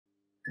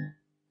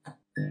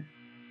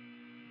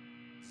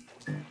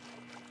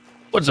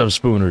What's up,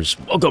 Spooners?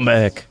 Welcome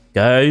back,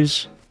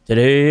 guys.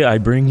 Today, I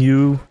bring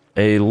you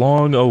a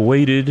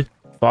long-awaited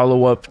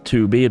follow-up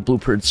to Be It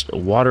Blueprint's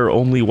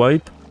water-only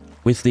wipe.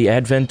 With the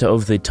advent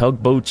of the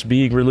tugboats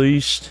being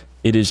released,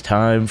 it is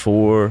time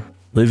for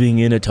living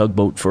in a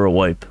tugboat for a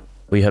wipe.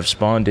 We have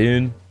spawned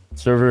in.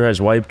 Server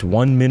has wiped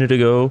 1 minute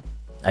ago.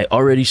 I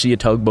already see a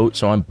tugboat,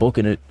 so I'm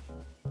booking it.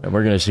 And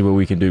we're gonna see what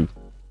we can do.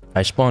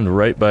 I spawned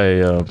right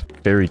by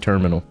ferry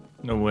terminal.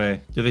 No way.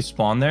 Do they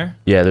spawn there?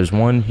 Yeah, there's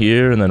one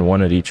here and then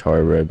one at each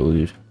harbor, I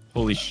believe.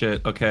 Holy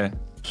shit. Okay.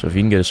 So if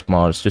you can get a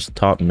spawn, it's just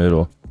top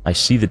middle. I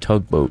see the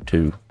tugboat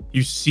too.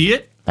 You see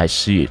it? I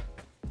see it.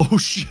 Oh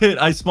shit.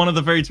 I spawned at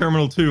the ferry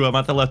terminal too. I'm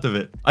at the left of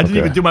it. I didn't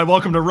even do my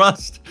welcome to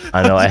Rust.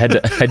 I know. I had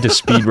to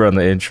speed run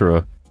the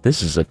intro.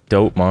 This is a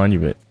dope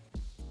monument.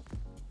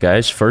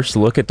 Guys, first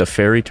look at the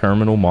ferry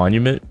terminal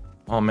monument.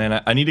 Oh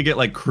man, I need to get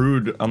like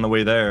crude on the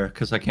way there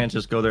because I can't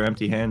just go there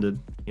empty-handed.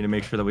 Need to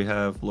make sure that we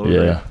have low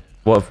grade. Yeah.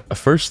 Well,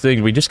 first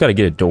thing, we just got to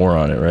get a door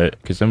on it, right?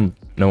 Because then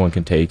no one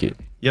can take it.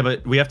 Yeah,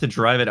 but we have to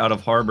drive it out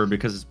of harbor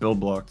because it's build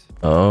blocked.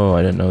 Oh,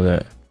 I didn't know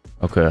that.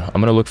 Okay, I'm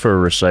going to look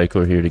for a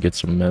recycler here to get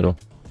some metal.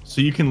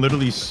 So you can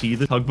literally see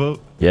the tugboat?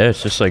 Yeah,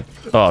 it's just like,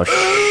 oh,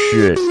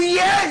 shit.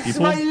 Yes,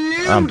 People? my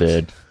loot! I'm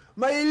dead.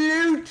 My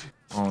loot!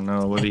 Oh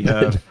no, what do you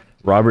have?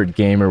 Robert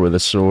Gamer with a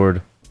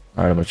sword.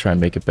 All right, I'm going to try and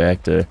make it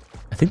back there.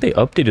 I think they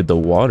updated the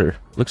water.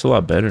 Looks a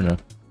lot better now.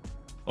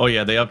 Oh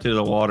yeah, they updated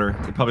the water.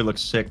 It probably looks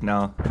sick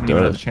now. I didn't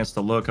even have a chance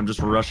to look. I'm just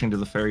rushing to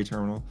the ferry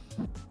terminal.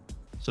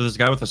 So there's a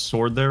guy with a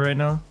sword there right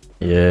now?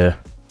 Yeah.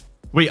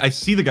 Wait, I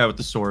see the guy with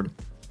the sword.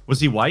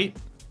 Was he white?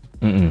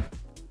 Mm-mm. You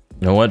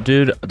know what,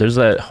 dude? There's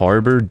that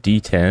harbor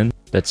D10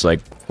 that's like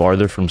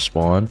farther from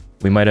spawn.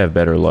 We might have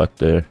better luck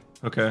there.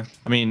 Okay.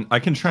 I mean, I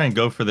can try and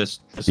go for this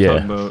Yeah,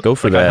 tugboat. go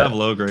for like, that. I have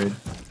low grade.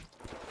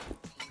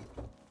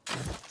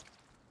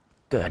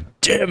 God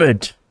damn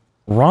it.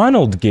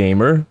 Ronald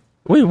Gamer?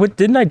 Wait, what?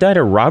 Didn't I die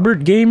to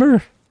Robert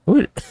Gamer?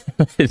 What?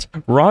 It's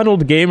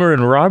Ronald Gamer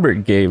and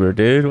Robert Gamer,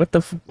 dude. What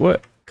the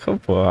what? Come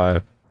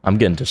on. I'm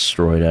getting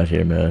destroyed out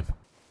here, man.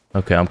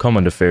 Okay, I'm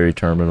coming to ferry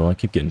terminal. I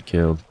keep getting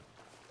killed.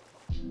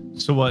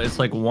 So what? It's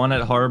like one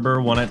at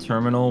harbor, one at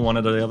terminal, one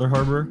at the other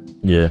harbor?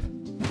 Yeah.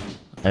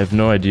 I have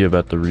no idea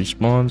about the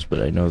respawns,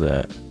 but I know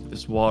that.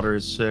 This water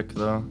is sick,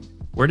 though.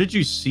 Where did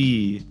you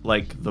see,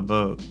 like, the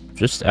boat?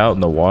 Just out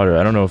in the water.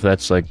 I don't know if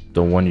that's, like,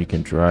 the one you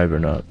can drive or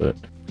not, but...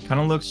 Kind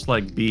of looks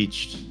like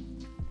beached.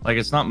 Like,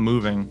 it's not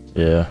moving.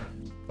 Yeah.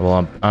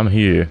 Well, I'm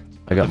here.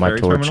 I got my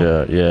torch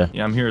out, yeah.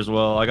 Yeah, I'm here as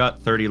well. I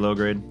got 30 low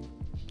grade.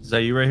 Is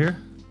that you right here?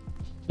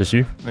 This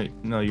you? Wait,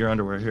 no, your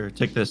underwear. Here,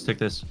 take this, take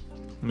this.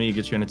 Let me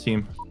get you in a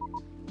team.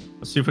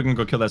 Let's see if we can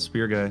go kill that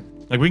spear guy.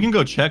 Like, we can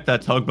go check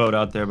that tugboat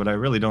out there, but I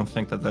really don't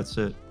think that that's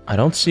it. I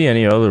don't see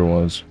any other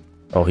ones.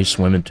 Oh, he's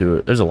swimming to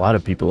it. There's a lot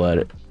of people at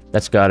it.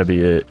 That's gotta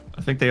be it.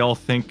 I think they all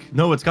think...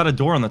 No, it's got a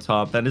door on the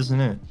top. That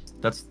isn't it.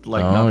 That's,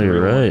 like, oh, not the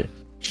you're real one. right.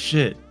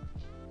 Shit.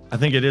 I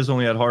think it is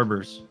only at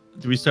harbors.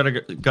 Do we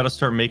gotta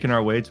start making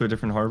our way to a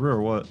different harbor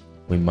or what?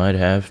 We might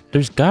have.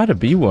 There's gotta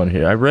be one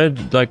here. I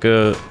read like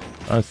a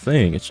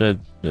thing. It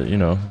said, you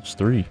know, it's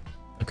 3.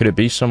 Could it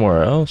be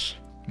somewhere else?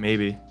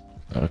 Maybe.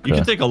 Okay. You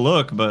can take a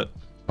look, but...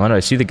 Oh no,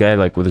 I see the guy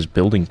like with his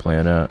building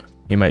plan out.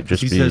 He might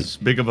just he's be as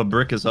big of a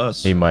brick as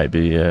us. He might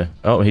be, yeah.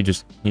 Oh, he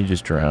just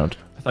drowned.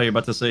 I thought you were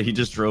about to say he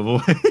just drove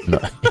away. No.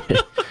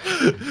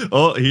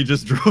 Oh, he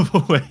just drove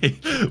away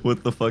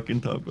with the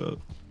fucking tugboat.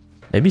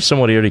 Maybe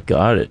somebody already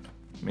got it.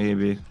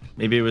 Maybe.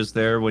 Maybe it was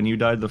there when you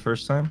died the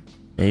first time?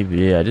 Maybe,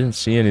 yeah. I didn't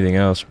see anything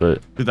else,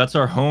 but... Dude, that's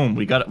our home.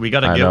 We gotta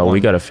get know, one. we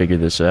gotta figure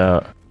this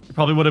out. It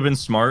probably would have been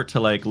smart to,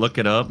 like, look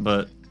it up,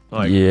 but...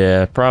 like,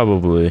 yeah,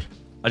 probably.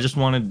 I just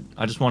wanted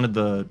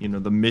the, you know,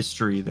 the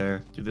mystery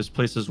there. Dude, this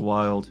place is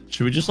wild.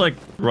 Should we just, like,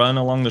 run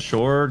along the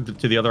shore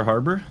to the other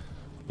harbor?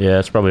 Yeah,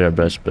 that's probably our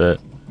best bet.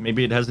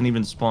 Maybe it hasn't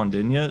even spawned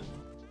in yet.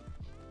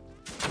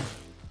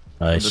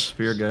 Nice. The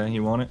spear guy,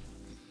 you want it?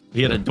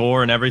 He had a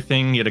door and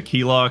everything. He had a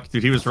key lock.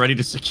 Dude, he was ready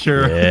to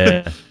secure.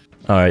 Yeah.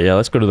 Alright, yeah,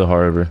 let's go to the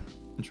harbor.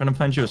 I'm trying to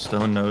find you a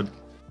stone node.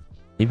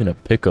 Even a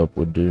pickup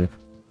would do.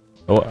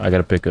 Oh, I got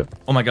a pickup.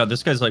 Oh my god,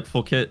 this guy's like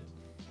full kit.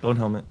 Bone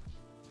helmet.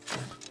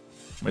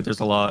 Wait, there's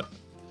a lot.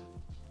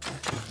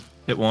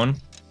 Hit one.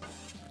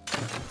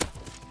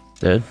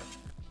 Dead.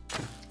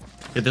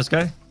 Hit this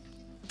guy.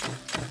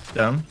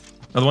 Down.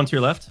 Another one to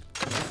your left.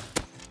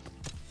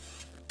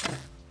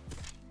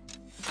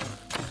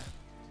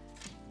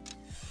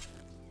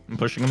 I'm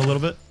pushing him a little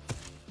bit.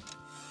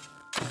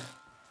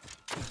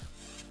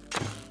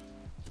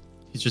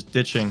 He's just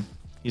ditching.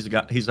 He's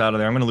out of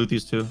there. I'm gonna loot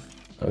these two.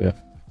 Okay.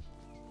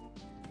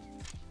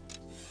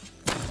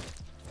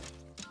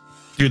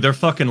 Dude, they're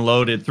fucking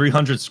loaded.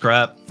 300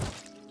 scrap.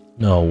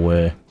 No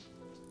way.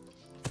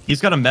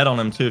 He's got a med on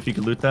him too. If you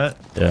could loot that.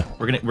 Yeah.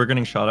 We're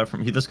getting shot at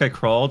from. This guy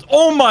crawled.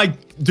 Oh my,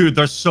 dude,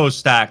 they're so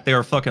stacked. They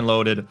are fucking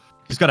loaded.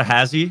 He's got a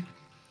hazy.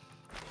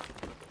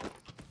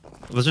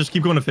 Let's just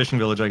keep going to fishing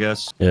village, I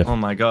guess. Yeah. Oh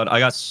my god, I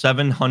got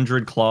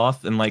 700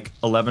 cloth and like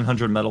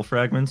 1100 metal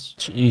fragments.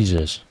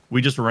 Jesus.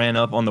 We just ran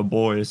up on the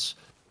boys.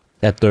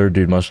 That third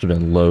dude must have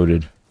been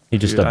loaded. He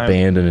just Dude,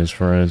 abandoned his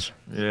friends.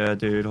 Yeah,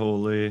 dude,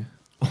 holy.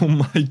 Oh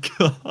my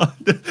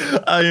god.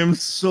 I am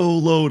so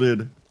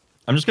loaded.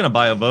 I'm just gonna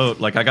buy a boat.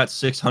 Like, I got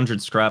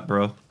 600 scrap,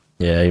 bro.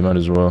 Yeah, you might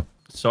as well.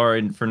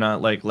 Sorry for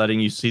not, like, letting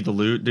you see the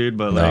loot, dude,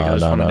 but, like, I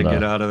just wanted to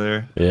get out of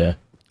there. Yeah.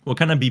 What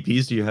kind of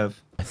BPs do you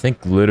have? I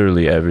think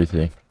literally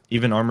everything.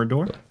 Even armor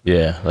door?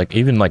 Yeah, like,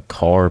 even, like,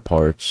 car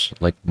parts,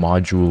 like,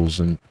 modules,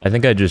 and I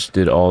think I just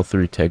did all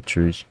 3 tech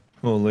trees.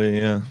 Holy,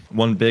 yeah.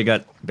 One big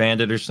at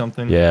bandit or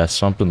something? Yeah,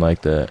 something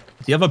like that.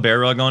 Do you have a bear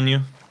rug on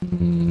you?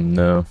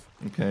 No.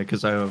 Okay,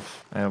 because I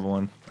have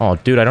one. Oh,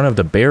 dude, I don't have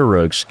the bear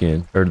rug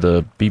skin, or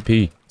the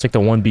BP. It's like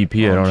the one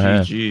BP I don't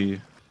have. GG.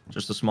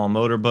 Just a small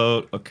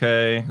motorboat.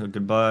 Okay,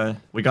 goodbye.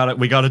 We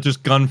gotta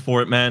just gun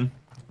for it, man.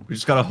 We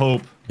just gotta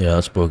hope. Yeah,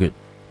 let's book it.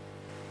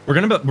 We're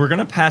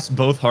gonna pass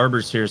both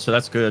harbors here, so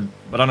that's good.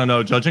 But I don't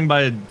know, judging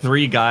by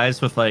 3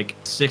 guys with like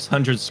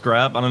 600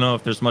 scrap, I don't know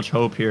if there's much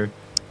hope here.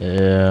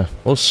 Yeah,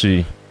 we'll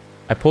see.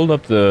 I pulled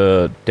up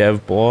the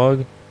dev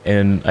blog,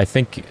 and I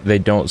think they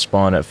don't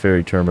spawn at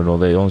ferry terminal.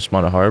 They only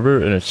spawn at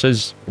harbor, and it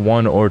says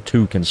 1 or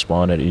 2 can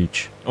spawn at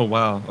each. Oh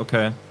wow,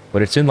 okay.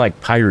 But it's in like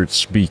pirate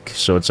speak,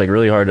 so it's like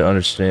really hard to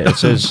understand. It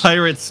says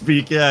pirate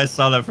speak. Yeah, I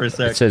saw that for a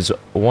sec. It says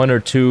 1 or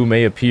 2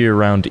 may appear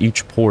around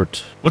each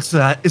port. What's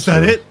that? Is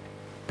that it?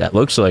 That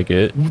looks like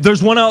it.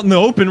 There's one out in the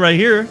open right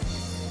here.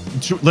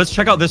 Let's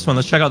check out this one.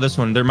 Let's check out this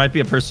one. There might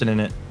be a person in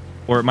it,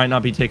 or it might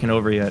not be taken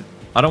over yet.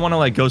 I don't want to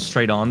like go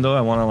straight on though.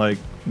 I want to like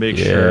make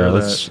sure. Yeah,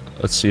 let's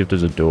see if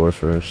there's a door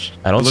first.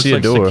 I don't see a door.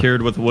 It looks like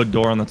secured with a wood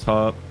door on the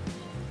top.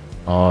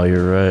 Oh,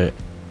 you're right.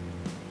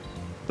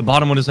 The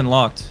bottom one isn't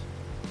locked.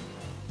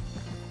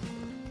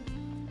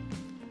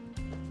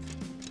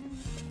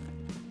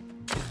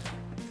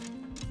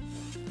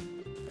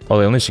 Oh,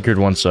 they only secured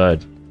one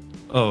side.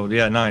 Oh,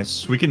 yeah,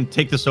 nice. We can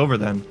take this over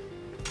then.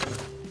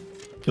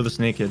 Kill this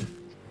naked.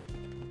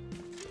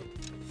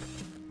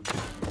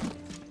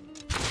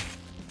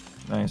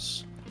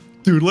 Nice.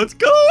 Dude, let's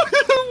go!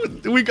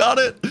 We got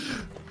it!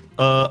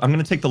 I'm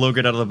gonna take the low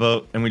grade out of the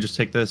boat, and we just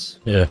take this.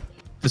 Yeah.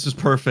 This is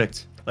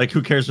perfect. Like,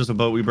 who cares there's a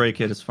boat? We break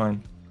it, it's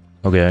fine.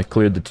 Okay, I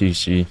cleared the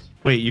TC.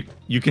 Wait,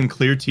 you can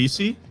clear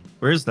TC?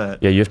 Where is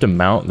that? Yeah, you have to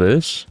mount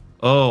this.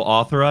 Oh,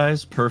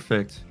 authorize?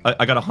 Perfect.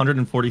 I got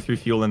 143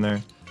 fuel in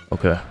there.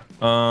 Okay.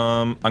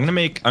 I'm gonna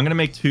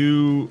make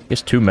 2.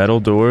 It's 2 metal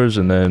doors,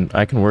 and then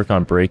I can work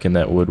on breaking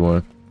that wood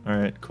one. All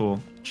right,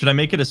 cool. Should I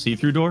make it a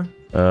see-through door?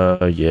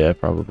 Yeah,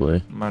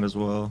 probably. Might as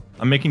well.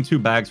 I'm making 2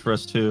 bags for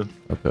us too.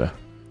 Okay,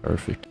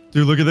 perfect.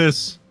 Dude, look at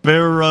this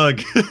bear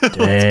rug.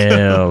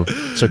 Damn.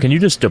 So can you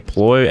just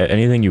deploy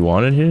anything you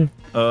want in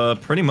here?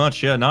 Pretty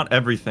much, yeah. Not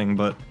everything,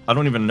 but I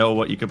don't even know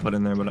what you could put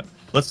in there. But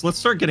let's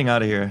start getting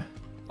out of here.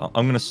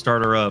 I'm gonna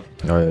start her up.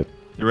 All right.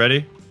 You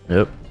ready?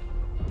 Yep.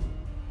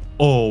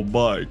 Oh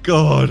my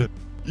god.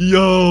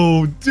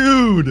 Yo,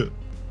 dude.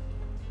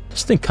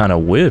 This thing kind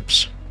of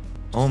whips.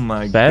 Oh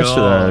my god.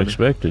 Faster than I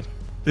expected.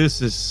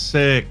 This is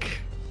sick.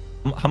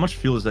 How much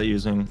fuel is that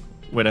using?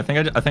 Wait, I think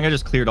I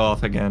just cleared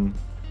off again.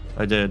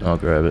 I did. I'll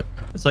grab it.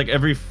 It's like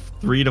every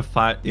 3 to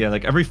 5. Yeah,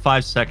 like every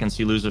 5 seconds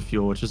you lose a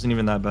fuel, which isn't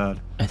even that bad.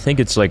 I think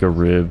it's like a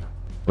rib,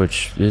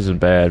 which isn't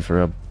bad for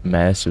how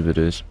massive it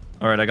is.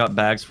 All right, I got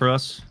bags for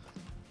us.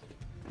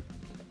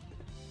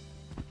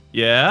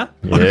 Yeah.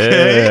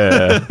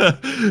 Yeah.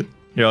 Okay.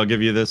 Here, I'll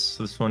give you this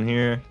one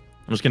here.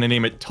 I'm just gonna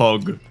name it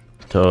Tug.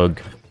 Tug.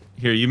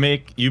 Here, you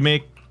make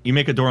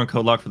a door and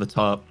code lock for the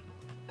top.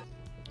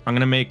 I'm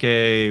gonna make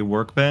a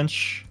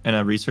workbench and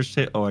a research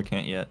table. Oh, I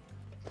can't yet.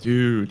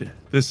 Dude,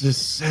 this is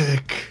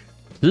sick.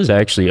 This is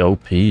actually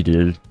OP,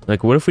 dude.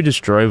 Like, what if we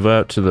just drive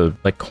out to the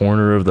like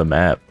corner of the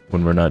map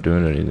when we're not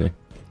doing anything?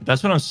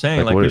 That's what I'm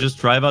saying. Like we just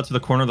drive out to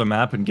the corner of the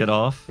map and get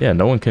off. Yeah,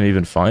 no one can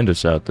even find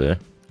us out there.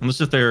 Unless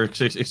if they're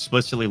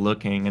explicitly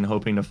looking and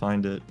hoping to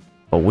find it.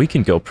 But we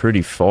can go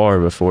pretty far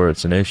before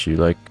it's an issue.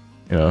 Like,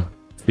 you know,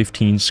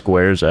 15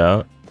 squares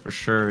out. For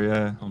sure,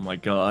 yeah. Oh my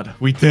god.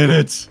 We did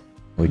it!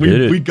 We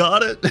did it. We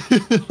got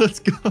it! Let's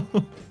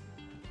go!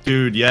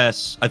 Dude,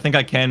 yes. I think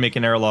I can make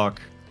an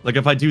airlock. Like,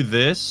 if I do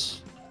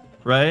this,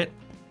 right?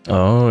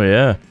 Oh,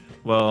 yeah.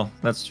 Well,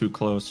 that's too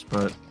close,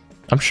 but...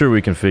 I'm sure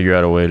we can figure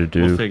out a way to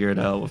do. We'll figure it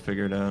out. We'll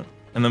figure it out.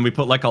 And then we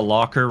put, like, a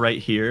locker right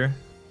here.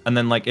 And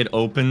then, like, it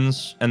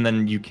opens, and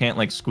then you can't,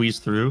 like, squeeze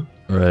through.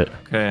 Right.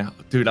 Okay.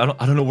 Dude, I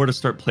don't know where to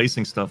start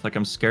placing stuff. Like,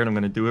 I'm scared I'm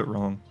gonna do it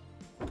wrong.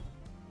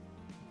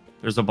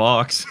 There's a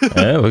box.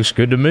 Yeah, looks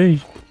good to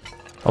me.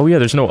 Oh, yeah,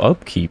 there's no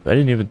upkeep. I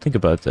didn't even think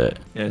about that.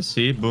 Yeah,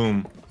 see?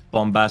 Boom.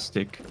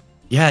 Bombastic.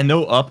 Yeah,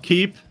 no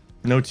upkeep.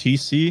 No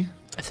TC.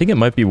 I think it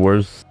might be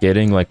worth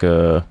getting, like,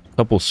 a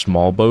couple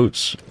small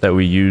boats that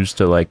we use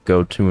to, like,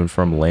 go to and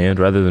from land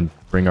rather than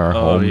bring our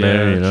home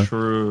there, you know?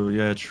 True.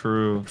 Yeah,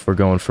 true. If we're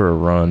going for a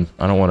run,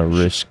 I don't want to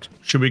risk...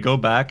 Should we go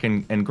back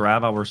and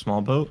grab our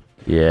small boat?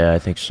 Yeah, I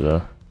think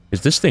so.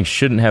 Because this thing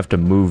shouldn't have to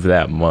move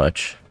that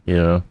much, you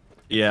know?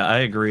 Yeah, I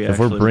agree. If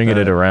we're bringing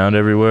it around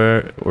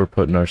everywhere, we're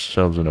putting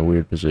ourselves in a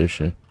weird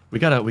position. We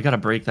gotta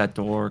break that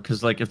door,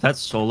 because like if that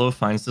solo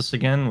finds this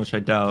again, which I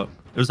doubt,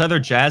 it was either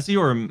Jazzy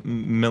or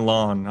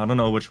Milan. I don't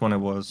know which one it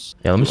was.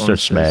 Yeah, let me start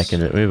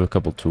smacking it. We have a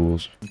couple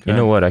tools. Okay. You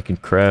know what? I can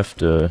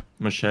craft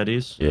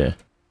machetes. Yeah,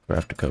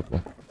 craft a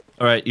couple.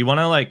 All right, you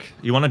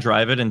wanna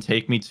drive it and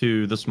take me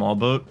to the small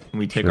boat, and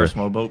we take our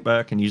small boat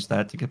back and use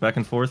that to get back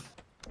and forth.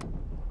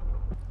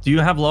 Do you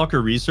have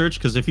locker research?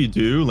 Because if you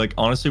do, like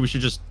honestly, we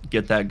should just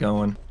get that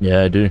going.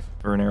 Yeah, I do.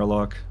 For an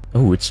airlock.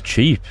 Oh, it's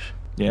cheap.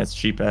 Yeah, it's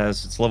cheap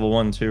as. It's level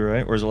 1 too,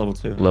 right? Or is it level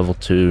 2? Level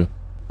 2.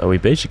 Oh, we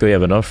basically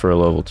have enough for a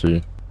level 2.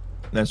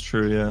 That's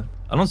true, yeah.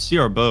 I don't see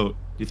our boat. Do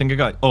you think I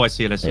got... Oh, I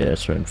see it, I see it. Yeah,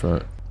 it's right in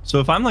front. So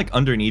if I'm like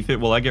underneath it,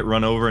 will I get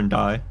run over and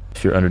die?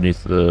 If you're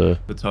underneath the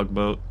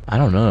tugboat? I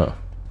don't know.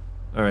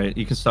 All right,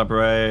 you can stop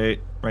right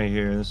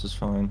here. This is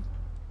fine.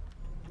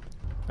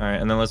 All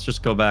right, and then let's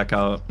just go back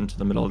out into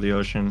the middle of the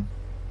ocean.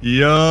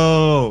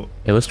 Yo!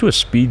 Hey, let's do a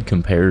speed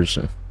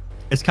comparison.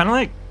 It's kind of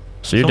like...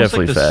 So you're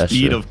definitely like the faster.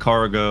 Speed of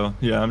cargo.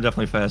 Yeah, I'm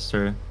definitely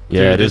faster.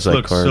 Yeah, dude, it is like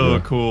looks cargo. so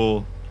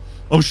cool.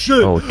 Oh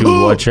shit! Oh, dude,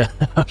 watch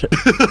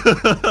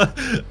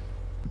out!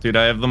 Dude,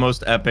 I have the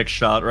most epic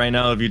shot right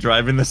now of you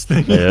driving this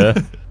thing.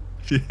 Yeah.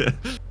 Yeah.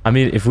 I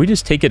mean, if we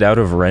just take it out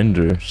of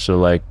render, so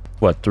like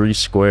what, 3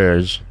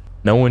 squares,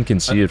 no one can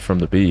see it from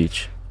the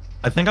beach.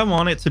 I think I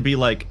want it to be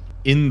like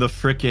in the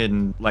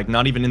frickin', like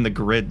not even in the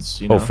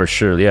grids, you know? Oh, for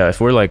sure. Yeah, if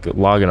we're like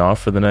logging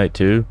off for the night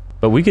too.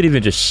 But we could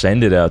even just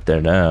send it out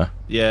there now.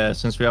 Yeah,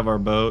 since we have our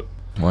boat.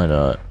 Why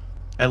not?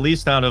 At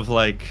least out of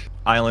like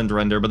island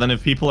render. But then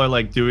if people are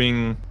like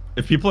doing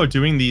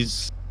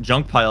these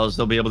junk piles,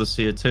 they'll be able to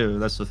see it too.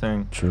 That's the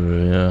thing.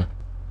 True, yeah.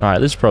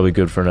 Alright, this is probably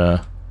good for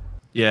now.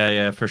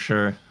 Yeah, for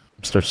sure.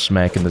 Start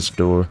smacking this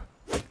door.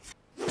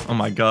 Oh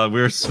my god,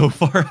 we're so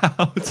far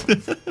out.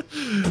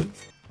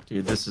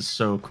 Dude, this is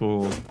so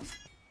cool.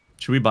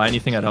 Should we buy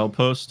anything at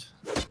Outpost?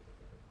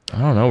 I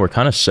don't know, we're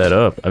kind of set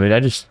up. I mean, I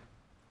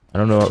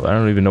don't know, I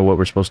don't even know what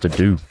we're supposed to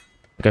do.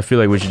 Like, I feel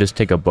like we should just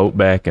take a boat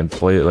back and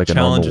play it like a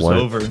normal one.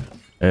 Challenge is over.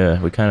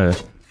 Yeah, we kind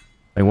of...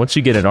 I mean, once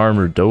you get an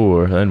armored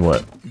door, then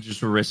what?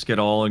 Just risk it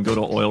all and go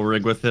to oil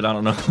rig with it, I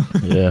don't know.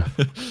 Yeah.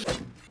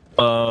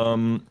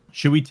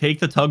 Should we take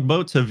the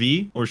tugboat to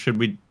V, or should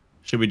we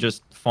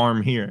just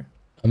farm here?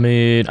 I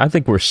mean, I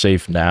think we're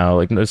safe now.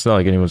 Like, it's not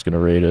like anyone's gonna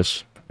raid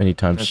us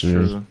anytime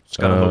soon. True. Just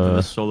gotta hope that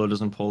the solo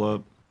doesn't pull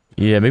up.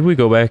 Yeah, maybe we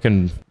go back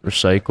and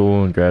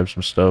recycle and grab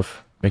some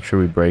stuff. Make sure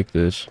we break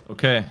this.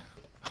 Okay.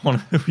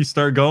 We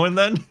start going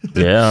then?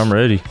 Yeah, I'm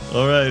ready.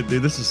 All right,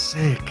 dude, this is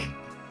sick.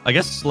 I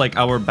guess like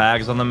our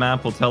bags on the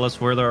map will tell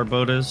us where our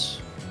boat is.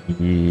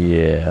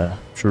 Yeah,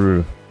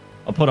 true.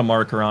 I'll put a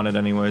marker on it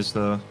anyways,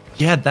 though.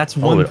 Yeah, that's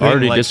one thing. It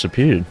already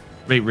disappeared.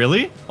 Wait,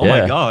 really? Oh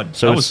yeah. my god,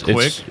 so that was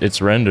quick.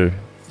 It's render.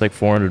 It's like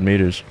 400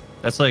 meters.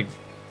 That's like...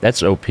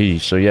 That's OP,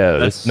 so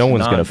yeah, no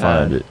one's gonna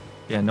find it.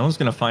 Yeah, no one's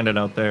gonna find it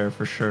out there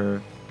for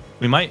sure.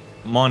 We might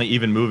want to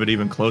even move it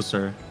even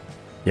closer.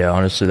 Yeah,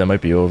 honestly, that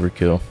might be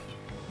overkill.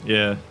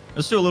 Yeah.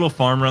 Let's do a little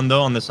farm run,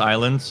 though, on this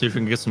island. See if we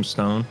can get some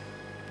stone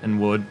and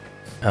wood.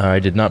 I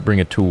did not bring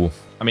a tool.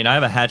 I mean, I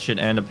have a hatchet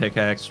and a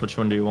pickaxe. Which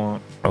one do you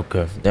want?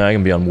 Okay. Yeah, I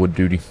can be on wood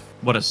duty.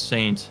 What a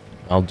saint.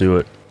 I'll do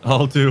it.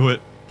 I'll do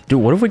it.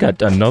 Dude, what if we got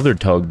another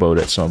tugboat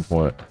at some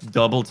point?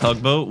 Double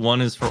tugboat.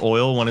 One is for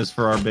oil, one is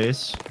for our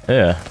base.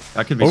 Yeah.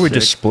 That could be Or we sick.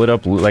 just split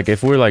up. Like,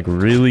 if we're, like,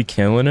 really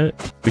killing it,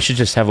 we should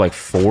just have, like,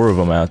 4 of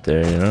them out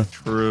there, you know?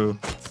 True.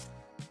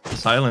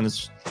 This island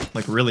is,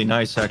 like, really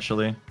nice,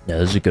 actually. Yeah,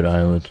 this is a good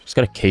island. It's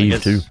got a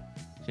cave, too.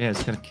 Yeah,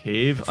 it's got a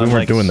cave. If we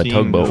weren't doing the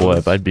tugboat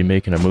wipe, I'd be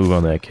making a move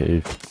on that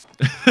cave.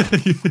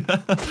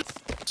 Yeah.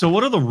 So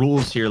what are the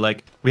rules here?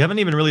 Like, we haven't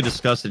even really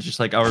discussed it. Just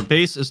like our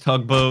base is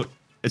tugboat.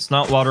 It's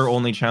not water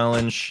only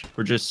challenge.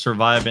 We're just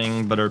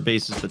surviving, but our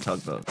base is the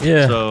tugboat.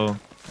 Yeah. So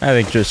I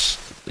think just,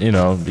 you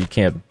know, you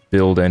can't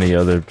build any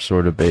other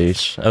sort of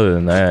base. Other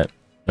than that,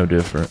 no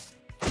different.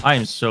 I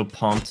am so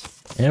pumped.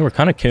 Yeah, we're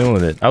kind of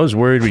killing it. I was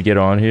worried we'd get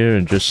on here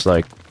and just,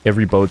 like,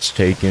 every boat's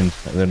taken,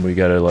 and then we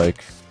gotta,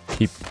 like,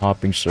 keep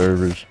hopping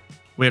servers.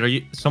 Wait, are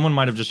you... Someone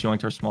might have just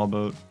yoinked our small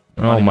boat.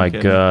 Oh my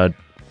god.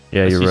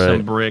 Yeah, you're right.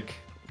 Some brick.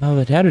 Oh,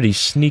 but how did he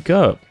sneak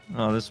up?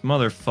 Oh, this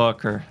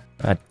motherfucker.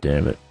 God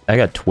damn it. I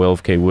got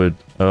 12k wood.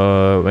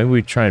 Maybe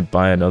we try and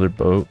buy another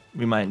boat.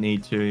 We might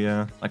need to,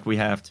 yeah. Like, we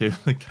have to.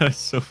 Like, that's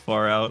so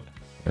far out.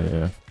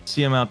 Yeah.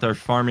 See him out there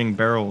farming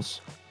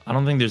barrels. I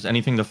don't think there's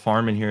anything to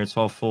farm in here. It's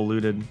all full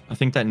looted. I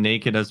think that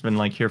naked has been,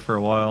 like, here for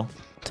a while.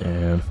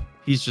 Damn.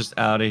 He's just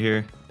out of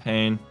here.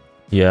 Pain.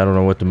 Yeah, I don't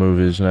know what the move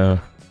is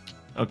now.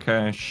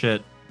 Okay,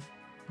 shit.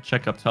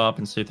 Check up top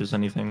and see if there's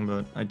anything,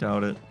 but I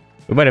doubt it.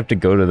 We might have to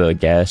go to the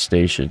gas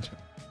station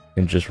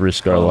and just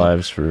risk our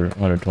lives for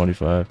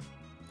 125.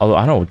 Although,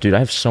 I don't... Dude, I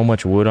have so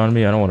much wood on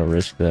me, I don't want to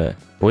risk that.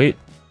 Wait.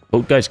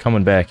 Boat guy's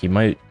coming back. He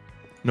might...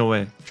 No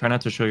way. Try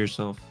not to show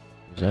yourself.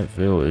 Is that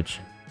village?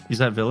 He's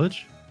that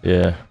village?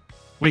 Yeah.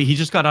 Wait, he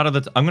just got out of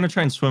the... I'm gonna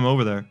try and swim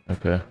over there.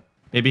 Okay.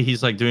 Maybe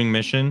he's, like, doing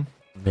mission?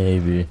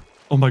 Maybe.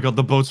 Oh my god,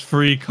 the boat's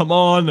free. Come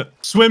on.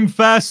 Swim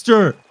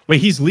faster.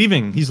 Wait, he's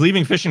leaving. He's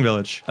leaving fishing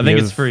village. I think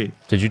it's free.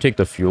 Did you take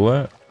the fuel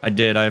out? I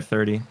did. I have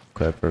 30.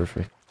 Okay,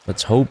 perfect.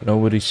 Let's hope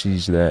nobody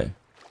sees that.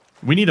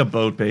 We need a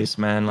boat base,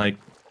 man. Like,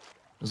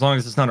 as long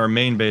as it's not our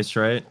main base,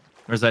 right?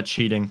 Or is that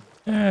cheating?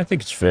 I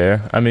think it's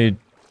fair. I mean,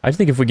 I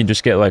think if we can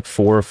just get like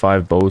 4 or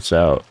 5 boats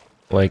out,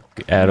 like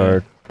at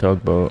our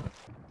tugboat.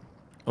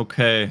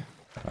 Okay.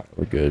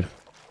 We're good.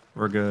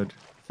 We're good.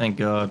 Thank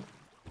God.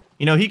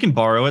 You know, he can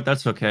borrow it.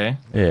 That's okay.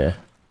 Yeah.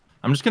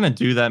 I'm just gonna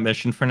do that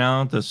mission for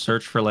now. To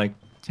search for like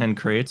 10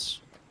 crates.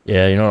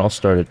 Yeah, you know what? I'll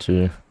start it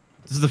too.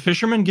 Does the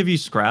fisherman give you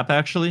scrap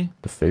actually?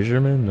 The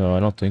fisherman? No, I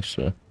don't think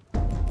so.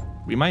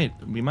 We might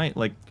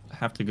like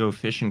have to go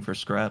fishing for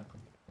scrap.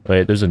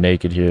 Wait, there's a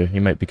naked here. He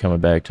might be coming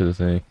back to the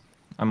thing.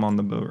 I'm on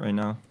the boat right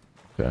now.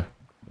 Okay.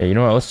 Yeah, you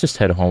know what? Let's just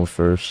head home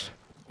first.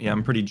 Yeah,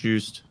 I'm pretty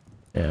juiced.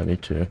 Yeah, me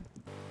too.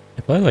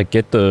 If I like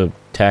get the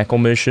tackle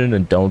mission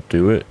and don't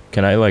do it,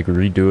 can I like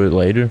redo it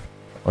later?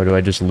 Or do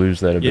I just lose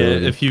that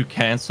ability? Yeah, if you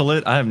cancel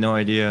it, I have no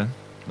idea.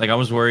 Like, I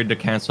was worried to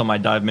cancel my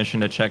dive mission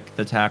to check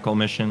the tackle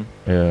mission.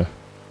 Yeah.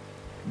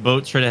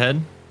 Boat straight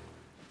ahead.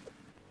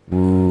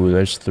 Ooh,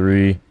 there's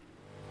 3.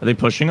 Are they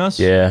pushing us?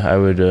 Yeah, I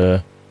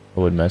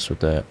would mess with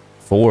that.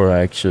 4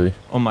 actually.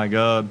 Oh my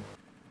God.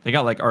 They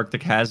got like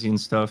Arctic Hazy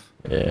and stuff.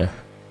 Yeah.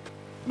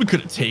 We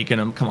could have taken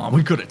them. Come on,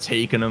 we could have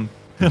taken them.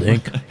 I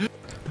think.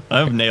 I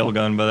have nail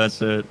gun, but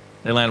that's it.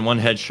 They land 1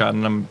 headshot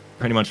and I'm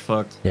pretty much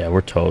fucked. Yeah,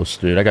 we're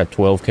toast, dude. I got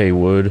 12k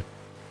wood.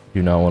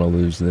 Do not want to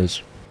lose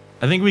this.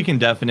 I think we can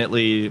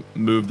definitely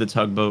move the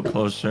tugboat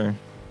closer.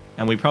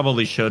 And we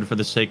probably should for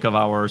the sake of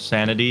our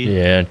sanity.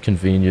 Yeah, and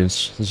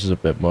convenience. This is a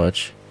bit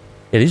much.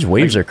 Yeah, these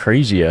waves are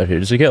crazy out here.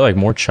 Does it get like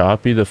more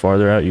choppy the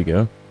farther out you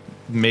go?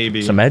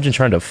 Maybe. So imagine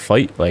trying to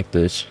fight like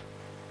this.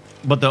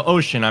 But the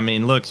ocean, I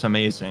mean, looks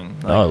amazing.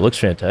 Like, Oh, it looks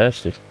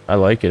fantastic. I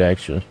like it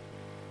actually.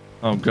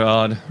 oh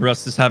God,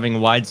 Rust is having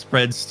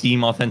widespread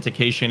Steam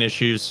authentication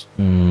issues.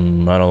 I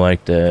don't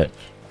like that.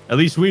 At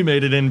least we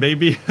made it in,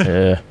 baby.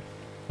 Yeah.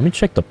 Let me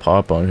check the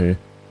pop on here.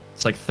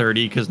 It's like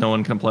 30 because no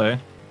one can play.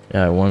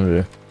 Yeah, I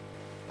wonder.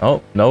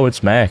 Oh, no,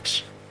 it's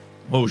max.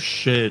 Oh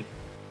shit.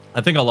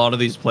 I think a lot of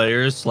these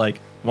players like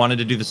wanted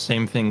to do the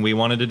same thing we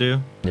wanted to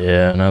do.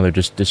 Yeah, now they're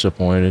just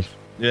disappointed.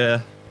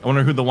 Yeah. I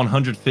wonder who the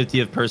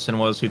 150th person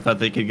was who thought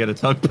they could get a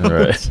tugboat.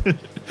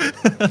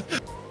 Right.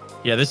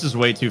 Yeah, this is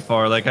way too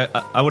far. Like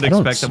I would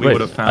expect that we would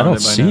have found it by I now. don't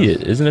see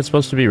it. Isn't it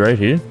supposed to be right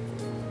here?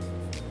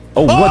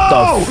 Oh, what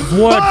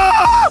the what?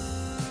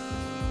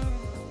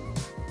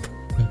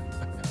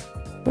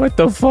 What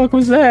the fuck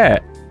was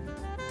that?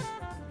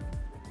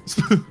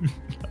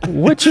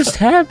 What just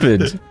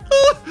happened?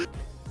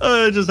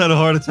 I just had a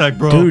heart attack,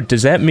 bro. Dude,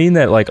 does that mean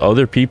that like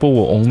other people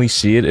will only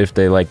see it if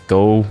they like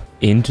go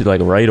into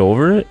like right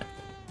over it?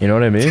 You know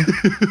what I mean?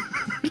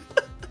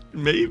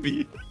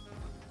 Maybe.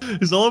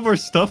 Is all of our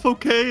stuff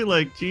okay?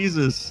 Like,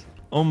 Jesus.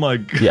 Oh my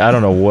God. Yeah, I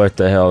don't know what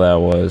the hell that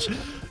was.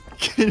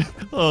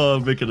 Oh,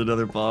 I'm making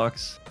another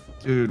box.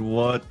 Dude,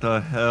 what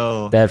the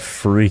hell? That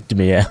freaked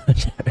me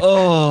out.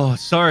 Oh,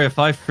 sorry if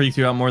I freaked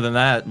you out more than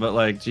that, but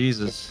like,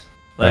 Jesus.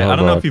 Like, I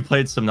don't know if you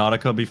played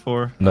Subnautica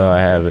before. No, I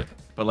haven't.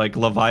 But like,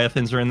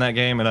 Leviathans are in that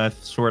game, and I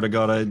swear to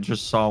God, I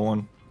just saw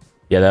one.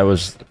 Yeah, that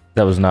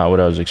was not what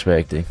I was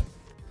expecting.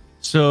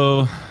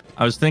 So,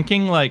 I was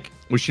thinking like,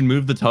 we should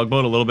move the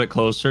tugboat a little bit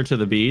closer to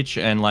the beach,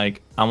 and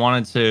like, I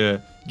wanted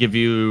to give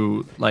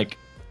you like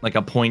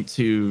a point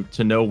to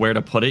know where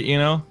to put it, you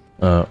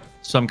know?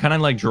 So I'm kind of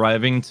like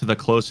driving to the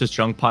closest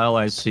junk pile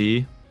I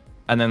see,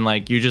 and then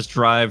like you just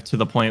drive to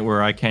the point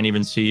where I can't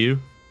even see you.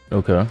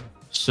 Okay.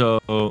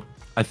 So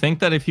I think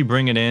that if you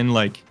bring it in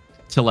like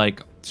to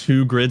like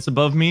 2 grids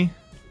above me,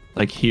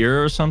 like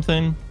here or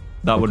something,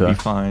 that would be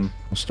fine.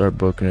 I'll start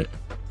booking it.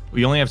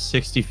 We only have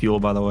 60 fuel,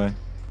 by the way.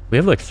 We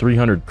have like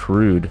 300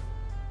 crude.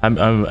 I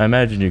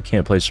imagine you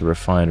can't place a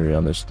refinery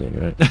on this thing,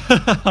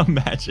 right?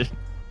 Imagine.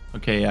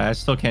 Okay, yeah, I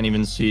still can't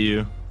even see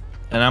you.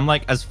 And I'm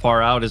like as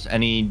far out as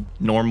any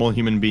normal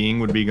human being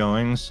would be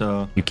going,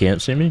 so... You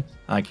can't see me?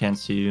 I can't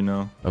see you,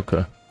 no.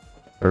 Okay.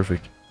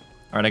 Perfect.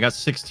 Alright, I got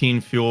 16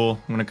 fuel.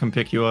 I'm gonna come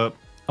pick you up.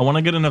 I want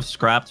to get enough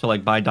scrap to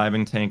like buy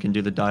diving tank and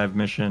do the dive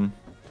mission.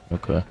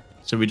 Okay.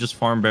 So we just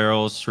farm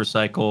barrels,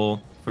 recycle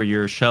for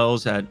your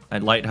shells at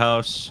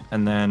Lighthouse,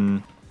 and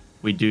then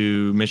we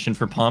do mission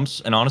for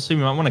pumps. And honestly,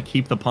 we might want to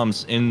keep the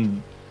pumps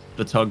in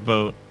the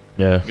tugboat.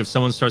 Yeah. Like if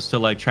someone starts to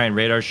like try and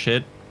raid our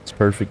shit. It's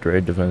perfect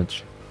raid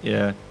defense.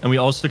 Yeah, and we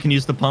also can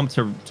use the pump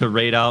to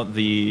raid out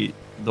the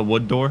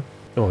wood door.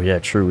 Oh yeah,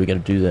 true. We gotta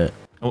do that.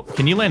 Oh,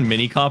 can you land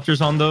mini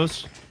copters on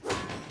those?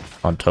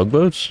 On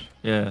tugboats?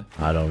 Yeah.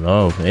 I don't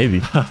know.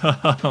 Maybe.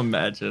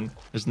 Imagine.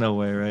 There's no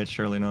way, right?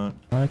 Surely not.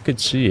 I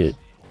could see it.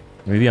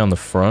 Maybe on the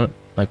front,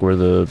 like where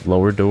the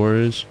lower door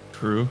is.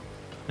 True.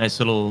 Nice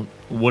little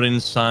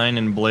wooden sign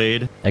and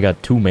blade. I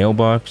got 2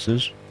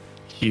 mailboxes.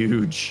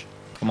 Huge.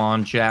 Come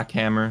on,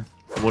 jackhammer.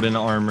 Wooden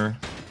armor.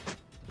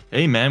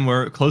 Hey man,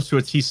 we're close to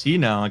a TC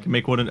now. I can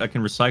make wooden. I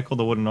can recycle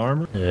the wooden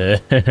armor. Yeah,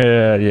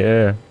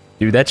 yeah.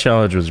 Dude, that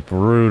challenge was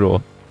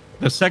brutal.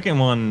 The second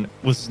one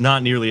was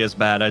not nearly as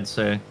bad, I'd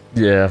say.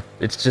 Yeah,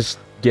 it's just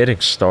getting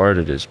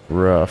started is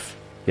rough.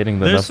 Getting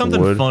the There's something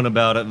wood. fun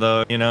about it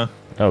though, you know.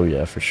 Oh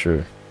yeah, for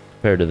sure.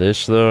 Compared to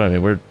this though, I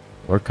mean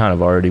we're kind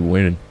of already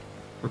winning.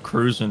 We're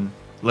cruising,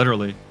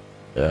 literally.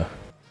 Yeah.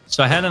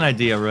 So I had an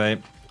idea,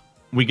 right?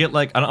 We get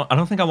like I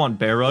don't think I want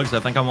bare rugs. I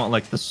think I want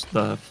like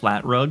the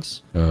flat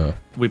rugs.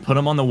 We put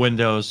them on the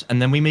windows,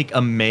 and then we make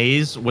a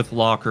maze with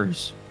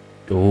lockers.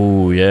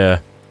 Oh yeah,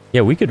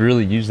 yeah. We could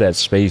really use that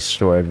space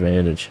to our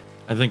advantage.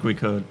 I think we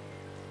could.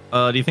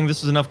 Do you think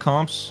this is enough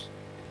comps?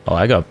 Oh,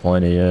 I got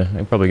plenty. Yeah,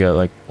 I probably got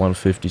like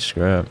 150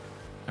 scrap.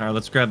 All right,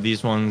 let's grab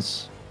these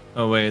ones.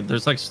 Oh wait,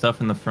 there's like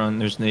stuff in the front.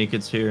 There's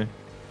nakeds here.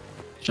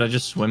 Should I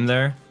just swim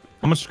there?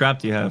 How much scrap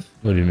do you have?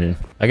 What do you mean?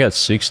 I got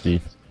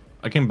 60.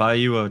 I can buy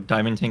you a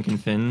diamond tank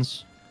and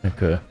fins.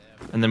 Okay.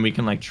 And then we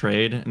can like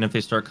trade. And if they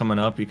start coming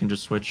up, you can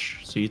just switch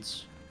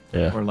seats.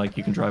 Yeah. Or like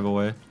you can drive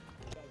away.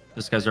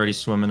 This guy's already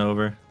swimming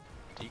over.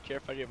 Do you care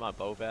if I get my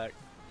bow back,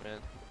 man?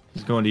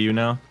 He's going to you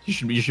now. You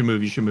should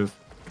move. You should move.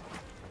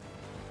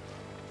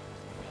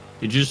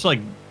 Did you just like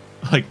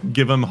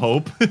give him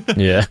hope?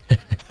 Yeah.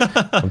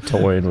 I'm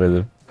toying with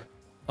him.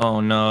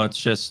 Oh no, it's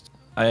just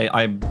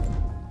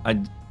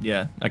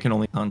yeah, I can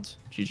only hunt.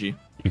 GG.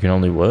 You can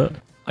only what?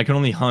 I can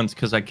only hunt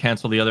because I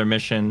canceled the other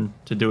mission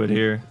to do it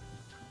here.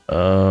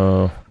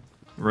 Oh.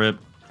 Rip.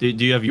 Do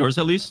you have yours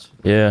at least?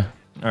 Yeah.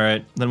 All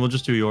right, then we'll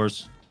just do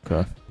yours. Okay.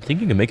 I think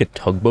you can make a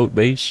tugboat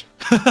base.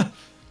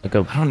 Like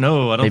a I don't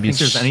know. I don't think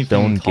there's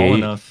anything tall gate,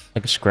 enough.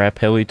 like a scrap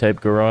heli type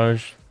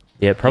garage.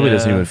 Yeah, it probably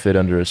doesn't even fit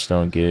under a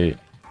stone gate.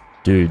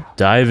 Dude,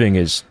 diving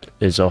is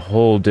a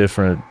whole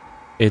different.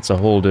 It's a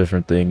whole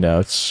different thing now.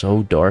 It's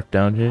so dark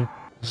down here.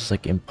 This is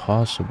like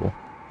impossible.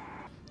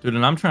 Dude,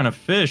 and I'm trying to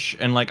fish,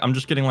 and like I'm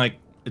just getting like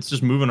it's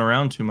just moving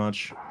around too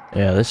much.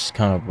 Yeah, this is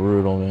kind of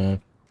brutal,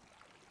 man.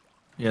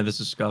 Yeah,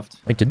 this is scuffed.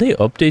 Like, did they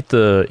update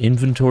the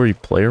inventory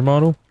player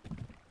model?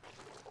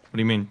 What do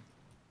you mean?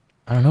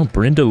 I don't know.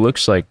 Brenda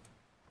looks like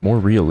more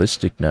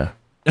realistic now.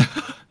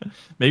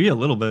 Maybe a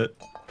little bit.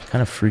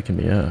 Kind of freaking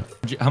me out.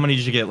 How many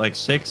did you get? Like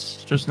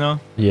 6 just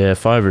now? Yeah,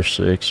 5 or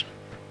 6.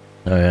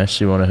 Oh yeah, I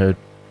see one ahead.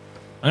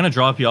 I'm gonna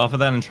drop you off of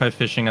that and try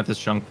fishing at this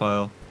junk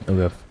pile.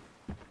 Okay.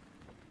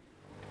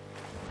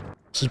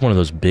 This is one of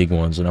those big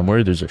ones, and I'm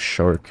worried there's a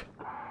shark.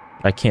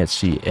 I can't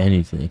see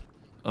anything.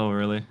 Oh,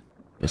 really?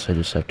 Guess I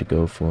just have to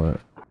go for it.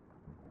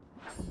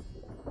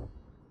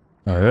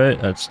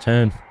 Alright, that's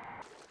 10.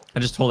 I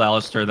just told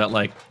Alistair that,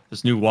 like,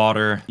 this new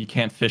water, you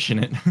can't fish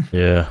in it.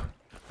 Yeah.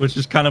 Which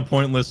is kind of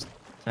pointless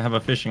to have a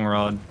fishing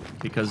rod,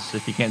 because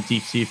if you can't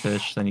deep sea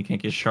fish, then you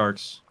can't get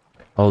sharks.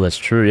 Oh, that's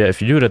true. Yeah,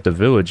 if you do it at the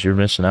village, you're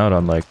missing out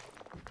on, like,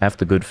 half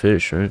the good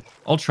fish, right?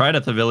 I'll try it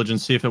at the village and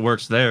see if it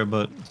works there,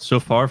 but so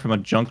far from a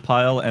junk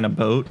pile and a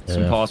boat, it's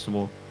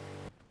impossible.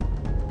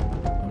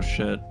 Oh,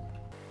 shit.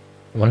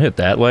 Want to hit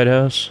that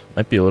lighthouse?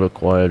 Might be a little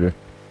quieter.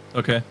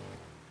 Okay.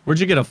 Where'd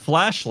you get a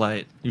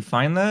flashlight? You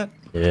find that?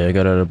 Yeah, I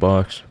got out of the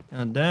box.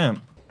 God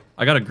damn.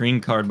 I got a green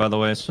card, by the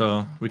way,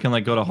 so we can,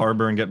 like, go to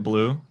harbor and get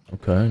blue.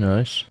 Okay,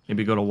 nice.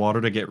 Maybe go to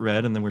water to get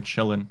red, and then we're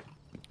chilling.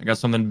 I got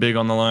something big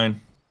on the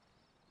line.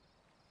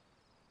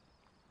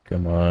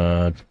 Come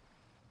on.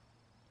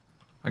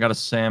 I got a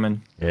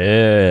salmon.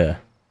 Yeah.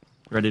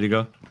 Ready to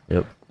go?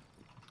 Yep.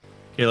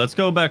 Okay, let's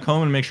go back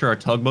home and make sure our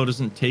tugboat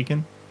isn't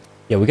taken.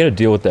 Yeah, we gotta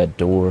deal with that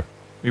door.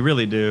 We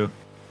really do.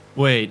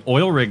 Wait,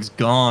 oil rig's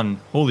gone.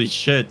 Holy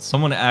shit,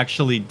 someone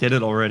actually did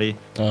it already.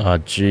 Oh,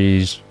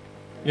 jeez.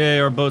 Yay,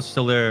 our boat's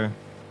still there.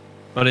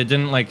 But it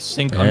didn't, like,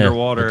 sink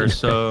underwater,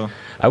 so...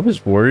 I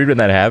was worried when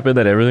that happened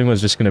that everything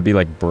was just gonna be,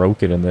 like,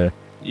 broken in there.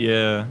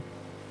 Yeah.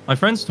 My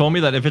friends told me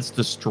that if it's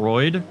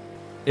destroyed,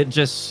 it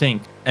just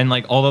sinks. And,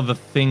 like, all of the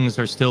things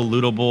are still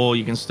lootable.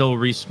 You can still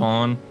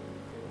respawn.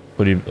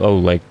 What do you... Oh,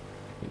 like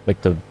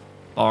the...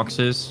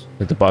 Boxes.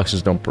 Like the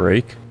boxes don't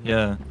break?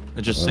 Yeah.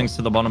 It just sinks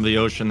to the bottom of the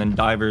ocean, then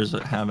divers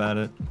have at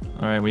it.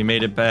 Alright, we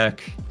made it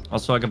back.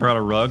 Also, I brought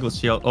a rug. Let's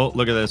see how... Oh,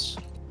 look at this.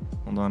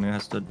 Hold on, it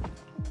has to...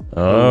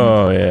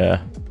 Oh,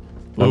 yeah.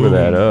 Cover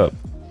that up.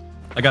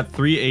 I got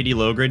 380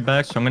 low grade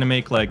back, so I'm gonna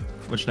make, like...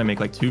 What should I make?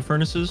 Like 2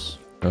 furnaces?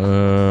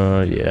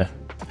 Yeah.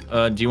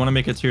 Do you want to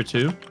make a tier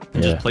 2?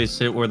 And Yeah. just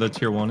place it where the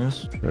tier 1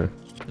 is? Sure.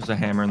 There's a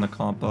hammer in the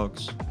comp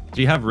box.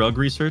 Do you have rug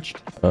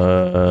researched?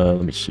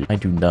 Let me see. I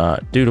do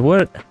not. Dude,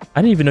 what?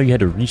 I didn't even know you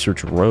had to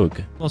research Rogue.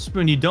 Well,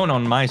 Spoon, you don't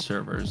on my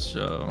servers,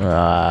 so...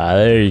 Ah,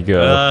 there you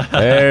go.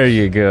 There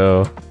you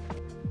go.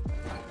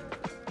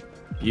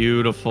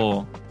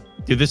 Beautiful.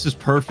 Dude, this is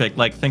perfect.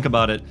 Like, think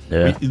about it.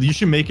 Yeah. You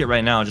should make it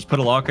right now. Just put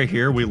a locker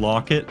here, we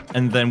lock it,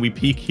 and then we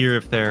peek here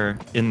if they're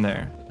in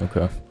there.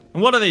 Okay.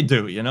 And what do they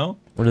do, you know?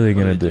 What are they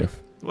gonna do?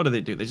 What do?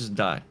 They just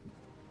die.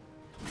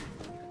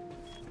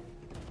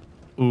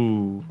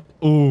 Ooh.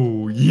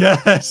 Ooh,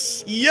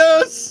 yes!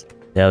 Yes!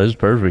 Yeah, this is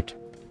perfect.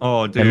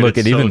 Oh, dude, And look,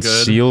 it so even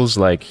good. seals,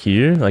 like,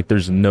 here. Like,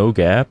 there's no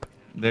gap.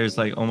 There's,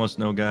 like, almost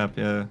no gap,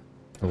 yeah.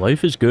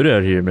 Life is good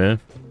out here, man.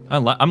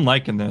 I'm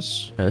liking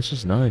this. Yeah, this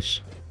is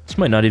nice. This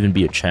might not even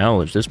be a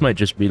challenge. This might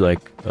just be,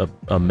 like,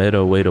 a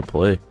meta way to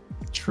play.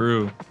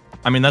 True.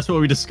 I mean, that's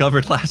what we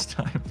discovered last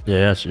time.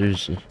 Yeah,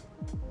 seriously.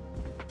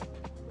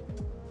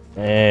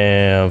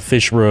 Damn,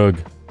 fish rug.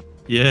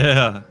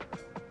 Yeah.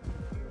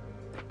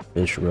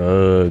 Fish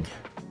rug.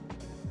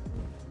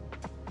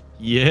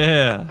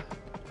 Yeah.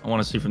 I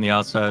want to see from the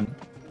outside.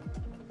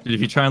 Dude,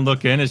 if you try and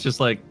look in, it's just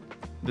like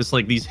This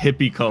like these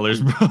hippie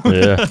colors, bro.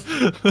 Yeah.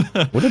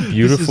 What a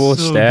beautiful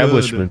so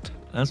establishment. good.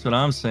 That's what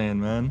I'm saying,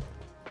 man.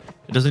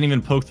 It doesn't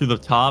even poke through the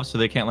top, so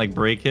they can't like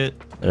break it.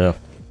 Yeah.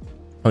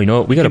 Oh, you know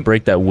what? We gotta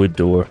break that wood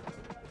door.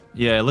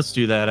 Yeah, let's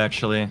do that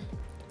actually. I'm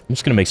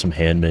just gonna make some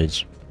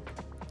handmaids.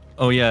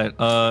 Oh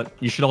yeah,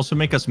 you should also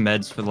make us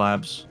meds for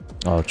labs.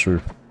 Oh,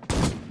 true.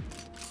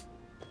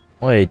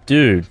 Wait,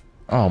 dude.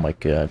 Oh my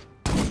god.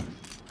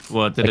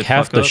 What, did Like it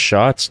half fuck the up?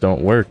 shots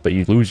don't work, but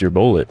you lose your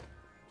bullet.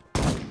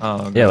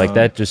 Oh, Yeah, like God.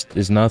 that just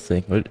is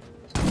nothing. What?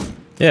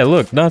 Yeah,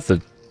 look,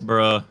 nothing.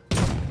 Bruh.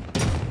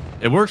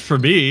 It works for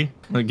me.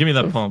 Like, give me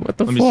that pump. What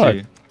the Let fuck?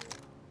 me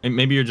see.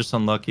 Maybe you're just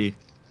unlucky.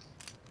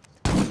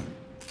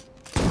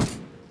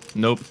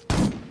 Nope.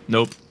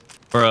 Nope.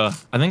 Bruh.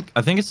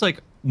 I think it's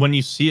like when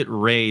you see it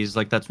raise,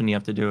 like that's when you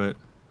have to do it.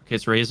 Okay,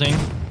 it's raising.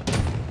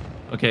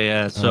 Okay,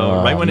 yeah. So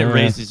Oh, right when it man.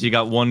 raises, you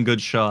got one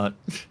good shot.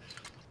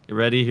 You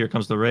ready? Here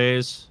comes the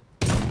raise.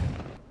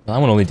 That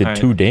one only did Alright.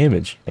 2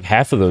 damage. Like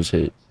half of those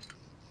hit.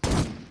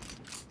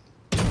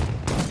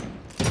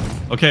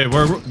 Okay,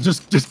 we're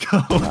just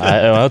go.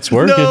 Well, it's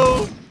working.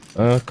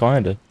 No.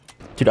 Kinda.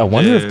 Dude, I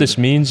wonder if this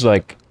Dude. means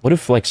like, what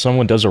if like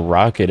someone does a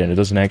rocket and it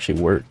doesn't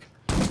actually work?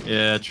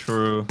 Yeah,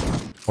 true.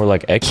 Or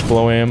like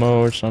explo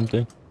ammo or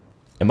something?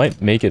 It might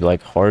make it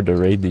like hard to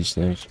raid these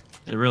things.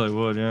 It really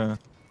would, yeah.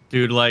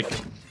 Dude, like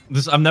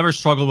this, I've never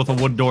struggled with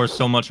a wood door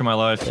so much in my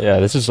life. Yeah,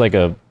 this is like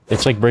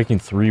it's like breaking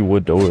 3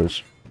 wood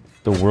doors.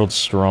 The world's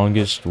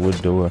strongest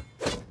wood door.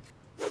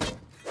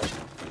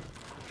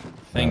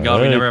 Thank God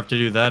we Alright. never have to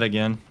do that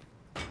again.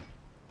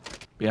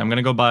 Yeah, I'm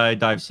gonna go buy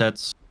dive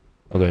sets.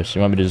 Okay, so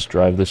you want me to just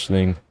drive this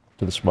thing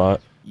to the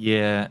spot?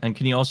 Yeah, and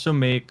can you also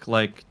make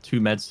like 2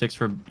 med sticks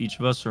for each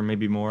of us, or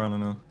maybe more? I don't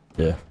know.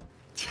 Yeah.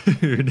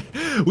 Dude,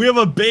 we have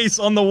a base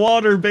on the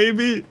water,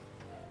 baby.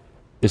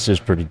 This is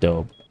pretty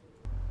dope.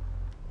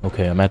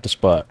 Okay, I'm at the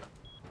spot.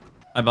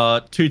 I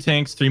bought 2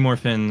 tanks, 3 more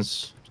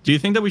fins. Do you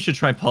think that we should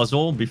try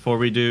puzzle before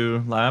we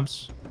do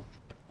labs?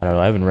 I don't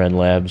know, I haven't ran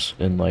labs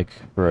in like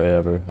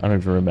forever. I don't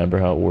even remember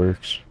how it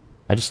works.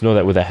 I just know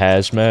that with a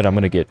hazmat, I'm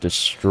gonna get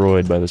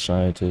destroyed by the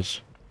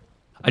scientists.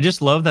 I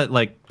just love that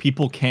like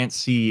people can't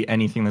see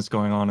anything that's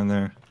going on in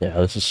there. Yeah,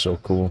 this is so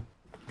cool.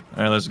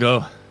 All right, let's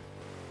go.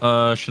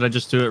 Should I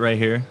just do it right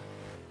here?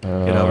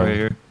 Get out right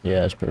here.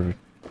 Yeah, that's perfect.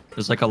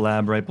 There's like a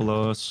lab right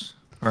below us,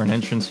 or an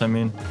entrance, I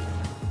mean.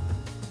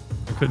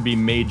 There could be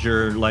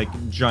major, like,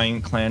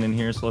 giant clan in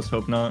here, so let's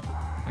hope not.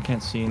 I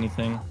can't see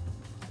anything.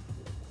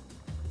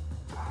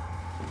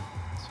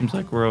 Seems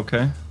like we're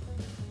okay.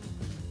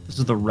 This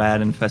is the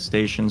rat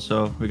infestation,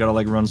 so we gotta,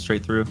 like, run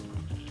straight through.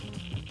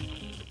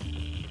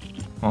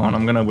 Hold on,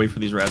 I'm gonna wait for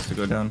these rats to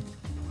go down.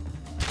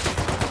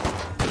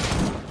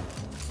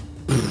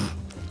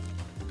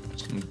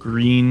 Some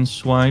green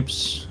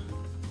swipes.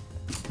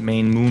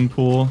 Main moon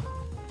pool.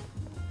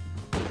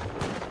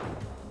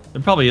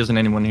 There probably isn't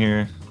anyone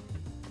here.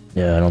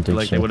 Yeah, I don't I feel think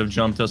like so. they would have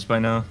jumped us by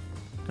now.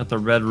 Got the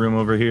red room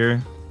over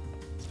here.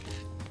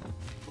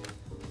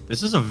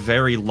 This is a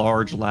very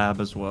large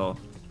lab as well.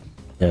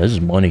 Yeah, this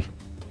is money.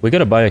 We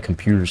gotta buy a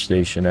computer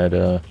station at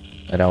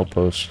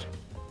Outpost.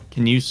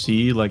 Can you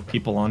see like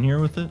people on here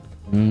with it?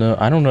 No,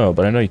 I don't know,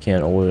 but I know you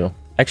can't oil.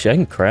 Actually, I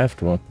can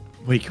craft one.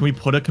 Wait, can we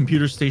put a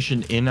computer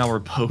station in our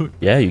boat?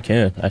 Yeah, you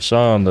can. I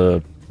saw on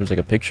the... There's like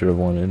a picture of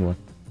one in one.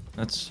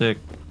 That's sick.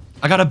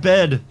 I got a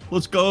bed.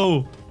 Let's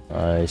go.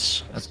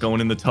 Nice. That's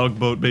going in the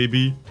tugboat,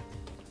 baby.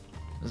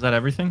 Is that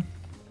everything?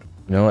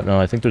 You know what? No,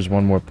 I think there's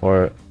one more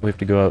part. We have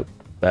to go out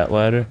that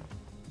ladder.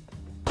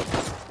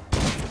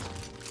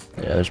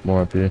 Yeah, there's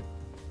more up here.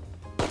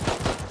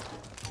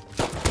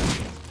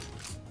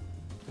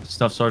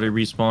 Stuff's already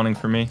respawning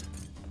for me.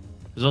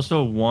 There's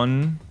also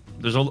one...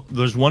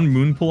 There's one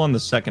moon pool on the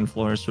 2nd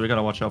floor, so we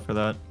gotta watch out for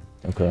that.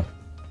 Okay.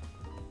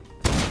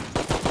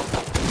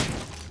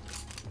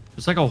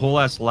 There's like a whole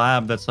ass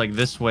lab that's like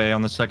this way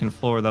on the 2nd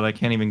floor that I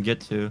can't even get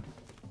to.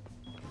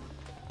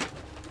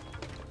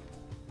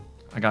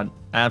 I got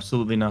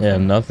absolutely nothing. Yeah,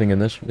 nothing in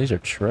this. These are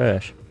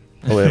trash.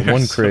 Oh, wait, They're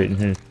one so- crate in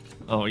here.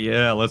 Oh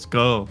yeah, let's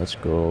go. Let's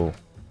go.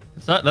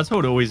 That's how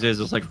it always is.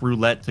 It's like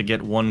roulette to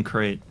get 1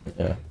 crate.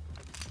 Yeah.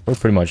 We're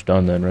pretty much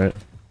done then, right?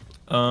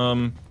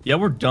 Yeah,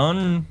 we're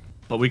done,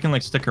 but we can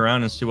like stick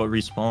around and see what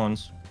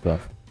respawns.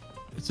 Okay.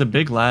 It's a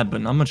big lab,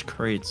 but not much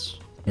crates.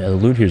 Yeah, the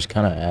loot here's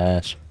kind of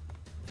ass.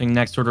 I think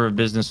next order of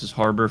business is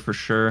harbor for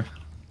sure.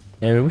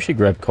 Yeah, maybe we should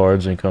grab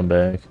cards and come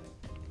back.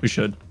 We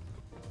should.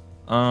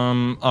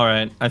 All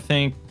right. I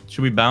think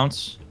should we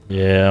bounce?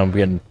 Yeah, I'm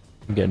getting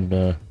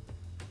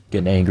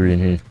angry in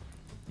here.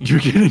 You're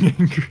getting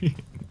angry.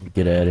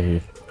 Get out of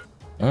here.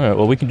 Alright,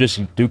 well, we can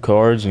just do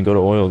cards and go to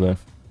oil then.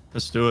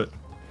 Let's do it.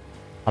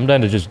 I'm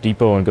down to just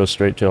depot and go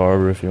straight to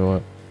harbor if you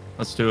want.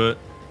 Let's do it.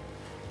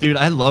 Dude,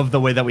 I love the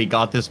way that we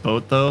got this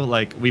boat though.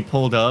 Like we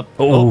pulled up.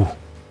 Oh.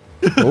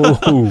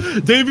 Oh.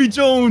 Davy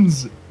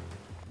Jones.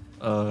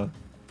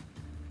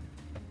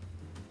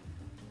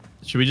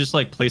 Should we just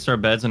like place our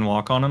beds and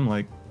walk on them?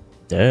 Like,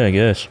 Yeah, I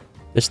guess.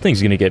 This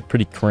thing's gonna get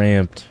pretty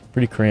cramped.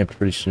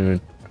 Pretty soon.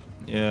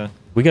 yeah.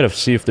 We gotta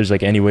see if there's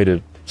like any way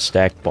to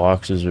stack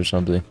boxes or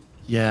something.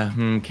 Yeah,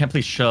 can't play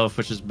shelf,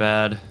 which is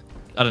bad.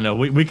 I don't know.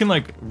 We can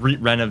like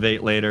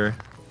renovate later.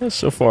 Yeah,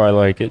 so far I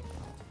like it.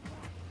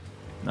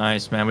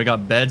 Nice, man. We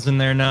got beds in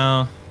there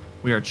now.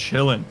 We are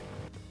chilling.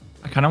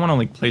 I kind of want to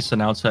like place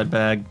an outside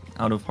bag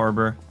out of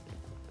harbor.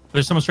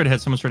 There's someone straight ahead.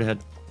 Someone straight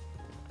ahead.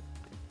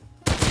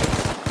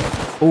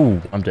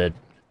 Oh, I'm dead.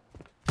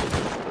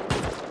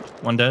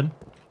 One dead.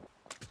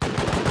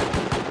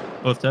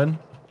 Both dead.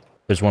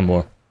 There's one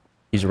more.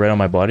 He's right on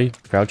my body,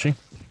 crouching.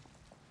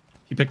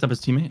 He picked up his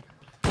teammate.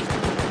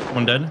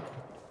 One dead.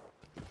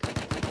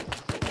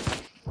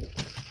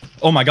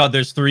 Oh my god,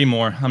 there's 3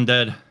 more. I'm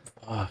dead.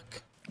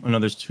 Fuck. Oh no,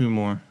 there's 2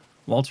 more.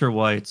 Walter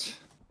White.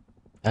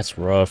 That's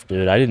rough,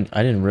 dude. I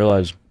didn't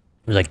realize it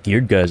was like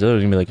geared guys. I thought it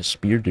was gonna be like a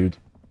spear dude.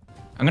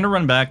 I'm gonna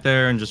run back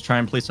there and just try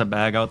and place a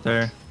bag out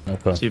there.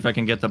 Okay. See if I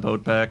can get the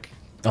boat back.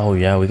 Oh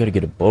yeah, we gotta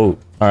get a boat.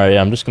 Alright,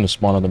 yeah, I'm just gonna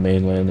spawn on the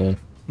mainland then.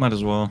 Might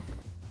as well.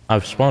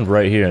 I've spawned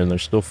right here and they're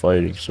still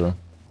fighting, so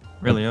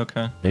Really?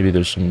 Okay. maybe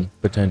there's some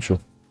potential.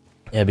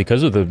 Yeah,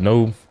 because of the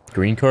no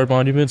green card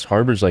monuments,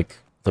 Harbor's like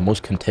the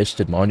most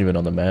contested monument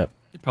on the map.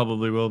 It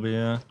probably will be,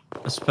 yeah.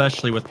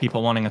 Especially with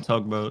people wanting a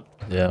tugboat.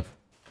 Yeah.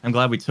 I'm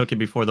glad we took it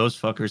before those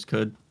fuckers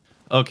could.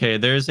 Okay,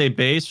 there's a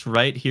base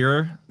right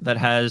here that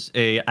has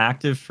a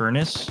active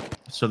furnace.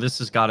 So this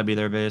has got to be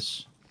their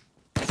base.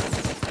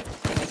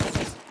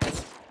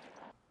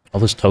 All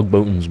this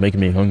tugboating's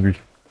making me hungry.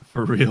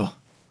 For real.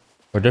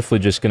 We're definitely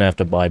just gonna have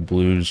to buy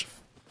blues.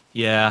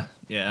 Yeah,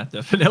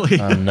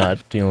 definitely. I'm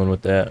not dealing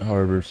with that,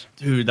 Harbors.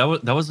 Dude, that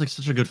was like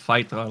such a good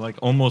fight though. I like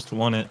almost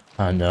won it.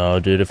 I know,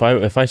 dude.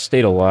 If I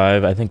stayed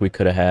alive, I think we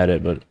could have had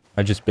it, but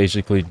I just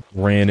basically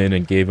ran in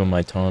and gave him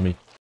my Tommy.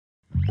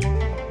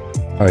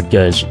 Alright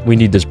guys, we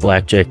need this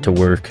blackjack to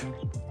work.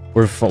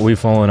 We've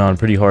fallen on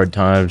pretty hard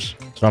times,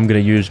 so I'm gonna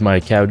use my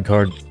card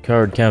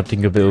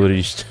counting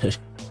abilities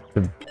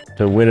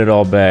to win it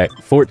all back.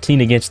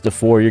 14 against the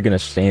 4, you're gonna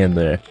stand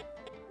there.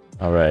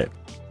 Alright,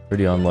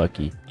 pretty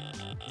unlucky.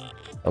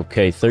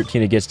 Okay,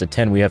 13 against the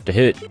 10, we have to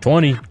hit.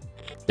 20!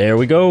 There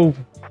we go!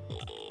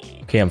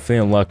 Okay, I'm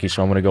feeling lucky,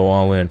 so I'm gonna go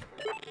all in.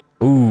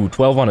 Ooh,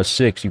 12 on a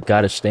 6, you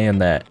gotta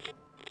stand that.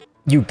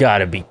 You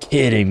gotta be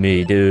kidding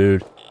me,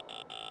 dude.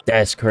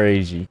 That's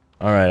crazy.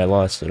 Alright, I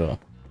lost it all.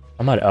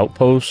 I'm at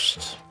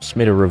Outpost. Just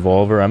made a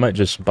revolver. I might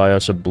just buy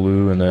us a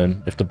blue, and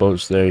then if the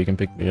boat's there, you can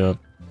pick me up.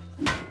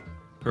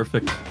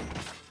 Perfect.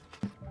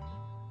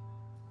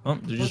 Oh,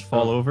 did you just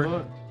fall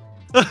over?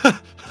 I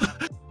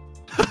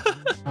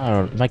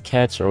don't know. My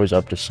cats are always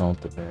up to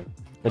something, man.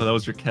 Oh, that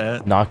was your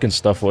cat? Knocking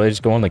stuff away.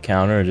 Just go on the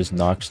counter and just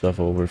knock stuff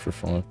over for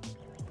fun.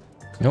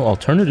 No,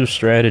 alternative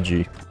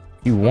strategy.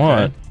 If you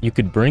want, you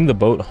could bring the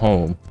boat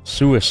home.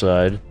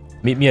 Suicide.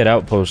 Meet me at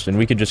Outpost, and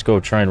we could just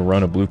go try and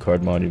run a blue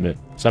card monument.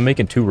 So I'm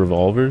making 2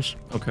 revolvers.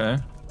 Okay.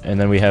 And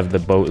then we have the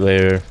boat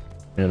there,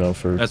 you know,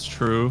 for... That's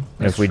true.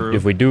 That's true.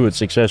 If we do it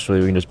successfully,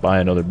 we can just buy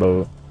another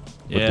boat.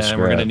 Yeah, and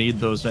we're gonna need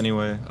those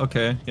anyway.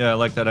 Okay. Yeah, I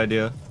like that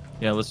idea.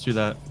 Yeah, let's do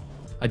that.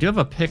 I do have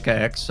a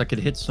pickaxe. I could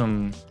hit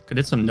some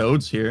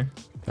nodes here.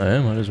 I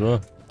might as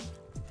well.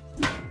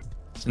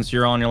 Since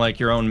you're on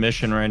your own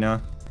mission right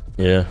now.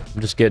 Yeah,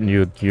 I'm just getting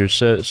you a gear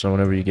set, so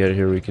whenever you get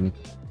here, we can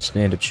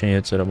stand a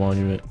chance at a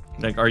monument.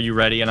 Like, are you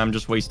ready? And I'm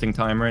just wasting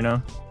time right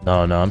now.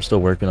 No, I'm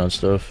still working on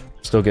stuff.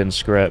 Still getting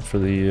scrap for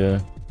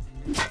the.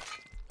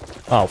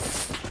 Oh.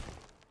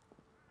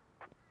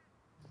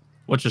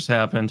 What just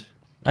happened?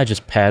 I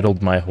just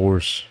paddled my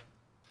horse.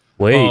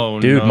 Wait, oh,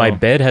 dude, no. my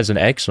bed has an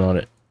X on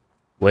it.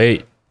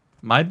 Wait.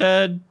 My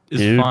bed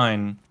is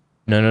fine.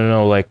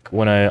 No. Like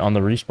when on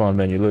the respawn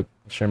menu, look,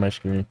 share my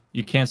screen.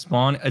 You can't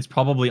spawn. It's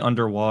probably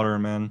underwater,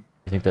 man.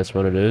 You think that's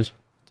what it is?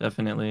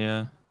 Definitely,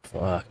 yeah.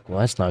 Fuck. Well,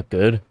 that's not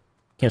good.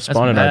 Can't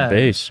spawn in our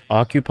base.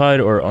 Occupied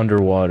or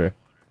underwater?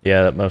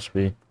 Yeah, that must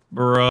be.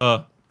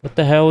 Bruh. What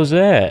the hell is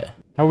that?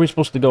 How are we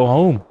supposed to go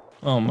home?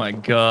 Oh my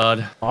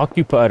god.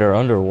 Occupied or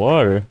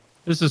underwater?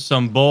 This is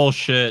some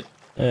bullshit.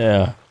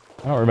 Yeah.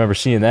 I don't remember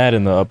seeing that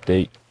in the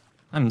update.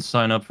 I didn't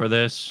sign up for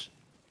this.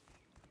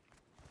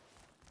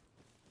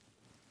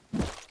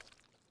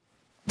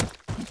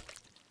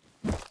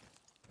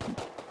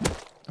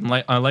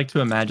 I like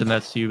to imagine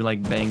that's you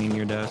like banging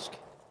your desk.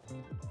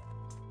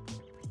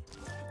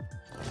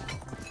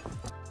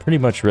 Pretty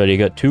much ready.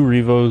 Got 2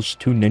 Revos,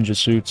 2 ninja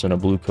suits, and a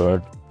blue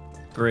card.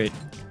 Great.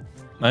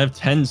 I have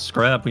 10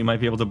 scrap. We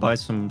might be able to buy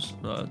some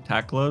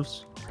tack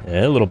gloves.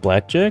 Yeah, a little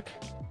blackjack.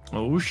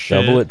 Oh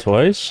shit. Double it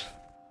twice.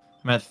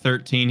 I'm at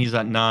 13. He's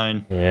at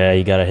 9. Yeah,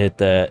 you gotta hit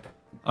that.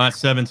 I'm at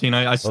 17.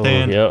 I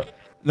stand. Oh, yep.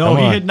 No, Come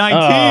he on. hit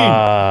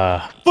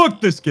 19.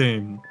 Fuck this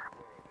game.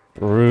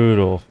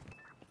 Brutal.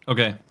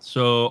 Okay,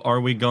 so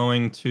are we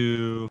going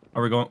to...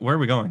 Where are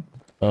we going?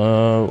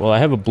 Well, I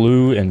have a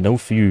blue and no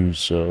fuse,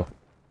 so...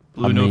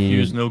 Blue, no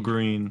fuse, no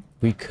green.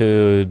 We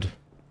could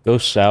go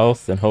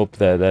south and hope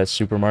that that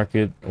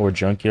supermarket or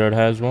junkyard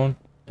has one,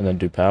 and then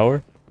do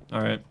power.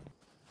 Alright.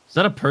 Is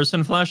that a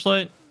person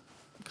flashlight?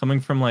 Coming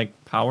from,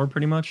 like, power,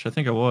 pretty much? I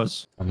think it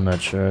was. I'm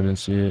not sure, I didn't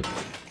see it.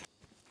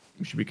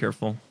 We should be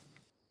careful.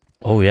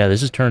 Oh yeah,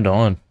 this is turned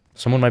on.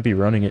 Someone might be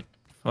running it.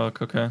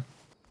 Fuck, okay.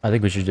 I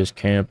think we should just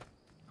camp.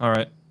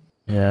 Alright.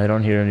 Yeah, I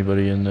don't hear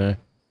anybody in there.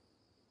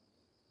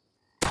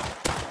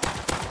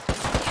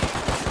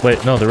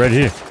 Wait, no, they're right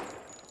here.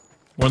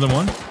 More than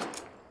one?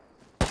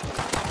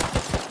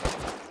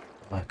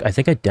 Fuck, I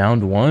think I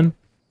downed one.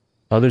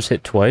 Others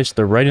hit twice.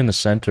 They're right in the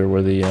center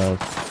where the,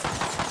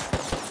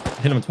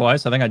 Hit him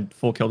twice. I think I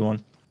full killed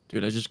one.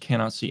 Dude, I just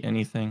cannot see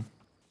anything.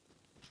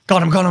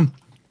 Got him, got him!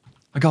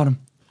 I got him.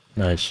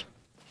 Nice.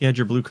 He had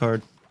your blue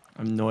card.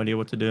 I have no idea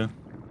what to do.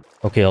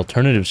 Okay,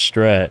 alternative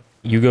strat.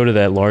 You go to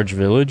that large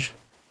village,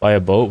 buy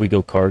a boat, we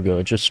go cargo.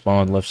 It just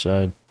spawned left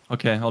side.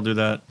 Okay, I'll do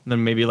that.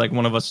 Then maybe like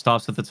one of us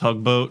stops at the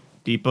tugboat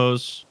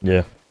depots.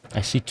 Yeah.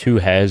 I see 2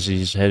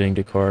 Hazzies heading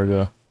to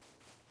cargo.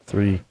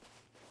 3.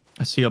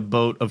 I see a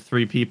boat of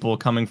 3 people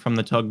coming from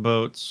the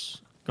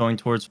tugboats going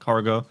towards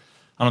cargo.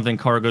 I don't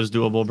think cargo's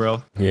doable,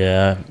 bro.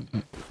 Yeah.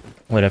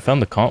 Wait, I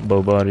found the comp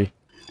bow body.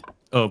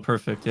 Oh,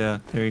 perfect. Yeah,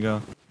 there you go.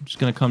 I'm just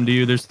gonna come to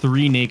you. There's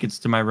 3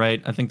 nakeds to my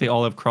right. I think they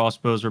all have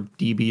crossbows or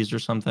DBs or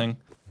something.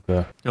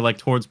 Okay. They're like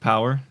towards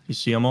power. You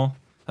see them all?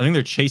 I think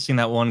they're chasing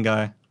that one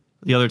guy.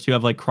 The other 2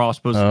 have like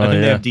crossbows. Oh, I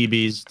think they yeah. have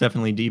DBs.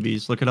 Definitely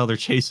DBs. Look at how they're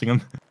chasing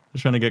them.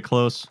 They're trying to get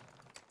close.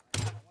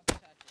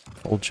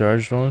 Full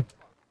charged one.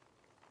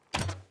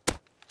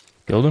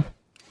 Killed him?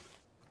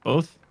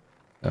 Both?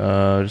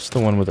 Just the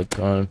one with a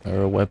gun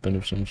or a weapon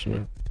of some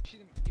sort.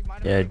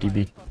 Yeah,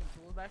 DB.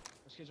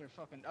 Those kids are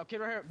fucking. Oh, kid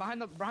right here,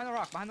 behind the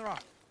rock,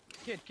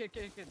 Kid,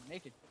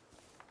 naked.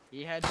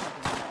 He had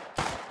something.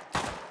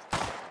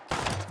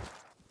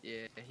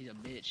 Yeah, he's a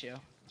bitch, yo.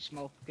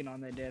 Smoking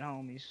on their dead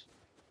homies.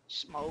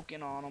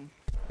 Smoking on them.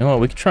 You know what?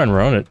 We can try and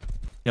run it.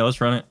 Yeah,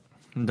 let's run it.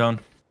 I'm done.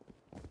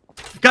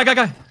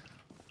 Guy!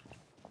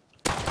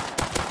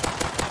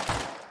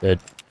 Dead.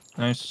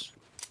 Nice.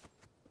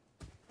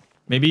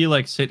 Maybe you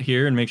like sit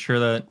here and make sure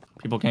that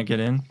people can't get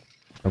in.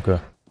 Okay.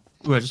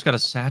 Ooh, I just got a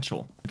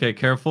satchel. Okay,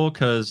 careful,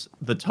 because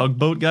the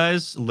tugboat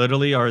guys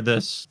literally are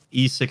this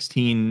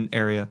E16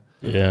 area.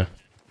 Yeah.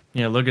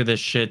 Yeah, look at this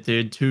shit,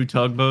 dude. 2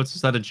 tugboats.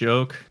 Is that a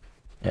joke?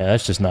 Yeah,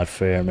 that's just not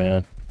fair,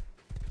 man.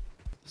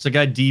 There's a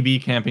guy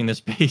DB camping this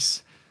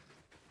base.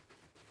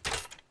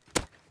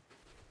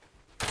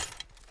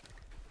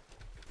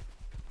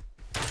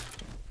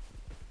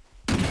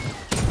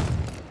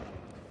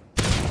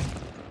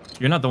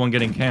 You're not the one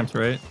getting camped,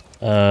 right?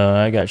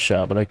 I got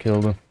shot, but I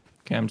killed him.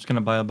 Okay, I'm just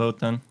gonna buy a boat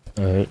then.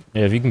 Alright.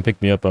 Yeah, if you can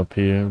pick me up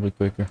here, it'll be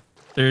quicker.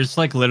 There's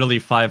like literally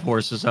 5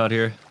 horses out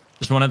here.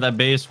 There's one at that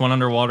base, one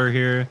underwater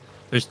here.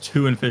 There's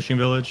 2 in Fishing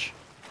Village.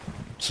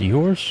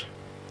 Seahorse?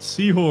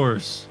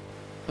 Seahorse.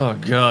 Oh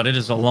god, it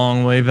is a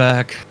long way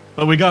back.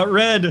 But we got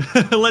red.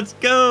 Let's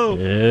go.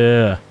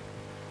 Yeah.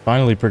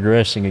 Finally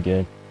progressing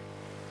again.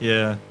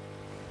 Yeah.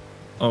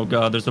 Oh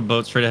god, there's a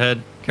boat straight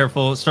ahead.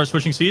 Careful, start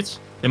switching seats.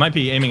 They might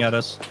be aiming at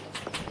us.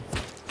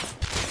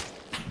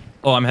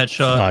 Oh, I'm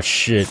headshot. Oh,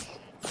 shit.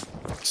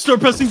 Start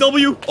pressing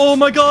W. Oh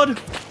my god.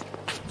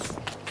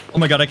 Oh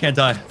my god, I can't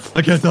die.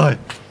 I can't die.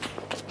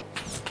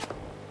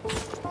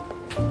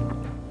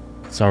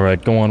 It's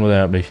alright, go on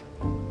without me.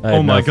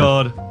 Oh my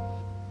god.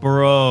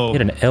 Bro.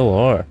 Get an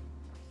LR.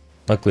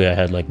 Luckily, I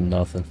had, like,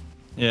 nothing.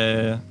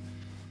 Yeah.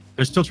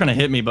 They're still trying to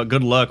hit me, but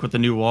good luck with the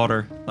new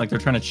water. Like, they're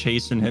trying to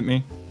chase and hit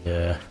me.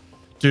 Yeah.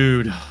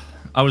 Dude,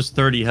 I was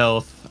 30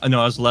 health.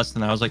 No, I was less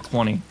than that. I was like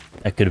 20.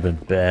 That could have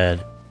been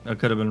bad. That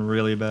could have been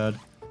really bad.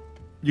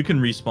 You can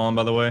respawn,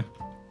 by the way.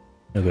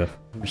 Okay.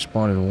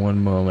 Respawn in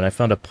 1 moment. I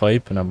found a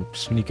pipe, and I'm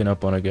sneaking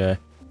up on a guy.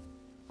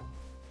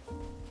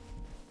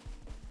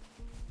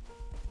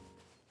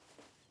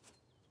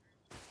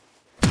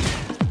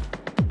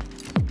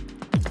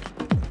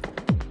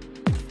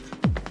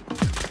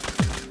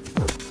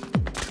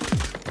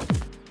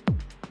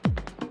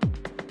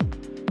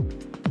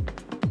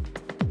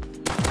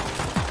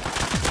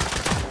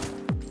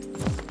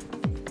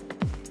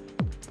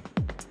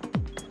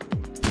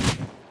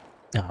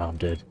 Oh, I'm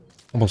dead.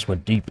 Almost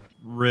went deep.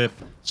 RIP.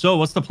 So,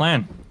 what's the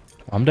plan?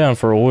 I'm down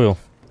for oil.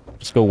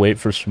 Just go wait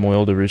for some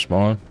oil to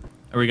respawn.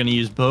 Are we going to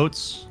use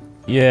boats?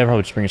 Yeah,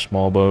 probably just bring a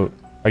small boat.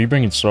 Are you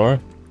bringing Sar?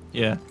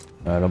 Yeah.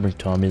 Alright, I'll bring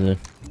Tommy then.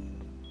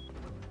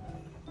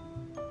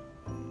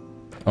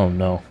 Oh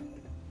no.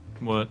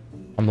 What?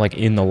 I'm like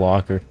in the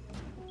locker.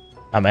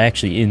 I'm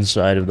actually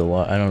inside of the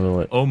locker. I don't know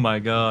what. Oh my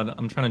god.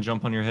 I'm trying to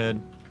jump on your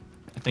head.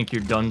 I think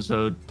you're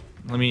donezoed.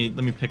 Let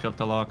me pick up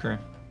the locker.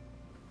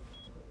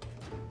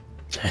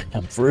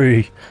 I'm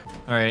free.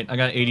 Alright, I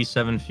got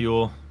 87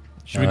 fuel.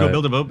 Should we go Alright.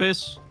 build a boat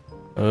base?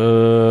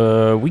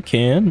 We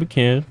can. We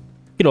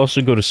could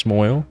also go to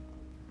Smoil.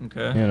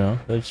 Okay. You know,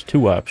 there's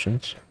 2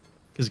 options.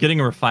 Because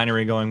getting a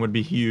refinery going would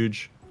be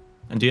huge.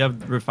 And do you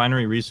have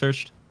refinery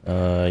researched?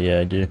 Yeah,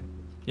 I do.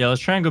 Yeah,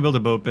 let's try and go build a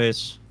boat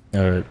base.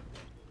 Alright.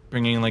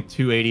 Bringing in like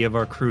 280 of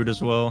our crude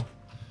as well.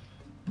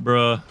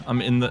 Bruh,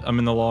 I'm in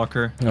the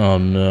locker. Oh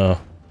no.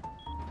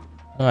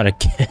 Not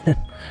again.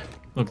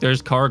 Look,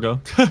 there's cargo.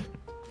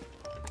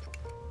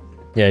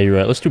 Yeah, you're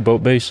right. Let's do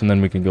boat base and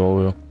then we can go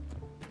oil.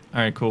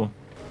 Alright, cool.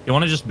 You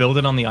want to just build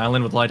it on the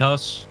island with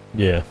lighthouse?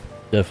 Yeah,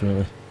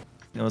 definitely.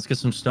 Yeah, let's get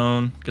some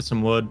stone, get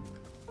some wood,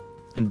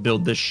 and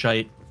build this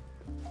shite.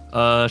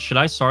 Should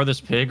I SAR this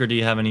pig, or do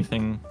you have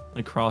anything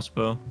like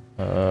crossbow?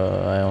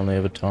 I only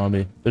have a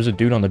Tommy. There's a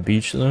dude on the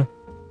beach though.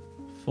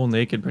 Full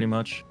naked, pretty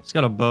much. He's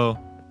got a bow.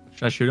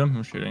 Should I shoot him?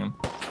 I'm shooting him.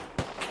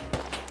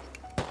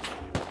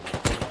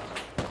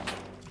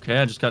 Okay,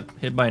 I just got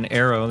hit by an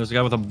arrow. There's a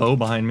guy with a bow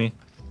behind me.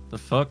 The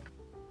fuck?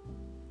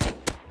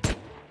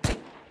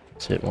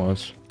 It's hit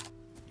once.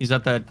 He's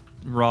at that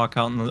rock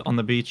out on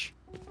the beach.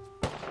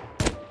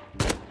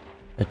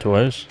 Hit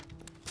twice.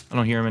 I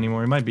don't hear him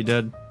anymore. He might be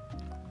dead.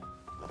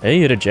 Hey,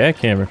 you hit a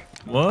jackhammer.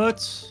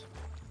 What?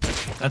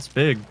 That's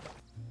big.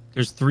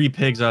 There's 3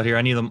 pigs out here.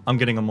 I need them. I'm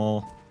getting them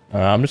all.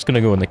 I'm just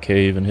gonna go in the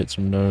cave and hit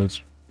some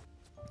nodes.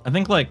 I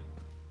think like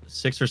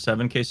 6 or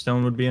 7k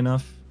stone would be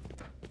enough.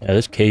 Yeah,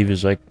 this cave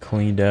is like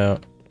cleaned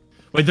out.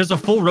 Wait, there's a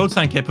full road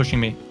sign kid pushing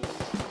me.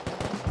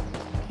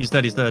 He's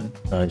dead. He's dead.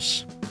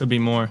 Nice. Could be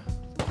more.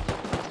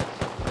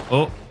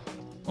 Oh,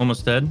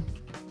 almost dead.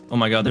 Oh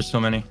my god, there's so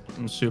many.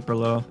 I'm super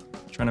low.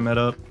 Trying to med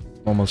up.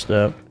 Almost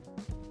out.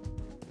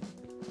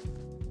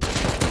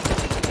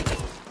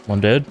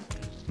 One dead.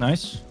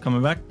 Nice.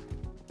 Coming back.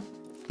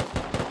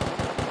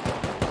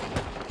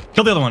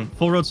 Kill the other one.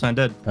 Full road sign,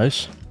 dead.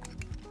 Nice.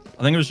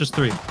 I think it was just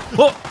 3.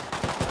 Oh!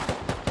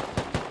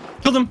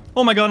 Killed him.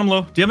 Oh my god, I'm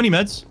low. Do you have any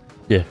meds?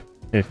 Yeah.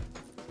 Here.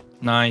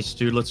 Nice,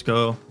 dude. Let's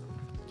go.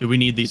 Dude, we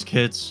need these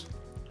kits.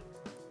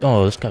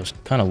 Oh, this guy's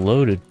kind of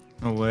loaded.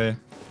 No way.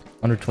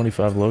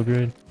 125 low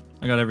grade.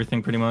 I got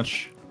everything pretty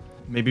much.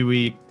 Maybe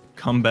we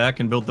come back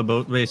and build the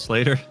boat base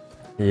later.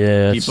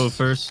 Yeah. Depot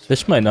first.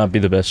 This might not be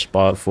the best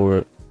spot for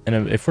it.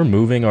 And if we're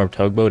moving our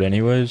tugboat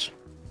anyways,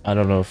 I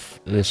don't know if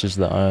this is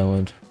the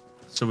island.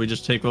 So we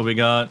just take what we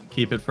got,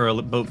 keep it for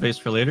a boat base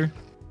for later?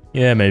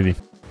 Yeah, maybe.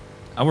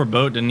 Our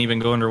boat didn't even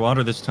go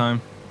underwater this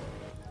time.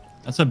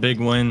 That's a big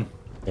win.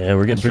 Yeah,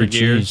 we're getting Extra pretty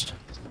gears. cheesed.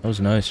 That was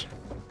nice.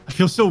 I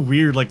feel so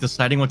weird, like,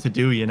 deciding what to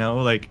do, you know?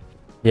 Like,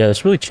 Yeah,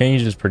 this really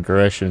changes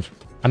progression.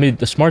 I mean,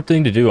 the smart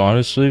thing to do,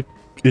 honestly,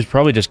 is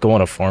probably just go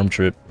on a farm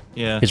trip.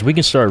 yeah, Because we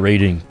can start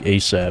raiding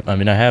ASAP. I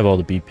mean, I have all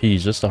the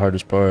BPs. That's the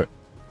hardest part.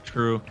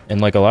 true.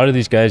 And, like, a lot of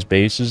these guys'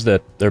 bases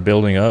that they're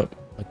building up,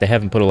 like, they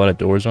haven't put a lot of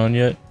doors on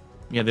yet.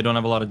 Yeah, they don't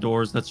have a lot of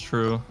doors, that's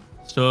true.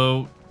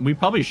 So, we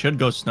probably should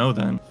go snow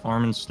then.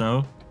 Farm and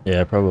snow.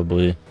 Yeah,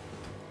 probably.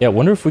 Yeah, I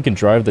wonder if we can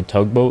drive the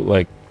tugboat,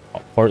 like,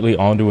 partly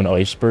onto an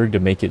iceberg to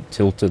make it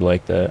tilted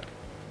like that.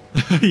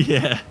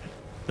 Yeah.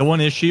 The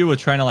one issue with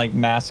trying to, like,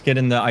 mask it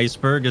in the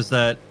iceberg is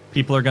that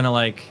people are gonna,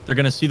 like, they're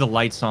gonna see the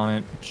lights on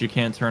it, which you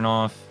can't turn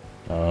off.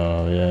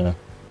 Oh, yeah.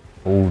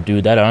 Oh,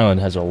 dude, that island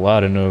has a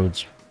lot of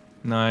nodes.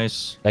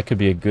 Nice. That could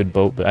be a good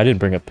boat, but I didn't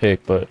bring a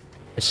pick, but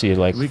I see,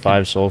 like, We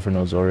 5 sulfur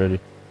nodes already.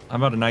 How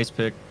about a nice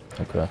pick?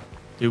 Okay.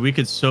 Dude, we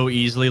could so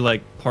easily,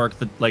 like, park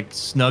the, like,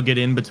 snug it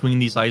in between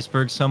these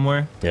icebergs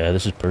somewhere. Yeah,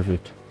 this is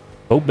perfect.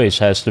 Boat base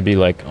has to be,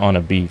 like, on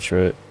a beach,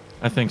 right?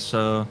 I think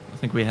so. I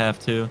think we have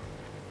to.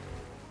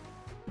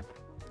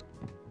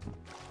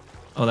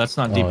 Oh, that's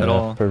not deep Oh, at yeah,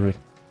 all. Perfect.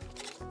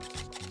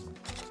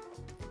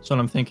 So what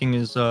I'm thinking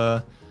is,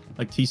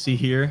 like, TC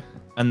here,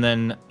 and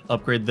then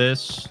upgrade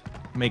this,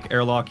 make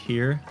airlock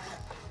here,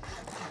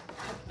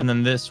 and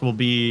then this will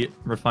be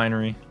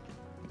refinery.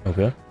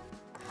 Okay.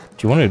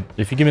 Do you want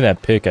to... If you give me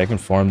that pick, I can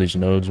farm these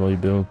nodes while you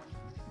build.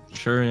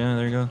 Sure, yeah,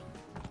 there you go.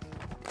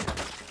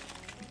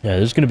 Yeah,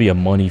 this is going to be a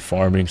money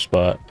farming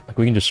spot. Like,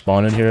 we can just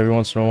spawn in here every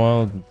once in a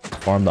while and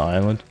farm the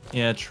island.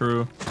 Yeah,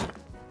 true. All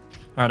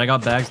right, I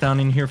got bags down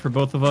in here for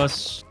both of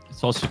us.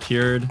 It's all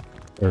secured.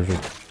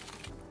 Perfect.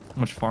 How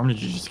much farm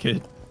did you just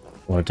get?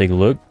 Want to take a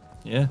look?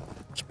 Yeah.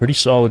 It's a pretty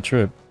solid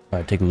trip.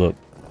 Alright, take a look.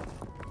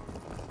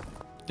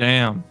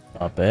 Damn.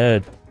 Not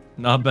bad.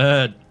 Not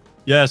bad.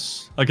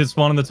 Yes, I could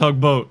spawn in the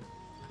tugboat.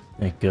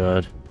 Thank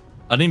God.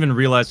 I didn't even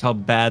realize how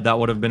bad that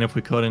would have been if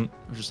we couldn't.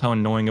 Or just how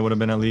annoying it would have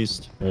been at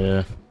least.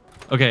 Yeah.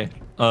 Okay.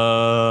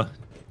 All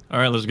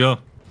right, let's go.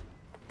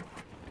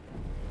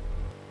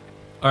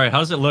 All right, how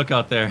does it look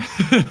out there?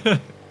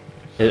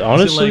 It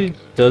honestly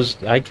like-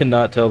 does... I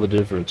cannot tell the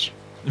difference.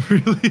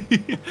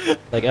 Really?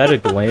 Like, at a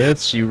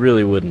glance, you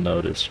really wouldn't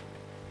notice.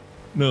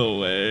 No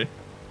way.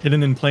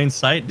 Hidden in plain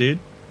sight, dude.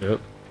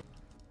 Yep.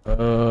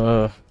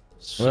 Well-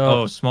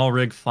 Oh, small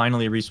rig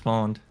finally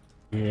respawned.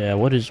 Yeah,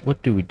 what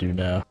do we do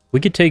now? We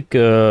could take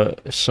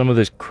some of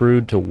this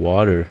crude to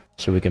water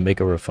so we can make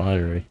a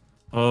refinery.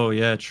 Oh,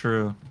 yeah,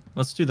 true.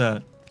 Let's do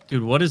that.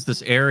 Dude, what is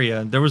this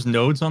area? There was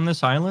nodes on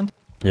this island?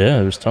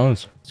 Yeah, there's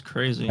tons. It's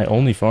crazy. I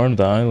only farmed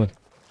the island.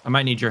 I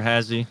might need your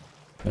hazy.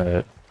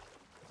 Alright.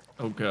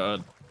 Oh,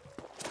 God.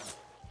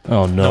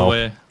 Oh, no. No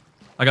way.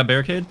 I got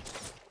barricade?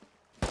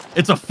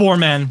 It's a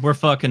 4-man. We're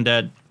fucking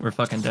dead. We're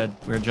fucking dead.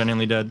 We're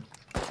genuinely dead.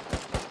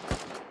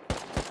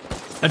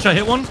 Headshot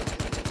hit one?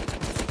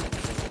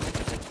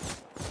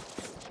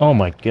 Oh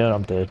my God,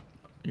 I'm dead.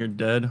 You're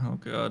dead? Oh,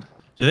 God.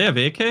 Do they have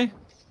AK?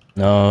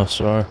 No,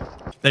 sorry.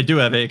 They do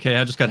have AK.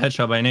 I just got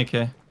headshot by an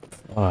AK.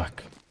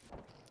 Fuck.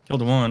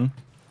 Killed one.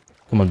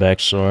 Coming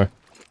back, sorry.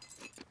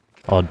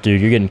 Oh,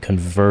 dude, you're getting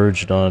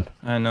converged on.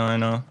 I know, I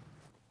know.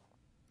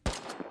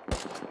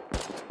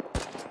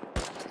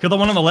 Kill the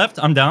one on the left.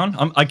 I'm down.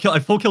 I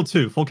full kill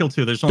 2. Full kill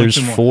 2. There's only There's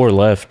 2 more. 4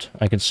 left.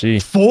 I can see.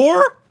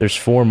 4? There's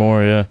 4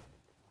 more, yeah.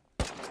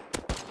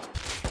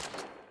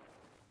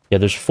 Yeah,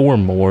 there's 4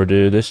 more,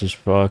 dude. This is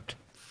fucked.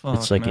 Fuck,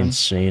 It's like man.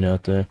 insane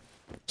out there.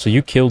 So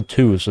you killed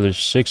 2, so there's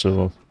 6 of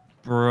them.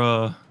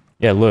 Bruh.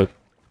 Yeah, look.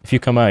 If you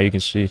come out, you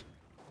can see.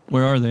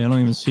 Where are they? I don't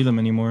even see them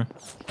anymore.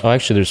 Oh,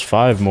 actually, there's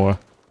 5 more.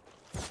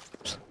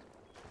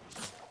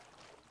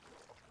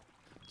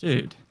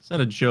 Dude, is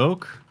that a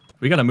joke?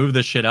 We gotta move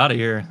this shit out of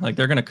here. Like,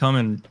 they're gonna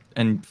come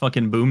and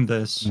fucking boom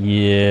this.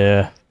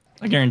 Yeah.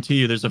 I guarantee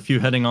you there's a few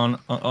heading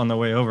on the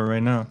way over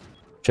right now.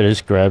 Should I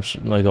just grab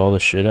like all the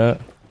shit out?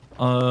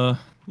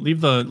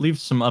 Leave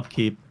some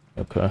upkeep.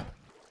 Okay.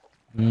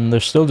 They're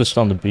still just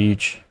on the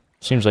beach.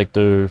 Seems like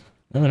they're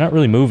not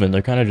really moving.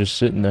 They're kind of just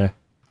sitting there.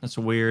 That's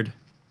weird.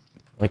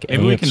 Like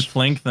Maybe we ants. can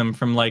flank them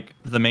from like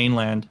the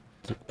mainland.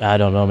 I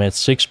don't know, man.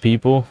 6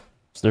 people.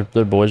 Their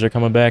boys are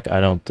coming back.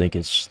 I don't think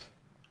it's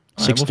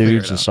 6 we'll figure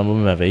dudes, it and out. some of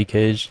them have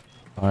AKs.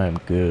 I am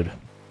good.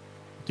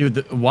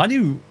 Dude, why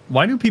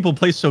do people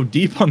play so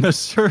deep on this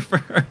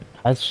server?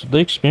 That's the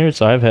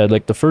experience I've had.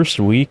 Like the first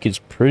week is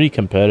pretty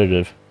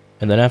competitive,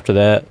 and then after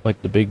that,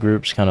 like the big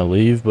groups kind of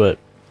leave. But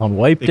on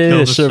wipe They day, kill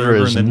the the server server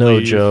is and then no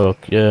leave. joke.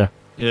 Yeah,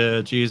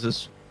 Yeah,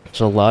 Jesus. it's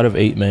a lot of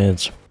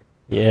 8-mans.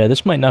 Yeah,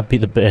 this might not be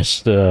the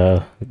best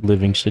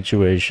living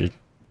situation,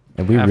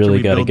 and we After really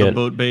we gotta build get the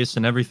boat base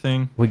and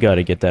everything. we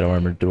gotta get that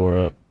armored door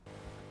up.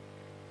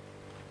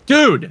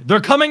 Dude,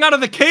 they're coming out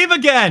of the cave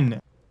again.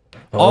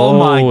 Oh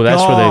my god.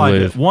 That's where they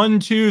live. 1,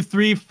 2,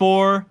 3,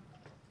 4.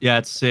 Yeah,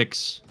 it's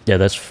 6. Yeah,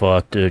 that's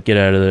fucked, dude. Get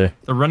out of there.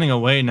 They're running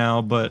away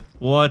now, but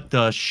what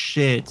the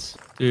shit?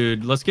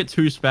 Dude, let's get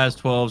 2 Spaz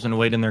 12s and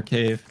wait in their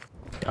cave.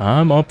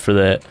 I'm up for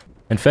that.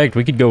 In fact,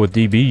 we could go with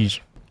DBs.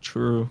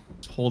 True.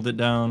 Let's hold it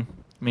down.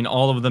 I mean,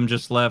 all of them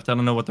just left. I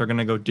don't know what they're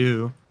gonna go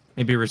do.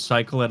 Maybe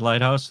recycle at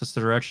Lighthouse? That's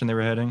the direction they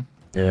were heading.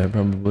 Yeah,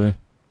 probably.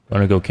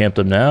 Want to go camp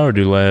them now or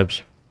do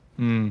labs?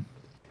 Kind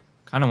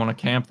of want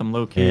to camp them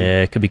low-key.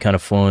 Yeah, it could be kind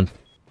of fun.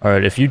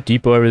 Alright, if you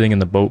depot everything in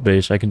the boat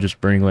base, I can just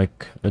bring,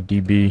 like, a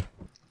DB.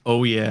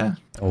 Oh, yeah.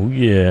 Oh,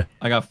 yeah.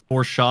 I got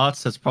 4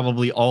 shots. That's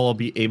probably all I'll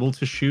be able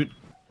to shoot.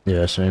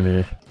 Yeah, same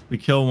here. We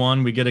kill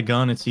one, we get a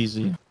gun, it's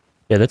easy.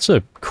 Yeah, that's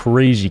a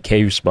crazy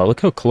cave spot. Look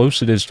how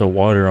close it is to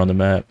water on the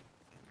map.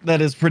 That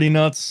is pretty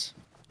nuts.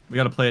 We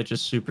gotta play it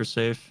just super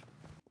safe.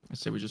 I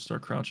say we just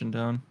start crouching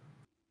down.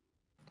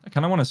 I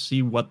kind of want to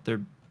see what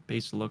their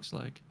base looks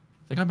like.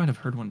 I think I might have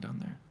heard one down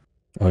there.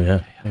 Oh,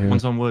 yeah. Here.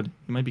 One's on wood.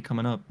 He might be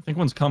coming up. I think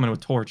one's coming with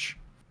torch.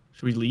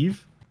 Should we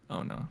leave?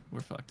 Oh no,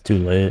 we're fucked. Too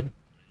late.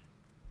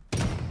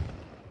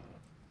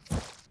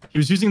 He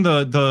was using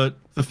the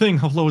thing.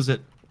 How low is it?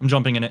 I'm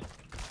jumping in it.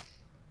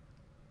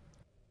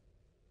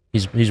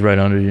 He's right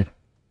under you.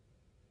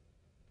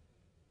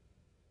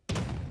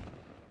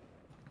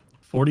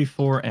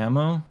 44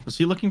 ammo. Was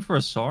he looking for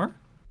a SAR?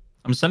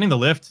 I'm sending the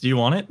lift. Do you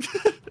want it?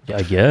 Yeah,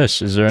 I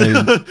guess. Is there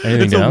anything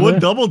It's a down wood there?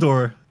 double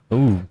door.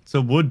 Ooh, It's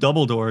a wood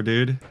double door,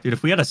 dude. Dude,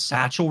 if we had a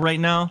satchel right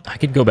now, I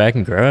could go back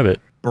and grab it.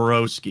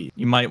 broski,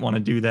 you might want to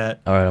do that.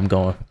 Alright, I'm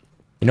going.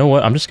 You know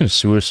what? I'm just gonna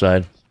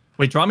suicide.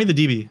 Wait, drop me the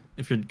DB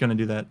if you're gonna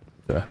do that.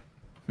 Okay.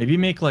 Maybe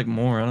make like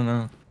more. I don't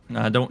know.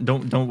 Nah,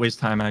 don't waste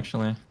time.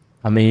 Actually,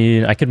 I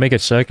mean, I could make a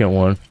second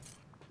one.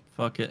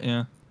 fuck it.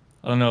 Yeah.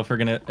 I don't know if you're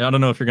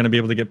gonna be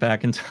able to get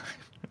back in time.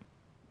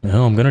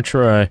 No, I'm gonna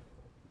try.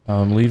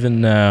 I'm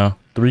leaving now.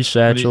 3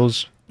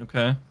 satchels.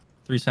 Okay.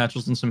 3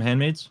 satchels and some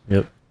handmaids.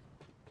 Yep.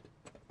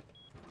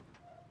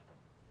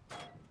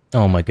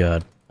 Oh my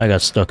god. I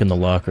got stuck in the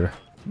locker.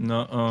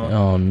 No.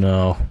 Oh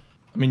no.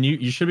 I mean,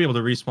 you should be able to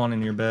respawn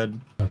in your bed.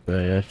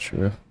 Okay, yeah,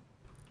 true.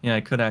 Yeah,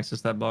 I could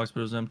access that box, but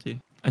it was empty.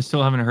 I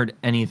still haven't heard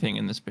anything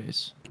in this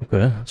base.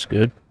 Okay, that's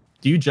good.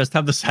 Do you just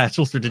have the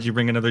satchels, or did you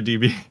bring another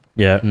DB?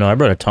 Yeah, no, I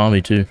brought a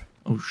Tommy too.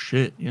 Oh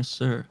shit, yes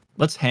sir.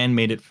 Let's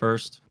handmade it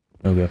first,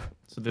 Okay.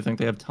 so they think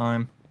they have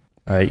time.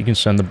 Alright, you can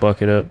send the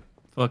bucket up.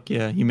 Fuck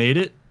yeah, you made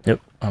it? Yep,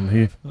 I'm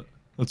here.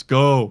 Let's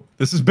go.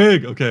 This is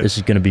big. Okay. This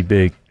is gonna be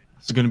big.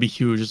 This is gonna be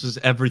huge. This is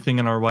everything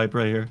in our wipe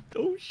right here.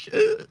 Oh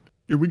shit.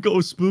 Here we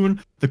go,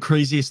 Spoon. The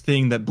craziest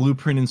thing that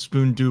Blueprint and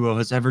Spoon Duo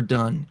has ever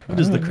done. What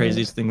is the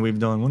craziest thing we've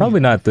done? What do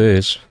Probably not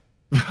this.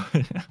 you-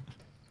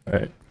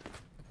 Alright.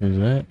 Who's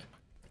that?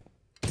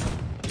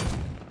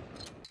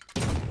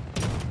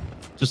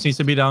 Just needs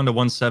to be down to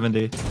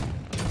 170.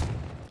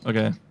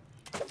 Okay.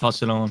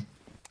 Toss it on.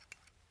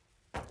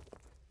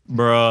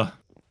 Bruh.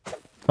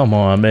 Come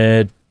on,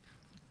 man.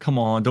 Come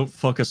on, don't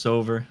fuck us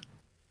over.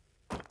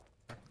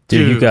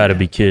 Dude, you Dude. gotta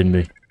be kidding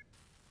me.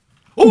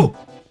 Oh!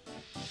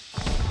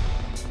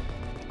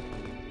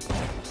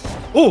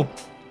 Oh!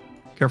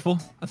 Careful.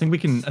 I think we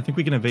can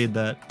evade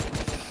that.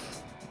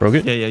 Broke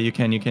it? Yeah, you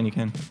can.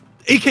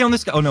 AK on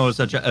this guy. Oh no, it was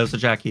a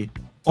Jackie.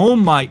 Oh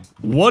my,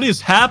 what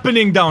is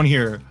happening down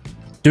here?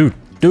 Dude.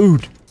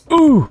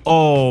 Ooh!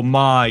 Oh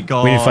my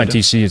god. We need to find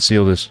TC and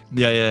seal this.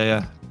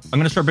 Yeah. I'm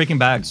gonna start breaking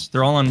bags.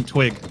 They're all on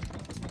twig.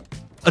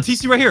 A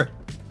TC right here.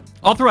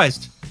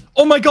 Authorized.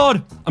 Oh my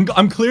god.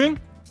 I'm clearing.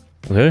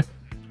 Okay.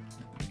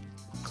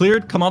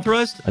 Cleared. Come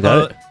authorized. I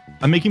got it.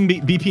 I'm making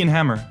BP and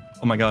hammer.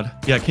 Oh my god.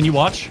 Yeah, can you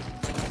watch?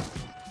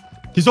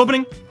 He's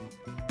opening.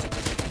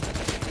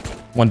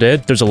 One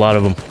dead. There's a lot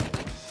of them.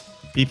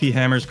 BP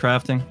hammers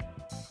crafting.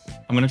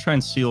 I'm gonna try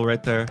and seal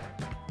right there.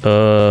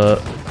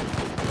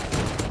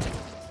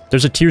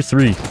 There's a tier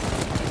 3.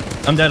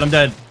 I'm dead. I'm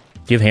dead.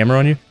 Do you have hammer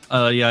on you?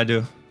 Yeah, I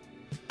do.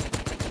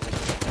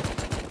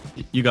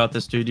 You got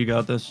this, dude. You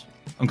got this.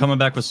 I'm coming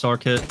back with SAR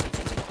kit.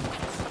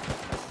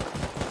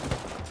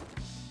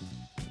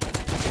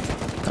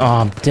 Oh,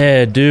 I'm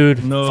dead,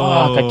 dude. No.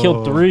 Fuck, I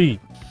killed 3.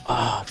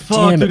 Ah, Fuck,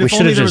 damn it. dude, We if should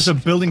only have there was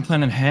just a building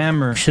plan and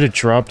hammer. should have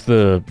dropped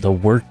the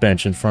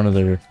workbench in front of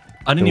their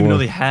I didn't even door. know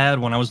they had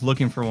one. I was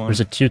looking for one. There's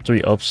a tier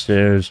 3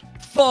 upstairs.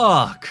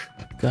 Fuck.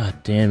 God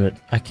damn it.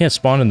 I can't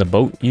spawn in the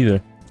boat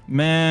either.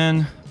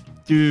 Man.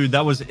 Dude,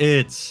 that was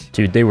it.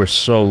 Dude, they were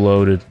so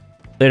loaded.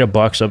 They had a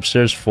box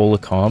upstairs full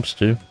of comps,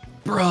 too.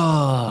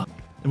 Bruh.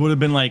 It would have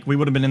been like, we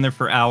would have been in there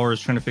for hours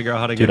trying to figure out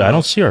how to get Dude, I out.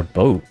 don't see our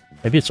boat.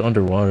 Maybe it's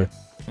underwater.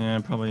 Yeah,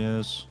 it probably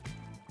is.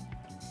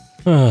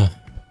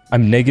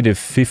 I'm negative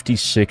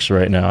 56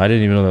 right now. I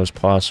didn't even know that was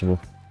possible.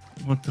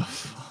 What the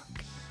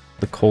fuck?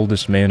 The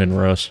coldest man in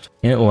Rust.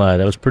 Can't lie,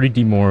 that was pretty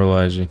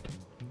demoralizing.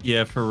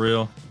 Yeah, for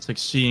real. It's like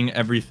seeing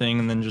everything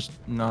and then just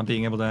not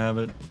being able to have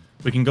it.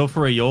 We can go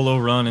for a YOLO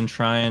run and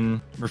try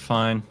and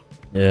refine.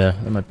 Yeah,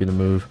 that might be the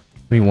move.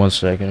 Give me 1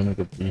 second. I'm gonna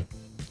go pee.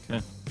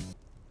 Okay.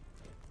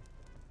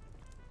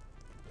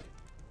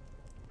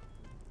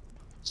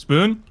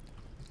 Spoon?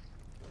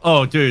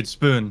 Oh, dude,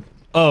 Spoon.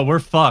 Oh, we're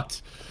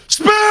fucked.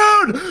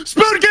 Spoon!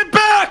 Spoon, get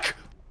back!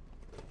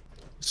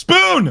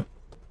 Spoon!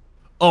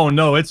 Oh,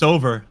 no, it's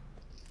over.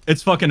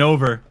 It's fucking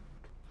over.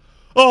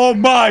 Oh,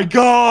 my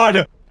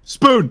God!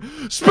 Spoon!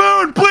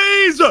 Spoon,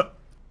 please! Oh,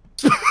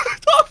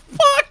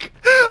 fuck!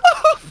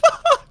 Oh,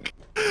 fuck!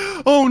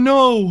 Oh,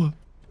 no!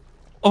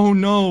 Oh,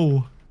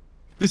 no.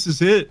 This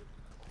is it.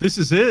 This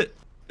is it.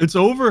 It's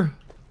over.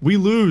 We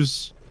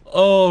lose.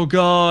 Oh,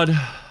 God.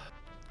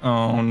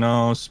 Oh,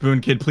 no.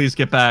 Spoon Kid, please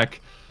get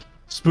back.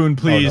 Spoon,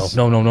 please.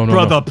 Oh, no. No,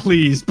 Brother,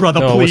 please. Brother,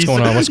 No, please. what's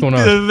going on? What's going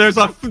on? There's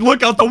a...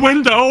 Look out the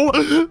window.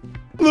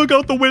 Look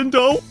out the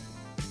window.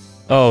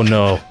 Oh,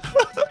 no.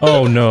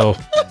 Oh, no.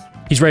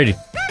 He's raiding.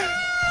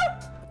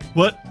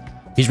 What?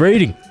 He's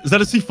raiding. Is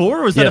that a C4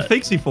 or is that Yeah. a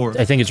fake C4?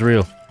 I think it's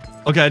real.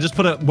 Okay, I just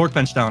put a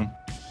workbench down.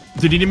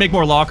 Dude, you need to make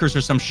more lockers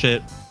or some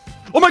shit.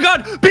 Oh my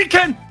God! Beat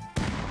Ken!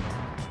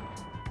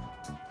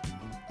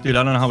 Dude,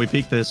 I don't know how we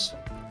peek this.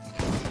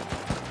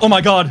 Oh my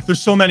God,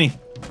 there's so many.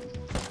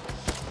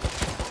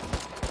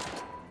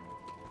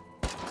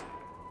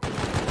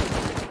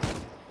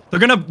 They're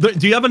gonna...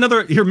 Do you have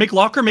another... Here, make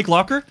locker, make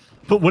locker.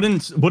 Put wooden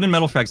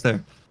metal frags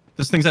there.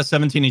 This thing's at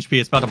 17 HP.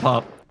 It's about to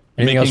pop.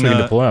 Anything else we can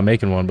deploy? I'm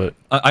making one, but...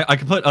 I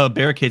could put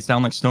barricades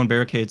down, like stone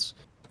barricades.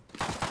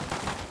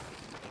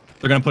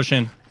 They're gonna push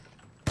in.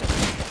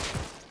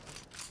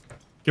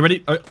 Get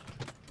ready.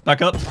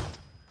 Back up.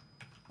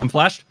 I'm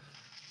flashed.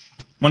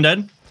 One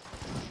dead.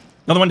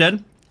 Another one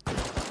dead.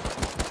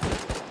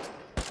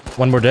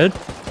 One more dead?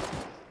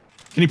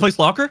 Can you place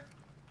locker?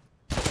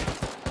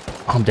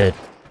 I'm dead.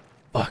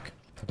 Fuck.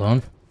 Hold on.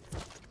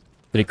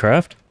 Did he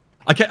craft?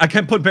 I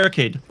can't put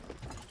barricade.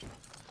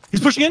 He's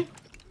pushing in.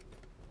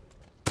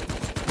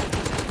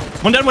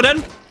 One dead, one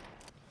dead.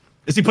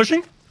 Is he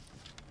pushing?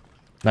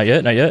 Not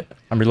yet, not yet.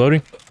 I'm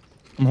reloading.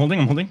 I'm holding,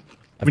 I'm holding. I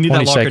have We need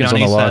 20 that locker seconds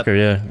down on the ASAP. locker,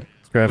 yeah.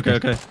 It's crafting.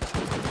 Okay, okay.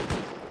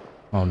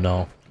 Oh,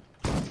 no.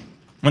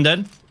 One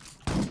dead.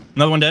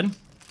 Another one dead.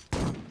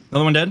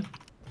 Another one dead.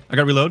 I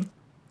gotta reload.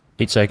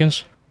 8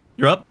 seconds.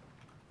 You're up.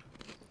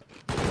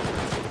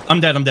 I'm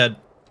dead, I'm dead.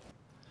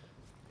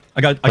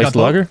 I got Place the both.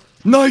 logger?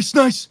 Nice,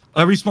 nice.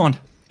 I respawned.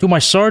 Dude, my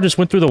SAR just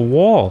went through the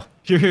wall.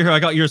 Here, I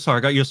got your SAR, I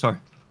got your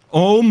SAR.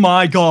 Oh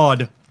my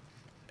God.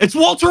 It's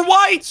Walter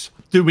White!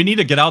 Dude, we need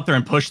to get out there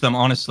and push them,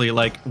 honestly.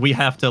 Like, we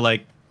have to,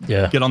 like,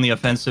 Yeah. get on the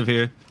offensive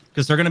here.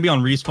 Because they're going to be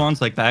on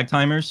respawns, like bag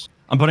timers.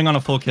 I'm putting on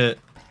a full kit.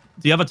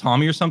 Do you have a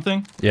Tommy or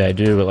something? Yeah, I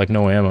do, but like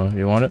no ammo.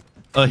 You want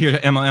it? Here,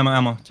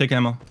 ammo. Take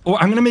ammo. Oh,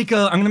 I'm gonna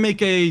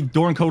make a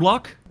door and code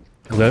lock.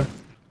 Okay.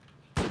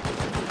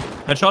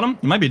 Headshot him.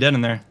 He might be dead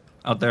in there.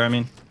 Out there, I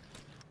mean.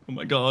 Oh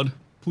my God.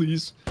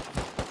 Please.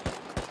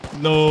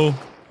 No.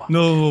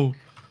 No.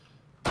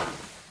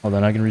 Hold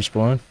on, I can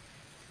respawn.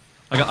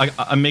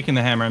 I'm making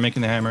the hammer. I'm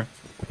making the hammer.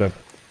 Okay.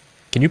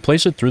 Can you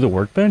place it through the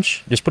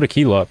workbench? Just put a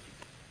key lock.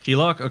 Key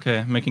lock? Okay,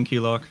 I'm making key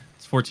lock.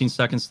 It's 14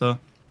 seconds though.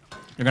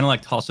 You're gonna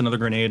like toss another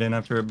grenade in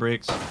after it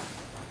breaks.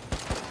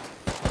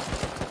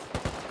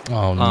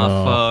 Oh, no.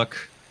 Ah, fuck.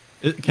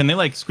 Can they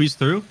like squeeze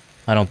through?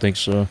 I don't think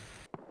so.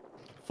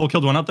 Full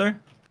killed one out there.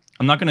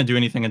 I'm not gonna do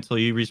anything until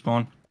you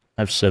respawn.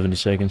 I have 70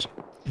 seconds.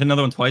 Hit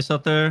another one twice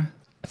out there.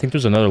 I think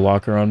there's another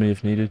locker on me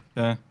if needed.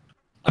 Okay.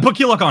 I put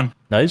key lock on.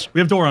 Nice. We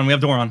have door on. We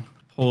have door on.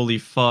 Holy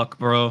fuck,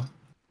 bro.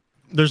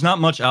 There's not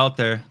much out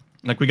there.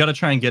 Like, we gotta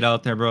try and get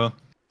out there, bro.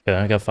 Okay,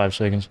 I got 5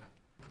 seconds.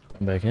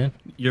 Come back in.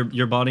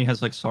 Your body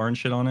has, like, SAR and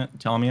shit on it.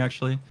 Tell me,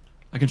 actually.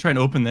 I can try and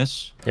open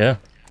this. Yeah.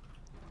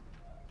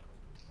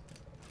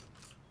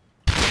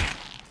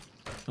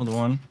 Killed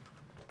one.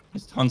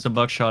 There's tons of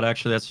buckshot,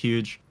 actually. That's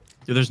huge.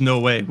 Dude, there's no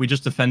way. We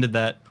just defended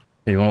that.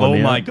 Hey, you want to let Oh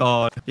me my out?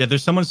 God. Yeah,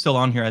 there's someone still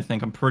on here, I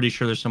think. I'm pretty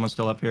sure there's someone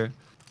still up here.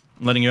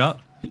 I'm letting you out.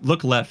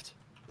 Look left.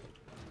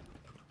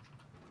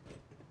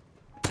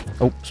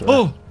 Oh, sorry.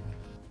 Oh!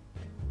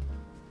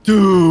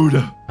 Dude.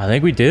 I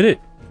think we did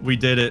it. We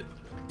did it.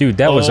 Dude,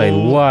 that was a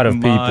lot of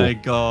people. Oh my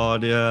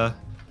god, yeah.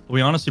 We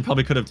honestly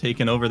probably could have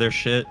taken over their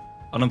shit.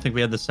 I don't think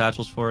we had the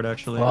satchels for it,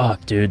 actually.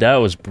 Fuck, dude, that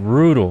was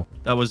brutal.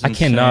 That was I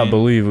insane. cannot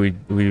believe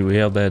we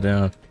held that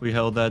down. We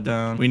held that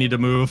down. We need to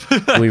move.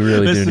 We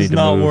really do need to move. This does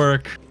not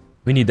work.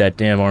 We need that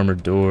damn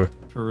armored door.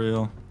 For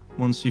real.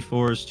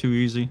 1C4 is too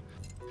easy.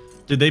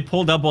 Dude, they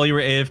pulled up while you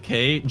were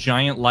AFK.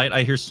 Giant light.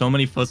 I hear so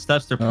many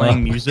footsteps. They're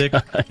playing music.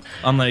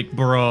 I'm like,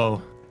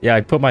 bro. Yeah,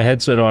 I put my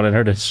headset on and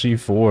heard a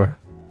C4.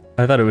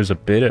 I thought it was a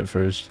bit at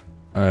first.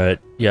 Alright.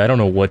 Yeah, I don't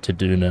know what to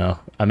do now.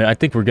 I mean, I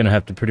think we're gonna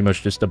have to pretty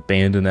much just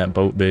abandon that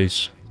boat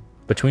base.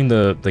 Between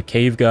the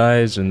cave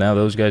guys and now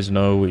those guys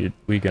know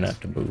we're gonna have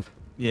to move.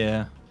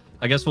 Yeah.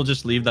 I guess we'll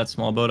just leave that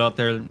small boat out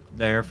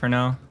there for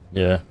now.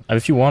 Yeah.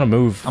 If you want to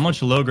move... How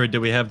much low grade do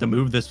we have to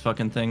move this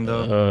fucking thing,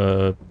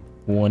 though?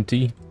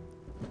 20.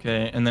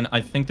 Okay, and then I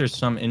think there's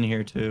some in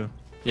here, too.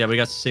 Yeah, we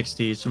got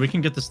 60, so we can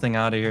get this thing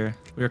out of here.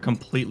 We are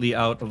completely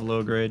out of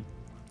low grade.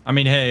 I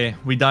mean, hey,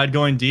 we died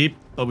going deep,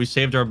 but we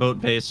saved our boat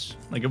base.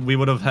 Like, we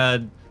would have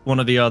had one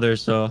or the other,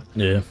 so...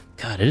 Yeah.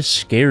 God, it is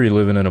scary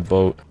living in a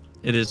boat.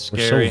 It is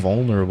scary. We're so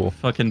vulnerable.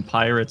 Fucking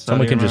pirates.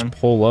 Someone can just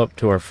pull up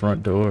to our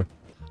front door.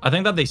 I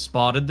think that they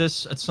spotted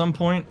this at some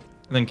point,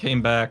 and then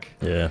came back.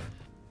 Yeah.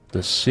 The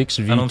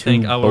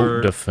 6v2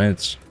 boat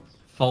defense.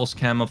 False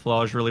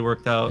camouflage really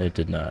worked out. It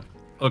did not.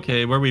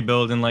 Okay, where we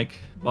building? Like,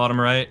 bottom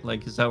right?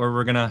 Like, is that where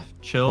we're gonna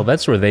chill? Well,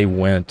 that's where they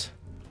went.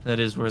 That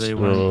is where they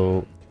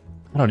went.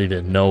 I don't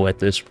even know at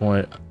this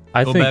point.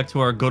 I think... Go back to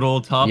our good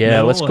old top Yeah,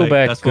 middle? let's go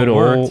back good old...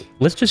 Worked.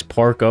 Let's just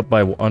park up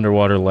by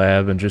Underwater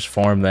Lab and just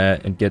farm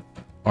that and get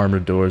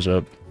armored doors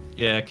up.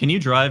 Yeah, can you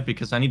drive?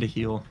 Because I need to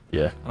heal.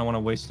 Yeah. I don't want to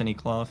waste any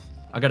cloth.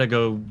 I gotta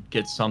go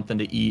get something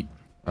to eat.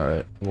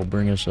 Alright, we'll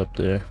bring us up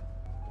there.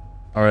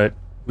 Alright,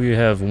 we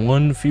have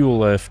 1 fuel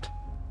left.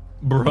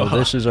 Bro. So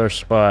this is our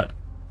spot.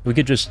 We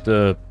could just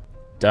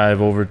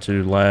dive over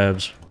to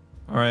labs.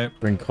 Alright.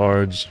 Bring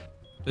cards.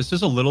 This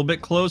is a little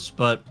bit close,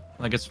 but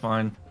like it's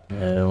fine.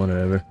 Yeah,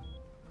 whatever.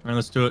 Alright,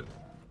 let's do it.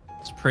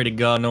 Let's pray to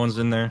God no one's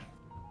in there.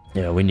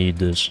 Yeah, we need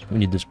this. We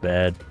need this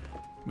bad.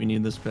 We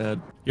need this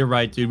bad. You're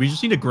right, dude. We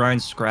just need to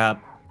grind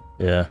scrap.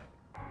 Yeah.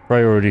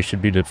 Priority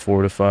should be to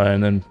fortify,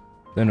 and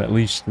then at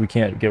least we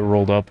can't get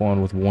rolled up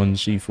on with 1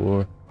 C4.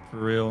 For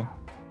real.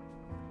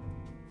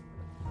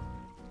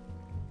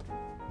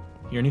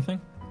 Hear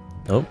anything?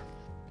 Nope.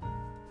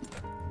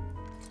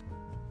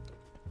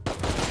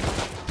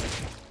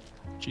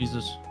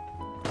 Jesus.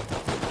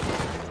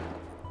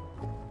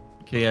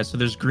 Okay, yeah, so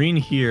there's green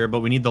here, but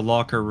we need the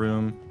locker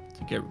room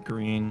to get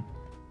green.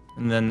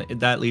 And then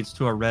that leads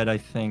to a red, I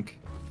think.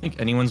 Think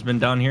anyone's been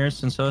down here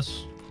since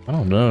us? I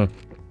don't know.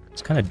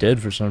 It's kind of dead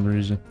for some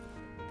reason.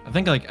 I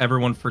think like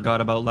everyone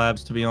forgot about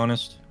labs, to be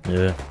honest.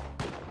 Yeah.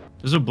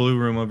 There's a blue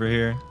room over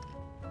here.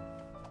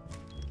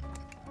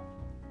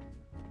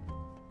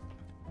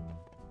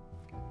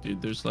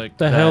 Dude, there's like... What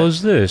the hell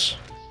is this?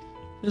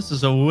 This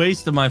is a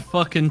waste of my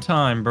fucking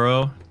time,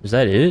 bro. Is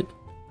that it?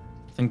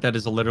 I think that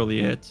is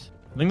literally it.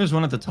 I think there's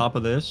one at the top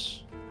of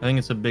this. I think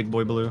it's a big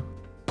boy blue.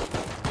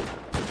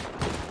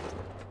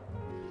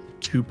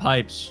 2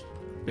 pipes.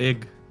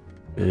 Big.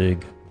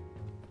 Big.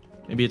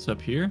 Maybe it's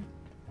up here?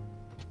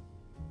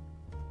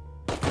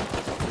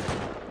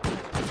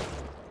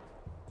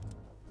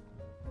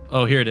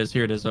 Oh, here it is.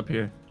 Here it is, up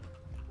here.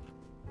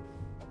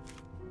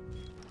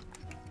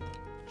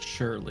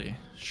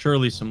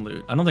 Surely some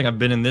loot. I don't think I've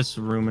been in this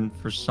room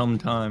for some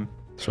time.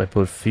 So I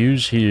put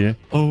fuse here.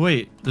 Oh,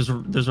 wait. There's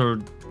a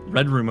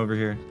red room over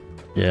here.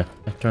 Yeah,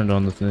 I turned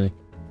on the thing.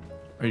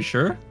 Are you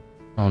sure?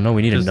 Oh no,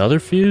 we need another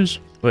fuse?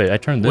 Wait, I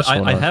turned this one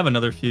on. I have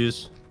another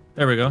fuse.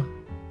 There we go.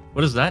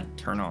 What does that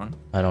turn on?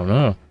 I don't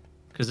know.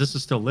 Because this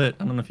is still lit.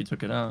 I don't know if you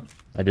took it out.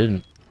 I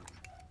didn't.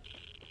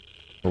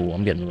 Oh,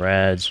 I'm getting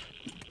rads.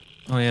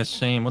 Oh yeah,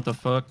 same. What the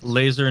fuck?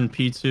 Laser and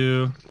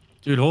P2.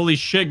 Dude, holy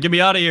shit, get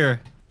me out of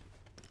here.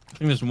 I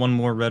think there's one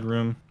more red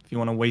room if you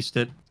want to waste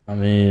it. I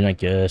mean, I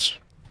guess.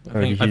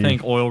 I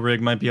think oil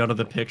rig might be out of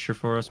the picture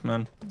for us,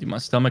 man. Dude, my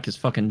stomach is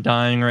fucking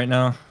dying right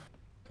now.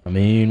 I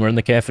mean, we're in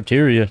the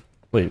cafeteria.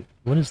 Wait,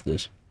 what is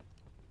this?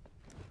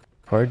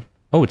 Card?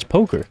 Oh, it's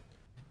poker.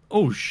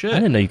 Oh shit. I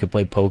didn't know you could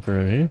play poker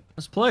in here.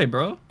 Let's play,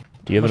 bro.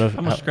 Do you have enough?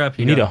 How much scrap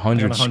you need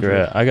 100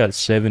 scrap. I got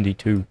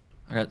 72.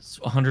 I got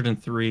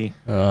 103.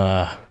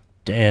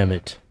 Damn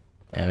it.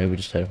 Yeah, maybe we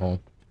just head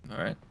home.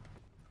 Alright.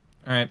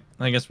 Alright,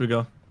 I guess we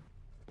go.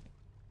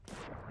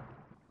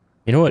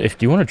 You know what? Do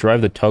you want to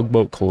drive the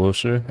tugboat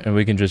closer and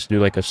we can just do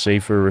like a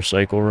safer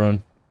recycle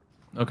run?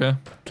 Okay.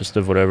 Just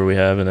of whatever we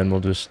have, and then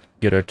we'll just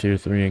get our tier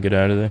 3 and get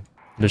out of there.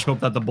 Just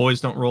hope that the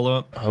boys don't roll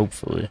up.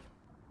 Hopefully.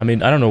 I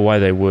mean, I don't know why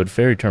they would.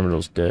 Ferry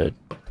terminal's dead.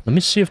 Let me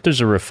see if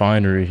there's a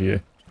refinery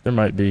here. There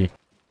might be.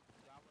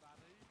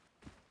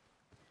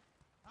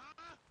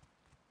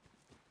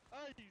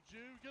 Hey, you Jew,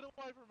 get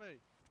away from me.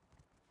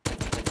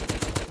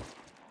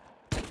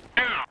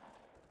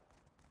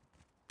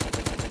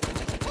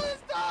 Please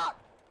stop!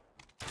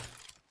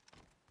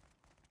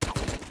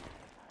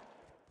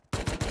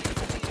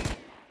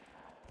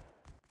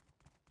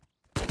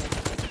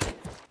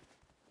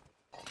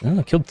 Oh,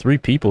 I killed 3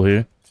 people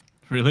here.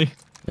 Really?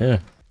 Yeah.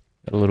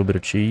 Got a little bit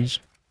of cheese.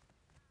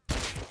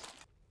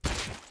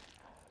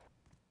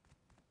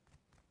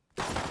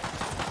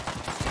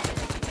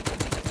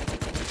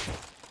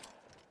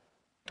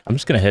 I'm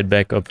just gonna head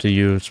back up to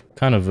you. It's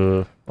kind of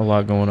a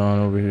lot going on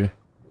over here.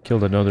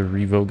 Killed another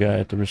Revo guy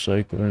at the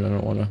recycler, and I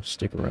don't want to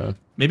stick around.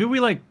 Maybe we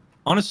like...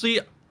 Honestly,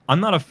 I'm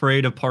not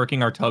afraid of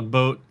parking our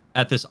tugboat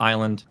at this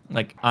island,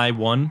 like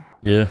I-1.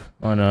 Yeah,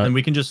 why not? And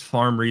we can just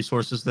farm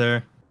resources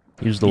there.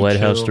 Use the be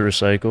lighthouse chill. to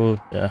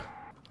recycle. Yeah.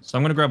 So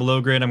I'm gonna grab a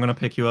low grade. I'm gonna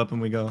pick you up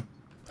and we go.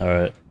 All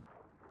right.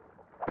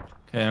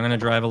 Okay, I'm gonna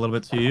drive a little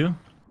bit to you.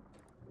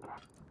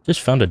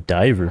 Just found a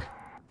diver.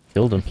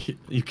 Killed him.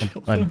 You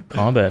killed I him?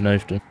 combat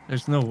knifed him.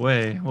 There's no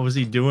way. What was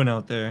he doing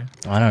out there?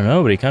 I don't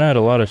know, but he kind of had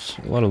a lot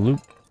of loot.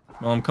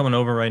 Well, I'm coming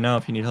over right now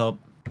if you need help.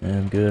 Yeah,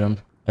 I'm good.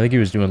 I think he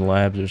was doing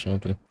labs or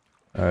something.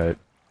 All right.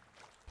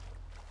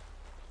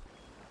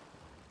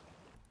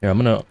 Here, I'm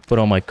gonna put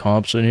all my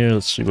comps in here.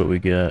 Let's see what we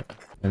got.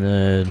 And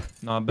then,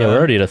 Not bad. yeah, we're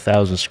already at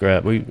 1,000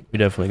 scrap. We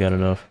definitely got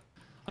enough.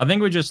 I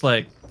think we just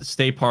like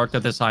stay parked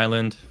at this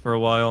island for a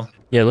while.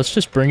 Yeah, let's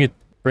just bring it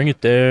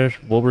there.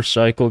 We'll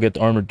recycle, get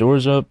the armored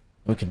doors up.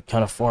 We can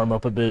kind of farm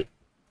up a bit.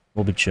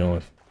 We'll be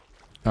chilling.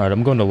 All right,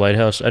 I'm going to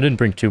lighthouse. I didn't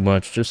bring too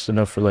much, just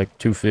enough for like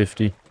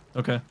 250.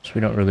 Okay. So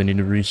we don't really need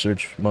to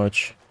research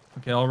much.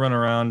 Okay, I'll run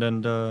around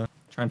and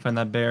try and find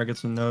that bear, get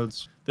some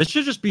nodes. This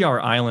should just be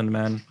our island,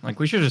 man. Like,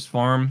 we should just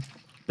farm,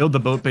 build the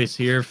boat base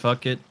here,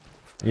 fuck it.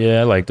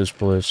 Yeah, I like this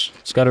place.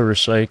 It's got a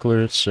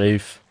recycler, it's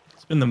safe.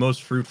 It's been the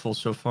most fruitful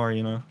so far,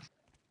 you know?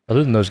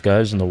 Other than those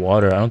guys in the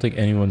water, I don't think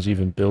anyone's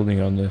even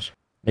building on this.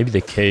 Maybe the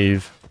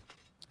cave.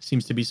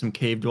 Seems to be some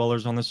cave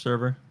dwellers on this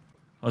server.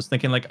 I was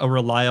thinking like a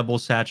reliable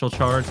satchel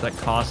charge that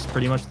costs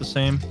pretty much the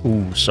same.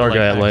 Ooh, SAR Like,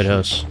 guy at actually-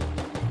 lighthouse.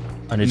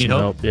 I need You some need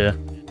help? Yeah.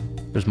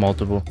 There's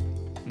multiple.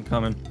 I'm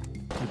coming.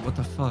 Dude, what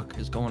the fuck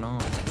is going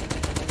on?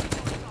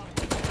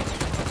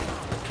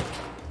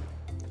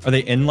 Are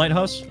they in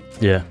lighthouse?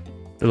 Yeah.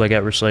 They're like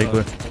at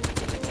recycler.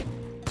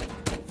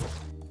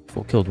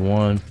 Full killed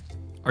 1.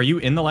 Are you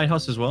in the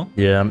lighthouse as well?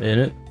 Yeah, I'm in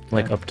it.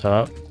 Like Okay. up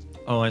top.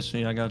 Oh, I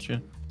see. I got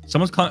you.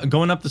 Someone's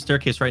going up the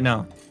staircase right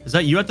now. Is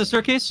that you at the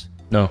staircase?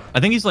 No. I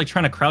think he's like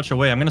trying to crouch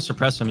away. I'm gonna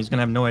suppress him. He's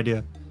gonna have no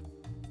idea.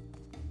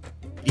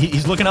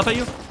 He's looking up at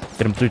you.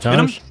 Hit him 3 Hit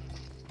him. times.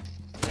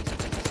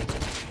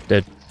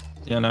 Dead.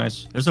 Yeah,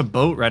 nice. There's a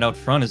boat right out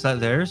front. Is that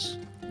theirs?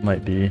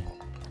 Might be.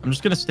 I'm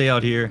just gonna stay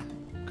out here,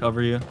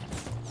 cover you.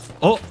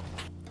 Oh,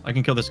 I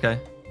can kill this guy.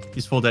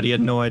 He's full dead. He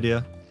had no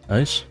idea.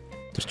 Nice.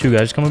 There's 2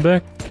 guys coming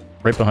back.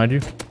 Right behind you.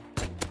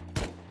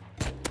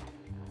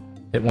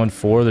 Hit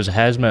 1-4. There's a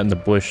hazmat in the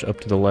bush up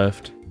to the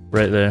left.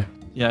 Right there.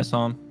 Yeah, I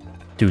saw him.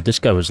 Dude, this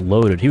guy was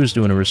loaded. He was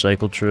doing a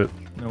recycle trip.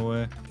 No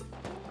way.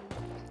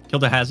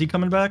 Killed a Hazzy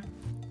coming back.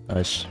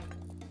 Nice.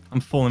 I'm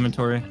full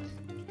inventory. I'm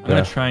Yeah.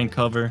 gonna try and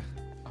cover.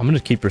 I'm gonna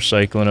keep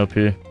recycling up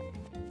here.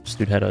 This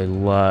dude had a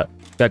lot.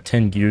 Got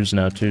 10 gears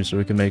now too, so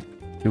we can make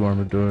 2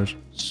 armored doors.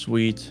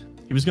 Sweet.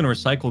 He was gonna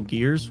recycle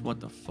gears? What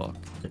the fuck?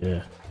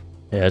 Yeah.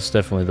 Yeah, it's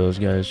definitely those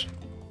guys.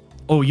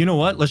 Oh, you know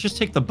what? Let's just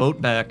take the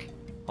boat back.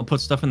 I'll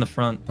put stuff in the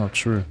front. Oh,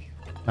 true.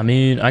 I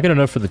mean, I got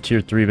enough for the tier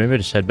 3. Maybe I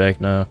just head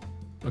back now.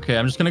 Okay,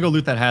 I'm just gonna go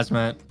loot that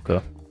hazmat.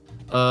 Okay.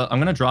 I'm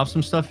gonna drop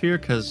some stuff here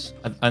because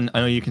I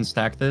know you can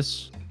stack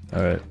this.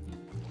 Alright.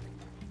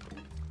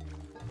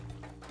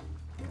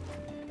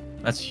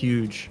 That's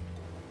huge.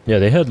 Yeah,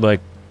 they had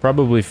like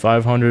probably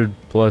 500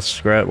 plus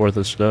scrap worth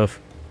of stuff.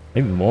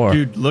 Maybe more.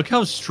 Dude, look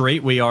how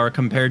straight we are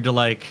compared to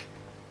like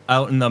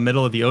out in the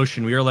middle of the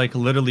ocean. We are like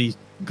literally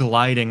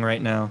gliding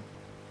right now.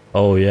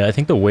 Oh yeah, I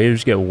think the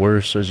waves get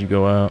worse as you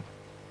go out.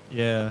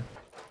 Yeah.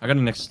 I got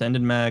an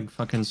extended mag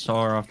fucking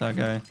SAR off that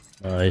guy.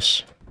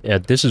 Nice. Yeah,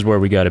 this is where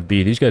we gotta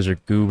be. These guys are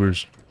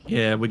goobers.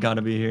 Yeah, we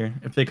gotta be here.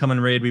 If they come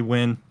and raid, we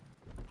win.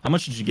 How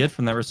much did you get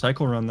from that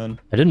recycle run then?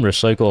 I didn't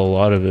recycle a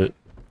lot of it.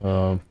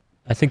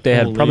 I think they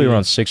had probably Holy.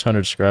 around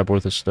 600 scrap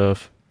worth of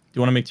stuff. Do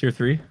you want to make tier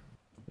 3?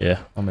 Yeah,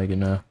 I'll make it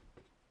now.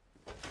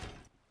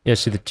 Yeah,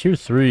 see the tier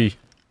 3,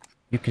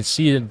 you can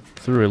see it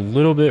through a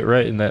little bit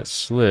right in that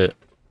slit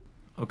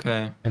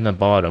Okay. in the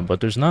bottom,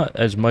 but there's not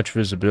as much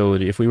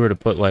visibility. If we were to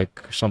put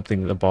like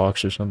something, a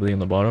box or something in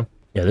the bottom,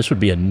 yeah, this would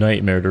be a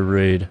nightmare to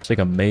raid. It's like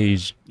a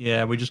maze.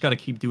 Yeah, we just gotta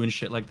keep doing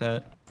shit like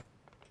that.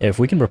 Yeah, if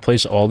we can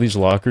replace all these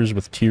lockers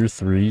with tier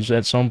 3s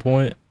at some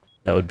point,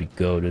 that would be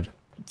goated.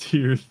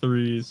 Tier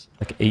 3s.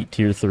 Like 8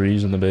 tier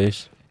 3s in the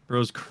base.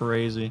 Bro's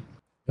crazy. You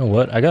know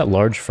what? I got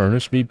large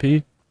furnace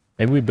BP.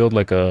 Maybe we build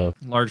like a,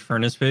 Large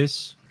furnace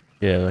base.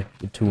 yeah, like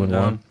a 2-in-1.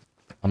 Down.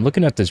 I'm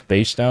looking at this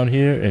base down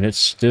here, and it's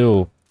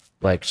still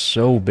like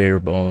so bare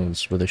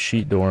bones with a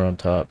sheet door on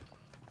top.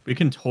 We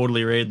can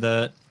totally raid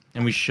that.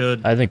 And we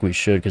should I think we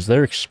should, because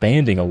they're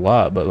expanding a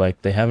lot, but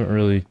like they haven't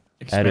really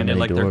expand added it any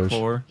like doors. their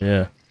core.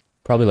 Yeah,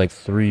 probably like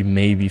 3,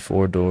 maybe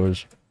 4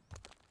 doors.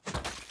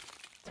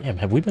 Damn,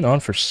 have we been on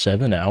for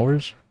 7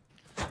 hours?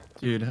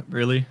 Dude,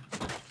 really?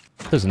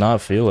 Does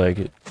not feel like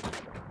it.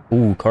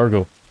 Ooh,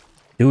 cargo.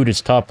 Dude,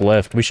 it's top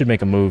left. We should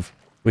make a move.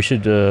 We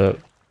should go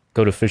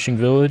to fishing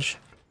village.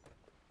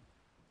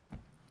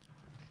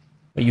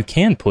 But you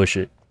can push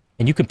it.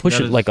 And you can push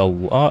That it is- like a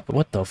lot.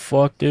 What the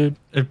fuck, dude?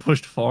 It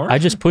pushed far? I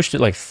just pushed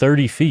it like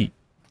 30 feet.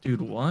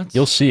 Dude, what?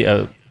 You'll see.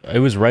 It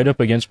was right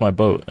up against my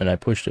boat, and I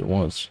pushed it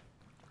once.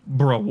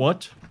 Bro,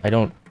 what? I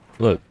don't...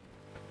 Look.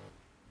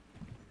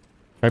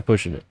 Try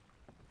pushing it.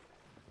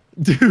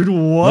 Dude,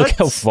 what? Look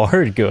how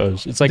far it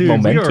goes. It's like Dude,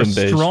 momentum we are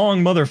based.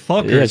 strong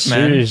motherfuckers, Yeah,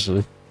 man.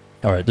 seriously.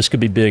 Alright, this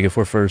could be big if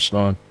we're first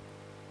on. Do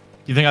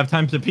you think I have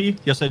time to pee?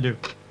 Yes, I do.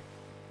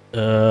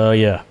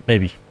 Yeah,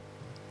 maybe.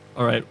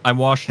 Alright, I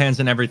washed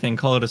hands and everything.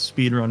 Call it a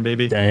speed run,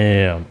 baby.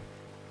 Damn.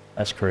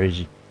 That's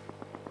crazy.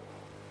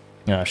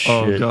 Ah, shit.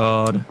 Oh,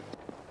 God.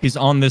 He's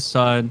on this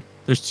side.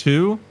 There's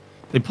two.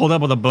 They pulled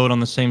up with a boat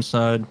on the same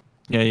side.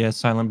 Yeah,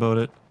 silent boat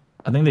it.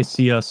 I think they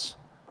see us.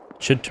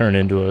 Should turn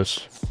into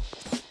us.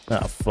 Oh,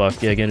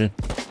 fuck. Yeah, get in.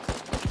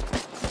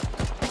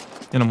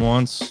 Hit him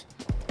once.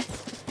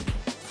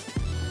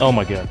 Oh,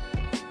 my God.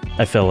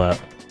 I fell out.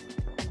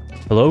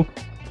 Hello?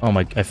 Oh,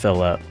 my... I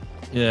fell out.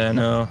 Yeah,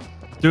 no.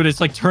 Dude,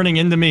 it's like turning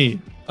into me.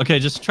 Okay,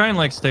 just try and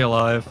like stay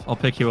alive. I'll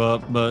pick you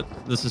up, but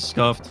this is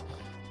scuffed.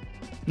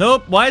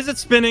 Nope, why is it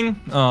spinning?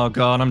 Oh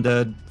god, I'm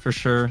dead for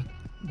sure.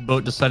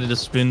 Boat decided to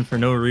spin for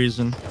no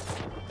reason.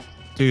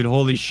 Dude,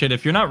 holy shit,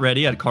 if you're not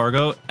ready at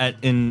cargo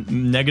in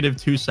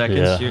 -2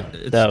 seconds, Yeah,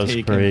 it's that was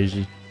taken.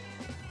 crazy.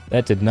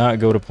 That did not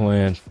go to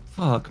plan.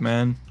 Fuck,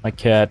 man. My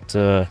cat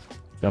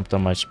jumped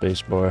on my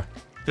space bar.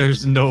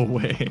 There's no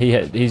way. He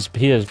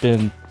has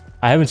been...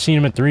 I haven't seen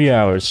him in 3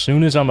 hours.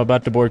 Soon as I'm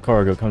about to board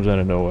cargo, comes out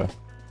of nowhere.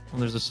 Well,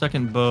 there's a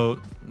second boat.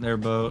 Their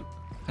boat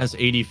has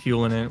 80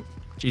 fuel in it.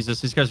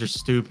 Jesus, these guys are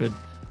stupid.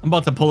 I'm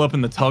about to pull up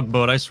in the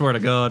tugboat, I swear to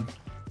god.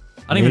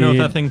 I don't even know if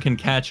that thing can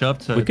catch up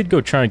to... We could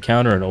go try and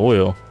counter an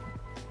oil.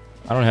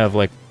 I don't have,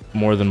 like,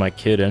 more than my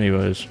kid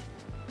anyways.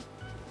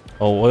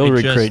 Oh, oil They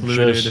rig just crate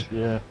looted. just...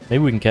 Yeah.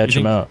 Maybe we can catch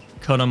him out.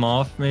 Cut him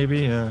off, maybe?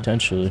 Yeah.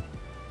 Potentially.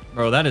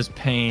 Bro, that is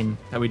pain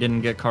that we didn't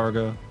get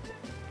cargo.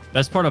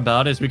 Best part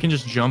about it is we can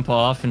just jump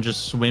off and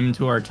just swim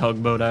to our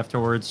tugboat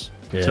afterwards.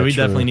 Yeah, so we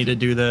true. definitely need to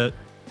do that.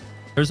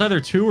 There's either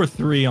 2 or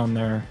 3 on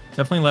there.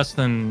 Definitely less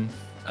than...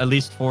 At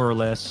least 4 or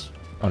less.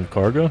 On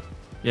cargo?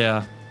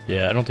 Yeah.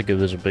 Yeah, I don't think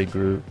there's a big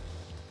group.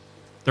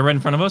 They're right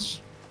in front of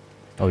us.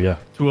 Oh, yeah.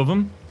 2 of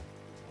them.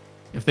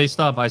 If they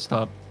stop, I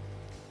stop.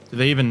 Do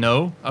they even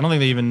know? I don't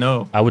think they even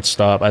know. I would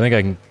stop. I think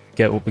I can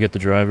get the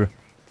driver.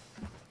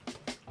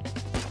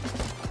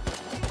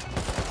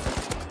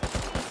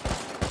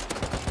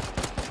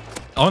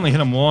 I only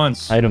hit him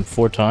once. I hit him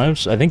 4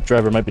 times. I think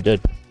driver might be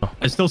dead.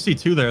 I still see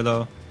 2 there,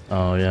 though.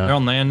 Oh, They're yeah.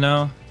 on land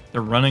now.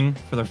 They're running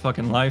for their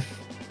fucking life.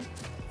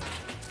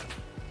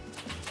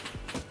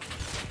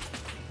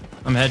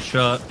 I'm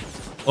headshot.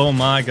 Oh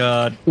my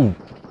god. Ooh.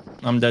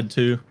 I'm dead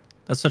too.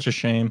 That's such a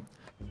shame.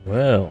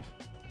 Well,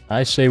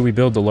 I say we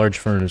build the large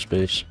furnace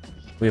base.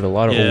 We have a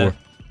lot of ore.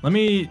 Let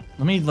me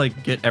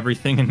like get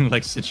everything and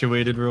like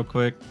situated real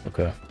quick.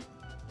 Okay.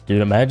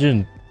 Dude,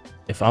 imagine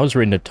if I was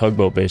raiding a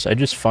tugboat base, I'd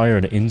just fire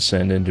an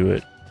incense into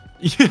it.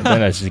 Yeah. And then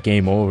that's just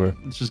game over.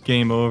 It's just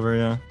game over,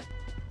 yeah.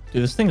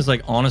 Dude, this thing is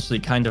like honestly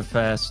kind of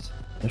fast.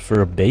 And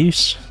for a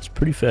base, it's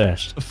pretty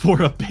fast.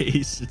 For a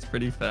base, it's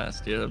pretty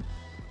fast, yeah.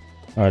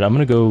 Alright, I'm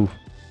gonna go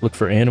look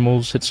for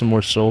animals, hit some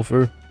more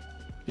sulfur.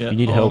 Yeah. If you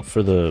need help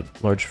for the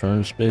large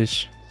furnace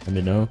base, let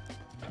me know.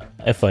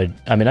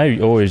 I mean, I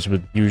always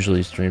would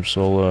usually stream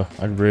solo.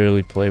 I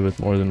rarely play with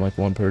more than like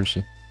one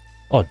person.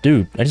 Oh,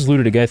 dude, I just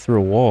looted a guy through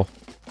a wall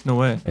No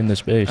way. in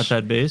this base. At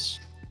that base?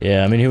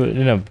 Yeah, I mean, he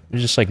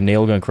was just like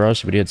nail gun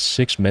cross, but he had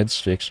 6 med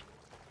sticks.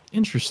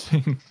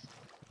 Interesting.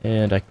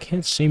 And I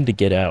can't seem to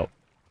get out.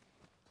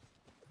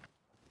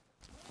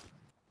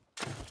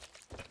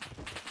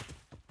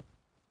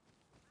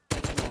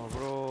 Oh,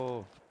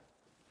 bro.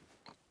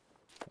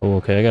 Oh,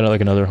 okay, I got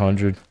like another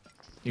 100.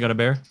 You got a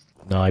bear?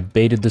 No, I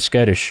baited this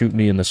guy to shoot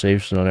me in the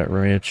safe zone at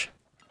ranch.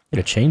 He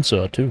had a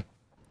chainsaw, too.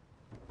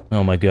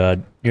 Oh my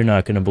god, you're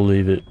not gonna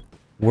believe it.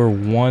 We're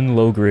 1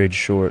 low grade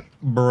short.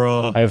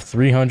 Bruh. I have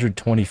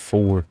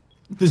 324.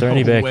 Is there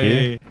any back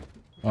here?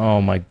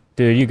 Oh my...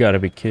 Dude, you gotta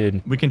be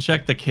kidding. We can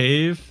check the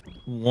cave.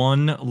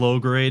 1 low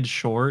grade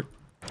short.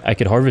 I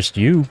could harvest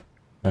you.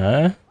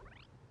 Huh?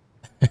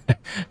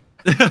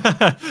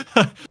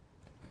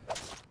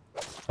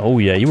 Oh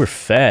yeah, you were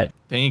fat.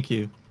 Thank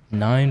you.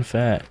 9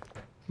 fat.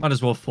 Might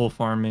as well full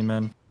farm me,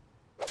 man.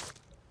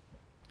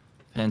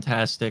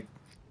 Fantastic.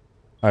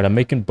 Alright, I'm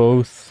making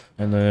both,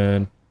 and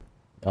then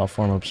I'll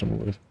farm up some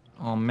wood.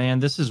 Oh man,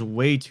 this is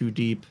way too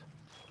deep.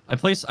 I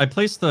place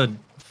the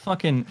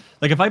fucking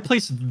like if I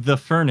place the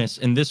furnace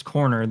in this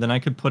corner, then I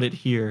could put it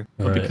here.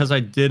 But Right. because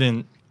I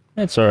didn't,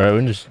 That's alright, we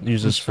can just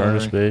use this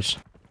furnace sorry. base.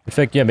 In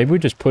fact, yeah, maybe we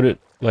just put it,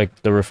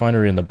 like, the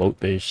refinery in the boat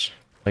base.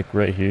 Like,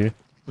 right here.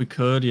 we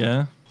could,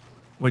 yeah.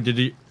 Wait,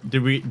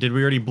 did we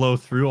already blow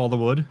through all the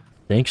wood?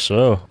 Think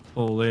so.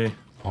 Holy.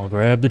 I'll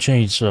grab the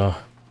chainsaw.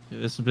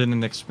 Dude, this has been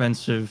an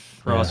expensive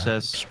Yeah,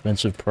 process.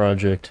 expensive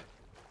project.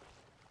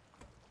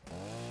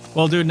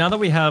 Well, dude, now that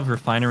we have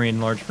refinery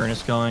and large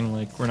furnace going,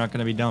 like, we're not going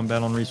to be down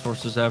bad on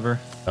resources ever.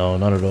 No,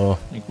 not at all.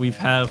 Like, we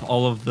have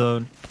all of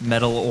the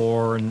metal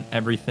ore and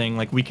everything.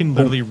 Like, we can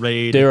literally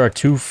raid. There are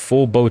 2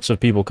 full boats of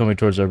people coming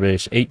towards our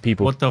base. 8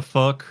 people. What the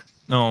fuck?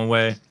 No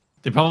way.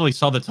 They probably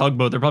saw the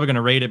tugboat. They're probably going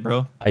to raid it,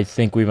 bro. I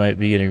think we might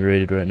be getting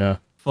raided right now.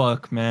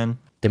 Fuck, man.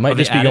 They might Are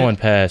just they be at going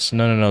it? past.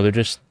 No. They're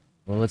just...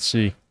 Well, let's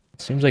see.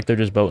 It seems like they're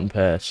just boating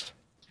past.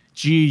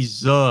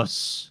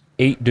 Jesus.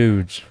 8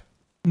 dudes.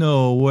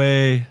 No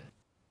way.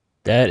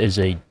 That is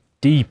a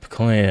deep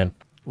clan.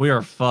 We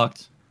are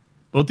fucked.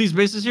 Both these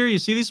bases here, you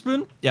see these,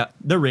 Spoon? Yeah,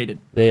 they're raided.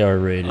 They are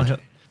raided.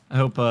 I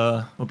hope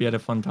you had a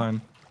fun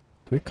time.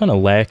 We're kind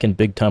of lacking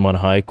big time on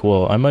high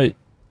qual. I might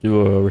do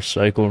a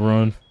recycle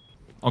run.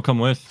 I'll come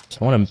with.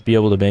 So I want to be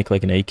able to make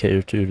like an AK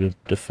or 2 to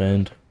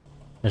defend.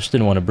 I just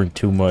didn't want to bring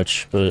too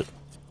much, but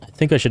I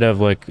think I should have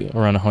like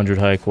around 100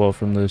 high qual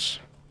from this.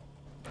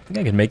 I think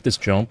I can make this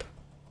jump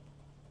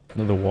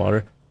into the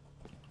water.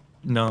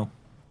 No.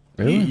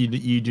 Really?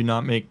 You do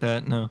not make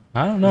that, no.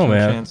 I don't know, There's no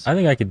man. chance. I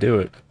think I could do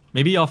it.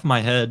 Maybe off my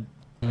head.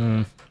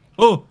 Mm,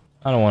 Oh!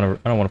 I don't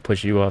want to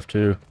push you off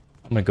too.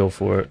 I'm gonna go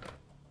for it.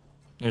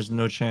 There's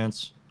no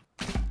chance.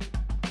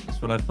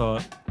 That's what I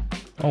thought.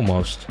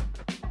 Almost.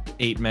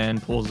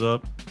 8-man pulls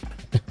up.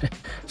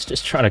 It's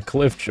just trying to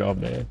cliff jump,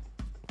 man.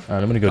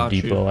 Alright, I'm gonna go Got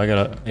you. depot. I got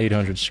a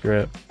 800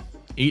 scrap.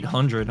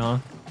 800, huh?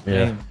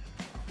 Yeah.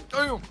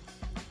 Damn.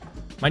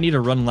 Might need to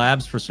run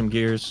labs for some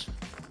gears.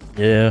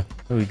 Yeah.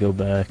 Here we go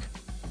back.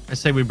 I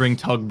say we bring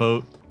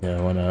tugboat.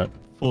 Yeah, why not?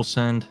 Full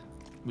send.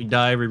 We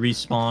die, we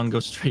respawn, go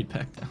straight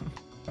back down.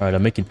 Alright,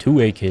 I'm making 2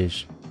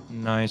 AKs.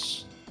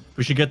 Nice.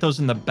 We should get those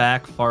in the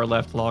back far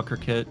left locker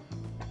kit.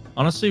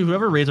 Honestly,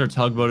 whoever raids our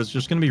tugboat is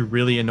just going to be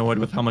really annoyed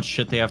with how much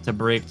shit they have to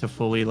break to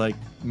fully, like,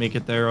 make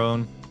it their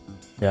own.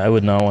 Yeah, I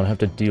would not want to have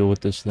to deal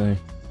with this thing.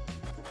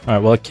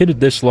 Alright, well I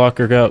kitted this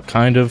locker out,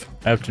 kind of.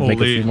 I have to make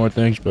a Holy. few more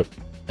things, but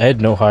I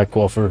had no high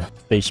qual for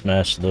face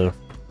mask though.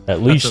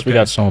 At least we okay.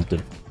 got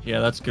something. Yeah,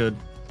 that's good.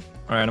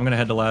 Alright, I'm going to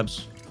head to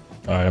labs.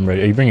 Alright, I'm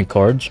ready. Are you bringing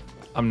cards?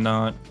 I'm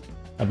not.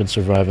 I've been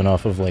surviving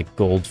off of like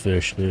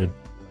goldfish, dude.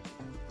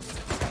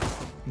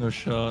 No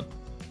shot.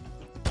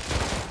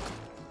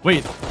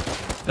 Wait.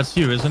 That's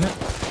you, isn't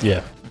it?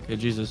 Yeah. Okay,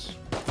 Jesus.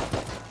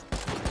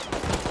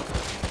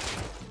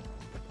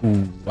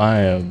 Ooh, I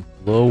am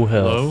low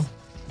health. Hello?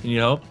 Can you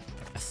help?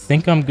 I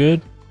think I'm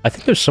good. I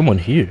think there's someone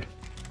here.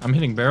 I'm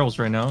hitting barrels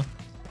right now.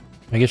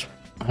 I guess,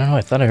 I don't know,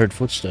 I thought I heard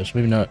footsteps.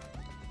 Maybe not.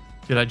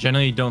 Dude, I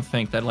genuinely don't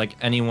think that, like,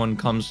 anyone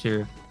comes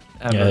here.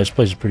 Ever. Yeah, this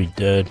place is pretty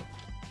dead.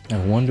 I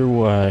wonder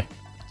why.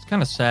 It's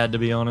kind of sad, to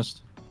be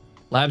honest.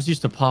 Labs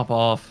used to pop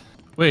off.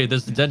 Wait,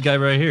 there's the dead guy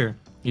right here.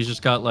 He's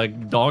just got,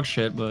 like, dog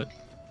shit, but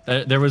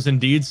there was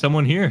indeed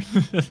someone here.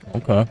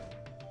 Okay.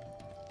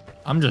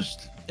 I'm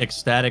just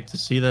ecstatic to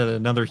see that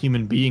another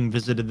human being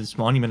visited this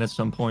monument at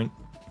some point.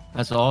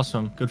 That's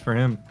awesome. Good for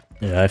him.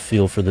 Yeah, I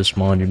feel for this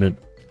monument.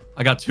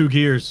 I got 2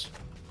 gears.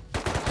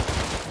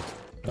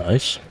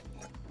 Nice.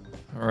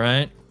 All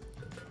right.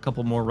 A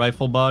couple more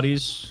rifle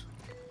bodies.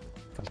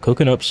 I'm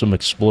cooking up some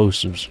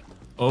explosives.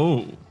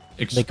 Oh,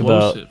 Make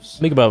about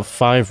explosives. make about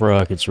 5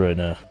 rockets right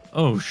now.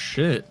 Oh,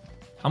 shit.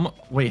 How much?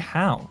 Wait,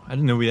 how? I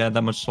didn't know we had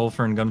that much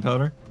sulfur and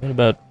gunpowder. Got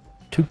about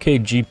 2k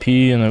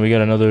GP, and then we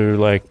got another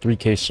like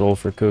 3k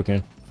sulfur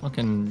cooking.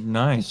 Fucking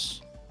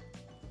nice.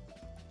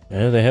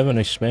 Yeah, they haven't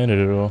expanded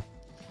at all.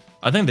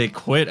 I think they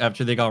quit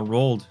after they got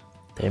rolled.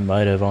 They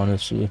might have,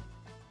 honestly.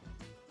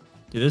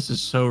 Dude, this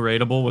is so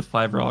raidable with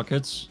 5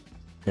 rockets.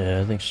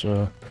 Yeah, I think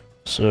so.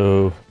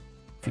 So,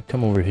 if you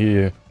come over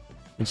here, you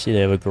can see they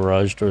have a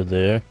garage door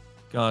there.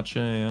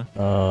 Gotcha,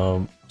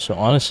 yeah. So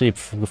honestly,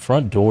 the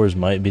front doors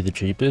might be the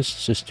cheapest.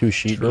 It's just 2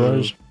 sheet True.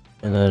 doors.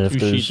 And then if 2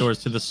 there's... sheet doors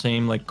to the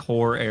same, like,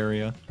 core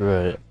area.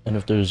 Right. And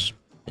if there's,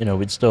 you know,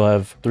 we'd still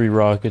have 3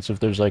 rockets. If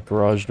there's, like,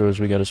 garage doors,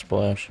 we got a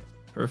splash.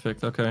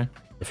 Perfect, okay.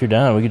 If you're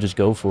down, we could just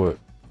go for it.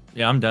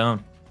 Yeah, I'm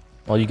down.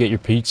 While you get your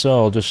pizza,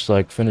 I'll just,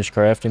 like, finish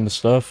crafting the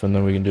stuff, and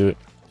then we can do it.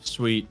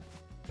 Sweet.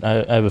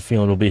 I have a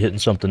feeling we'll be hitting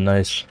something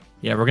nice.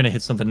 Yeah, we're gonna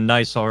hit something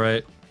nice, all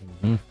right.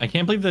 Mhm. I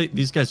can't believe that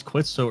these guys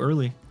quit so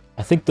early.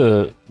 I think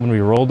when we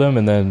rolled them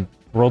and then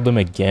rolled them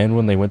again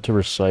when they went to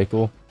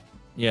recycle,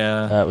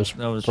 Yeah, that was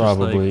just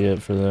probably like,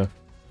 it for them.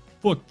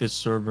 fuck this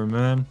server,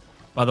 man.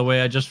 By the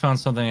way, I just found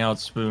something out,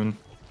 Spoon.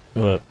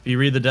 What? If you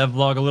read the dev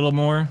log a little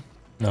more,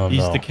 No, these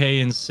no. decay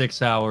in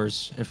 6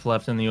 hours if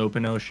left in the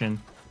open ocean.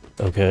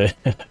 Okay.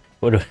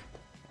 what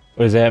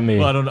does that mean?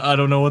 Well, I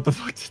don't know what the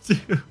fuck to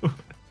do.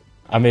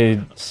 I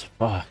mean,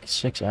 fuck,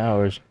 6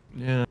 hours.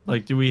 Yeah,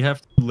 like, do we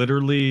have to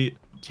literally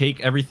take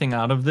everything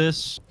out of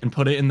this and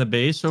put it in the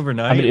base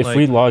overnight? I mean, if like,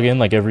 we log in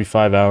like every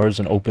 5 hours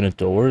and open a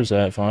door, is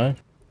that fine?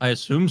 I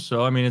assume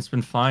so. I mean, it's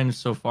been fine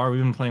so far.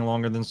 We've been playing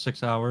longer than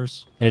 6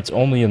 hours. And it's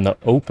only in the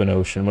open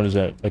ocean. What is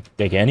that?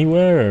 Like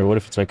anywhere? Or what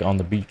if it's like on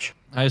the beach?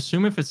 I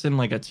assume if it's in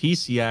like a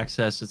TC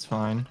access, it's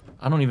fine.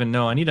 I don't even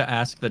know. I need to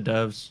ask the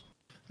devs.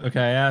 Okay,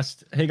 I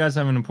asked, hey guys, I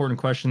have an important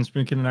question.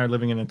 Spoonkin and I are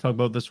living in a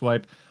tugboat this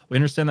wipe. We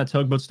understand that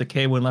tugboats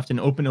decay when left in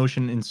open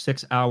ocean in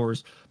 6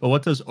 hours, but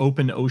what does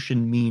open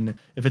ocean mean?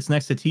 If it's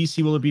next to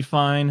TC, will it be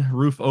fine?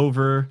 Roof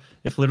over?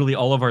 If literally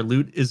all of our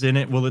loot is in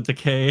it, will it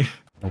decay?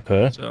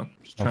 Okay. So,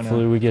 just trying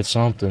Hopefully we get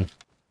something.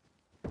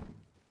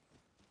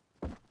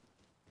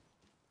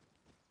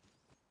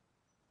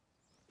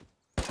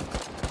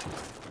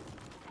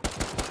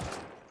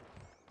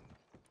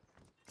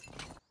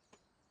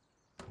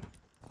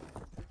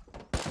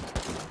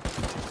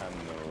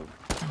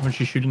 What's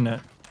she shooting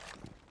at?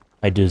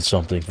 I did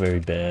something very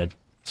bad.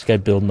 This guy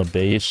building a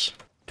base,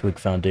 twig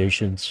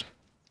foundations.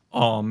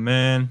 Oh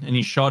man, and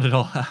he shot it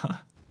all out.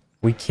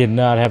 We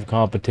cannot have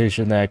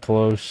competition that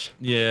close.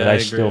 Yeah, but I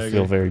agree, still I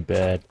feel agree. very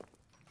bad.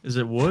 Is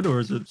it wood or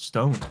is it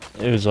stone?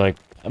 It was like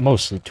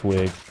mostly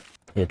twig.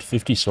 He had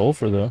 50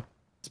 sulfur though.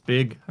 It's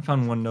big. I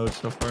found one node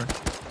so far.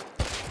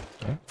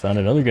 Yeah, found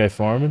another guy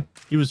farming.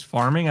 He was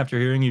farming after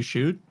hearing you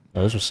shoot.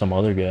 No, this was some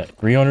other guy.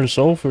 300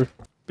 sulfur.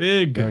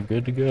 Big. We're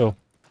good to go.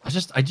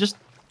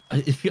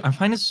 I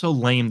find it so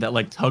lame that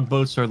like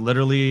tugboats are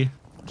literally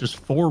just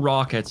 4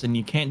 rockets and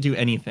you can't do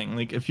anything.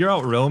 Like if you're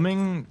out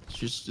roaming,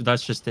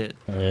 that's just it.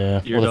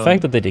 Yeah. You're Well, the done.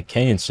 fact that they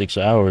decay in 6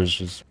 hours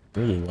is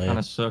really lame. Kind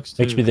of sucks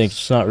too. Makes me think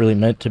it's not really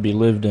meant to be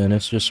lived in.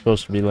 It's just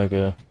supposed to be like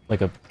a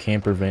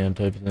camper van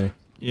type of thing.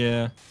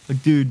 Yeah.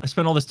 Like dude, I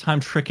spent all this time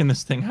tricking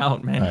this thing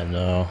out, man. I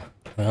know.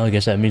 Well, I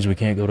guess that means we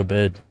can't go to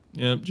bed.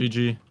 Yep,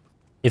 GG.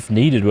 If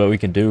needed, what we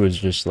can do is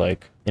just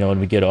like, you know, when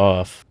we get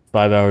off,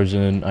 5 hours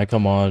in, I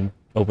come on,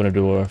 open a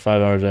door,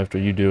 5 hours after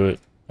you do it,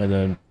 and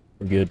then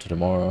we're good to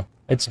tomorrow.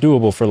 It's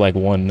doable for like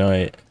one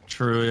night,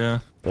 True, yeah.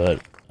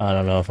 but I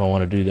don't know if I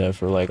want to do that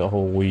for like a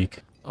whole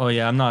week. Oh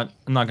yeah, I'm not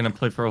gonna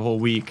play for a whole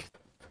week.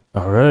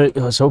 Alright,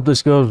 let's hope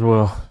this goes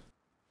well.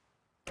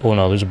 Oh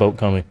no, there's a boat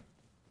coming.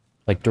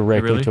 Like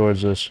directly Really?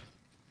 towards us.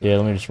 Yeah,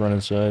 let me just run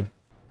inside.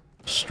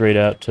 Straight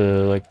out to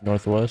like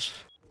northwest.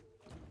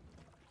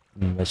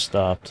 They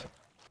stopped.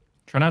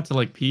 Try not to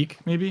like peek,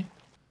 maybe.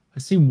 I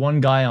see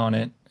one guy on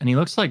it, and he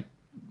looks like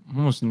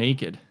almost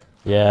naked.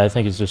 Yeah, I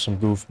think it's just some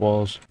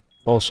goofballs.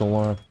 False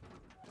alarm.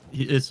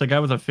 It's a guy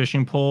with a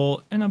fishing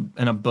pole and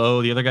a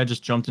bow. The other guy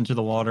just jumped into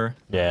the water.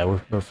 Yeah,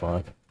 we're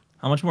fine.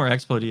 How much more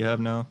expo do you have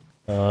now?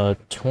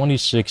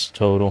 26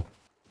 total.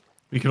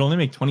 We could only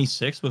make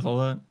 26 with all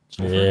that.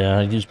 sulfur? Yeah,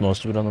 I used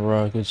most of it on the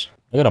rockets.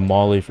 I got a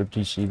molly for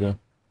TC though.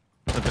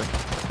 Okay.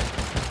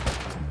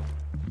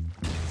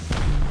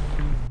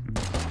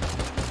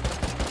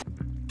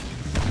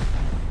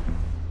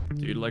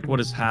 Dude, like, what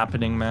is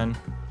happening, man?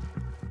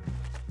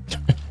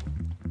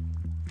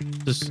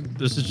 This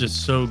is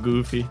just so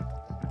goofy.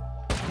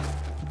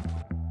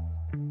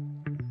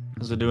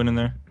 How's it doing in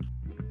there?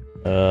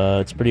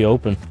 It's pretty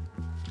open.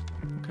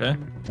 Okay.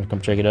 Wanna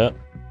come check it out?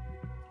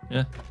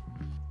 Yeah.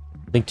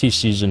 I think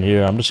TC's in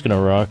here. I'm just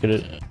gonna rocket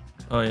it.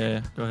 Oh yeah,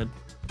 yeah. Go ahead.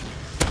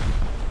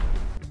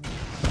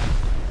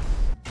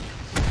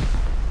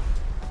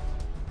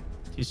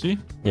 TC?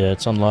 Yeah,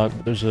 it's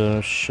unlocked. There's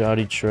a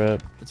shoddy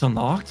trap. It's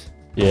unlocked?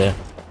 Yeah.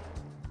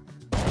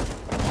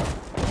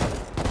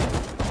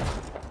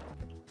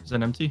 Is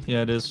that empty?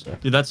 Yeah, it is.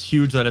 Dude, that's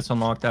huge that it's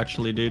unlocked,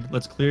 actually, dude.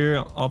 Let's clear.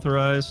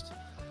 Authorized.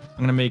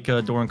 I'm gonna make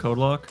a door and code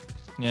lock.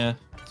 Yeah,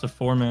 it's a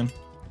 4-man.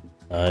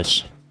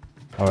 Nice.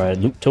 Alright,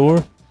 loot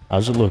tour.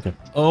 How's it looking?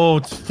 Oh,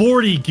 it's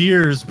 40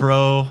 gears,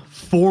 bro.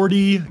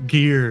 40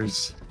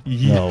 gears.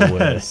 No way.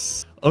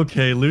 Yes.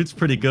 Okay, loot's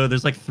pretty good.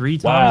 There's like 3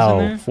 Tommies in Wow,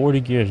 there. 40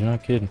 gears, you're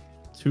not kidding.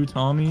 2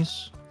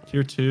 Tommies.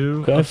 Tier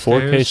 2. Okay, 4K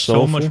Upstairs, so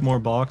sulfur. much more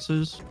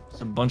boxes.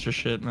 It's a bunch of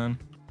shit, man.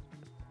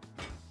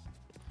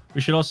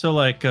 We should also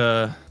like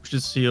we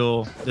should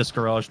seal this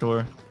garage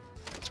door.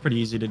 It's pretty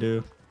easy to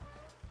do.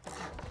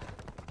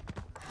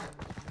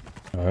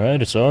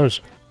 Alright, it's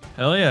ours.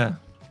 Hell yeah.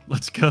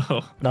 Let's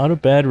go. Not a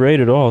bad rate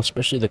at all,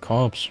 especially the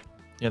comps.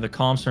 Yeah, the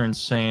comps are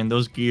insane.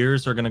 Those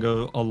gears are gonna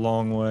go a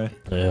long way.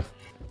 Yeah.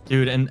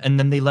 Dude, and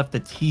then they left the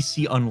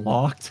TC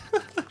unlocked.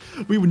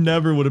 We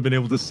never would have been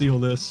able to seal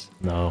this.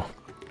 No.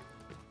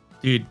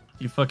 Dude,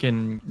 you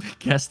fucking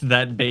guessed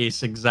that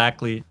base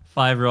exactly.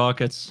 5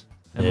 rockets,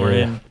 and we're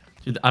Yeah. in.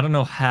 Dude, I don't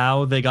know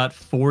how they got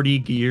 40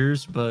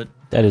 gears, but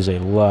That is a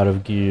lot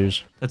of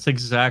gears. that's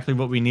exactly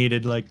what we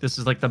needed. Like, this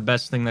is like the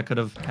best thing that could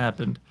have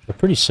happened. They're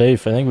pretty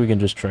safe. I think we can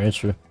just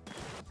transfer.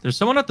 There's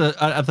someone at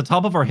the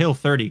top of our hill,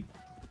 30.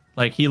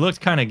 Like, he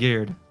looked kind of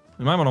geared.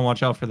 We might want to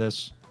watch out for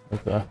this.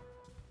 Okay.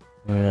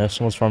 Yeah,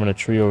 someone's farming a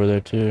tree over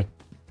there too.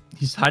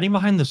 He's hiding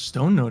behind the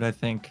stone node, I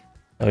think.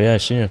 Oh yeah, I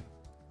see him.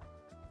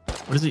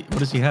 What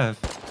does he have?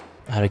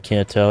 I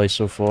can't tell. He's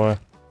so far.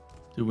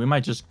 Dude, we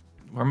might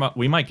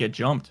get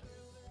jumped.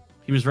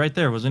 He was right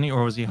there, wasn't he?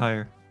 Or was he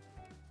higher?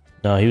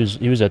 No, he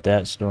was at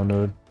that stone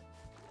node.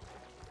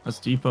 Let's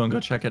depot and go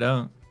check it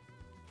out.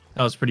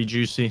 That was pretty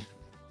juicy.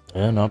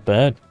 Yeah, not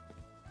bad.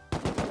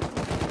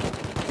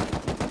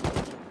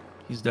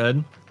 He's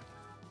dead.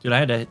 Dude, I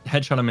had to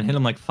headshot him and hit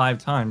him like 5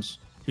 times.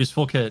 He was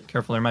full kit.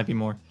 Careful, there might be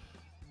more.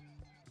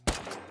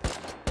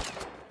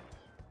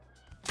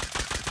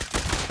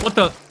 What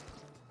the?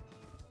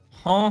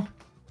 Huh?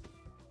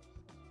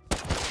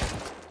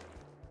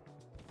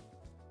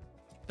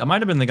 That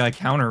might have been the guy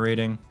counter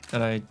raiding.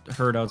 that I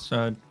heard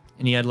outside.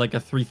 And he had like a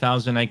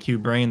 3,000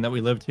 IQ brain that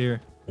we lived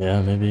here.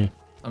 Yeah, maybe.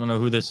 I don't know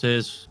who this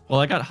is. Well,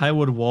 I got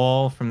Highwood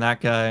Wall from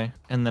that guy.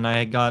 And then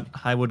I got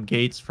Highwood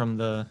Gates from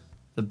the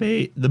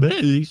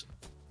base.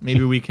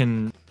 Maybe we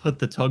can put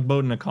the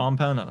tugboat in a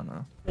compound? I don't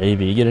know.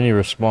 Maybe. You get any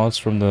response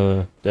from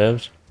the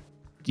devs?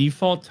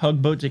 Default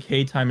tugboat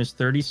decay time is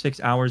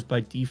 36 hours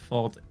by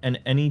default. And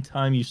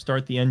anytime you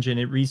start the engine,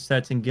 it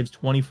resets and gives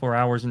 24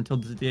 hours until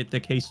the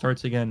decay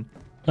starts again.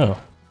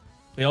 Oh.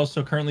 They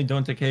also currently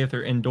don't decay if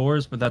they're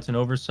indoors, but that's an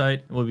oversight.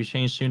 It will be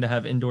changed soon to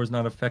have indoors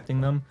not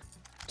affecting them.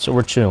 So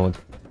we're chilling.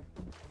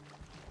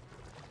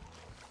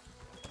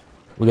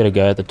 We got a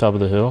guy at the top of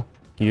the hill.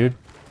 Geared.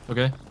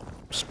 Okay.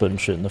 Just putting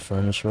shit in the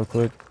furnace real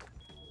quick.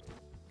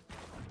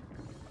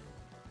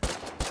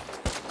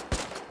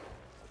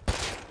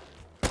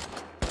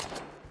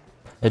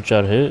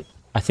 Headshot hit.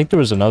 I think there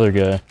was another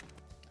guy.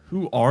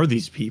 Who are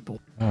these people?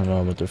 I don't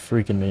know, but they're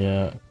freaking me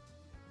out.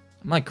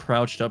 I'm like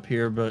crouched up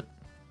here, but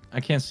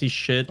I can't see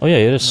shit. Oh yeah,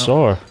 he had a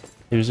SAR.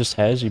 He was just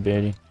hazy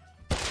baiting.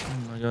 Oh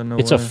my god, no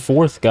It's way. a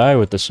fourth guy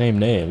with the same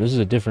name. This is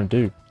a different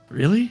dude.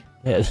 Really?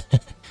 Yeah,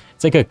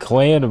 it's like a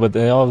clan, but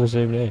they all have the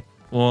same name.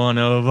 One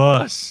of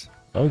us.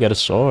 Oh, we got a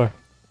SAR.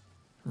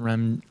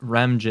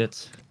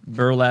 Ramjet.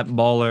 Burlap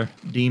Baller.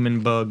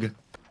 Demon Bug.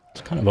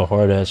 It's kind of a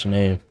hard-ass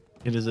name.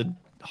 It is a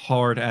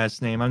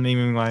hard-ass name. I'm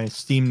naming my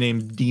Steam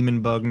name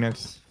Demon Bug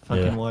next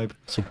fucking Yeah. wipe.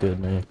 It's a good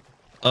name.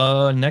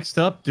 Next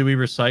up, do we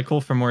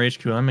recycle for more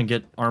HQM and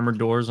get armored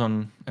doors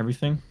on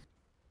everything?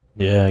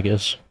 Yeah, I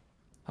guess.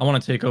 I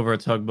want to take over a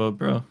tugboat,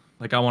 bro.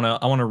 Like I want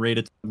to raid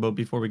a tugboat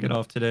before we get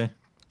off today.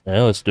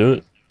 Yeah, let's do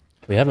it.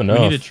 We have We enough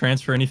need to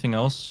transfer anything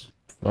else.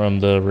 from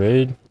the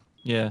raid.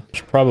 Yeah.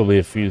 There's probably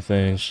a few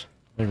things.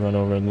 Let me run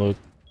over and look.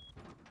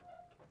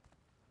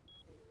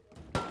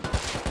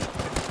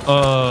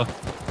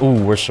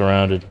 Ooh, we're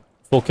surrounded.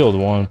 Full killed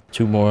one.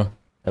 Two more,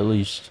 at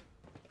least.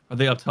 Are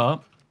they up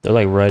top? They're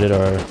like right at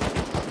our...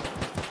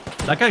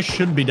 That guy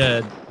should be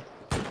dead.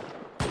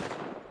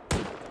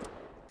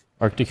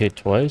 Arctic hit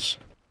twice?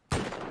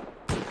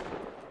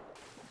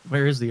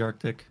 Where is the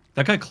Arctic?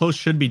 That guy close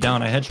should be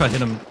down. I headshot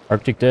hit him.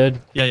 Arctic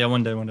dead? Yeah,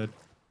 one dead.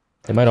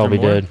 They might all be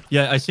dead.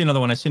 Yeah, I see another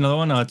one.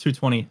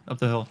 220 up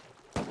the hill.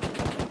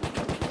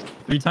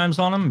 3 times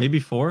on him, maybe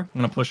 4. I'm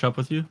gonna push up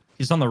with you.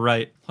 He's on the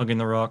right, hugging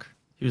the rock.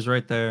 He was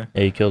right there.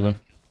 Yeah, you killed him.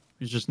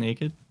 He's just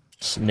naked.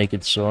 It's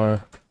naked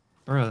SAR.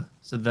 Bruh,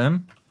 is it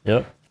them?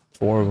 Yep.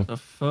 4 of them. The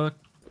fuck?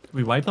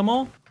 We wiped them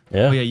all?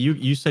 Yeah. Oh yeah,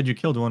 you said you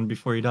killed one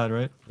before you died,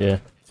 right? Yeah.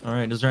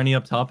 Alright, is there any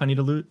up top I need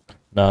to loot?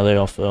 No, they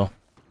all fell.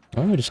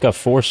 Oh, we just got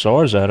 4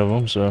 SARs out of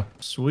them, so...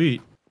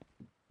 Sweet.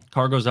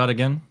 Cargo's out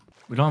again.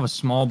 We don't have a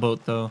small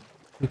boat though.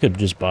 We could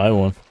just buy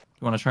one.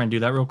 You wanna try and do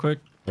that real quick?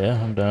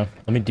 Yeah, I'm down.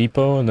 Let me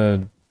depot and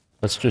then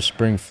let's just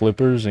bring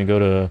flippers and go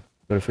to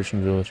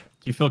Fishing Village.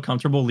 Do you feel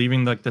comfortable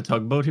leaving like the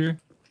tugboat here?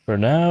 For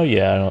now,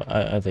 yeah,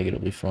 I think it'll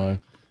be fine.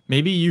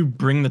 Maybe you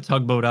bring the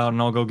tugboat out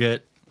and I'll go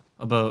get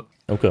a boat.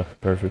 Okay,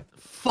 perfect.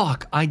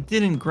 Fuck, I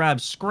didn't grab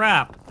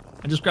scrap.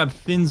 I just grabbed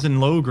fins and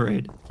low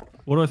grade.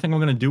 What do I think I'm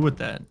gonna do with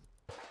that?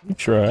 You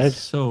tried.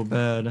 So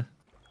bad.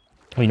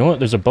 Oh, you know what?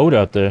 There's a boat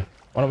out there.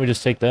 Why don't we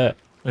just take that?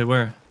 Wait,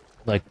 where?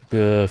 Like,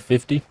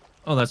 50?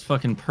 Oh, that's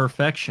fucking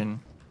perfection.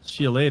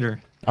 See you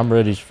later. I'm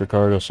ready for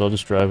cargo, so I'll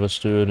just drive us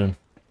to it and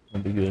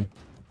it'll be good.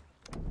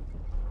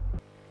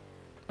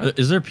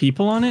 Is there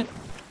people on it?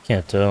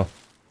 Can't tell.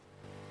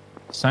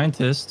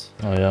 Scientist.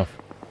 Oh, yeah.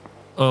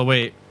 Oh,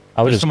 wait.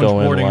 I would There's just someone's go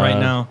in boarding right loud.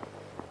 now.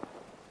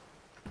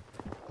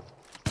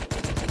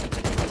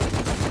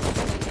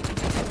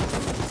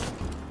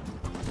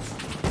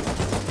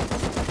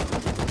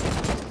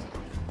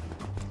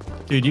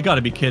 Dude, you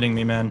gotta be kidding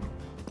me, man.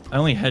 I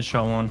only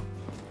headshot one.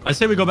 I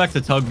say we go back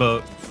to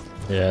tugboat.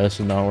 Yeah, this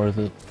is not worth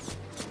it.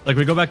 Like,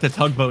 we go back to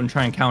tugboat and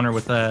try and counter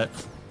with that.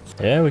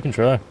 Yeah, we can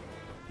try.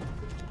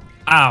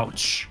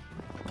 Ouch.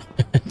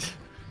 How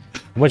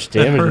much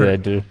damage did I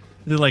do?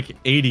 Did like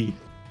 80.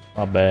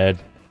 Not bad.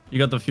 You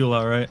got the fuel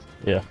out, right?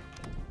 Yeah.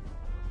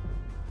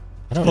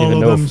 I don't even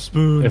know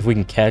spoon. if we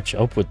can catch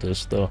up with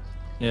this, though.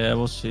 Yeah,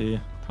 we'll see.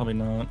 Probably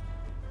not.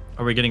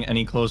 Are we getting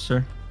any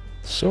closer?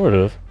 Sort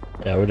of.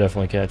 Yeah, we're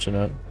definitely catching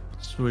up.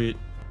 Sweet.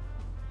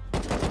 Do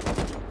you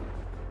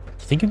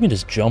think you can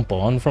just jump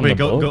on from Wait,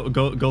 the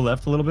boat? go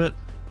left a little bit.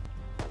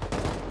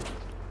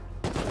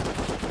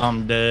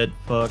 I'm dead.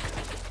 Fuck.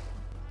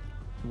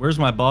 Where's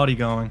my body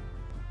going?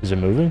 Is it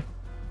moving?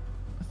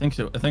 I think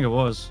so. I think it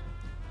was.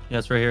 Yeah,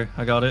 it's right here.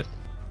 I got it.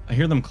 I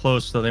hear them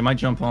close, so they might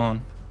jump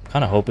on.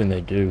 Kind of hoping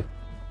they do.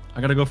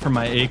 I gotta go for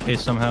my AK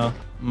somehow.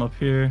 I'm up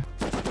here.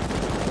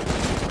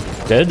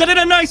 Dead?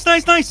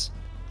 Nice!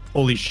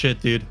 Holy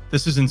shit, dude.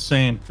 This is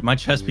insane. My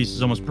chest piece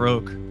is almost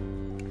broke.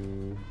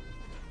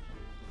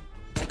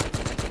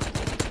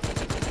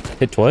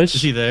 Hit twice?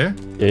 Is he there?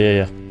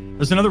 Yeah.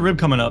 There's another rib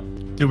coming up.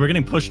 Dude, we're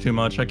getting pushed too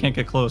much. I can't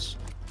get close.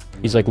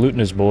 He's like looting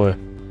his boy.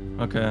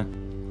 Okay.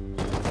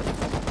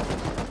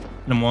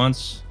 Hit him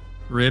once.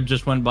 Rib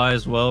just went by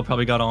as well.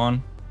 Probably got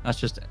on. That's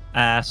just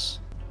ass.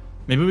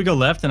 Maybe we go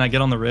left and I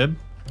get on the rib.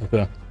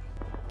 Okay.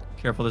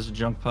 Careful, there's a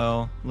junk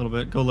pile. A little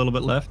bit. Go a little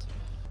bit left.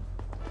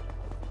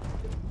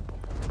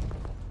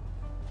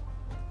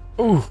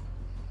 Ooh.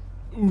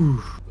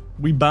 Ooh.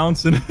 We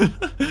bouncing.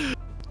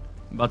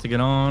 About to get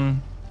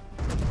on.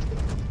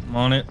 I'm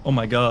on it. Oh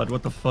my god,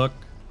 what the fuck?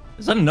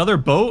 Is that another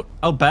boat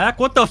out back?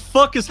 What the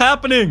fuck is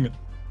happening?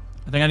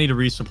 I think I need to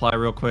resupply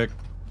real quick.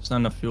 There's not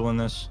enough fuel in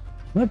this.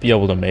 Might be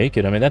able to make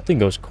it. I mean, that thing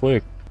goes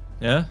quick.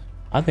 Yeah?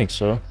 I think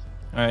so.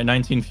 Alright,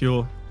 19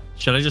 fuel.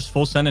 Should I just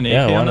full send an AK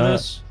Yeah, why onto not?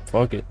 this?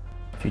 Fuck it.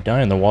 If you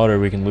die in the water,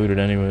 we can loot it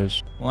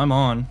anyways. Well, I'm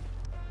on.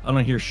 I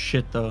don't hear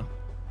shit, though.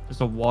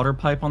 There's a water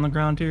pipe on the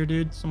ground here,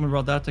 dude. Someone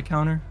brought that to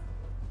counter.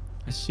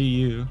 I see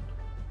you.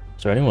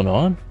 Is there anyone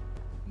on?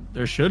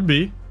 There should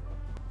be.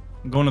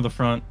 I'm going to the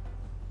front.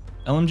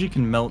 LMG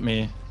can melt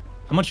me.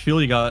 How much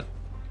fuel you got?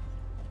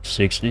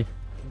 60. Do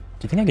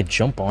you think I could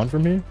jump on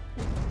from here?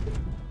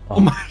 Oh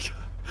my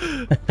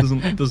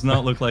god. Does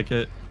not look like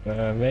it.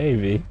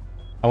 Maybe.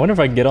 I wonder if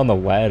I can get on the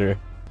ladder.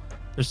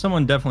 There's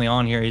someone definitely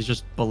on here. He's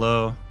just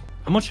below.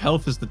 How much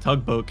health is the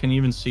tugboat? Can you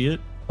even see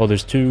it? Oh,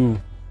 there's two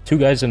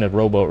guys in a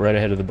rowboat right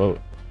ahead of the boat.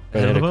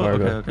 Right Ahead ahead of of the boat?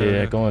 cargo. Okay, okay,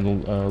 yeah, okay. go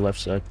on left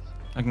side.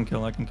 I can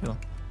kill. I can kill.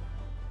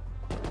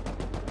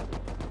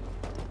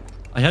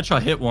 I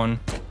headshot hit one.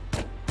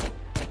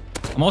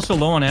 I'm also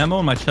low on ammo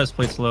and my chest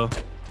plate's low.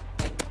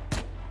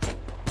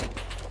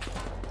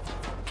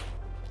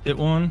 Hit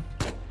one.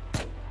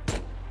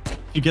 If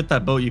you get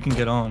that boat, you can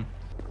get on.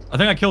 I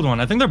think I killed one.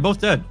 I think they're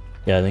both dead.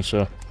 Yeah, I think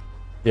so.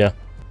 Yeah.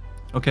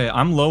 Okay,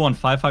 I'm low on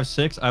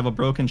 556. I have a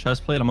broken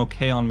chest plate. I'm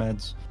okay on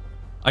meds.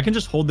 I can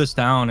just hold this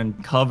down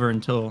and cover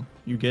until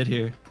you get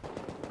here.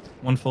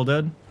 One full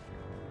dead.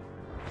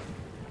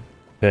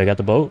 Okay, I got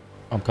the boat.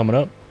 I'm coming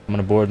up. I'm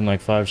gonna board in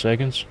like 5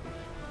 seconds.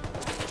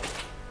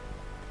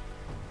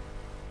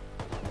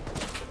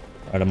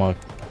 Alright, I'm on.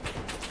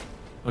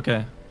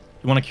 Okay.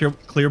 You want to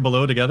clear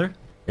below together?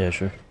 Yeah,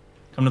 sure.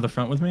 Come to the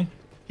front with me.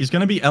 He's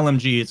gonna be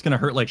LMG. It's gonna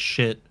hurt like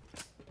shit.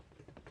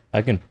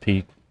 I can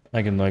peek.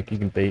 I can like, you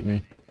can bait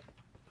me.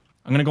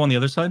 I'm gonna go on the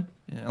other side.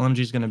 Yeah,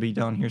 LMG's gonna be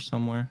down here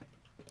somewhere.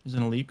 There's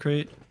an elite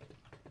crate.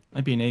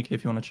 Might be an AK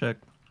if you want to check.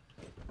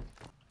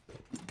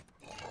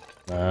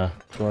 Nah,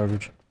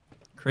 garbage.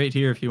 Crate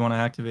here if you want to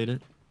activate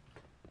it.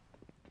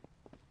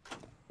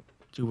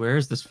 Dude, where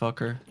is this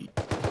fucker?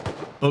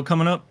 Boat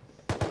coming up.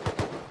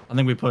 I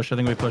think we push. I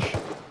think we push.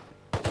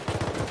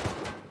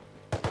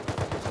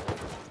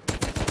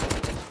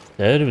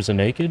 Dead? It was a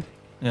naked?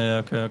 Yeah,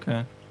 okay,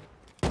 okay.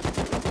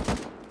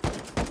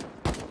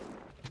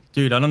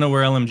 Dude, I don't know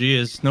where LMG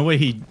is. No way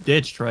he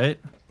ditched, right?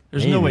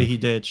 There's no way Maybe. he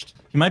ditched.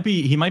 He might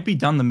be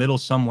down the middle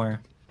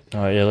somewhere.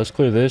 Alright, yeah, let's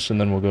clear this and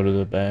then we'll go to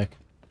the back.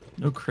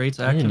 No crates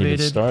I didn't even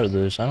activated. start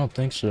this. I don't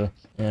think so.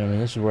 Yeah, I mean,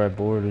 this is where I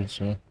boarded,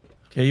 so...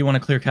 Okay, you want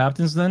to clear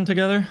captains then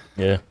together?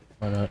 Yeah,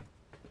 why not?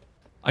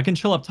 I can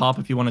chill up top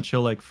if you want to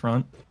chill like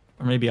front.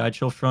 Or maybe I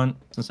chill front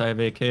since I have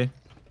AK.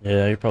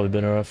 Yeah, you're probably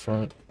better up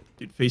front.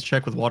 Dude, face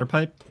check with water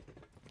pipe.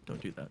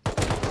 Don't do that.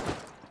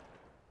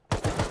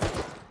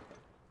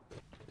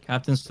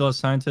 Captain still a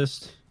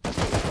scientist.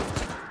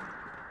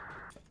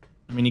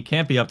 I mean, he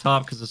can't be up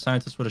top because the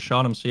scientist would have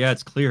shot him. So yeah,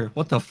 it's clear.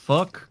 What the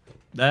fuck?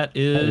 That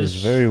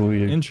is very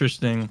weird.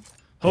 Interesting.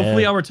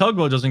 Hopefully Yeah. our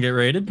tugboat doesn't get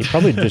raided. He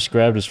probably just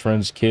grabbed his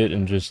friend's kit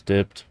and just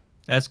dipped.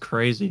 That's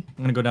crazy.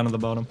 I'm gonna go down to the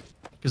bottom.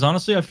 Because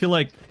honestly, I feel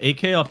like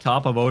AK up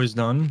top I've always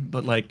done,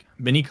 but like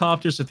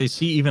minicopters, if they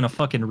see even a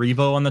fucking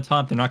Revo on the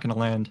top, they're not gonna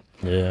land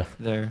Yeah.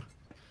 there.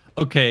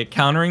 Okay,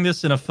 countering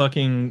this in a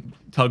fucking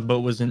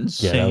tugboat was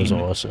insane. Yeah, that was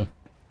awesome.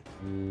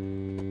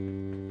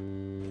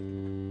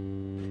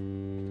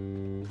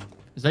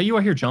 Is that you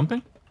out here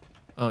jumping?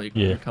 Oh, you're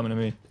Yeah. coming to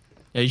me.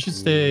 Yeah, you should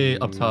stay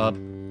up top.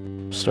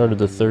 Started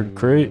the third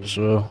crate,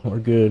 so we're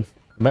good.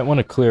 Might want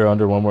to clear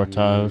under one more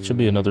time. It should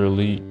be another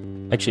elite.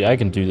 Actually, I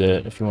can do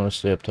that if you want to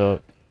stay up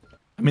top.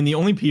 I mean, the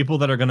only people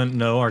that are gonna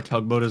know our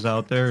tugboat is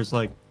out there is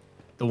like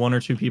the 1 or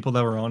 2 people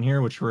that were on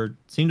here, which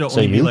seem to Is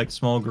that only be you? like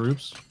small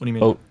groups. What do you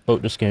mean?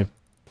 Boat just came.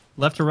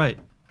 Left or right?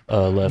 I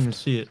didn't even Left.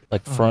 see it.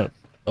 Like Oh, front.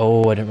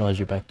 Oh, I didn't realize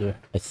you're back there.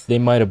 They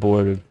might have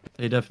boarded.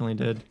 They definitely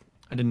did.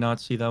 I did not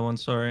see that one.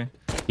 Sorry.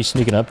 He's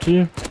sneaking up to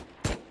you.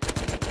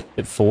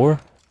 At 4.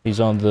 He's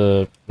on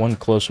the one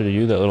closer to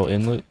you, that little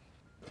inlet.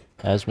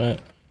 Hazmat.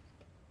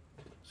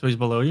 So he's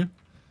below you.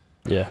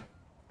 Yeah.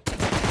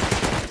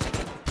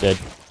 Dead.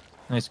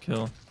 Nice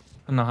kill. I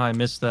don't know how I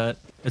missed that.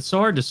 It's so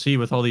hard to see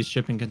with all these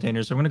shipping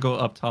containers. I'm gonna go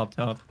up top.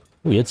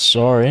 Ooh, he had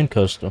SAR and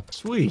custom.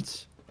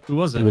 Sweet. Who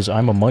was it? It was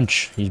I'm a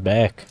Munch. He's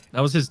back.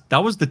 That was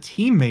the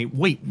teammate.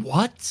 Wait,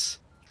 what?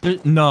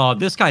 No,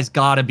 this guy's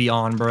gotta be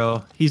on,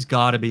 bro. He's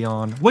gotta be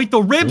on. Wait,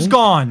 the rib's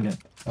gone!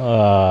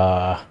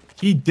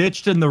 He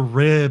ditched in the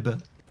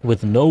rib.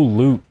 With no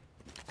loot.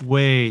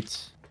 Wait.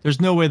 There's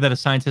no way that a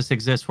scientist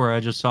exists where I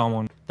just saw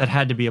one. That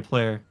had to be a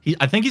player.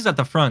 I think he's at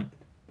the front.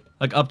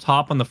 Like up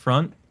top on the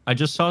front. I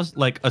just saw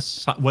like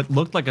what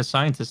looked like a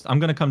scientist. I'm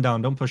gonna come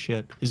down. Don't push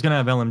yet. He's gonna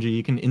have LMG.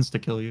 He can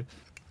insta-kill you.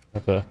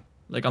 Okay.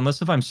 Like,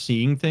 unless if I'm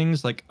seeing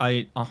things, like,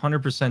 I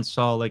 100%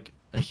 saw, like,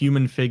 a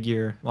human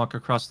figure walk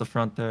across the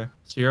front there.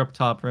 So you're up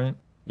top, right?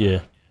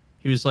 Yeah.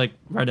 He was, like,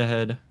 right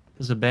ahead.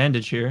 There's a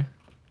bandage here.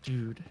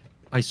 Dude,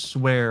 I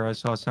swear I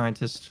saw a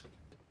scientist.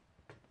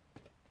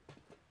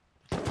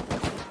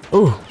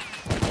 Oh.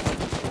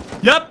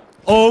 Yep.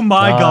 Oh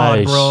my god,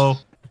 Nice. bro.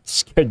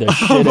 Scared the Oh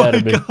shit out my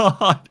of me.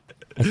 god.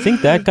 I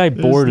think that guy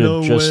There's boarded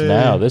no just way.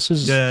 now. This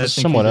is Yeah, I this is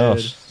think he someone did.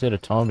 else. He had a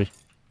Tommy.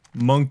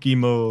 Monkey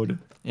mode.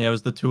 Yeah, it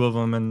was the two of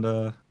them,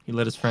 and he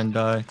let his friend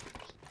die.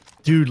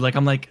 Dude, like,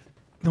 I'm like,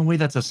 no way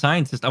that's a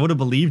scientist. I would have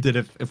believed it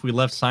if we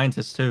left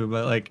scientists too,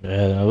 but like,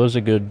 Yeah, that was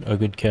a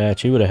good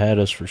catch. He would have had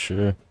us for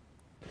sure.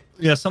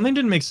 yeah, something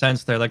didn't make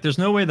sense there. Like, there's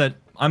no way that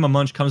I'm a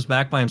Munch comes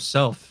back by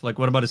himself. Like,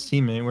 what about his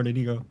teammate? Where did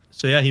he go?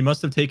 So yeah, he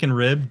must have taken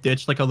Rib,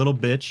 ditched like a little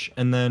bitch,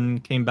 and then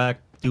came back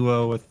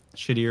duo with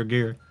shittier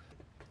gear.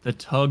 The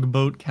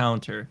tugboat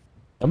counter.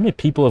 How many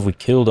people have we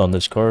killed on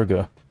this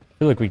cargo? I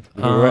feel like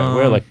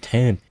we're at like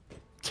 10.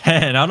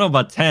 10. I don't know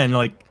about 10.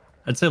 Like,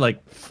 I'd say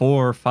like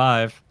 4 or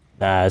 5.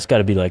 Nah, it's got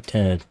to be like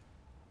 10.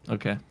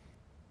 Okay.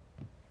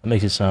 That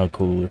makes it sound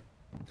cooler.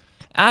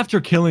 After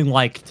killing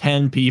like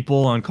 10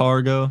 people on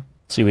cargo.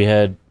 See, we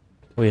had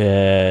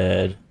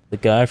the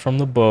guy from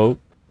the boat.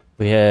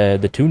 We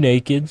had the 2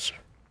 nakeds.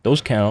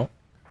 Those count.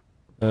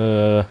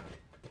 Alright,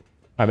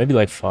 maybe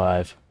like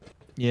 5.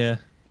 Yeah.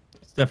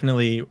 It's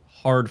definitely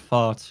hard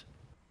fought.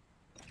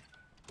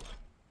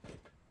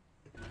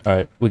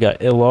 Alright, we got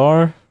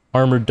LR,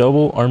 armored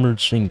double, armored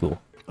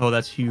single. Oh,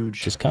 that's huge.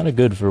 Which is kind of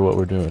good for what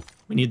we're doing.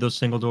 We need those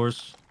single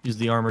doors. Use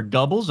the armored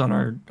doubles on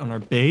our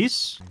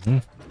base. Mm-hmm.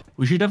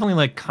 We should definitely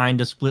like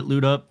kind of split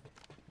loot up.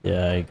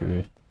 Yeah, I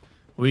agree.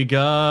 We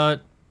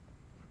got...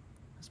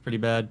 That's pretty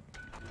bad.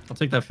 I'll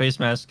take that face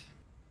mask.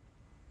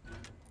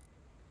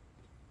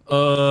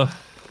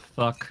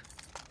 Fuck.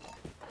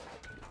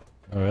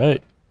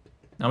 Alright.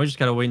 Now we just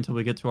gotta wait until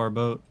we get to our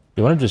boat.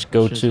 You want to just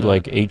go Shit's to not-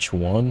 like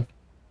H1?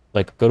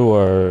 Like go to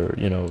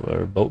our,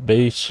 our boat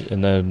base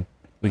and then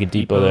we can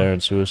depot Depot. there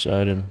and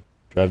suicide and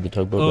drive the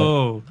tugboat back.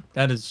 Oh,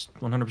 that is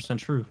 100%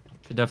 true.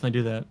 Should definitely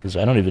do that. Because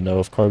I don't even know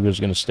if cargo's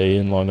going to stay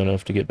in long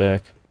enough to get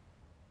back.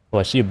 Oh,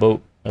 I see a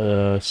boat,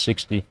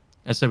 60.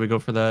 I said we go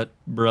for that,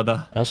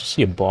 brother. I also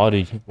see a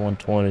body,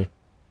 120.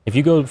 If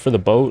you go for the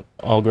boat,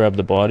 I'll grab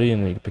the body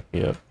and then you can pick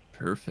me up.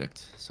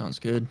 Perfect. Sounds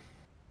good.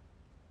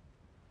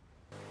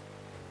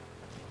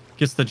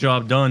 Gets the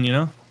job done, you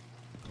know?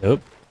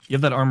 Yep, You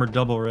have that armored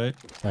double, right?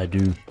 I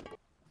do.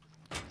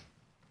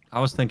 I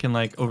was thinking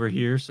like over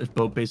here, so if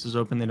boat base is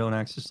open, they don't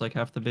access like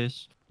half the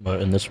base.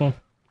 But in this one,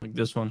 Like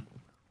this one.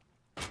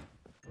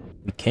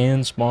 we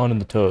can spawn in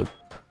the tug.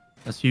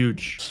 That's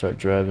huge. Start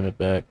driving it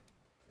back.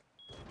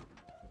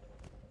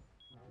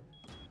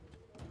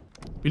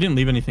 We didn't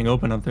leave anything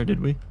open up there, did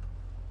we?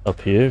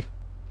 Up here?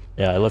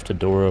 Yeah, I left a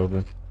door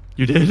open.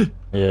 You did?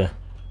 Yeah,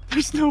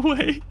 There's no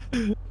way.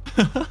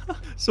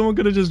 Someone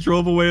could have just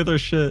drove away with our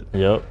shit.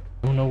 yep.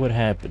 I don't know what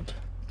happened.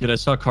 Dude, I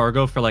saw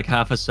cargo for like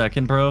half a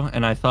second, bro,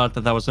 and I thought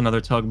that was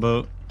another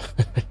tugboat.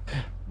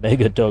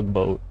 Mega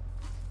tugboat.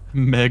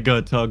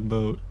 Mega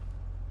tugboat.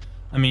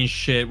 I mean,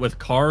 shit, with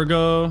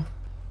cargo, if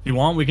you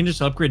want, we can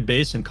just upgrade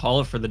base and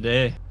call it for the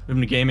day. We've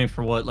been gaming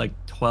for what, like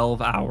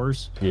 12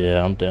 hours?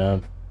 Yeah, I'm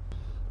down.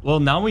 Well,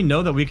 now we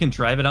know that we can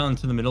drive it out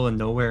into the middle of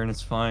nowhere and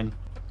it's fine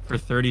for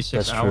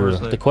 36 That's hours.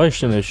 true. Like, The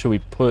question is, should we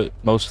put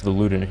most of the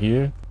loot in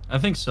here? I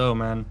think so,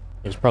 man.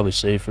 It's probably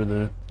safer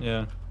there.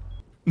 Yeah.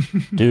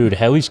 Dude,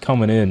 heli's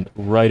coming in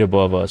right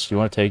above us. Do you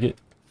want to take it?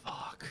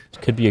 Fuck.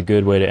 It could be a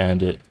good way to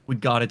end it. We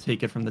gotta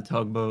take it from the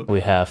tugboat. We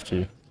have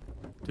to.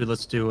 Dude,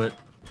 let's do it.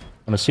 I'm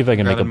gonna see if I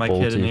can Grabbing make my a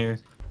kid in bolty. here.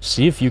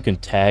 See if you can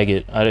tag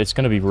it. It's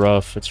gonna be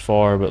rough. It's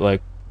far, but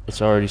like,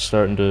 it's already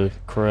starting to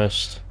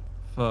crest.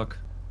 Fuck.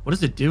 What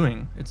is it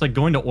doing? It's like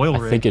going to oil I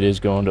rig. think it is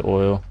going to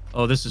oil.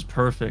 Oh, this is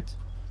perfect.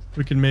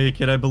 We can make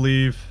it, I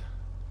believe.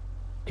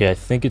 Okay, I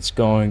think it's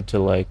going to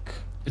like...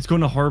 It's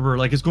going to harbor.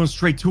 Like, it's going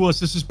straight to us.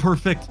 This is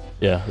perfect.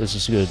 Yeah, this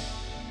is good.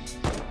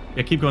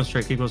 Yeah, keep going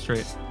straight. Keep going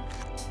straight.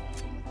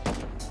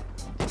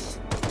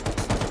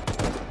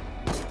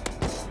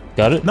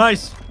 Got it?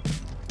 Nice.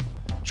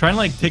 Try and,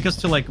 like, take us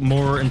to, like,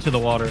 more into the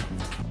water.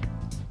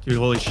 Dude,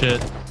 holy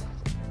shit.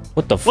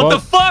 What the fuck? What the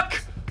fuck?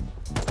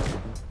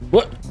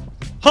 What?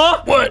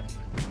 Huh? What?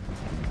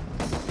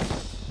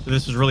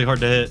 This is really hard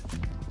to hit.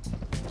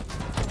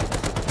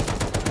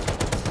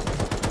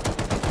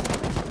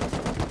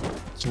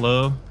 It's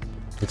low.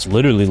 It's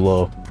literally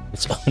low.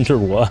 It's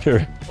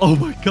underwater. Oh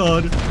my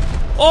god.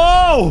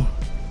 Oh!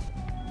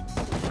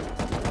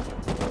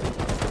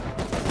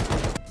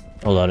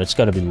 Hold on, it's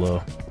gotta be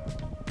low.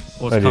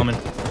 Oh, it's Right here. coming.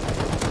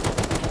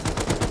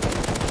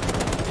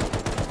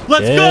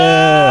 Let's Yeah.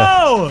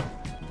 go!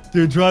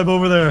 Dude, drive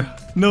over there.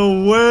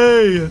 No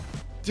way.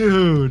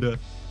 Dude.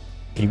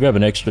 Can you grab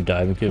an extra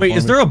diving kit Wait, for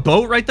is me? there a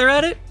boat right there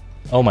at it?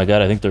 Oh my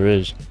god, I think there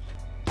is.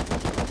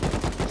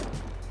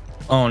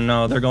 Oh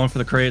no, they're going for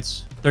the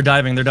crates. They're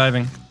diving, they're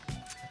diving.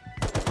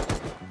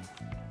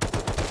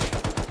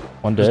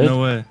 One There's dead?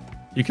 no way.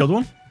 You killed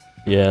one?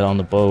 Yeah, on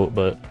the boat,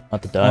 but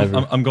not the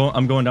diver. I'm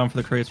going down for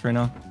the crates right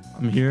now.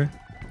 I'm here.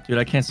 Dude,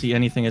 I can't see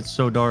anything. It's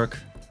so dark.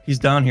 He's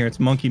down here. It's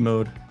monkey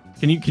mode.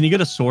 Can you get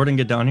a sword and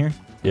get down here?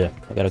 Yeah,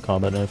 I got a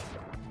combat knife.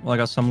 Well, I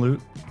got some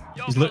loot.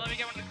 Yo, He's bro, lit- let me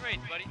get one of the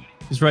crates, buddy.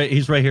 He's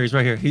right here. He's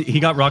right here. He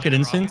got rocket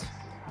instant.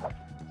 Oh,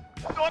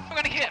 I'm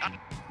gonna hit.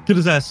 Get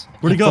his ass.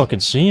 Where'd he I go? fucking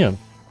see him.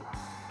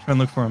 Try and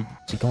look for him.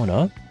 Is he going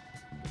up?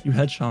 You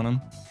headshot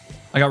him.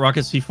 I got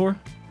rocket C4.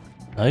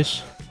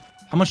 Nice.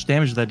 How much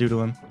damage did that do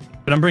to him?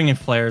 But I'm bringing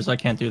flares. I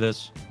can't do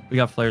this. We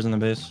got flares in the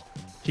base.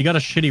 He got a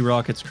shitty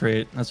rockets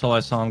crate. That's all I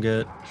saw him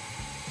get.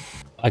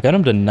 I got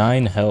him to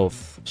 9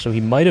 health, so he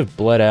might have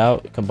bled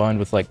out combined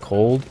with like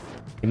cold.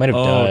 He might have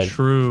died. Oh,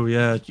 true.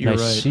 Yeah, you're Can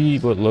I right. see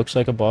what looks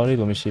like a body?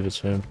 Let me see if it's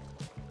him.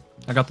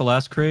 I got the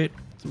last crate.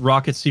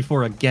 Rocket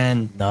C4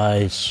 again.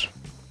 Nice.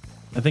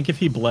 I think if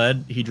he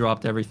bled, he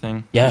dropped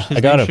everything. Yeah, His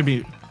I got name him. should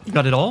be. You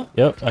got it all?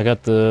 Yep, I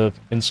got the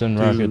instant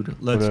rocket. Dude,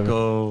 let's whatever.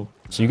 go.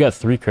 So you got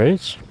 3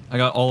 crates? I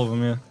got all of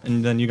them, yeah.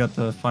 And then you got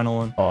the final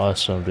one.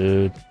 Awesome,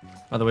 dude.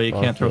 By the way, you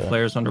can't throw Okay.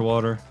 flares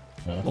underwater.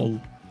 Yeah.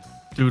 Oh,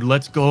 dude,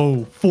 let's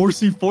go.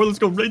 4C4, let's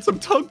go raid some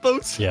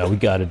tugboats. Yeah, we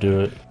gotta do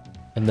it.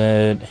 And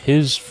then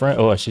his friend...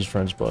 Oh, I see his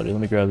friend's body.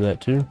 Let me grab that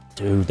too.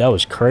 Dude, that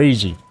was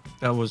crazy.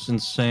 That was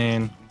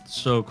insane.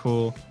 So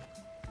cool.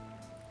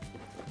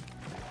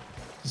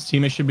 His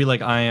teammate should be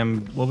like, I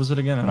am... What was it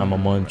again? I don't I'm a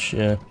remember. munch,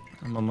 yeah.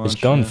 I'm a munch, His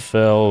gun yeah.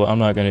 fell. I'm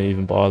not gonna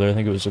even bother. I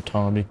think it was a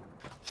Tommy.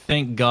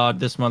 Thank God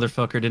this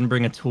motherfucker didn't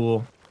bring a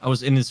tool. I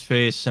was in his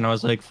face and I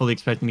was like fully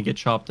expecting to get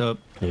chopped up.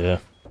 Yeah.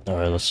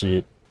 Alright, let's see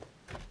it.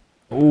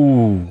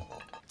 Ooh.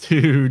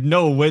 Dude,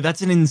 no way.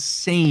 That's an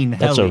insane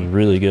That's a heli.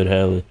 really good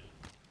heli.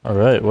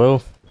 Alright,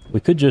 well, we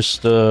could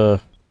just, Oh,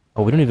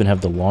 we don't even have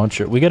the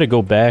launcher. We gotta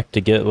go back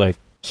to get, like,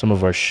 some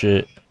of our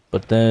shit.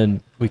 But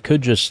then we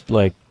could just,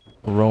 like,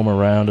 roam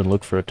around and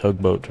look for a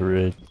tugboat to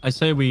raid. I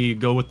say we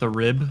go with the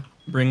rib,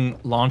 bring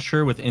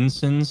launcher with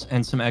ensigns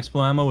and some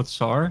expo ammo with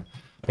SAR.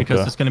 Because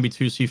Okay. it's going to be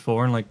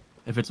 2C4 and like,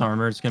 if it's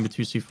armor, it's going to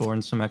be 2C4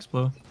 and some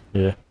expo.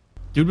 Yeah.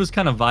 Dude was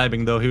kind of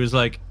vibing though. He was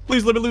like,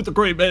 please let me loot the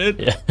crate, man.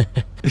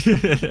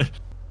 Yeah.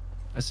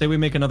 I say we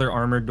make another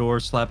armored door,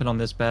 slap it on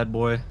this bad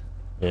boy.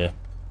 Yeah.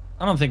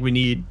 I don't think we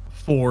need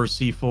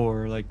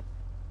 4C4. Like,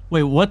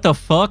 wait, what the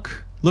fuck?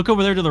 Look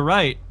over there to the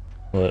right.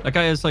 What? That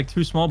guy has like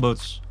 2 small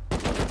boats.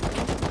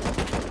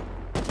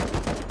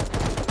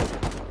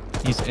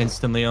 He's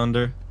instantly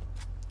under.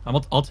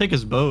 I'll take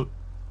his boat.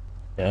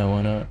 Yeah,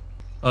 why not?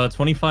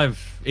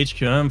 25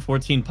 HQM,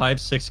 14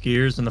 pipes, 6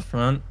 gears in the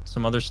front,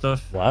 some other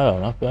stuff. Wow,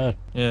 not bad.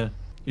 Yeah,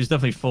 he's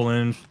definitely full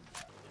in.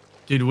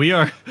 Dude,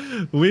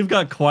 we've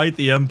got quite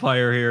the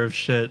empire here of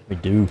shit. We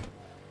do.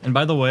 And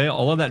by the way,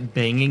 all of that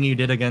banging you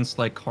did against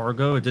like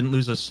cargo, it didn't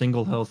lose a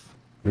single health.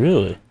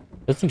 Really?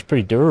 That thing's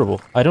pretty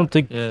durable. I don't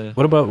think... Yeah.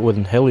 What about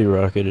when heli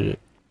rocketed it?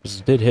 'Cause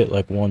it did hit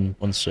like one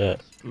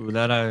set. Ooh,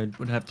 that I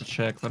would have to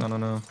check, but I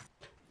don't know.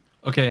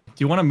 Okay, do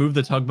you want to move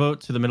the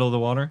tugboat to the middle of the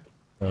water?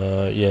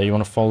 Yeah, you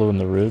want to follow in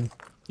the rib?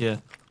 Yeah.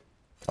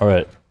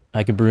 Alright.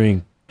 I could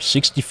bring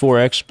 64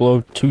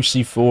 Explo, 2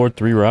 C4,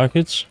 3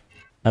 rockets.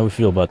 How we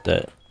feel about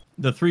that?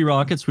 The 3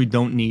 rockets we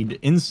don't need.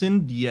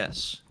 Ensign,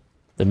 yes.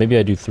 Then maybe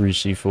I do 3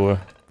 C4.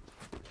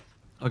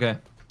 Okay.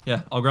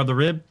 Yeah, I'll grab the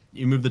rib.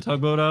 You move the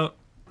tugboat out.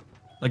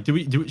 Like,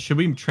 should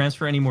we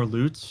transfer any more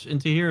loot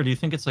into here, or do you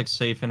think it's like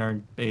safe in our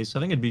base? I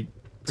think it'd be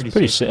pretty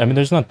Pretty safe. I mean,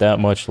 there's not that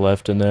much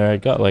left in there. I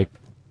got like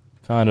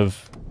kind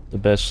of the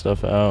best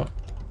stuff out.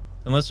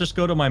 And let's just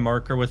go to my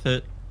marker with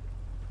it.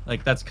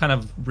 Like, that's kind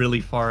of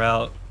really far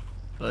out,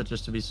 but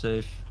just to be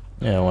safe.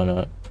 Yeah, why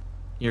not?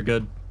 You're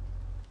good.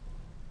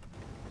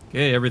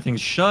 Okay,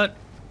 everything's shut.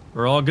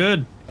 We're all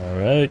good.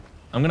 Alright.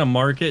 I'm gonna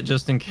mark it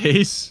just in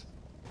case.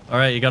 All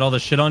right, you got all the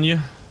shit on you?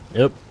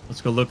 Yep.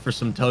 Let's go look for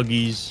some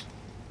tuggies.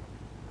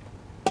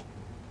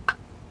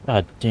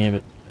 God damn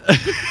it.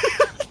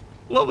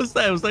 What was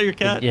that? Was that your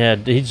cat? Yeah,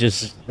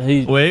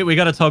 he... Wait, we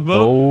got a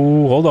tugboat?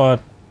 Oh, hold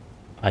on.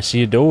 I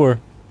see a door.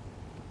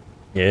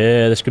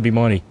 Yeah, this could be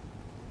money.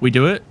 We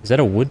do it? Is that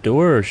a wood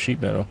door or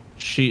sheet metal?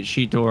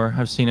 Sheet door.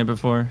 I've seen it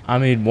before. I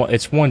mean,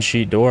 it's one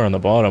sheet door on the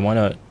bottom. Why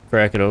not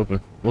crack it open?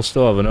 We'll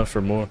still have enough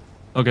for more.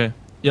 Okay.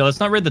 Yeah, let's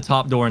not raid the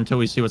top door until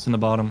we see what's in the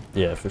bottom.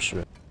 Yeah, for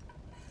sure.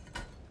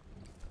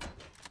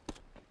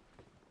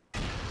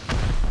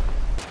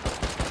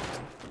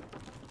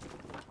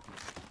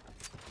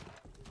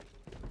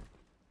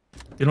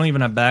 They don't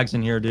even have bags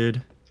in here,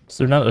 dude. Is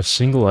there not a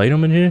single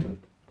item in here?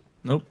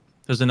 Nope.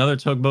 There's another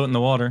tugboat in the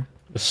water.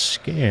 A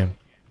scam.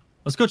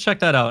 Let's go check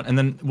that out, and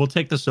then we'll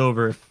take this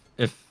over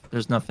if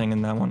there's nothing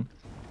in that one.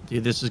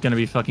 Dude, this is gonna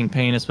be fucking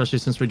pain, especially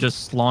since we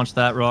just launched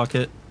that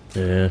rocket.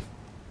 Yeah. Dude,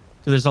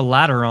 there's a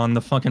ladder on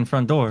the fucking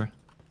front door.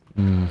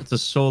 Hmm. It's a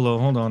solo.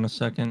 Hold on a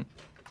second.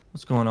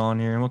 What's going on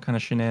here? What kind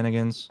of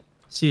shenanigans?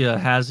 See a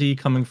Hazy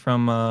coming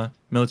from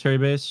military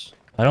base.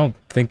 I don't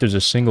think there's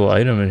a single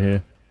item in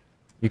here.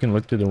 You can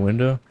look through the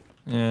window.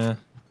 Yeah.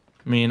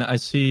 I mean, I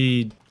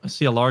see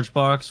a large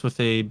box with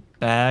a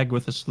bag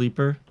with a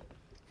sleeper.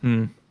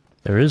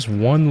 There is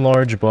one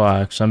large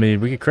box. I mean,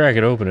 we could crack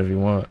it open if you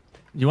want.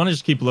 You want to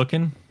just keep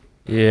looking?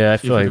 Yeah, I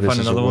See feel if we like can this find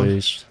is a another one.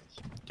 waste.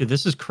 Dude,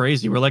 this is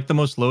crazy. We're like the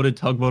most loaded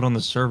tugboat on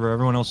the server.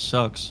 Everyone else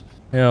sucks.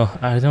 You know,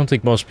 I don't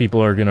think most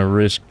people are gonna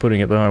risk putting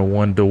it behind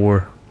one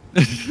door.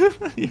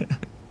 Yeah.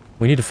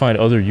 We need to find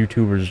other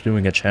YouTubers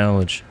doing a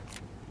challenge.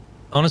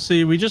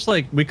 Honestly, we just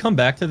like we come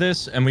back to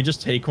this and we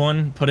just take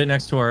one, put it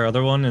next to our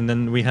other one, and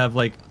then we have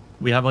like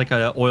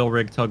a oil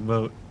rig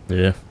tugboat.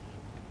 Yeah.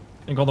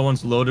 I think all the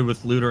ones loaded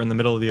with loot are in the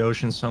middle of the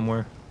ocean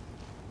somewhere.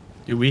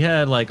 Dude, we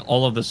had like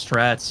all of the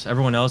strats.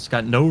 Everyone else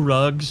got no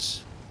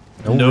rugs,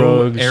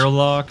 no rugs,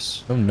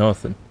 airlocks, no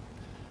nothing.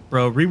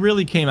 Bro, we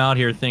really came out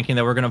here thinking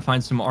that we're gonna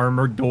find some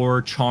armored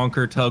door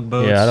chonker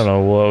tugboats. Yeah, I don't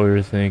know what we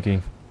were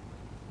thinking.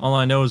 All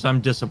I know is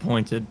I'm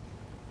disappointed.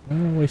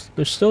 There's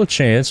still a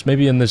chance.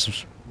 Maybe in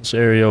this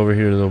area over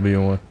here there'll be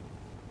one.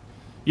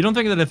 You don't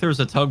think that if there was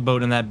a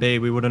tugboat in that bay,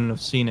 we wouldn't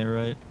have seen it,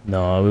 right?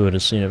 No, we would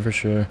have seen it for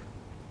sure.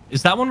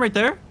 Is that one right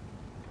there?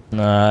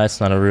 Nah, that's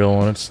not a real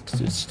one.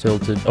 It's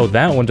tilted. Oh,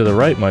 that one to the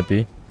right might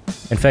be.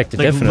 In fact, it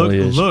Like, definitely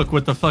is. Look,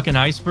 with the fucking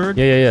iceberg.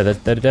 Yeah.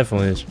 That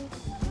definitely is.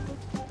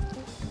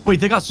 Wait,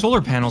 they got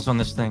solar panels on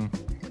this thing.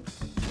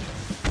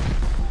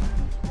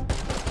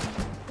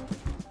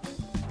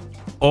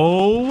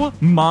 Oh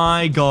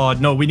my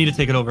god. No, we need to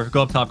take it over.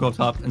 Go up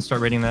top, and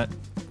start raiding that.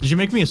 Did you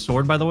make me a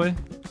sword, by the way?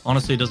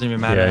 Honestly, it doesn't even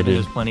matter. Yeah, I did.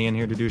 There's plenty in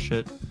here to do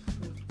shit.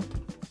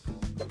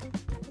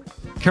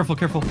 Careful,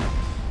 careful.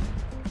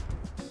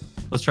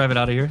 Let's drive it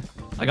out of here.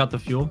 I got the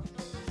fuel.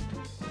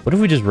 What if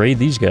we just raid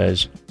these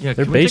guys? Yeah,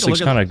 Their can we take base a looks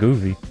look at- kind of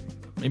goofy.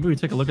 Maybe we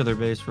take a look at their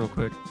base real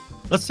quick.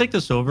 Let's take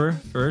this over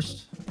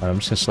first. I'm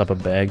just gonna slap a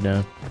bag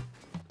down.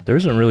 There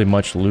isn't really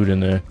much loot in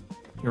there.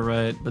 You're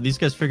right, but these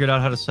guys figured out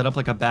how to set up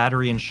like a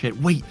battery and shit.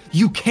 Wait,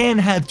 you can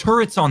have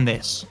turrets on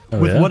this. Oh,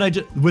 with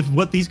yeah? with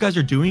what these guys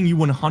are doing, you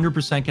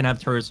 100% can have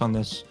turrets on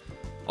this.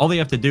 All they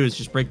have to do is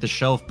just break the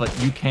shelf, but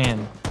you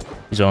can.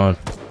 He's on.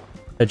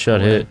 Headshot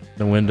hit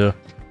the window.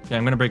 Yeah,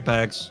 I'm gonna break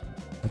bags.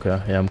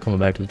 Okay, yeah, I'm coming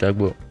back to the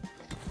tugboat.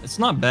 It's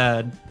not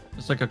bad.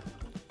 It's like a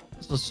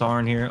SAR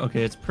in here.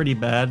 Okay, it's pretty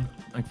bad,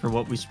 like for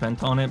what we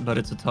spent on it, but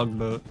it's a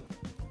tugboat.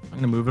 I'm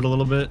gonna move it a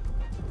little bit.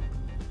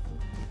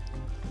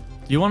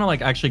 Do you want to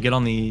like actually get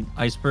on the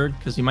iceberg?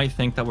 Because you might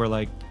think that we're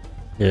like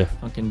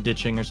fucking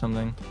ditching or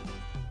something.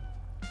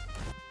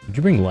 Did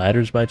you bring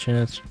ladders by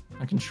chance?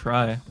 I can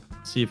try.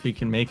 See if he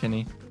can make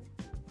any.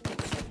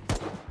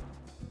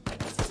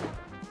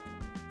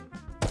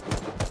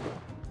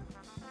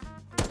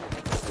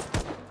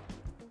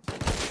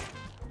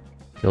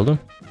 Killed him?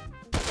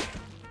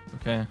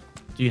 Okay.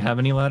 Do you have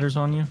any ladders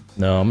on you?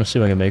 No, I'm gonna see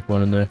if I can make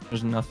one in there.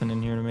 There's nothing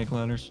in here to make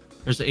ladders.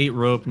 There's 8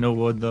 rope, no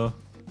wood though.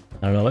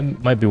 I don't know,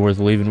 it might be worth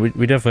leaving. We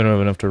definitely don't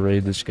have enough to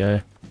raid this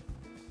guy.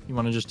 You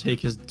want to just take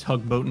his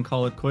tugboat and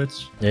call it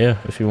quits? Yeah,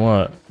 if you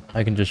want.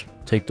 I can just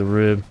take the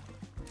rib.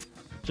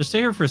 Just stay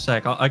here for a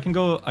sec. I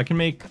can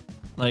make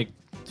like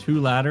 2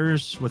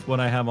 ladders with what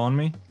I have on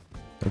me.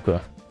 Okay.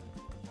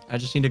 I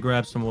just need to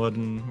grab some wood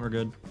and we're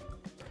good.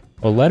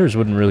 Well, ladders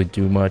wouldn't really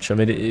do much. I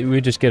mean, we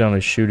just get on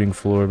a shooting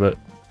floor, but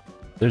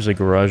there's a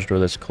garage door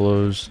that's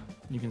closed.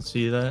 You can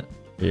see that?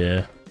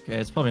 Yeah. Okay,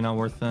 it's probably not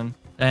worth then.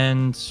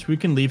 And we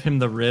can leave him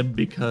the rib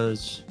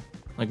because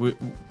like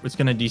it's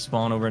gonna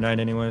despawn overnight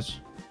anyways.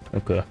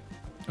 Okay.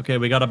 Okay,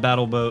 we got a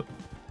battle boat.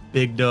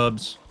 Big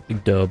dubs.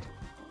 Big dub.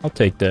 I'll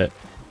take that.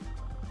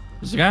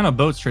 There's a guy on a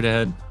boat straight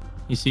ahead.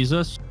 He sees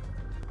us.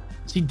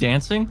 Is he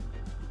dancing?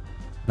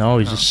 No,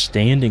 he's just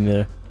standing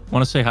there.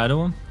 Want to say hi to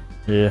him?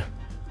 Yeah.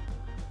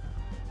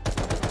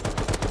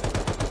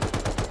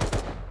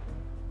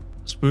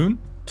 Spoon?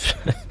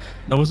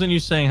 That wasn't you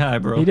saying hi,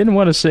 bro. He didn't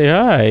want to say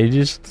hi. He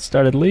just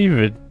started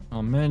leaving.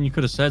 Oh man, you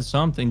could have said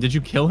something. Did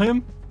you kill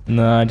him?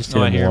 No, I just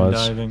No, I hit hear him him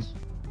once. diving.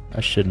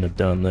 I shouldn't have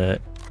done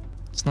that.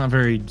 It's not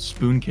very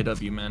spoon kid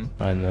of you, man.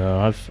 I know.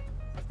 I've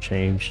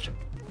changed.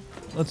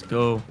 Let's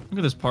go. Look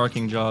at this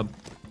parking job.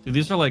 Dude,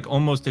 these are like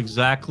almost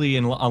exactly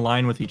in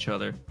line with each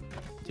other.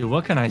 Dude,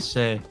 what can I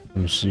say? Let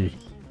me see.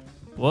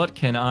 What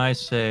can I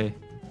say?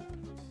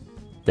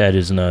 That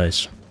is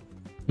nice.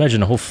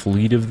 Imagine a whole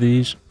fleet of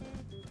these.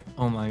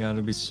 Oh my god,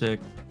 it'd be sick.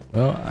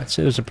 Well, I'd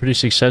say it was a pretty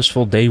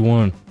successful day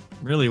one.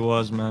 Really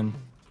was, man.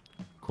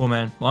 Cool,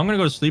 man. Well, I'm gonna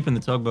go to sleep in the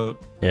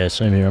tugboat. Yeah,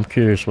 same here. I'm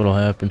curious what'll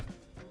happen.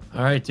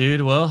 All right,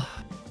 dude. Well,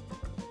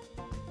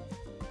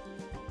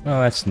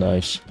 Oh, that's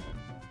nice.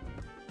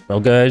 Well,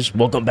 guys,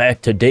 welcome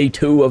back to day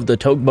 2 of the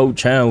tugboat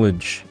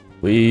challenge.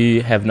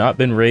 We have not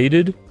been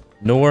raided,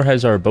 nor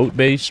has our boat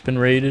base been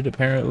raided,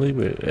 apparently.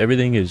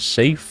 Everything is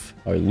safe.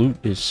 Our loot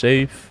is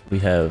safe. We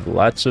have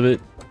lots of it,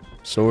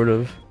 sort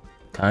of,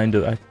 kind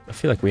of. I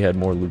feel like we had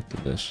more loot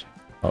than this.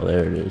 Oh,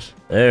 there it is.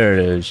 There it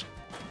is.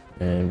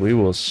 And we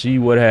will see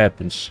what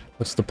happens.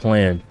 What's the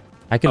plan?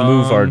 I can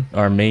move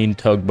our main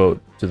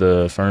tugboat to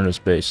the furnace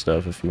base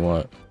stuff if you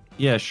want.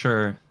 yeah,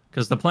 sure.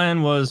 Because the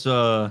plan was,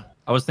 I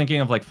was thinking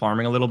of like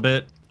farming a little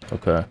bit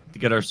Okay.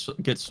 to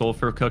get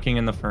sulfur cooking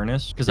in the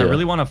furnace. Because I Yeah.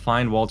 really want to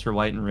find Walter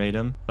White and raid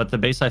him. But the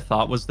base I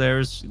thought was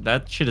theirs,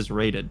 that shit is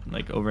raided.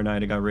 Like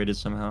overnight, it got raided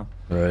somehow.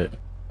 Right.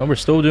 Well, we're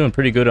still doing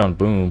pretty good on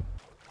boom.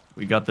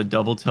 We got the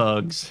double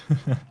tugs.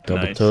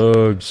 Double Nice.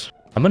 tugs.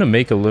 I'm gonna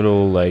make a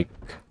little like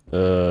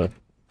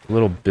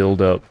little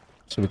build up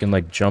so we can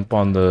like jump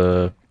on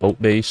the boat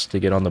base to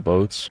get on the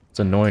boats. It's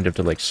annoying to have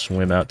to like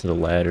swim out to the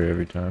ladder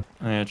every time.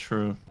 Oh, yeah,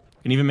 true.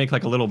 You can even make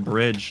like a little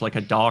bridge, like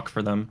a dock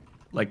for them.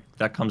 Like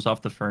that comes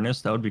off the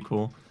furnace. That would be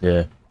cool.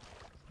 Yeah.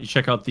 You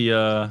check out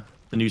the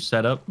new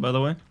setup, by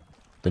the way.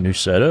 The new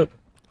setup?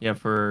 Yeah,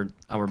 for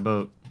our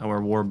boat,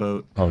 our war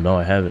boat. Oh no,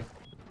 I haven't.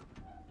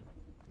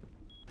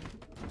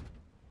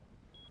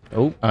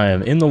 Oh, I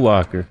am in the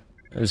locker.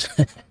 That's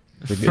a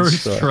good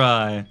First start.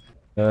 try.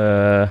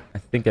 I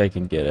think I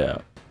can get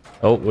out.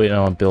 Oh, wait,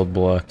 no, I'm build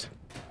blocked.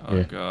 Oh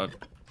Here. god.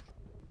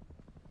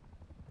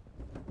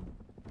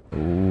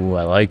 Ooh,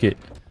 I like it.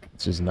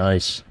 This is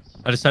nice.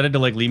 I decided to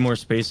like leave more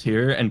space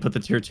here and put the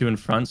tier 2 in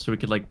front so we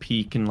could like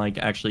peek and like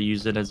actually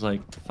use it as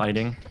like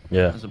fighting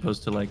Yeah. as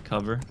opposed to like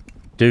cover.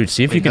 Dude,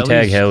 see if Wait, you can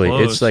tag heli's heli.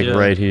 close, It's like yeah.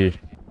 right here. Do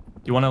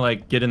you want to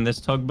like get in this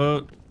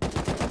tugboat?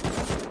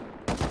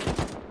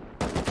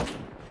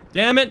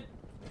 Damn it!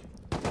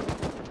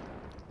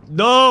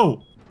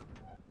 No!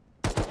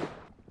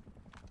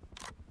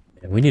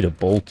 Yeah, we need a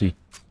bolty.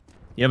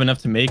 You have enough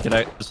to make it.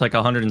 It's like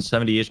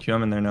 170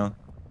 HQM in there now.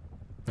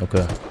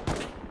 Okay.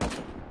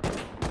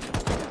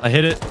 I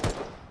hit it.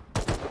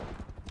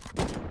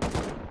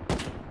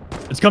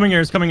 It's coming here.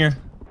 It's coming here.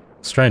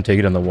 Let's try and take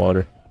it in the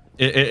water.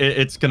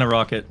 It's gonna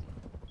rocket.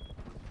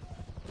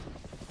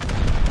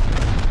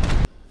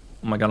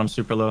 Oh my god, I'm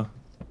super low.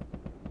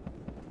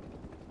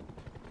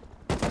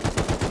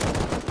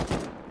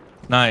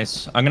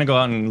 Nice. I'm gonna go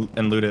out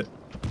and loot it.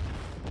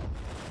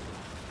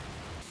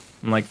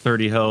 I'm like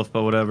 30 health,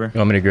 but whatever. You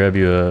want me to grab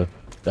you a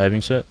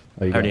diving set?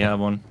 Oh, I you already got have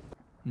one.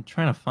 I'm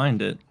trying to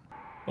find it.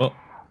 Oh,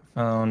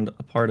 found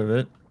a part of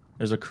it.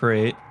 There's a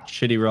crate.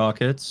 Shitty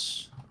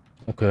rockets.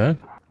 one. Okay.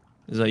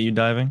 Is that you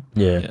diving?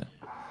 Yeah.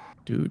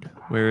 Dude,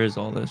 where is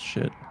all this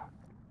shit?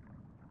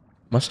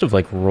 Must have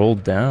like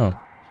rolled down.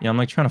 Yeah, I'm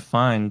like trying to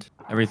find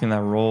everything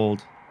that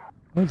rolled.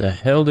 Where the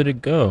hell did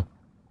it go?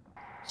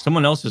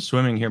 Someone else is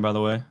swimming here, by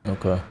the way.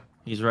 Okay.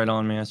 He's right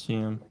on me. I see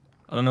him.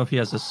 I don't know if he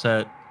has a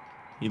set.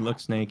 He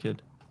looks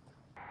naked.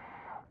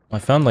 I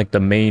found like the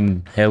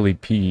main heli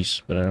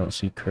piece, but I don't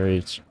see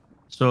crates.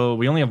 So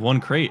we only have one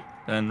crate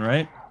then,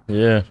 right?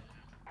 Yeah.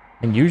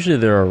 And usually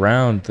they're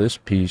around this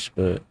piece,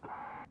 but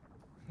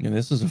Yeah,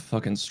 this is a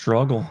fucking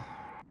struggle.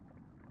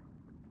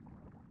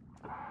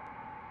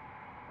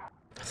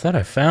 I thought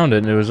I found it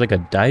and it was like a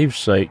dive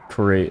site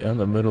crate out in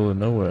the middle of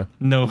nowhere.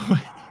 No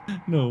way.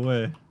 No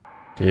way.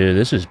 Dude,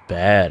 this is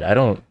bad. I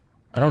don't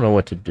know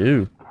what to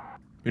do.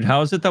 Dude,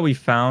 how is it that we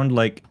found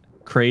like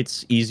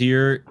crates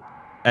easier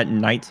at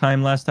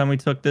nighttime last time we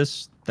took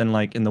this than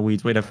like in the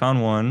weeds? Wait, I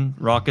found one.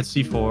 Rocket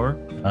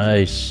C4.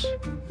 Nice.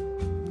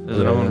 There's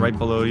another one right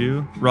below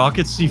you.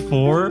 Rocket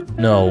C4?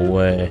 No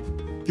way.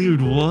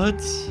 Dude,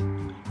 what?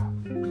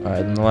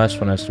 Alright, then the last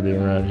one has to be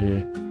around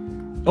here.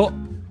 Oh,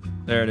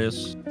 there it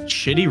is.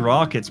 Shitty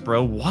rockets,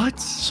 bro. What?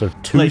 So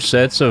two Like-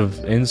 sets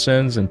of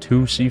incense and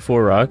 2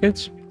 C4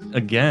 rockets?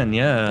 Again,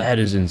 yeah. That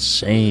is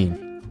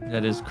insane.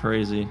 That is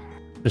crazy.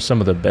 They're some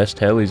of the best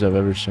helis I've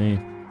ever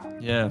seen.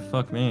 Yeah,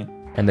 fuck me.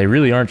 And they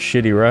really aren't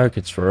shitty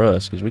rockets for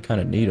us, because we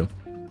kind of need them.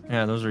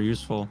 Yeah, those are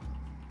useful.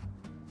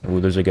 Oh,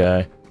 there's a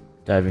guy.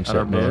 Diving At our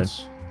set man.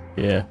 boats.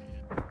 Yeah.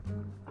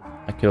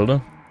 I killed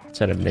him. It's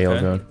had a nail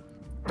Okay. gun.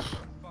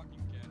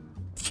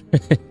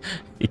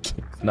 He's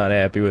not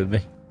happy with me.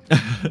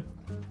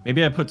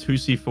 Maybe I put 2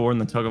 C4 in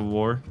the tug of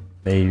war.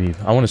 Maybe.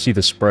 I want to see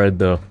the spread,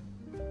 though.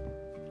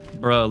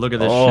 Bro, look at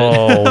this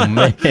Oh,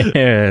 shit.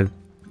 man.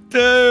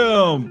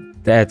 Damn!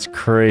 That's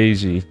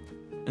crazy.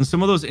 And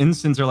some of those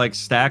instants are like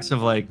stacks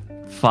of like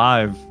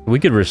 5. We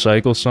could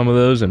recycle some of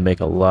those and make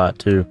a lot,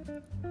 too.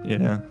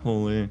 Yeah,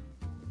 holy.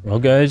 Well,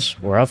 guys,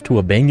 we're off to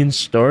a banging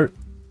start.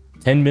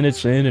 10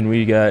 minutes in, and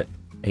we got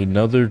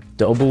another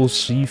double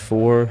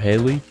C4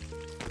 heli.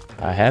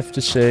 I have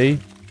to say,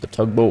 the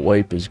tugboat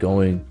wipe is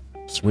going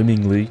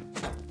swimmingly.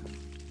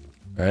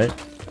 Right?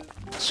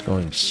 It's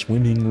going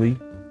swimmingly,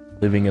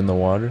 living in the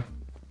water.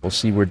 We'll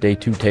see where day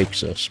 2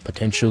 takes us.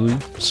 Potentially,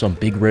 some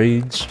big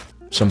raids,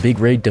 some big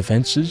raid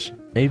defenses,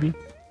 maybe,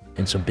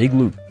 and some big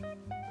loot.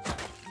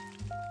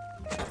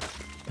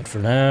 But for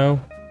now,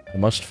 I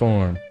must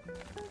farm.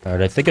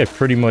 Alright, I think I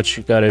pretty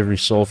much got every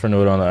sulfur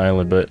node on the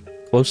island, but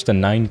close to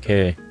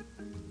 9k.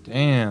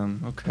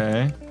 Damn,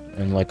 okay.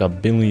 And like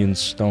 1 billion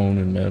stone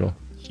and metal.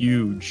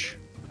 Huge.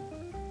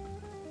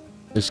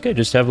 This guy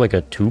just have like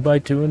a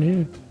 2x2 in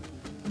here?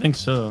 I think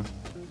so.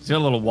 He's got a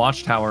little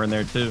watchtower in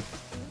there too.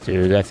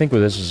 Dude, I think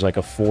this is like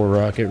a 4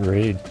 rocket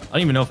raid. I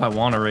don't even know if I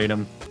want to raid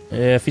him.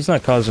 Yeah, if he's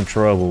not causing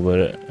trouble, but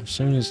as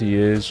soon as he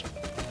is...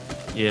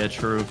 Yeah,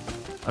 true.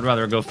 I'd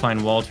rather go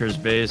find Walter's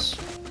base.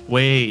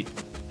 Wait,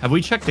 have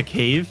we checked the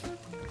cave?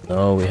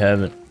 No, we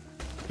haven't.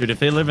 Dude, if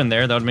they live in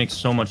there, that would make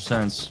so much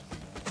sense.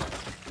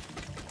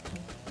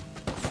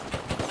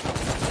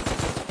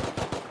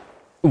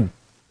 Ooh.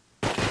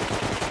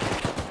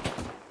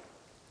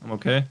 I'm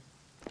okay.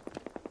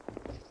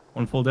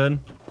 One full dead.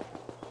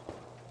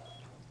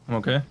 I'm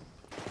okay.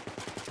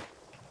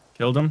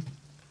 Killed him.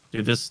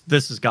 Dude, this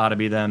has got to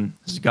be them.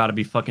 This has got to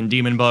be fucking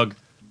Demon Bug.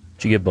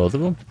 Did you get both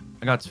of them?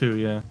 I got 2,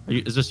 yeah.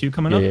 Is this you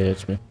coming Yeah, up? yeah,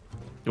 it's me.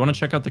 You want to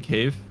check out the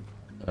cave?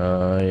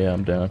 Yeah,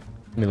 I'm down.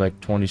 Give me like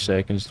 20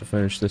 seconds to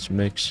finish this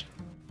mix.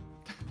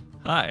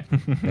 Hi.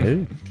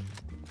 Hey,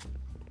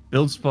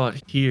 Build spot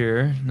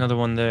here. Another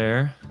one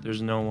there.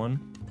 There's no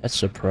one. that's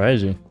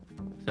surprising.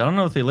 I don't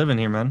know if they live in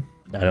here, man.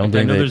 I don't I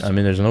think know they... there's- I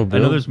mean, there's no I know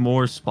build. there's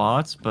more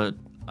spots, but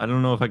I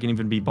don't know if I can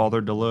even be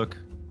bothered to look.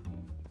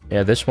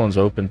 Yeah, this one's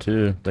open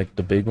too. Like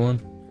the big one.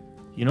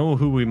 You know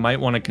who we might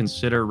want to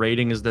consider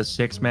raiding is the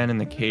 6-man in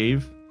the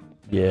cave.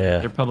 Yeah.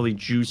 They're probably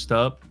juiced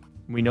up.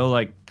 We know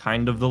like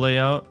kind of the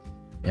layout.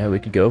 Yeah, we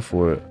could go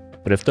for it.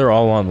 But if they're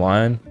all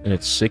online and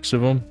it's 6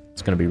 of them,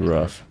 it's gonna be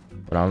rough.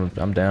 But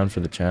I'm down for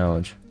the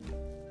challenge.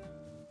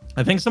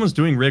 I think someone's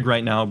doing rig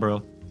right now,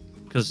 bro.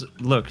 Cause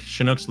look,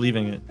 Chinook's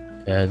leaving it.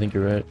 Yeah, I think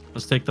you're right.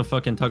 Let's take the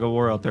fucking tug of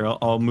war out there.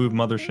 I'll move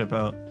mothership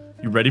out.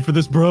 You ready for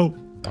this, bro?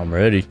 I'm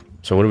ready.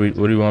 So what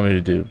do you want me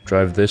to do?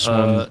 Drive this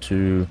one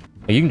to...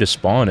 You can just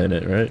spawn in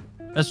it, right?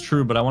 That's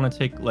true, but I want to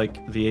take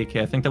like the AK.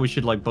 I think that we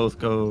should like both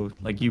go.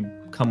 Like you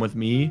come with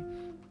me,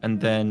 and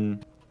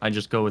then I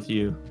just go with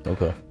you.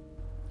 Okay.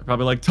 They're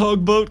probably like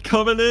tugboat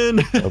coming in.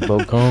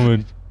 Tugboat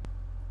coming.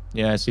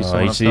 Yeah, I see Oh,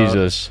 someone he up sees top.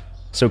 us.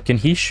 So can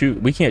he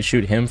shoot? We can't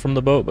shoot him from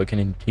the boat, but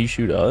can he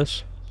shoot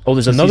us? Oh,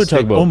 there's another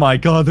tugboat. Oh my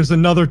god, there's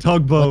another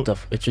tugboat. What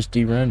the? It just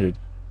de-rendered.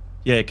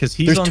 Yeah, because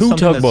he's There's on 2 something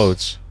that's-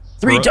 tugboats.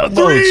 3 Bro,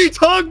 tugboats. 3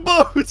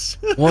 tugboats.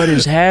 What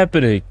is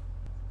happening?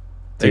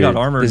 They got Dude,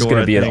 armor This is door,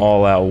 gonna I be an think.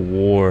 all-out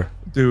war.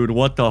 Dude,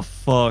 what the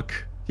fuck?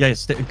 Yeah,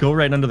 go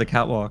right under the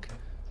catwalk.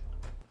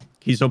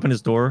 He's opened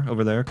his door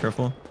over there.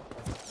 Careful.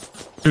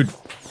 Dude.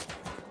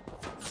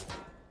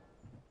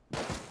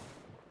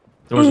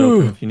 Door's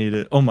open if you need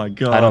it. Oh my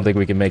god. I don't think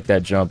we can make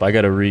that jump. I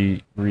gotta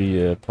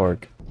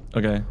park.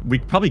 Okay. We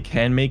probably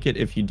can make it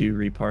if you do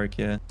repark,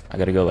 yeah. I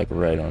gotta go like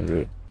right under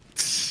it.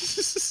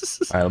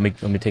 All right,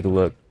 let me take a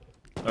look.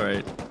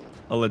 Alright.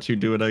 I'll let you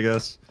do it, I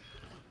guess.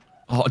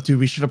 Oh, dude,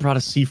 we should have brought a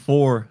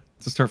C4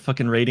 to start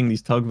fucking raiding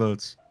these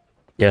tugboats.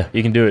 Yeah,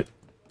 you can do it.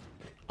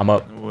 I'm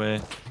up. No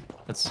way.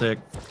 That's sick.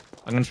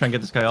 I'm gonna try and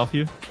get this guy off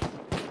you.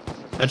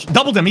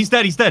 Doubled him. He's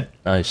dead. He's dead.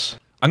 Nice.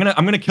 I'm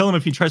gonna kill him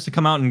if he tries to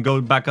come out and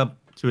go back up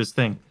to his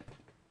thing.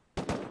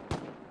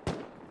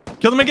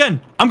 Kill him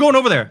again. I'm going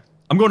over there.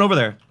 I'm going over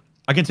there.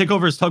 I can take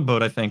over his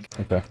tugboat, I think.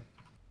 Okay.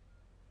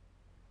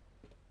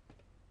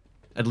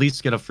 At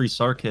least get a free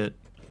SAR kit.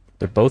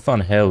 They're both on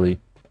heli.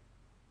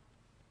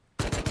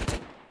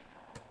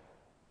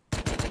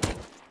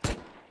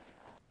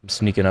 I'm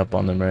sneaking up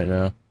on them right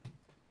now.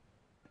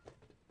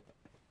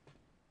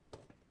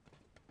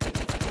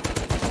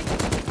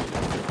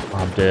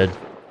 I'm dead.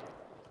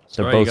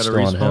 They're Alright, you both gotta still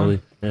on respawn?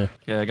 heli. Yeah.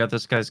 Okay, I got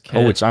this guy's kit.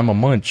 Oh, it's I'm a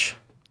munch.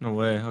 No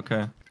way.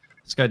 Okay.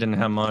 This guy didn't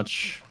have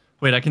much.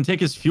 Wait, I can take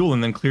his fuel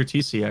and then clear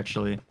TC,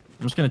 actually.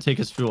 I'm just gonna take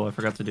his fuel. I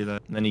forgot to do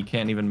that. And then he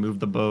can't even move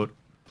the boat.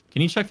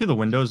 Can you check through the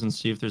windows and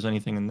see if there's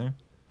anything in there?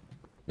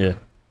 Yeah.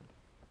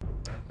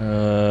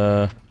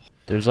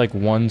 There's like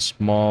 1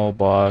 small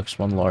box,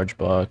 1 large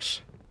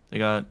box. They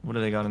got... What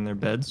do they got in their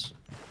beds?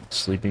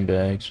 Sleeping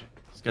bags.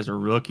 These guys are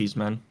rookies,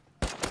 man.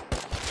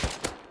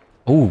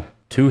 Ooh,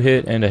 2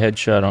 hit and a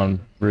headshot on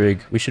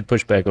rig. We should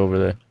push back over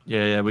there.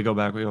 Yeah, we go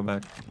back. We go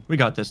back. We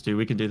got this, dude.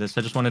 We can do this.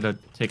 I just wanted to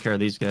take care of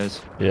these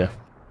guys. Yeah.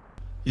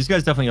 These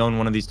guys definitely own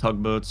one of these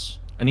tugboats.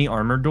 Any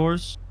armor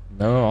doors?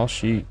 No, I'll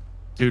shoot.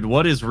 Dude,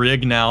 what is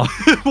rig now?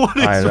 What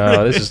is I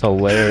know, rig? this is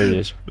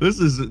hilarious. This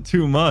is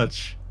too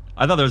much.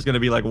 I thought there was going to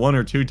be like 1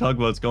 or 2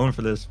 tugboats going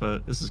for this,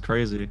 but this is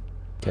crazy.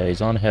 Okay,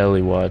 he's on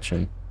heli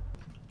watching.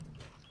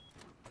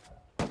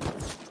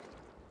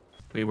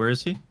 Wait, where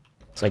is he?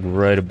 It's like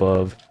right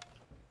above.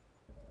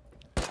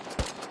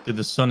 Dude,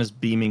 the sun is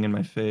beaming in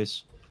my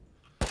face.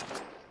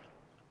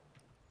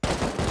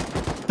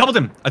 Doubled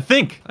him! I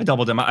think! I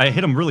doubled him. I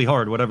hit him really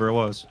hard, whatever it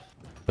was.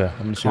 Yeah,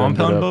 I'm gonna see what I can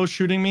Compound get bow up.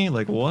 shooting me?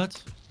 Like,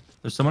 what?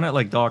 There's someone at,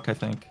 like, dock, I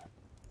think.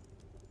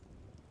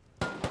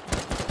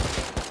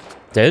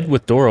 Dead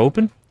with door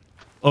open?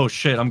 Oh,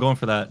 shit, I'm going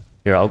for that.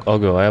 Here, I'll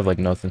go. I have like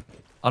nothing.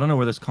 I don't know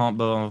where this comp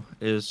bow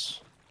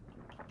is.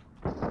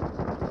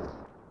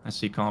 I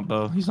see comp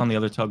bow. He's on the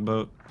other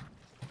tugboat.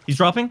 He's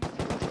dropping?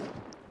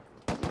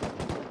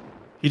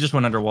 He just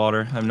went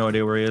underwater. I have no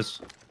idea where he is.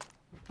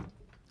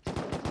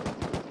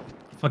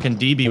 Fucking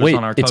DB was Wait,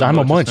 on our it's tugboat I'm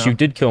a just munch. now. You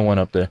did kill one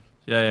up there.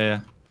 Yeah.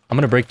 I'm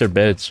gonna break their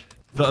beds.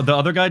 The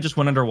other guy just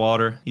went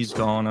underwater. He's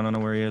gone. I don't know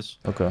where he is.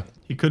 Okay.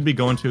 He could be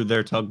going to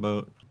their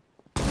tugboat.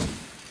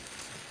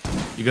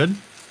 You good?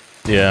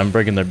 Yeah, I'm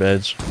breaking their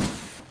beds.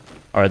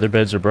 Alright, their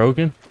beds are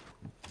broken.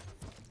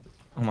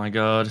 Oh my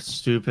god,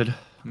 stupid.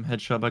 I'm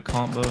headshot by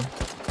combo.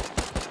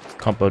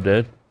 Compo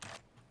dead.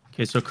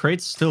 Okay, so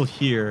crate's still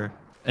here.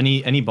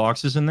 Any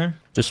boxes in there?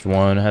 Just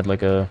one. I had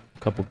like a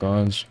couple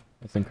guns.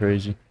 Nothing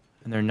crazy.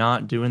 And they're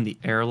not doing the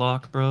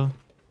airlock, bro.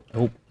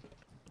 Nope.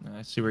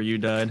 I see where you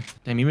died.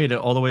 Damn, you made it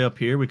all the way up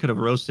here. We could have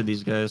roasted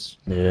these guys.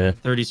 Yeah.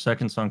 30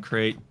 seconds on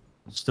crate.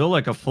 Still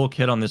like a full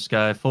kit on this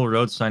guy. Full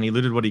road sign. He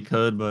looted what he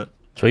could, but...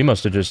 So he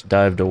must have just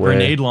dived away.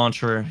 Grenade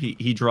launcher.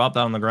 He dropped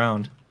that on the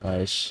ground.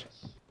 Nice.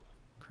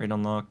 Crate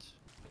unlocked.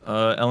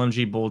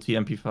 LMG Bolty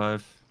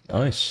MP5.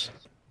 Nice.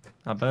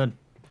 Not bad.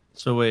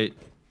 So wait,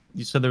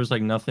 you said there was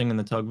like nothing in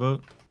the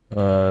tugboat?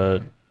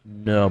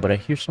 No, but I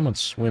hear someone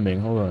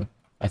swimming. Hold on.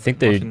 I think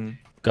they Fucking-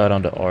 got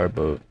onto our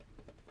boat.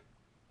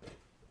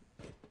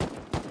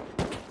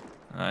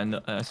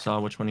 I saw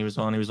which one he was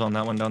on. He was on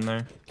that one down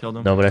there. Killed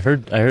him. No, but I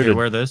heard Here,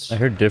 wear this. I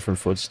heard different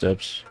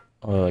footsteps,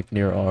 like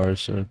near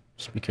ours. So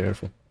just be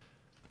careful.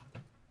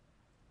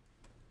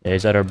 Yeah,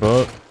 he's at our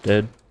boat,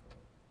 dead.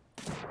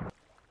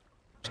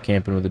 He's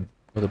camping with a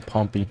With a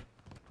pumpy.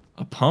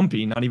 A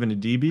pumpy, not even a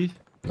DB?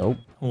 Nope.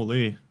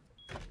 Holy.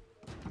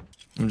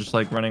 I'm just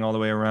like running all the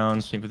way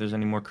around, seeing if there's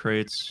any more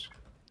crates.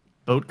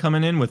 Boat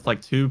coming in with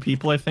like 2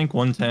 people, I think,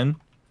 110.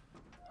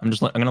 I'm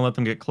gonna let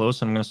them get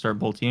close and I'm gonna start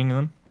bolting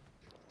them.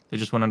 They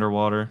just went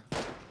underwater.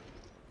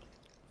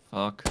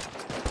 Fuck.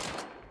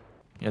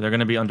 Yeah, they're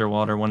gonna be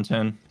underwater,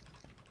 110.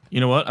 You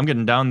know what? I'm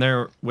getting down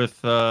there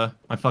with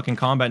my fucking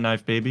combat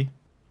knife, baby.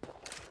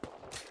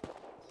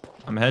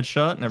 I'm a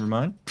headshot, never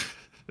mind.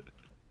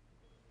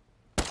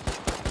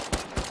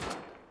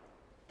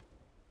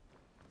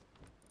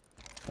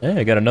 Hey,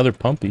 I got another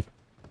pumpy.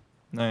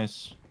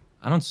 Nice.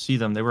 I don't see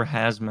them. They were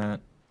hazmat.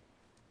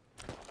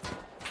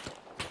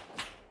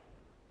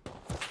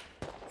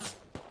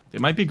 They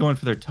might be going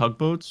for their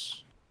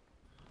tugboats.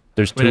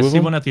 There's Wait, two I of see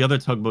them? one at the other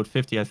tugboat,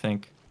 50, I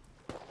think.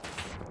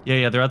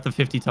 Yeah, they're at the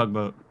 50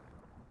 tugboat.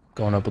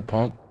 Going up a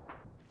pump.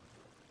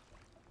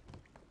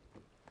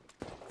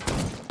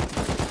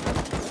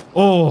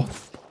 Oh!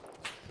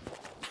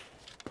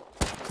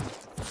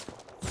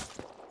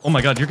 Oh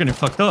my god, you're getting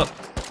fucked up.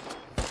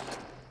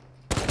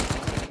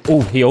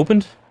 Oh, he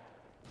opened?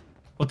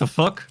 What the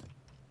fuck?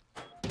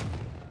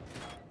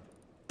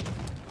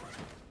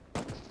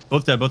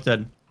 Both dead, both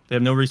dead. They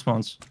have no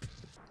respawns.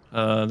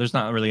 There's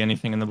not really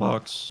anything in the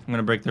box. I'm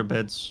gonna break their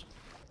beds.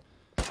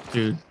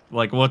 Dude,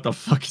 like what the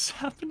fuck is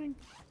happening?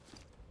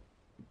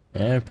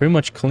 Yeah, pretty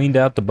much cleaned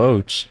out the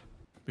boats.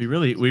 We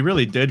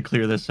really did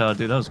clear this out,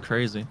 dude. That was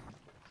crazy.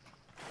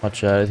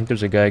 Watch out, I think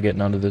there's a guy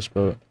getting onto this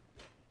boat.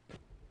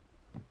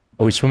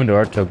 Oh, he's swimming to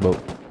our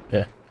tugboat.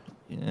 Yeah.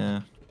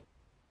 Yeah.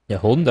 Yeah,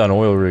 holding down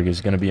oil rig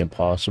is gonna be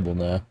impossible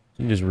now.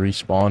 You just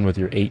respawn with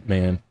your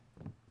 8-man.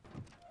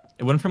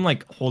 It went from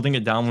like holding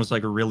it down was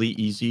like really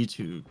easy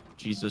to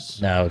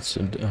Jesus. Now it's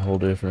a whole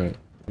different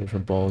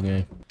ball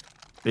game.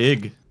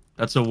 Big.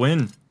 That's a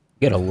win.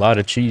 Get a lot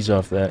of cheese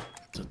off that.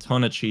 It's a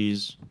ton of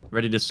cheese.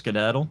 Ready to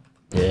skedaddle?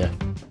 Yeah.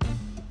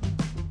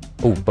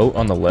 Oh, boat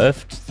on the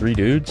left. 3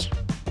 dudes.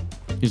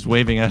 He's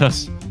waving at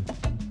us.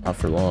 Not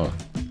for long.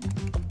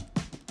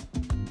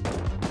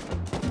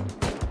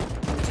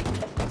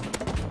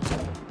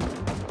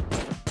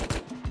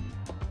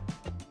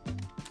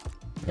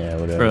 Yeah,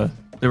 whatever. Bruh,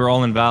 they were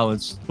all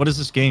invalids. What is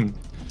this game?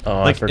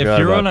 Oh, Like I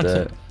forgot about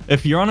that.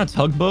 if you're on a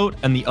tugboat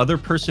and the other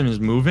person is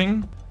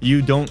moving,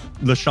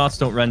 the shots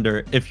don't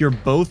render. If you're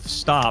both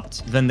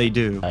stopped, then they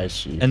do. I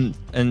see.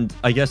 And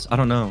I guess I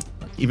don't know.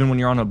 Even when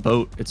you're on a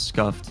boat, it's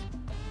scuffed.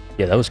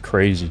 Yeah, that was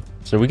crazy.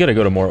 So we gotta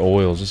go to more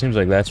oils. It seems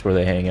like that's where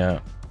they hang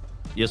out.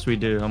 Yes, we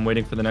do. I'm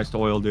waiting for the next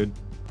oil, dude.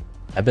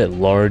 I bet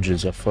large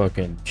is a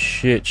fucking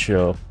shit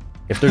show.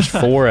 If there's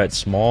 4 at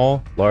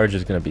small, large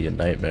is gonna be a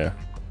nightmare.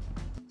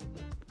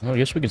 Well, I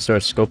guess we can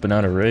start scoping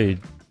out a raid.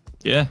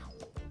 Yeah.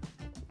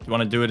 Do you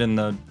want to do it in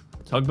the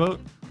tugboat?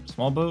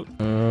 Small boat?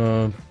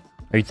 Are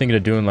you thinking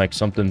of doing like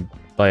something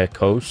by a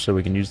coast so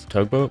we can use the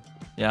tugboat?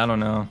 Yeah, I don't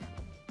know.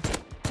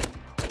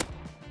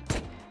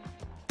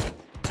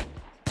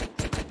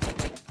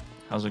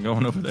 How's it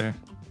going over there?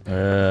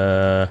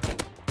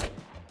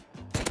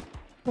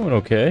 Going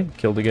okay.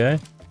 Killed a guy.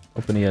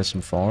 Hoping he has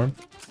some farm.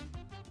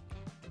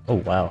 Oh,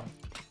 wow.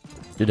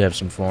 Did have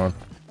some farm.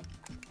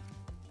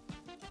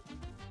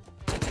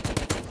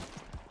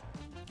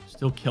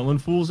 Still killing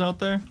fools out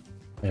there?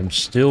 I'm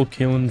still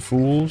killing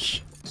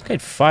fools. This guy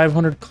had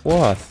 500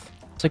 cloth.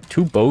 It's like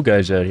 2 bow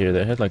guys out here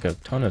that had like a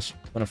ton of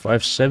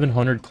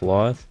 700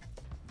 cloth.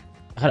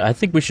 I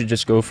think we should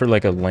just go for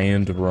like a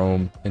land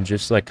roam and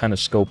just like kind of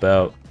scope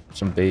out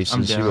some bases.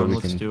 I'm See what down. we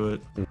Let's can do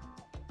it.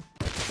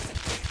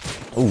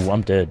 Oh,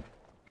 I'm dead.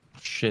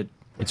 Shit.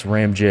 It's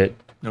Ramjet.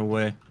 No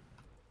way.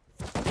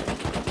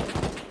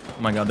 Oh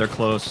my god, they're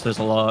close. There's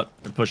a lot.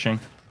 They're pushing.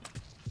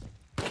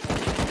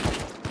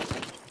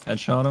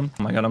 Headshot him.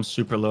 Oh my god, I'm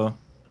super low.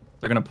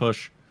 They're gonna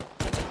push.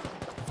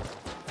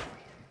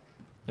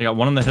 They got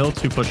 1 on the hill,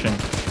 2 pushing.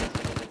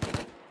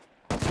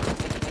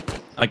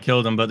 I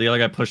killed him, but the other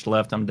guy pushed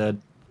left. I'm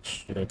dead.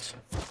 Shit.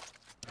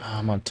 Ah,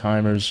 I'm on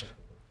timers.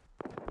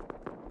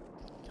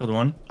 Killed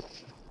 1.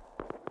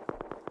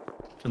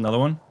 Killed another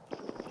one.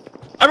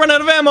 I ran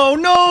out of ammo!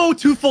 No!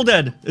 2 full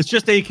dead. It's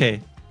just AK.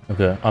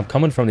 Okay, I'm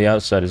coming from the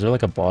outside. Is there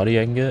like a body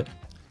I can get?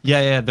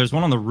 Yeah, there's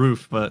one on the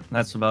roof, but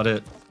that's about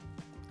it.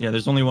 Yeah,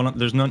 there's only one.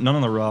 There's none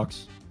on the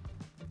rocks.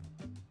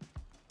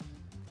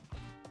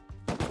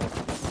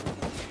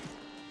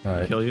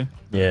 Alright. Kill you?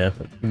 Yeah,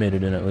 but you made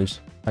it in at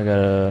least. I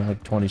got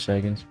like 20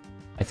 seconds.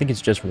 I think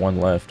it's just 1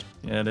 left.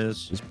 Yeah, it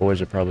is. These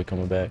boys are probably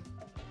coming back.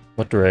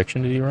 What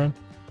direction did he run?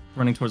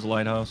 Running towards the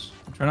lighthouse.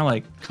 I'm trying to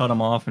like cut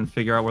him off and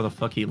figure out where the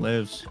fuck he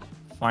lives.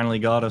 Finally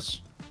got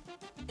us.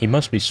 He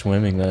must be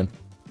swimming then.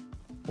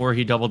 Or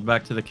he doubled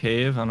back to the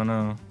cave. I don't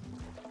know.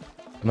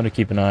 I'm gonna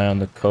keep an eye on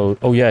the coast.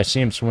 Oh yeah, I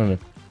see him swimming.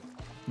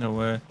 No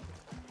way.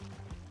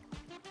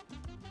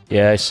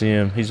 Yeah, I see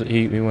him.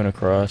 He went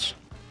across.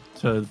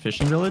 To the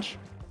fishing village?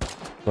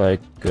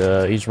 Like,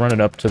 he's running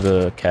up to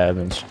the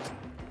cabins.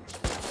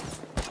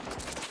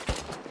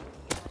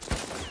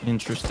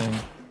 Interesting.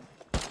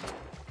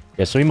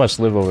 Yeah, so he must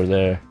live over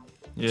there.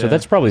 Yeah. So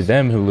that's probably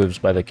them who lives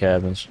by the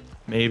cabins.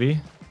 Maybe.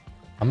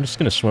 I'm just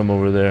gonna swim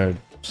over there,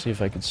 see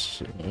if I can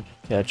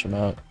catch him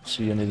out,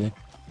 see anything.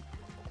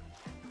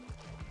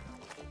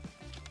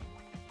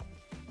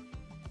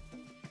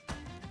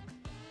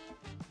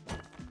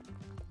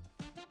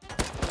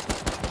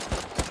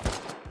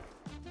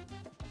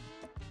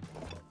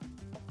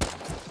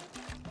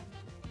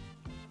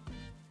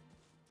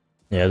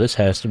 Yeah, this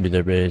has to be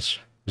their base.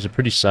 There's a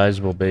pretty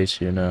sizable base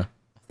here now.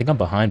 I think I'm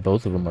behind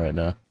both of them right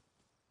now.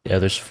 Yeah,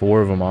 there's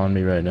 4 of them on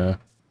me right now.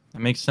 That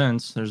makes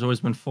sense. There's always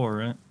been 4,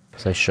 right?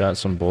 Cause I shot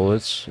some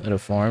bullets at a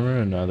farmer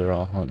and now they're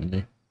all hunting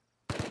me.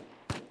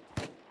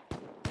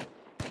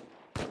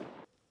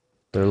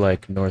 They're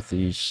like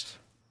northeast.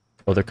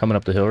 Oh, they're coming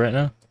up the hill right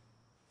now?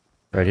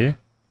 Right here?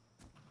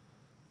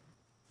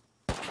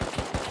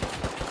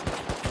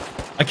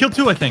 I killed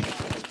 2, I think.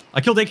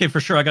 I killed AK for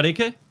sure. I got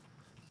AK.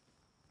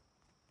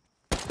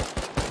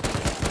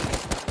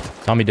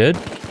 Tommy dead?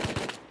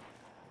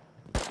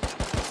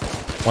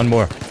 One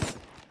more.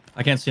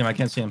 I can't see him. I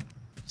can't see him.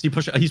 See,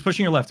 he's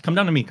pushing your left. Come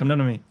down to me. Come down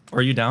to me. Or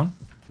are you down?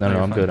 No,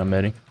 you're I'm fine. good. I'm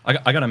medding.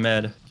 I got a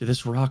med. Dude,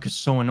 this rock is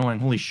so annoying.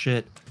 Holy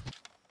shit.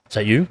 Is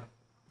that you?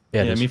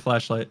 Yeah, Yeah, me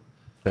flashlight.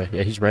 Okay,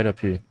 yeah, he's right up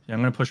here. Yeah, I'm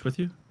gonna push with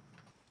you.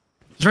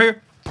 He's right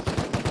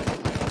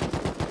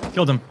here.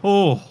 Killed him.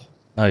 Oh,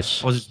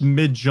 Nice. I was just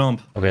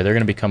mid-jump. Okay, they're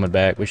gonna be coming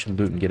back. We should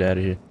loot and get out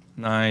of here.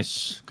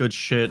 Nice. Good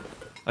shit.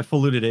 I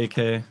full looted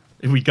AK.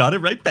 And we got it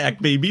right back,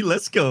 baby.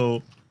 Let's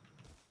go.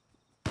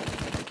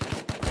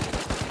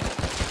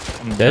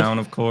 I'm Dead? down,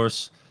 of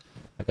course.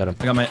 I got him.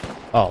 I got my...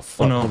 Oh,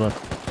 fuck. Oh, no. Hold on.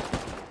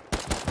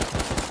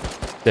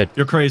 Dead.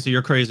 You're crazy.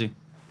 You're crazy.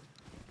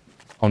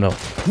 Oh, no.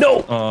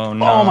 No! Oh,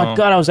 no. Oh, my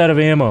God. I was out of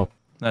ammo.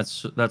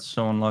 That's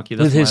so unlucky.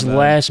 That's With his my bad.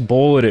 last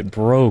bullet, it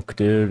broke,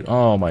 dude.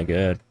 Oh, my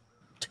God.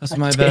 That's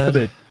my Damn bad.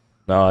 it.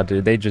 No,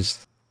 dude. They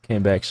just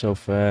came back so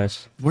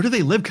fast. Where do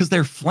they live? Because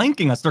they're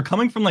flanking us. They're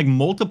coming from like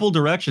multiple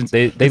directions.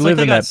 They It's live like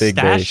in got that big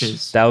stashes.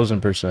 base.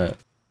 1000%.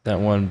 That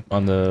one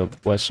on the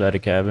west side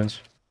of cabins.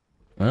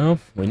 Well,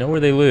 we know where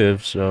they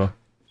live, so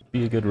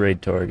be a good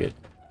raid target.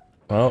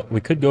 Well,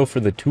 we could go for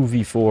the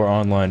 2v4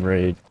 online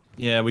raid.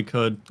 Yeah, we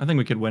could. I think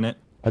we could win it.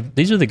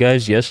 These are the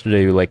guys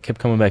yesterday who like kept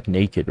coming back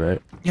naked,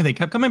 right? Yeah, they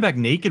kept coming back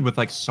naked with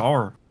like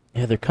SAR.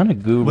 Yeah, they're kind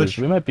of goobers. Which-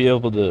 We might be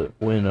able to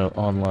win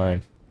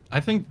online. I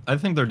think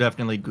they're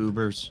definitely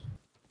goobers.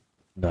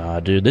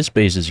 Nah, dude, this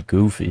base is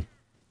goofy.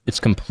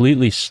 It's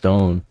completely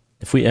stone.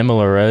 If we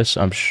MLRS,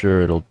 I'm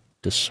sure it'll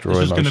destroy It's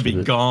just most gonna of be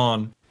it.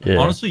 gone. Yeah.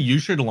 Honestly, you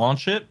should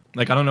launch it.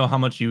 Like, I don't know how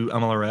much you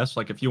MLRS.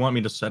 Like, if you want me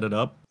to set it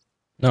up,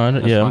 No, I know,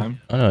 that's yeah, fine.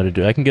 I know how to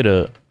do it. I can get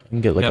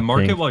like yeah, a mark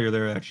ping. it while you're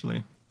there,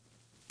 actually.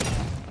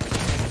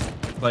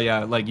 But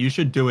yeah, like, you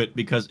should do it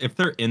because if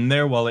they're in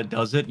there while it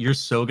does it, you're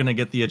so gonna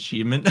get the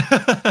achievement.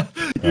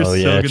 You're Oh, so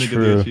yeah, gonna get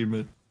true. the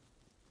achievement.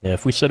 Yeah,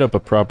 if we set up a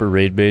proper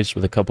raid base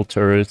with a couple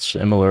turrets,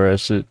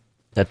 MLRS it,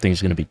 that thing's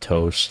gonna be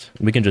toast.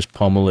 We can just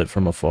pummel it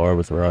from afar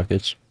with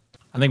rockets.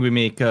 I think we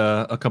make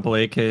a couple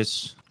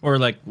AKs or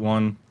like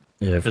one.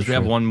 Yeah, for Because we sure.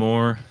 have one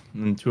more,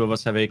 and 2 of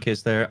us have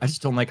AKs there. I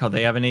just don't like how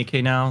they have an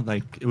AK now.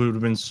 Like, it would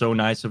have been so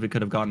nice if we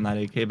could have gotten that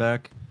AK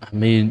back. I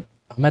mean,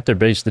 I'm at their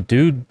base. The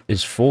dude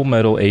is full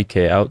metal AK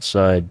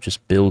outside,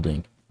 just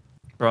building.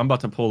 Bro, I'm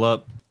about to pull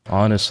up.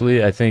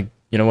 Honestly, I think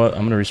you know what?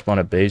 I'm gonna respawn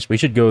at base. We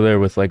should go there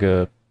with like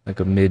a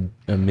mid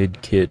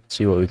kit.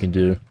 See what we can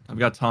do. I've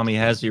got Tommy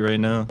Hazzy right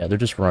now. Yeah, they're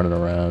just running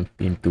around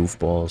being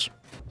goofballs.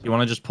 You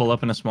want to just pull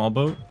up in a small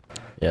boat?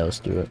 Yeah, let's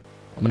do it.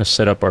 I'm gonna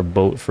set up our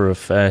boat for a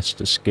fast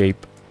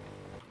escape.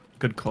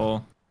 Good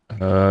call.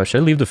 Should I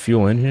leave the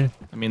fuel in here?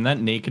 I mean, that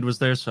naked was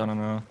there, so I don't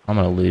know. I'm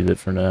gonna leave it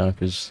for now,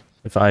 because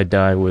if I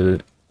die with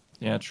it,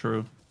 Yeah,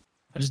 true.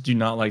 I just do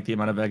not like the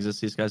amount of exits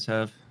these guys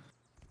have.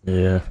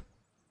 yeah.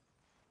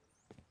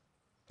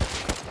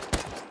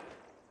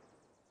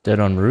 Dead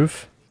on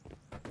roof?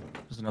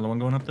 There's another one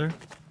going up there.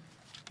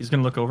 He's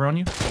gonna look over on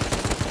you.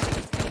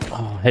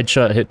 Oh,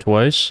 headshot hit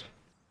twice.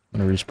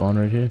 I'm gonna respawn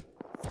right here.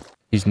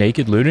 He's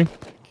naked looting.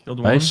 Killed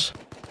one. Nice.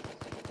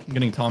 I'm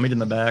getting Tommy'd in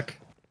the back.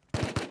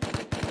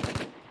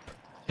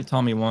 Hit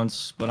Tommy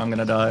once, but I'm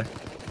gonna die.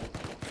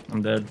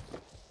 I'm dead.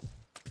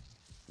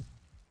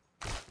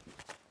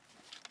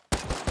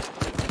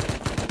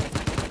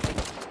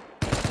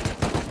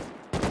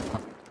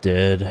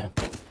 Dead.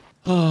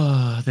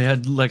 Oh, they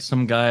had like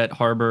some guy at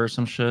Harbor or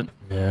some shit.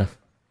 Yeah.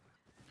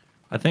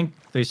 I think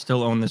they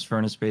still own this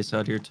furnace base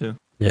out here too.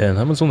 Yeah,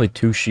 that one's only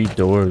 2 sheet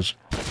doors.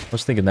 I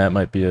was thinking that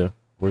might be a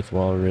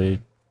worthwhile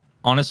raid.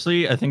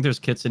 Honestly, I think there's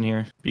kits in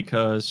here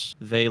because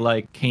they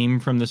like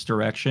came from this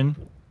direction.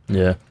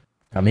 Yeah.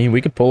 I mean,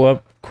 we could pull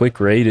up, quick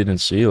raid it, and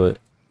seal it.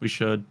 We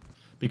should,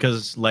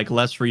 because like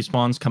less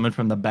respawns coming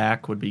from the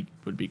back would be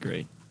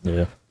great.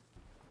 Yeah.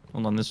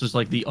 Hold on, this is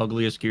like the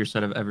ugliest gear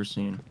set I've ever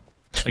seen.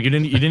 Like you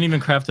didn't even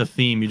craft a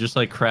theme. You just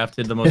like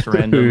crafted the most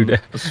random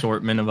Dude.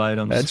 assortment of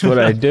items. That's what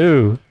I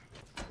do.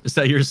 Is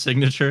that your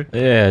signature?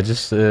 Yeah,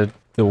 just the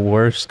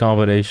worst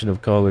combination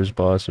of colors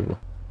possible.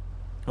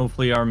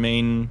 Hopefully our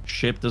main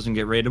ship doesn't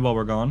get raided while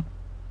we're gone.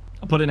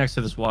 I'll put it next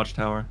to this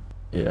watchtower.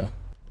 Yeah.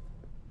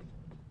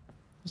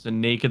 There's a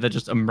naked that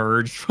just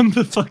emerged from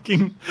the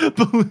fucking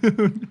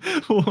balloon.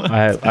 What?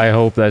 I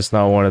hope that's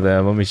not one of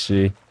them. Let me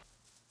see.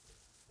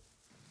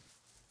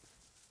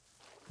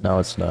 No,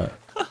 it's not.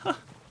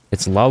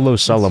 It's Lalo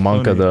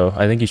Salamanca, funny. though.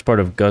 I think he's part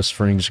of Gus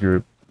Fring's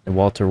group and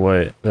Walter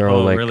White. They're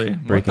all like Really?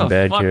 What Breaking the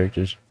Bad fuck?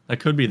 characters. That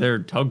could be their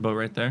tugboat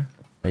right there.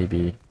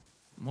 Maybe.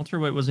 Walter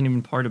White wasn't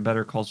even part of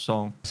Better Call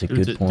Saul. That's a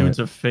good point. Dude's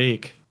a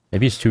fake.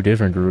 Maybe it's two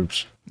different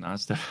groups. Nah,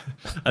 it's I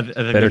think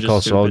they're Better just Call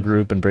Saul stupid.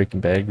 group and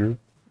Breaking Bad group.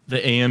 The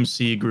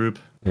AMC group.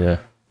 Yeah.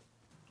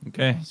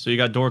 Okay, so you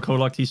got door code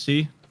lock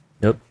TC.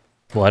 Yep.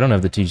 Well, I don't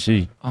have the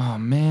TC. Oh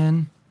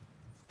man.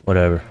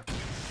 Whatever.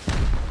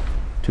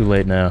 Too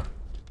late now.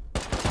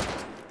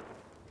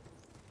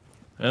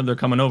 Yeah, they're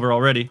coming over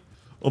already.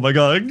 Oh my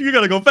god, you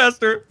gotta go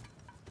faster.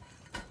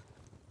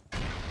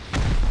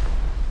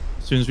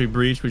 As soon as we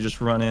breach, we just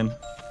run in.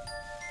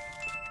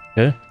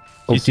 Okay.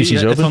 Oh, TC, TC's yeah,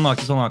 it's open?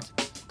 unlocked, it's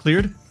unlocked.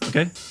 Cleared?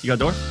 Okay, you got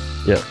door?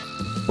 Yep.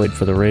 Wait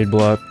for the raid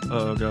block.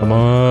 Oh god. Come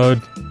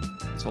on.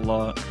 It's a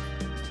lot.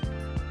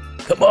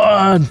 Come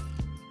on.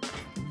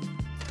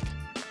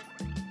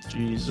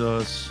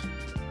 Jesus.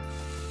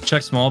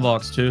 Check small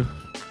box too.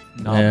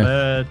 Not Yeah.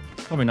 bad.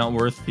 Probably not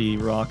worth the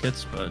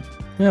rockets, but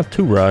We have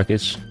 2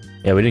 rockets.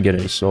 Yeah, we didn't get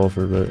any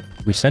sulfur, but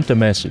we sent a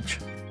message.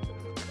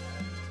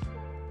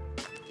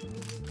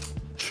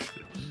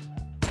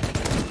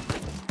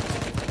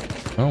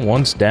 Oh,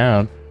 one's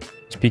down.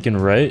 He's peeking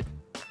right.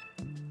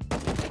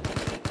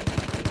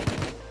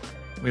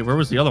 wait, where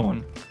was the other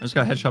one? I just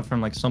got headshot from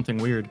like something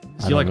weird.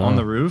 Is I he don't like on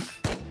know. the roof?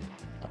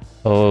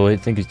 Oh, I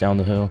think he's down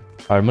the hill.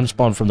 Alright, I'm gonna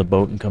spawn from the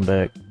boat and come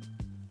back.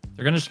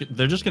 They're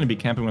just gonna be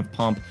camping with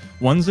pump.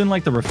 One's in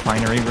like the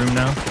refinery room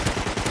now.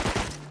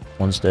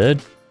 One's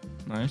dead.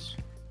 Nice.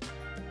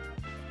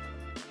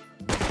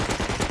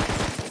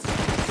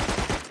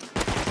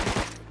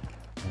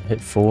 Hit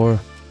 4.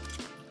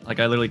 Like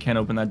I literally can't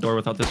open that door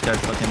without this guy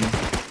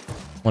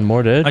fucking. One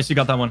more dead. Nice, you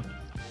got that one.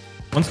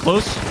 One's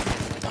close.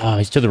 Ah,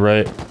 he's to the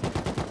right.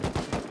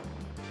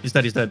 He's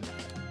dead. He's dead.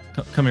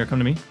 Come here. Come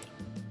to me.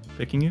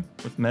 Picking you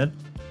with med.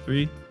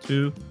 3,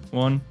 2,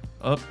 1.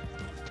 Up.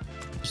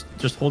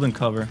 Just holding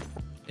cover.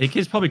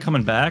 AK's probably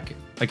coming back.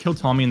 I killed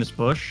Tommy in this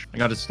bush. I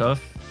got his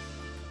stuff.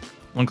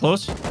 One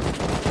close.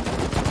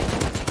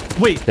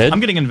 Wait, Dead? I'm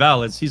getting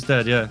invalids. He's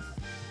dead, yeah.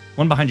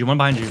 One behind you, one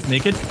behind you.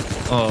 Naked?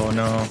 Oh,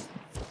 no.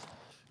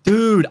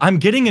 Dude, I'm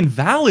getting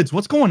invalids.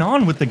 What's going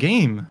on with the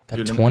game? Got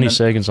Dude, 20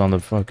 seconds on the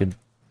fucking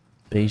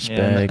base Yeah,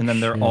 bag. and then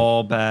they're Shit.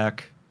 all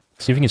back.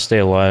 See if we can stay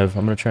alive.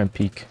 I'm gonna try and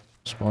peek.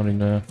 Spawning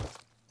now.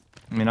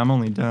 I mean, I'm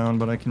only down,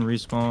 but I can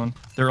respawn.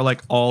 They're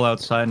like all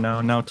outside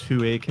now. Now 2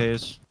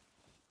 AKs.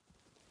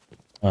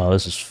 Oh,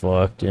 this is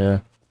fucked, yeah.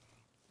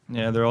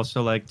 Yeah, they're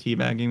also like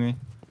teabagging me.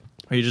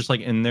 Are you just like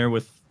in there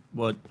with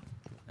what?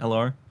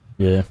 LR?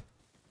 Yeah.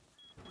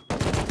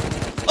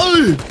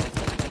 Oh!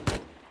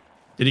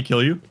 Did he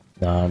kill you?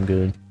 Nah, I'm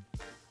good.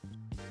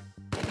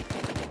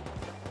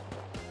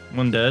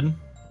 One dead.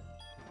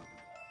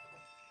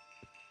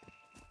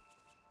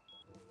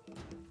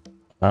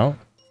 Oh?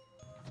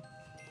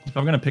 He's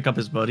probably gonna pick up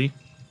his buddy.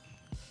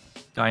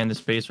 Guy in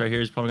this base right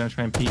here is probably gonna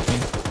try and peek me.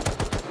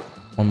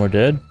 One more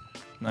dead.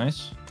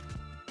 Nice.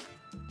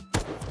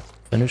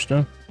 Finished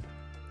him.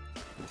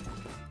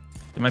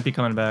 They might be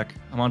coming back.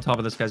 I'm on top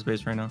of this guy's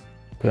base right now.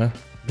 Okay.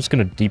 I'm just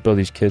gonna depot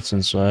these kits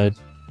inside.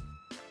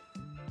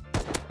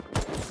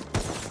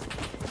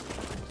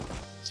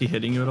 Is he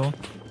hitting you at all?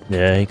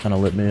 Yeah, he kind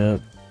of lit me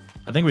up.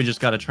 I think we just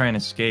gotta try and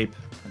escape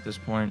at this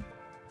point.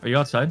 Are you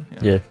outside?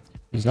 Yeah.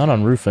 He's not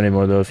on roof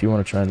anymore, though, if you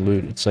want to try and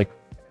loot. It's like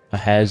a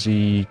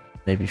hazy,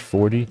 maybe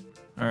 40.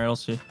 Alright, I'll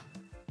see.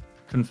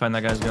 Couldn't find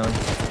that guy's gun.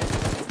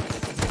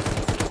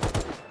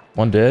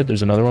 One dead.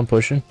 There's another one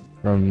pushing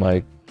from,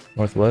 like,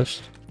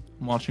 northwest.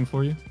 I'm watching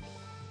for you.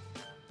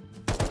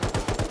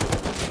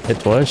 Hit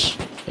twice.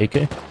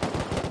 AK.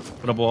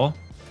 Put up wall.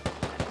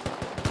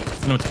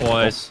 No,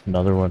 twice.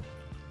 Another one.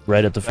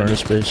 Right at the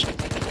furnace base.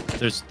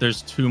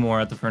 There's 2 more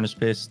at the furnace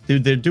base.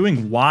 Dude, they're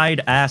doing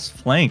wide ass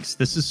flanks.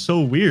 This is so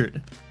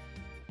weird.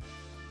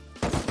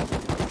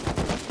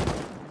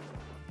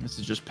 This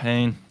is just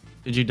pain.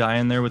 Did you die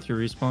in there with your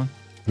respawn?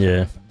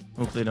 Yeah.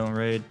 Hopefully they don't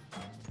raid.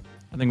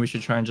 I think we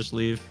should try and just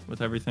leave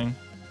with everything.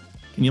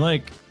 Can you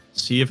like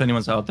see if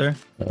anyone's out there?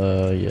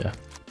 Yeah.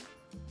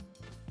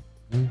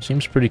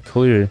 Seems pretty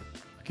clear.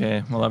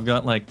 Okay, well I've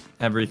got like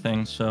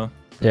everything, so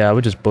Yeah, I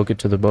would just book it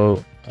to the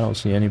boat. I don't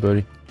see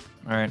anybody.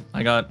 alright.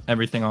 I got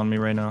everything on me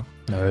right now.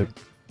 Alright.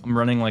 I'm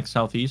running like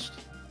southeast.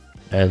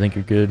 I think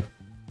you're good.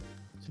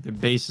 So the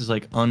base is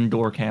like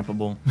undoor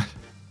campable.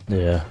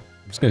 Yeah.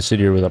 I'm just gonna sit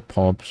here with a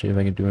pump, see if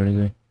I can do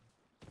anything.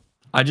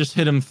 I just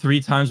hit him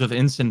 3 times with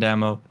instant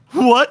ammo.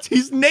 What?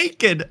 He's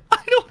naked! I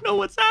don't know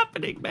what's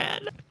happening,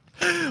 man.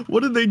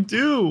 What did they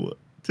do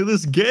to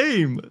this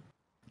game?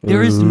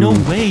 There is no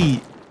Ooh. way.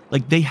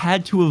 Like, they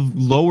had to have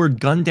lowered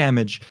gun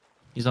damage.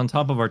 He's on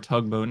top of our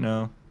tugboat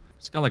now.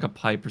 It's got like a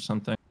pipe or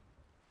something.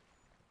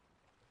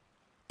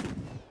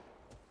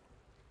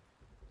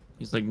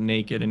 He's like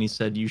naked and he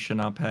said, "You should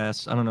not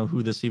pass." I don't know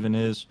who this even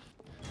is.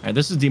 Alright,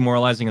 this is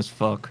demoralizing as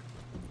fuck.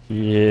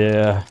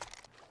 Yeah.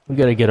 We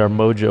gotta get our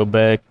mojo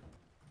back.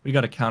 We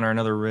gotta counter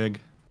another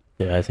rig.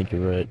 Yeah, I think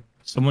you're right.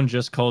 Someone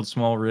just called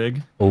small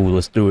rig. Oh,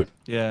 let's do it.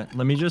 Yeah,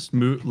 let me just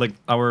move. Like,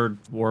 our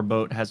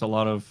warboat has a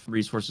lot of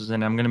resources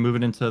in it. I'm gonna move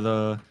it into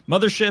the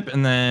mothership,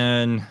 and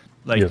then,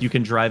 like, Yeah. you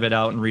can drive it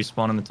out and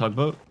respawn in the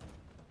tugboat.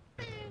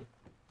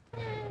 I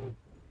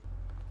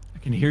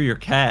can hear your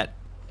cat.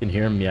 Can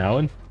hear him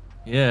meowing.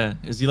 Yeah,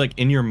 is he, like,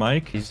 in your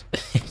mic? He's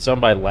he's on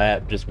my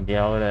lap, just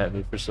meowing at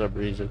me for some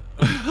reason.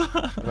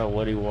 I don't know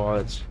what he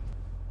wants.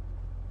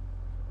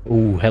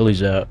 Ooh,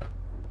 heli's out.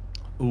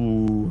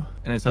 Ooh,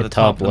 and it's at The the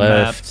top top of the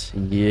left.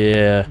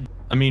 Yeah. map.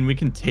 I mean, we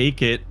can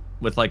take it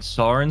with, like,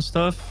 SAR and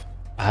stuff.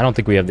 I don't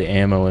think we have the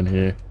ammo in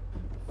here.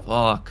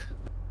 Fuck.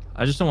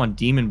 I just don't want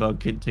Demon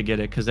Bug to get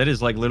it, because that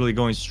is, like, literally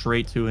going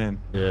straight to him.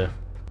 Yeah.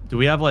 Do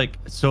we have, like...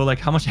 So, like,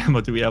 how much ammo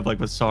do we have, like,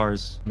 with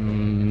SARs?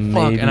 Maybe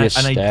Fuck, and a I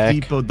stack.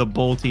 depoted the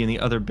bolty in the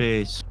other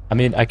base. I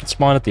mean, I could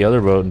spawn at the other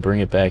boat and bring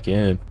it back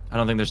in. I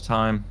don't think there's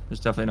time. There's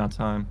definitely not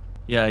time.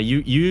 Yeah, you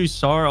use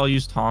SAR, I'll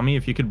use Tommy.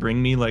 If you could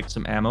bring me, like,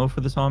 some ammo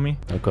for the Tommy.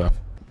 Okay.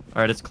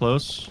 Alright, it's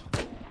close.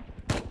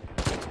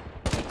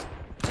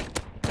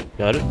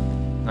 Got it?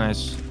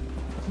 Nice.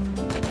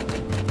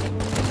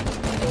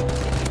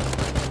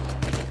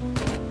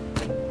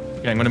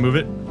 Okay, I'm gonna move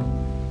it.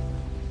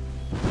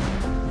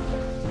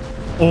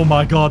 Oh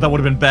my god, that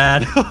would have been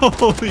bad.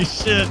 Holy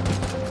shit.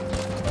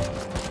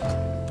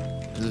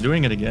 Is it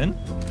doing it again?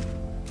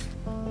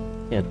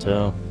 Can't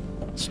tell.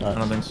 No, it's I not.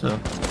 don't think so.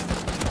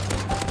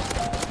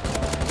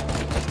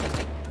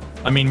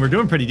 I mean, we're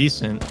doing pretty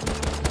decent.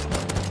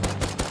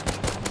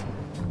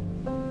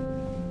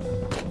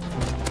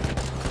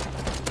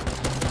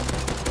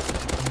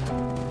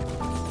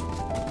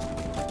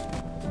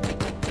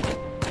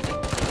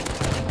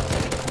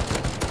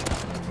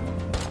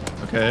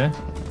 Okay.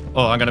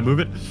 Oh, I gotta move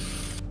it.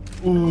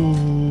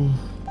 Ooh.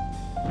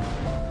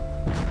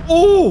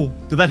 Ooh!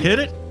 Did that hit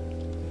it?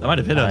 That might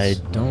have hit I us.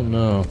 don't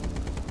know.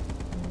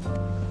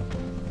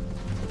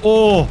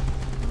 Oh!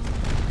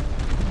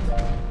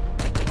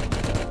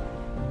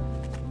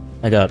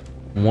 I got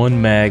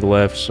one mag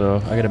left,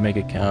 so I gotta make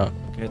it count.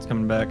 Okay, it's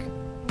coming back.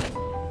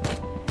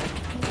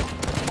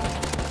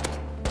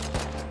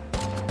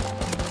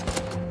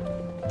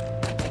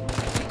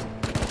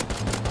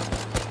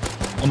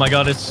 Oh my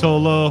god, it's so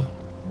low.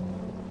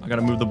 I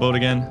gotta move the boat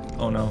again.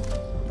 Oh no.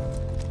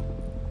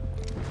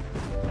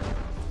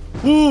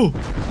 Ooh!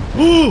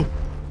 Ooh!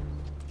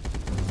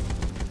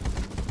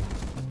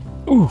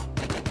 Ooh.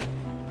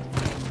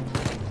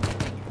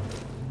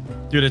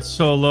 Dude, it's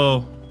so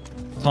low.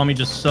 Tommy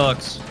just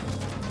sucks.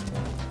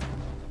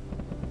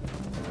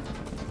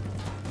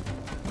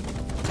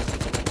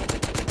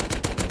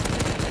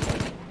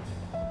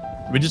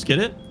 Did we just get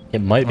it? It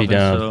might be I don't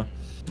down.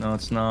 think so. No,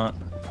 it's not.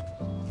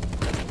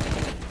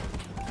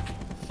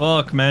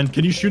 Fuck, man.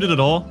 Can you shoot it at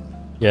all?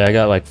 Yeah, I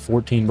got like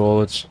 14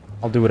 bullets.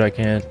 I'll do what I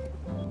can.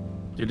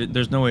 Dude,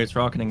 there's no way it's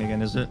rocketing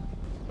again, is it?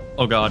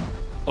 Oh god.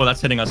 Oh,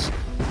 that's hitting us.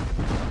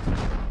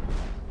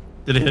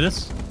 Did it hit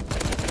us?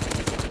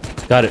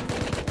 Got it.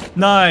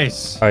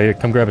 Nice. All right,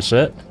 come grab a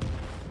set.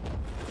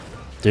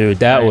 Dude,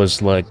 that Right.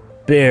 was like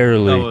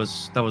barely.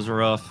 That was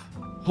rough.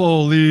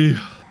 Holy.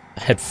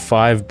 I had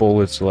 5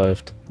 bullets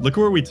left. Look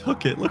where we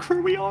took it. Look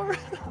where we are.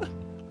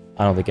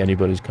 I don't think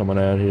anybody's coming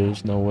out here.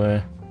 There's no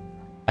way.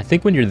 I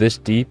think when you're this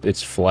deep,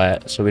 it's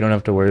flat, so we don't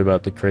have to worry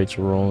about the crates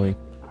rolling.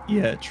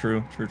 Yeah,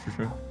 true.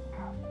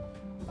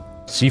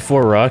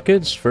 C4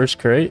 rockets, first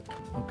crate.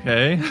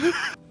 Okay.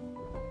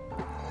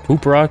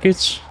 Poop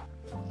rockets.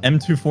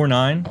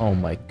 M249. Oh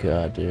my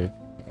god, dude.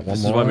 One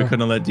This is why we more.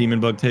 couldn't let Demon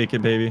Bug take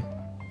it, baby.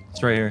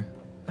 It's right here.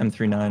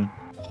 M39.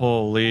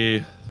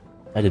 Holy.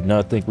 I did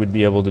not think we'd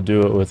be able to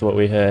do it with what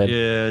we had.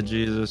 Yeah,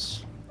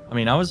 Jesus. I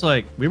mean, I was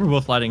like, we were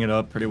both lighting it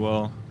up pretty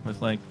well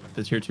with like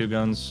the tier 2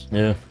 guns.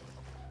 Yeah.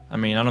 I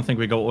mean, I don't think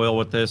we go oil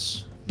with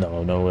this.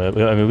 No, no way.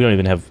 I mean, we don't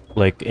even have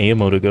like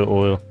ammo to go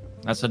oil.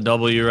 That's a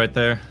W right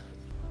there.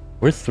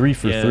 We're 3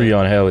 for Yeah. 3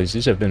 on helis.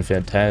 These have been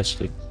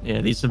fantastic. Yeah,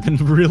 these have been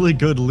really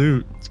good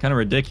loot. It's kind of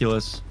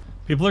ridiculous.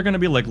 People are going to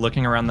be like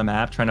looking around the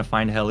map trying to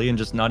find heli and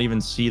just not even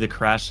see the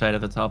crash site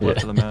at the top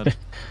left Yeah. of the map.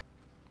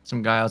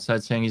 Some guy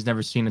outside saying he's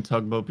never seen a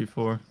tugboat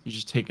before. He's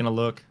just taking a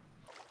look.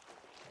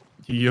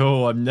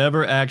 Yo, I've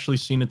never actually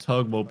seen a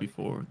tugboat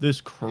before.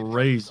 This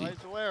crazy. I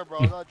swear, bro.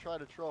 I'm not trying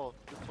to troll.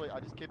 I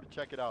just came to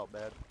check it out,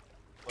 man.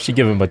 Should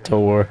give him a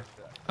tour.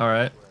 All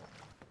right.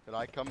 Did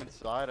I come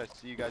inside? I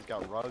see you guys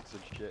got rugs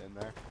and shit in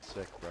there.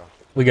 Sick, bro.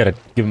 We gotta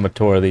give him a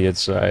tour of the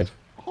inside.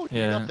 Oh, you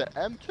Yeah. got the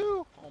M2?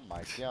 Oh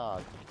my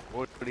god.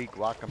 Woody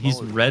guacamole.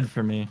 He's red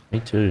for me. Me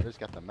too. It's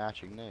got the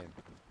matching name.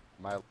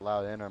 Am I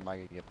allowed in or am I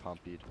gonna get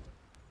pumpied?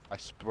 I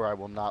swear I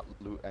will not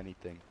loot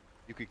anything.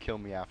 You could kill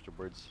me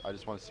afterwards. I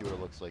just want to see what it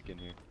looks like in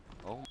here.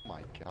 Oh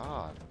my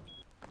god.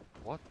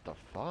 What the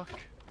fuck?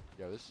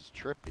 Yo, this is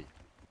trippy.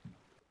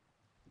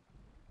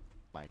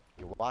 My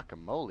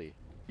guacamole.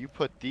 You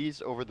put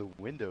these over the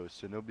windows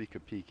so nobody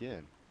could peek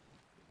in.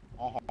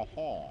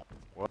 Well,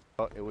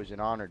 it was an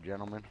honor,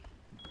 gentlemen.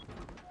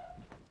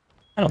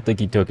 I don't think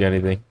he took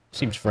anything.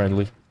 Seems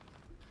friendly.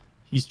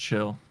 He's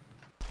chill.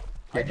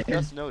 I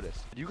just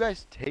noticed. Did you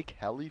guys take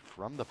heli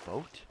from the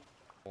boat?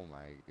 Oh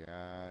my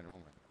god. Oh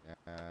my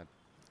god.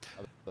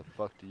 How the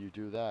fuck do you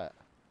do that?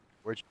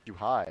 Where'd you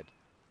hide?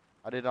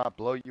 I did not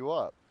blow you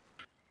up.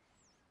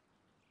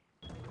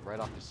 Right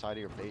off the side of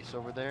your base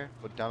over there,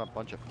 put down a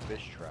bunch of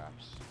fish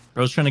traps.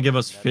 Bro's trying to give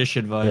us fish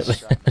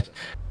advice.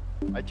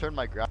 I turned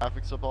my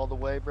graphics up all the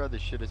way, bro.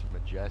 This shit is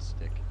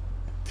majestic.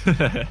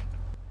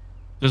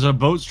 There's a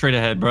boat straight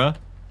ahead, bro.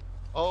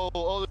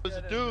 Oh, there's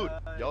a dude.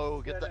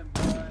 Yo, get the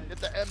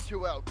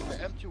M2 out. Get the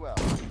M2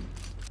 out.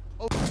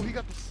 Oh, he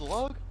got the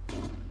slug?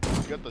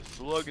 He got the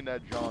slug in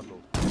that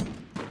jondle.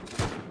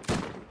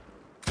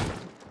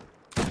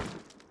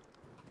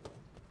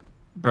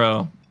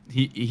 Bro,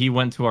 he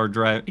went to our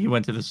drive. He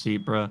went to the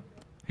seat, bro.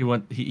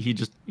 He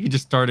just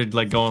started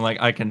like going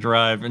like I can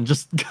drive and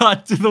just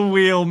got to the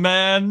wheel,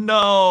 man.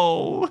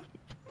 No.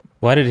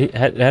 Why did he?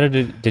 How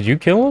did you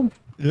kill him?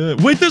 Yeah.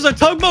 Wait, there's a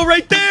tugboat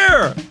right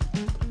there.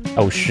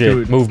 Oh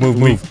shit! Dude,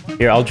 move!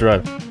 Here, I'll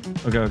drive.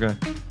 Okay.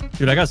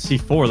 Dude, I got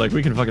C4. Like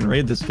we can fucking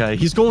raid this guy.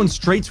 He's going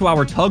straight to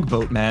our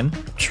tugboat, man.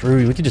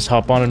 True. We could just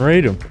hop on and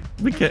raid him.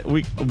 We can.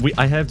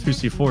 I have 2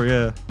 C4.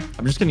 Yeah.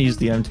 I'm just gonna use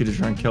the M2 to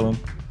try and kill him.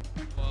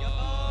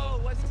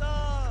 Yo, what's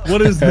up?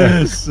 What is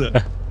this?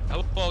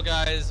 Hello,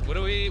 guys. What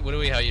are we?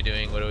 How you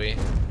doing? How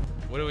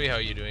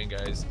you doing,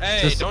 guys?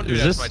 Hey, don't do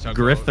is that this to my tugboat.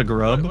 Griff the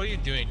Grub? What are you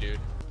doing, dude?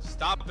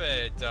 Stop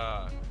it.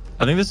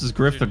 I think this is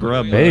Griff the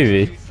Grub.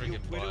 Maybe.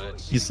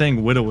 He's saying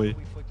widowy.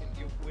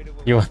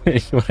 You want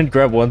to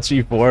grab 1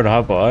 C4 and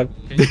hop on?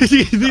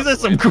 These are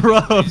some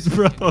grubs,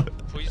 bro.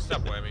 Please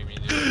stop whamming me,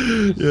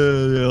 dude.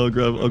 Yeah. I'll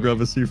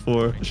grab a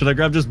C4. Should I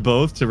grab just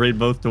both to raid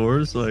both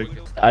doors? Like,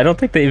 I don't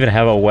think they even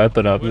have a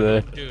weapon up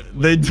there. Dude,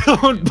 they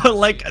don't. But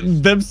like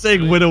them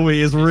saying widowy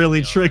is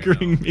really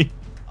triggering me.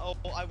 Oh,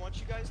 I want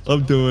you guys to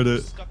I'm doing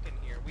it. stuck in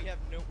here.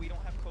 We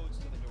don't have codes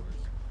to the doors.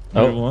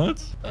 Oh, Oh.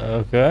 what?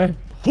 Okay.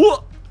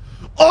 What?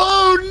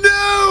 Oh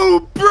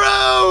no,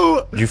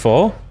 bro! Did you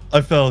fall?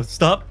 I fell.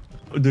 Stop.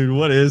 Dude,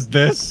 what is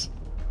this?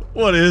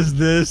 What is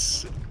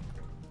this?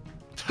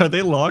 Are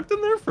they locked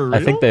in there for real?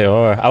 I think they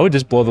are. I would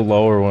just blow the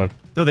lower one.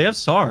 No, they have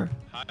SAR.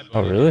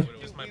 Oh, really?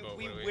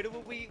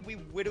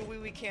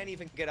 We can't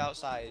even get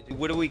outside.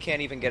 We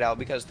can't even get out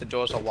because the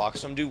doors are locked.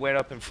 Some dude went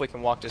up and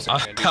freaking walked us in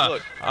here. Dude,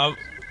 look. I'm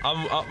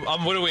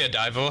what are we, a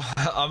divo?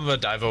 I'm a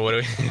divo. What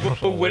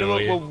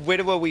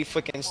Where are we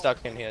freaking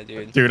stuck in here,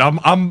 dude? Dude, I'm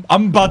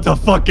about to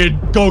fucking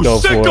go Go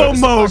for sicko it.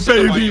 mode,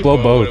 baby.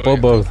 Blow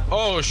both.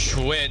 Oh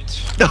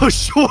shit. Oh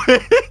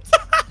shit.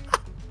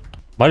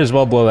 Might as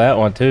well blow that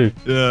one too.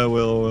 Yeah,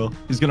 will.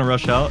 He's gonna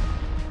rush out.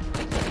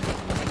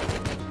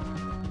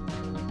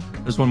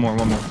 There's one more.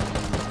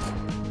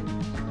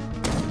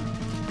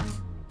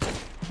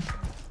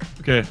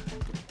 Okay.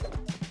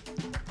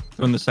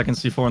 Doing the second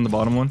C4 on the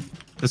bottom one.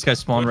 This guy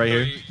spawned right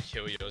here.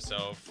 Kill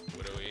yourself.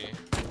 What are we?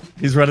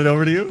 He's running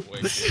over to you.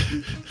 Wait,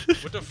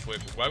 what the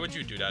fuck? Why would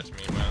you do that to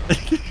me,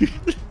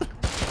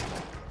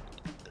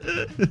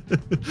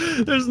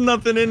 man? There's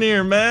nothing in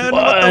here, man.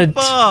 What? What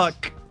the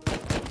fuck?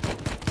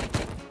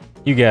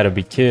 You gotta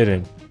be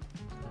kidding.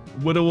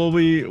 What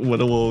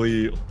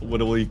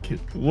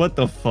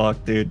the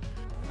fuck, dude?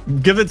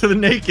 Give it to the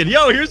naked.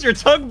 Yo, here's your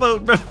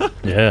tugboat, bro.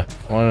 Yeah,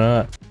 why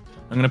not?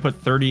 I'm gonna put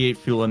 38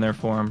 fuel in there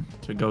for him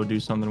to go do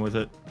something with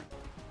it.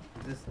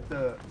 Is this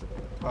the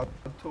pub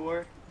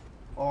tour?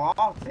 Oh,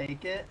 I'll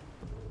take it.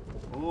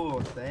 Ooh,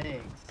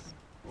 thanks.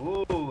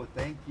 Ooh,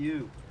 thank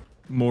you.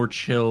 More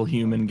chill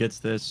human gets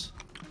this.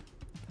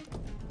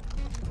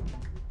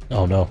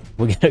 Oh no,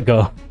 we gotta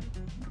go.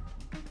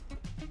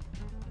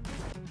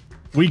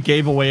 We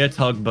gave away a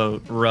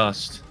tugboat,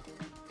 Rust.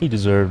 He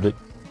deserved it.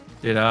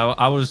 Dude,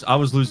 I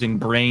was losing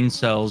brain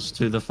cells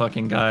to the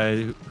fucking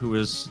guy who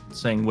was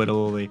saying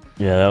wittily.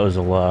 Yeah, that was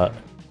a lot.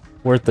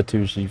 Worth the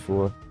 2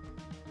 C4.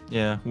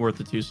 Yeah, worth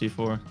the 2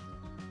 C4.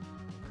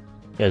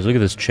 Guys, look at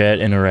this chat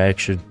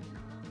interaction.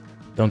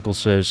 Dunkel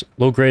says,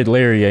 "Low grade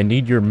Larry, I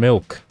need your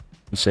milk."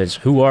 He says,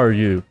 "Who are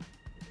you?"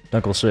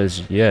 Dunkel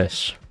says,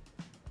 "Yes."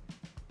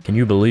 Can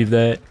you believe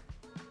that?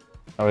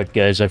 Alright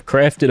guys, I've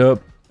crafted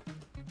up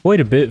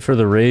quite a bit for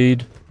the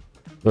raid,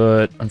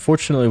 but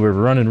unfortunately we're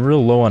running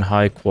real low on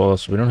high qual,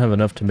 so we don't have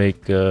enough to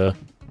make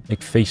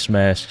face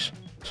masks.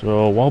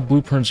 So while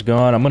Blueprint's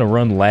gone, I'm gonna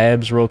run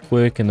labs real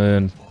quick and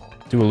then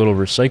do a little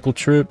recycle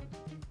trip,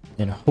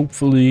 and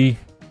hopefully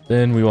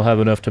then we will have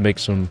enough to make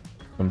some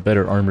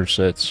better armor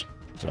sets.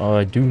 So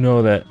I do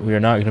know that we are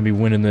not gonna be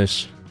winning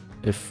this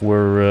if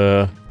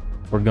we're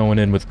going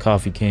in with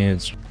coffee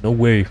cans. No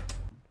way.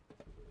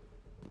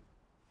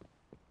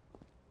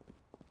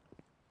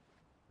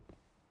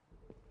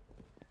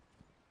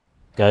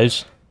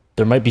 Guys,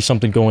 there might be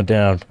something going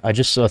down. I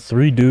just saw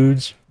 3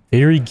 dudes,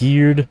 very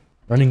geared,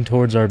 running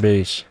towards our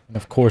base. And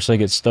of course I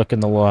get stuck in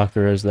the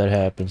locker as that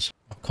happens.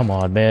 Oh, come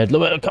on, man.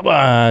 Come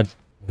on!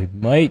 We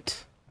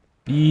might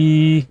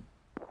be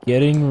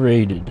getting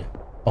raided.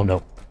 Oh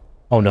no.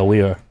 Oh no,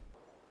 we are.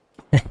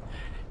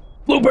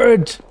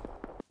 Bluebird!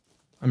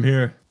 I'm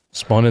here.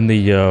 Spawn in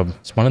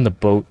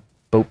the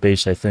boat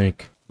base, I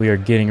think. We are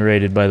getting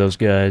raided by those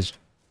guys.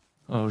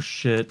 Oh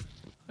shit.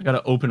 I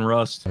gotta open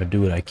rust. I'm gonna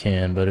do what I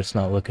can, but it's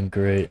not looking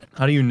great.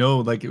 How do you know?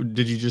 Like,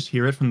 did you just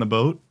hear it from the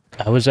boat?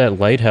 I was at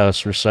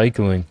Lighthouse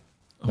recycling.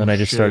 Then I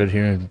just started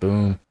hearing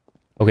boom.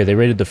 Okay, they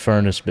raided the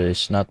furnace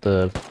base, not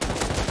the...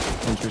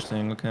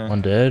 Interesting, okay.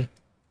 One dead.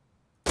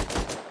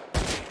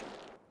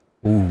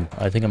 Ooh,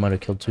 I think I might have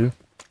killed 2.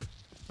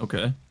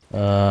 Okay.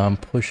 I'm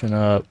pushing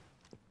up.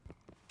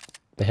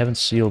 They haven't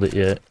sealed it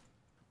yet.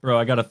 Bro,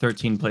 I got a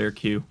 13-player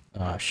queue.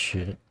 Ah,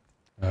 shit.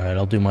 Alright,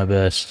 I'll do my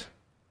best.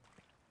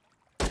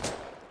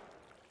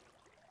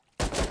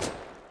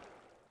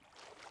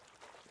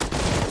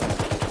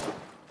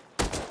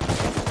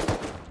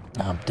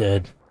 I'm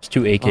dead. There's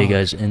 2 AK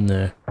guys in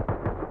there.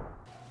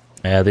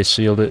 Yeah, they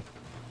sealed it.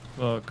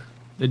 Fuck.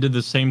 They did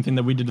the same thing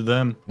that we did to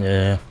them.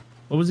 Yeah.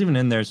 What was even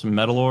in there? Some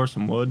metal ore,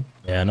 some wood?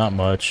 Yeah, not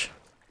much.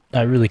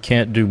 I really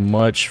can't do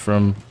much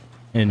from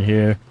in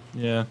here.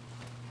 Yeah.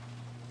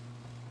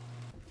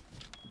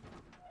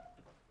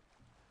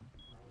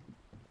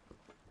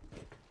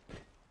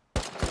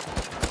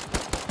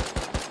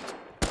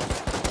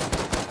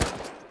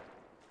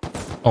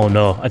 Oh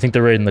no, I think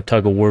they're raiding the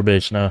tug of war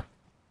base now.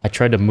 I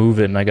tried to move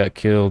it and I got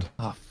killed.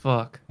 Oh,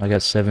 fuck. I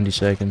got 70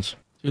 seconds.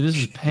 Dude, this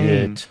is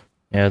pain. Shit.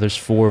 Yeah, there's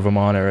 4 of them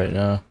on it right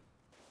now.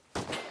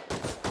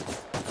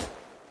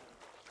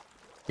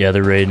 Yeah,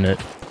 they're raiding it.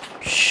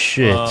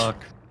 Shit.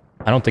 Fuck.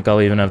 I don't think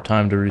I'll even have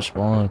time to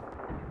respawn.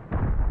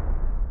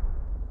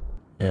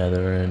 Yeah,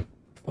 they're in.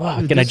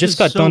 Fuck, Dude, and I this just is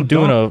got so done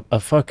doing dumb. a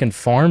fucking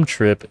farm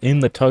trip in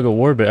the tug of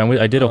war base.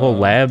 I did a whole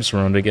labs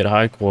run to get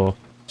high qual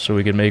so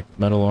we could make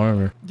metal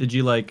armor. Did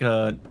you, like,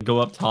 go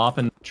up top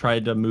and try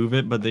to move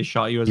it, but they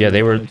shot you as Yeah,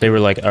 you they were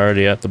like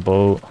already at the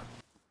boat.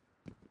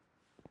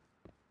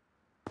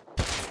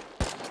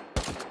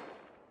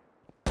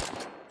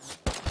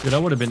 Dude, I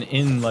would have been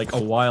in, like,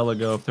 a while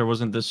ago if there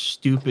wasn't this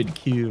stupid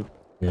queue.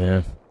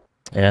 Yeah.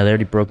 Yeah, they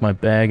already broke my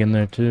bag in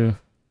there too.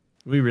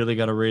 We really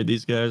gotta raid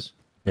these guys.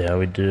 Yeah,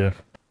 we do.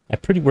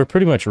 We're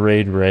pretty much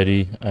raid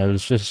ready. I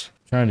was just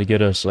trying to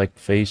get us like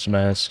face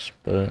masks,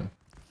 but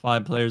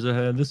 5 players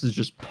ahead. This is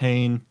just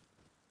pain.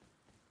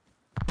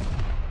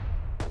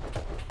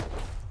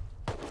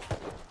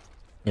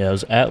 yeah, I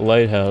was at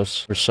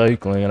Lighthouse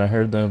recycling and I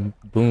heard them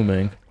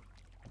booming.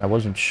 I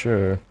wasn't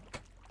sure.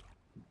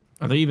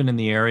 Are they even in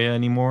the area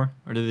anymore?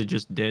 Or did they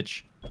just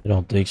ditch? I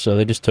don't think so.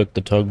 They just took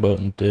the tugboat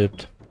and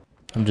dipped.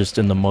 I'm just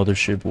in the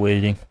mothership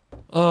waiting.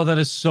 Oh, that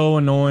is so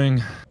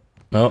annoying.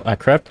 No, I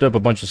crafted up a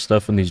bunch of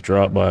stuff in these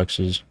drop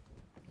boxes.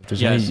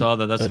 Yeah, I saw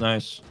that. That's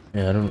nice.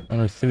 Yeah, I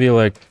don't feel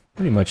like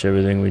pretty much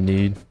everything we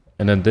need.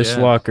 And then this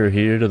Yeah. locker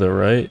here to the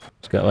right,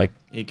 it's got like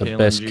the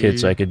best AKLMG.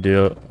 kits I could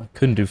do. I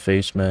couldn't do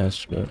face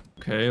masks, but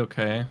Okay,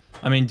 okay.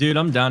 I mean, dude,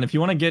 I'm down. If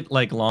you want to get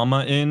like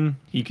Llama in,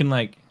 he can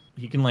like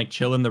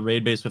chill in the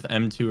raid base with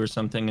M2 or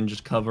something and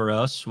just cover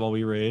us while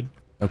we raid.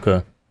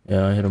 okay.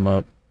 Yeah, I hit him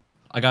up.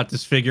 I got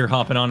this figure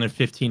hopping on in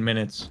 15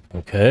 minutes.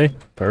 Okay,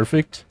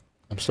 perfect.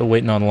 I'm still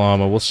waiting on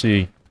llama. We'll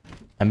see.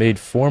 I made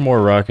 4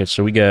 more rockets,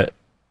 so we got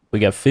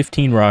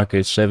 15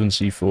 rockets, 7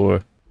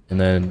 C4, and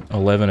then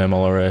 11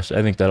 MLRS.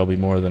 I think that'll be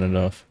more than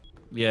enough.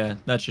 Yeah,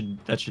 that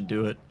should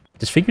do it.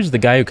 This figure's the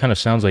guy who kind of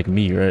sounds like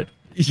me, right?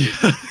 Yeah,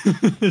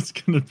 it's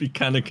gonna be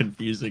kind of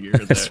confusing here.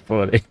 That's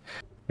funny.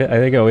 I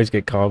think I always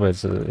get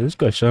comments. This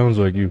guy sounds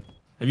like you.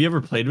 Have you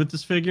ever played with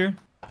this figure?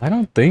 I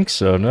don't think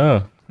so.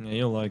 No. Yeah,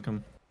 you'll like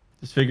him.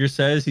 This figure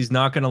says he's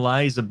not gonna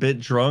lie. He's a bit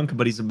drunk,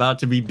 but he's about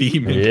to be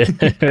beaming.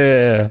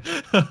 Yeah.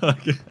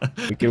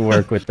 We can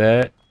work with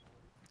that.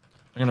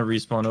 I'm gonna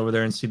respawn over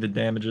there and see the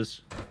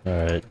damages. All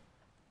right.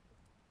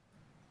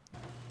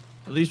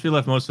 At least we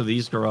left most of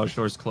these garage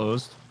doors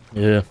closed.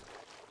 Yeah.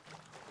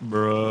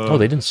 Bro. Oh,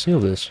 they didn't seal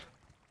this.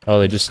 Oh,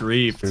 they just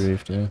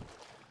griefed. Yeah.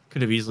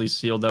 Could have easily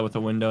sealed that with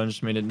a window and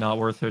just made it not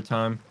worth their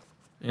time.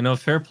 You know,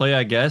 fair play,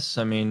 I guess.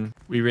 I mean,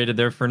 we raided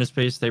their furnace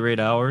base, they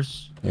raid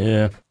ours.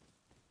 Yeah.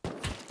 I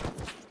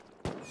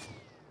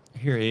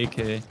hear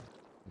AK.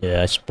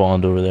 Yeah, I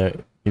spawned over there.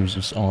 He was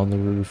just on the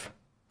roof.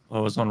 Oh,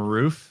 it was on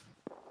roof?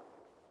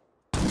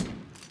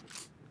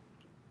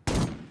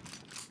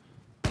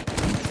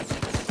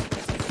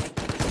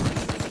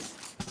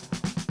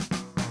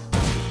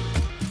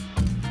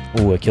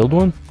 Oh, I killed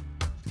one?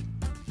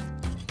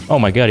 Oh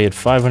my god, he had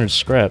 500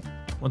 scrap.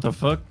 What the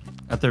fuck?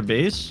 At their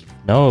base?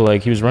 No,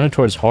 like, he was running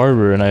towards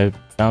harbor, and I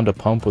found a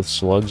pump with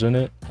slugs in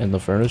it in the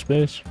furnace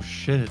base. Oh,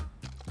 shit.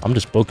 I'm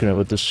just booking it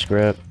with this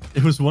scrap.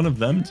 It was one of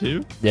them,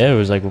 too? Yeah, it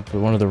was like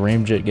one of the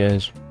Ramjet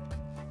guys.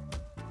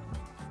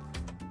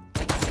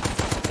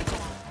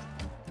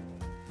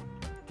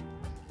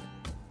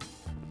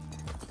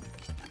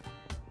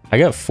 I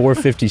got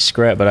 450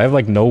 scrap, but I have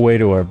like no way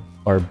to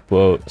our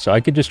boat, so I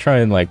could just try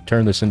and like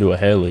turn this into a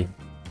heli.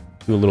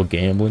 Do a little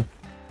gambling,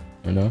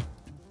 you know?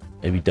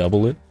 Maybe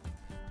double it.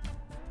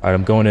 Alright,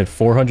 I'm going in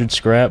 400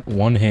 scrap,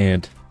 one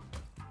hand.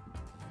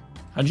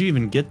 How'd you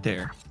even get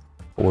there?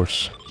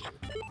 Horse.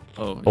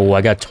 Oh, Oh,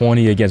 I got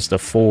 20 against a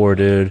 4,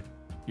 dude.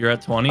 you're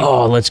at 20?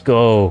 Oh, let's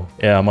go.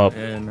 Yeah, I'm up.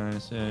 Yeah,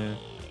 nice, yeah.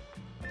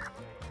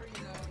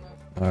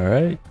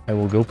 Alright, I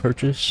will go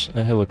purchase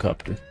a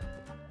helicopter.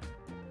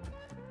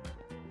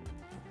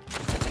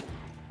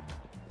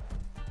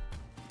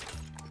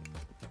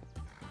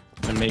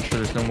 make sure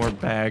there's no more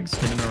bags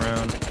hidden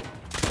around.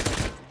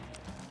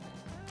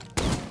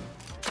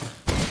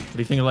 What do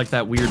you think of like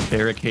that weird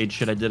barricade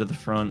shit I did at the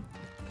front?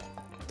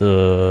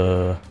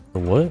 The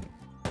what?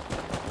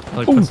 I,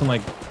 like put some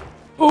like.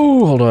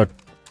 Oh, hold on.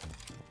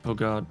 Oh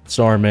god.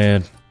 Sorry,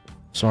 man.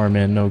 Sorry,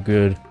 man. No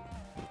good.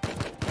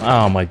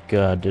 Oh my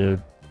god,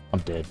 dude. I'm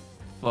dead.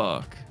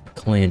 Fuck.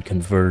 Clan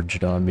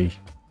converged on me.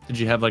 Did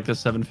you have like the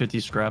 750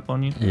 scrap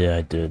on you? Yeah,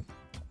 I did.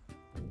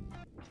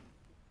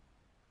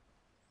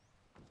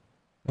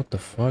 What the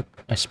fuck?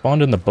 I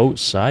spawned in the boat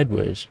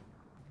sideways.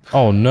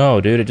 Oh no,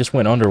 dude. It just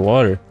went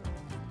underwater.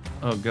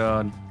 Oh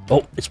god.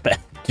 Oh, it's back.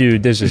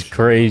 Dude, this is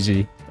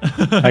crazy. I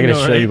gotta know,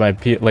 show right? you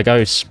my like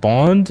I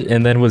spawned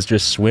and then was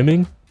just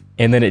swimming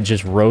and then it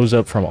just rose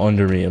up from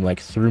under me and like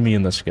threw me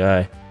in the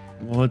sky.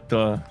 What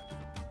the?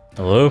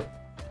 Hello?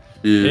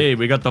 Yeah. Hey,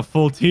 we got the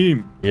full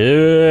team.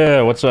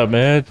 Yeah, what's up,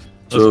 man?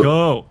 Let's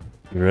go.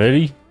 You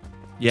ready?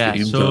 Yeah,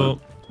 Team so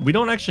time. we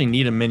don't actually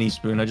need a mini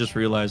spoon. I just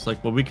realized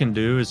like what we can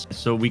do is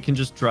so we can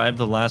just drive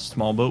the last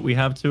small boat we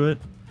have to it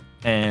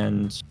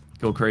and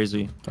go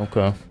crazy.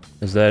 Okay.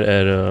 Is that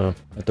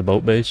at the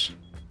boat base?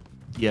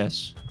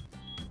 Yes.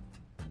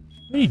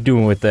 What are you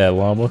doing with that,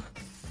 llama?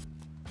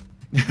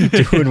 What are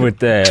you doing with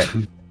that? I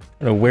don't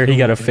know where he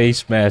got a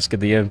face mask at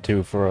the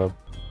M2 from.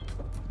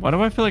 Why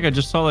do I feel like I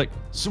just saw like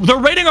they're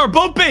raiding our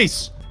boat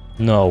base?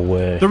 No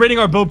way. They're raiding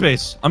our boat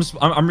base. I'm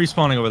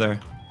respawning over there.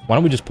 Why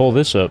don't we just pull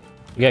this up?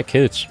 We got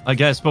kits. I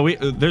guess, but we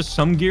there's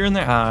some gear in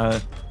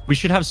there. We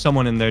should have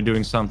someone in there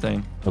doing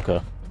something. Okay.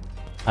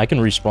 I can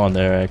respawn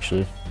there,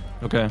 actually.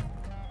 Okay.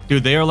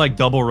 Dude, they are like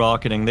double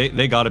rocketing.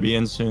 They gotta be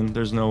in soon.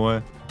 There's no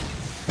way.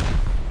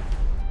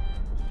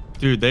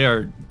 Dude, they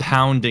are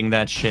pounding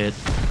that shit.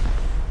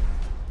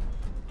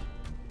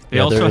 They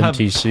Yeah, also they're have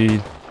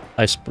MTC.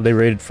 They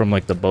raided from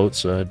like the boat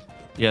side.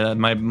 yeah,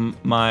 my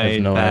I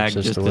have no bag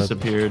access just to weapons.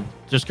 disappeared.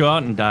 Just go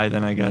out and die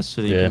then, I guess,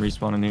 so that you Yeah. can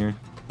respawn in here.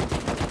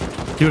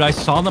 Dude, I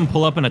saw them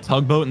pull up in a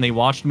tugboat and they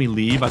watched me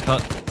leave. I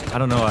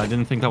don't know, I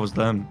didn't think that was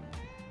them.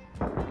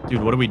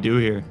 Dude, what do we do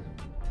here?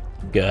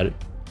 Got it.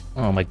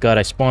 Oh my god,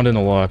 I spawned in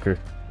a locker.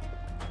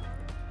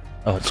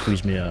 Oh, it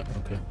squeezed me out.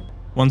 Okay.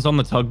 One's on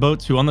the tugboat,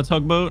 two on the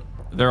tugboat.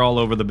 They're all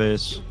over the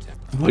base.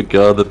 Oh my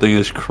god, that thing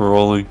is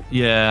crawling.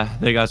 Yeah,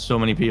 they got so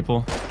many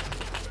people.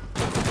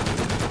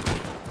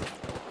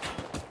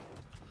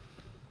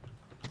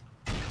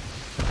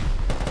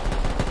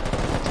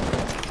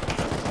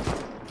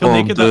 Kill Oh,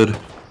 I'm naked. dead.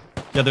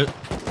 Yeah, they're...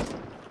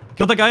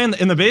 Kill the guy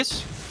in the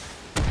base.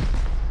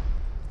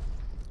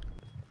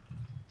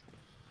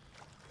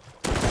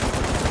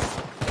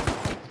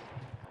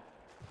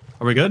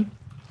 Are we good?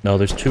 No,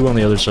 there's two on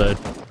the other side.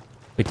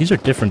 Like, these are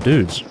different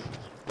dudes.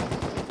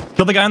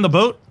 Kill the guy on the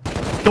boat.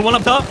 Kill one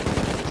up top.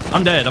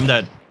 I'm dead. I'm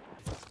dead.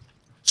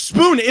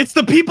 Spoon, it's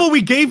the people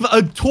we gave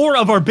a tour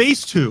of our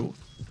base to.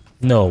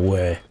 No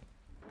way.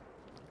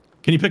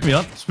 Can you pick me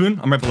up, Spoon?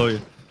 I'm right below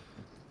you.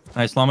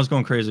 Nice, Llama's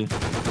going crazy.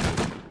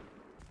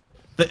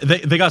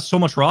 They got so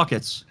much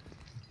rockets.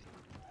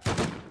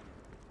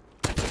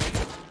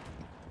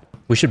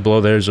 We should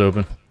blow theirs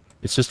open.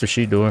 It's just a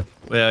sheet door.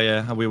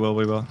 Yeah, we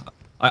will.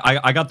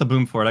 I got the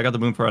boom for it.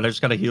 I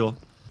just gotta heal.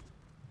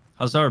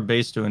 How's our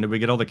base doing? Did we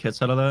get all the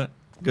kits out of that?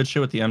 Good shit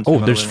with the M2. Oh, by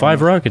the there's way,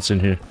 5 Llama. rockets in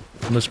here.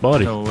 On this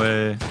body. No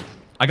way.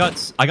 I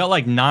got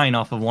like 9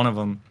 off of one of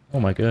them, Oh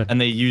my god. and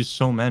they used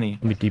so many.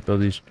 Let me depot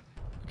these.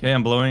 Okay,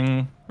 I'm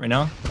blowing right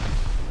now.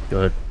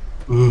 Good.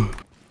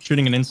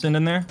 Shooting an instant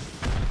in there.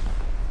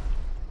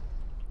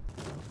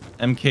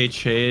 MK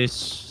Chase,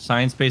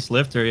 science-based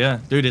lifter, yeah.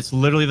 Dude, it's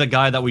literally the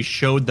guy that we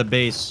showed the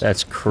base.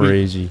 That's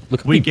crazy.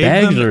 Look how we many gave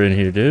bags them- are in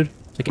here, dude.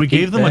 It's like We 8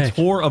 gave them a bags.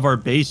 tour of our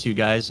base, you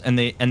guys, and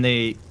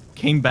they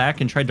came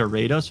back and tried to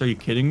raid us. Are you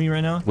kidding me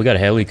right now? We got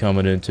heli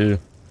coming in, too.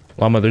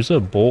 Llama, there's a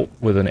bolt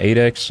with an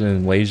 8x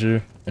and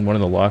laser in one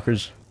of the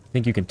lockers. I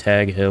think you can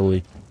tag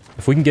heli.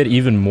 If we can get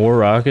even more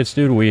rockets,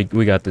 dude,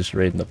 we got this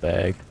raid in the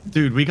bag.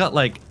 Dude, we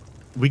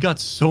got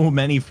so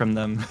many from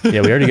them.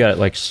 Yeah, we already got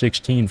like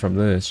 16 from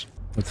this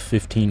with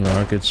 15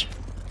 rockets.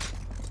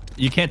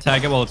 You can't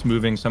tag it while it's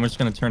moving, so I'm just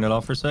gonna turn it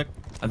off for a sec.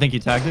 I think you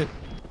tagged it.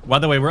 By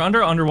the way, we're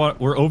over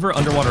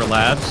underwater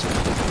labs.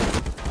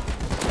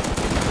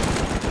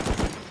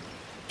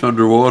 It's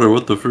underwater,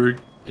 what the freak?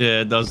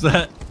 Yeah, it does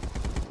that.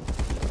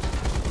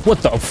 What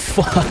the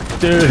fuck,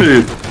 dude?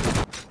 Dude.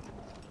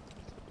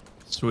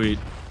 Sweet.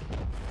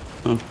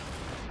 Huh.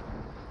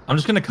 I'm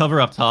just gonna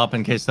cover up top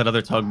in case that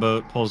other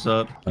tugboat pulls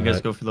up. You guys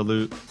Alright. go for the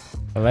loot.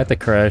 I'm at the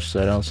crash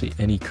site. I don't see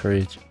any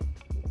crates.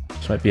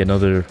 This might be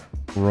another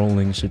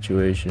rolling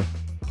situation.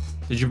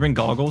 Did you bring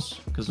goggles?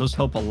 Because those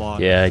help a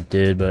lot. Yeah, I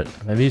did, but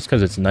maybe it's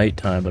because it's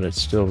nighttime, but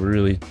it's still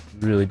really,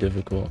 really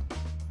difficult.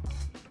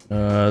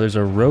 There's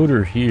a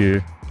rotor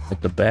here,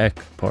 like the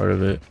back part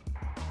of it.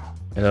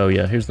 And, oh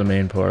yeah, here's the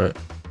main part.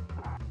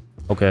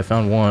 Okay, I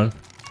found one.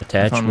 I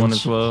Attachments. found one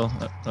as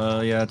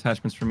well. Yeah,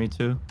 attachments for me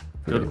too.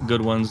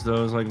 Good ones,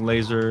 those like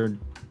laser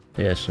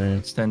Yeah, same.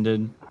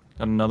 extended.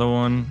 Got another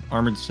one,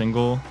 armored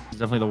single. It's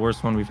definitely the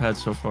worst one we've had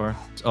so far.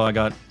 Oh, I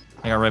got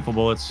rifle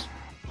bullets.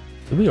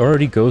 Did we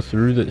already go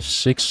through the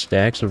 6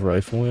 stacks of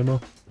rifle ammo?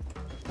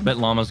 I bet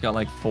Llama's got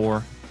like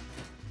 4.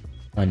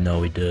 I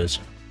know he does.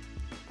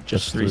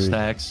 Just 3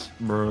 stacks,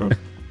 bro.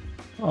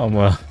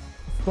 I'm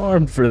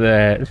farmed for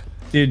that.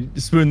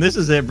 Dude, Spoon, this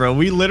is it, bro.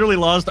 We literally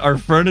lost our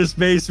furnace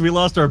base. We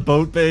lost our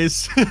boat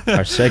base.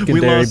 Our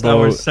secondary we lost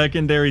boat. our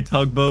secondary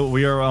tugboat.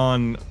 We are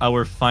on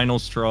our final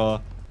straw.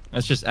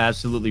 That's just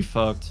absolutely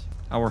fucked.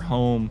 Our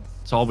home.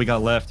 It's all we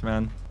got left,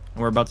 man.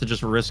 And we're about to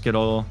just risk it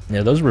all.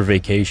 Yeah, those were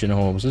vacation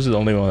homes. This is the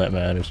only one that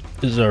matters.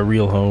 This is our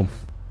real home.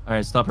 All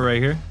right, stop it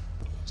right here.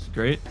 It's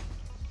great.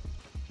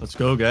 Let's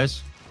go,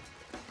 guys.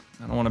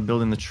 I don't want to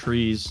build in the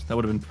trees. That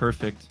would have been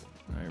perfect.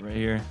 All right, right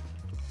here.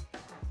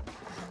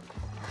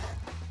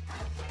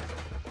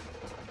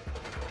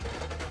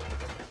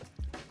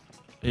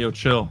 Hey, yo,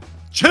 chill.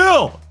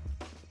 Chill!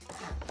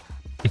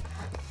 I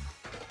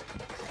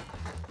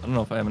don't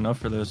know if I have enough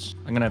for this.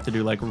 I'm gonna have to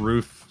do like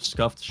roof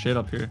scuffed shit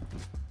up here.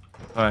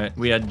 All right,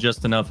 we had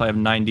just enough. I have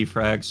 90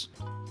 frags.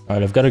 All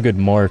right, I've got a good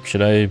mark.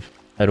 Should I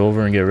head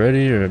over and get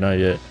ready or not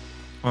yet?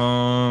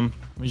 Let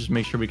me just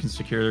make sure we can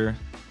secure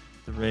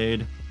the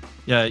raid.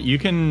 Yeah, you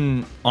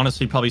can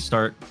honestly probably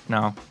start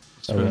now.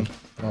 Spoon. Okay.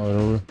 I'll head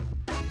over.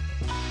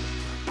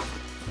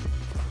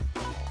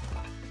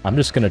 I'm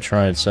just gonna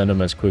try and send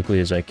them as quickly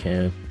as I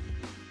can.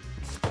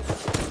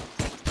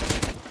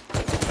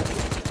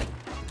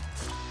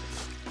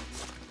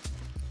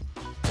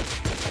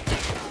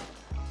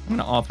 I'm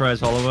gonna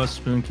authorize all of us.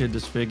 Spoon Kid,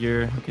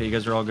 Disfigure. Okay, you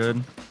guys are all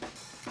good.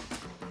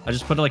 I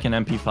just put like an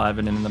MP5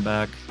 in the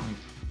back.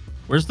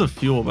 Where's the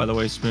fuel, by the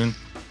way, Spoon?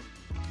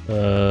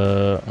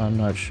 I'm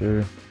not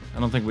sure. I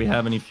don't think we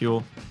have any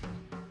fuel.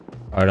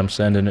 All right, I'm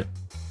sending it.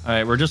 All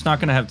right, we're just not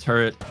gonna have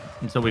turret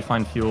until we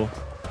find fuel.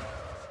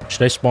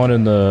 Should I spawn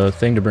in the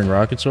thing to bring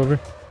rockets over?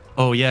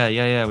 Oh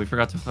yeah. We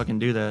forgot to fucking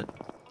do that.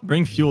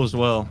 Bring fuel as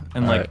well,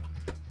 and All like right.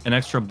 an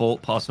extra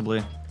bolt possibly.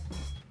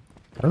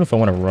 I don't know if I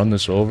want to run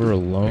this over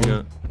alone. There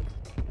you go.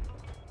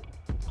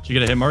 Did you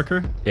get a hit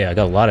marker? Yeah, I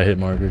got a lot of hit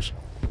markers.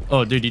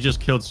 Oh, dude, you just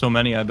killed so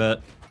many, I bet.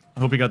 I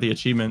hope you got the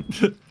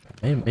achievement.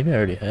 Maybe I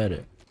already had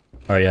it.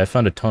 All right, yeah, I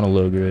found a ton of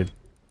low grade.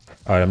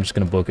 All right, I'm just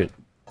gonna book it.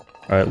 All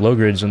right, low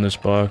grade's in this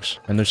box,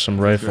 and there's some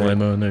rifle Great.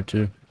 ammo in there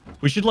too.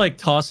 We should like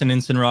toss an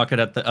instant rocket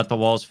at the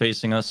walls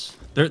facing us.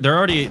 They're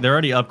already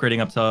upgrading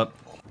up top.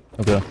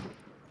 Okay.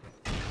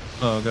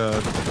 Oh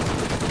god.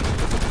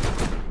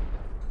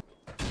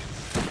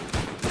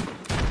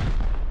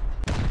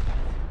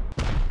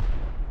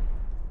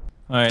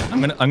 All right,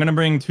 I'm gonna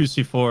bring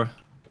 2C4,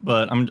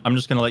 but I'm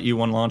just gonna let you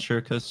one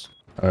launcher because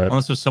All right.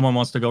 unless if someone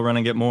wants to go run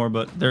and get more,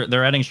 but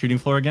they're adding shooting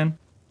floor again.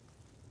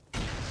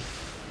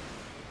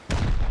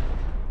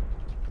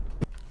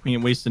 We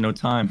ain't wasting no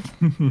time.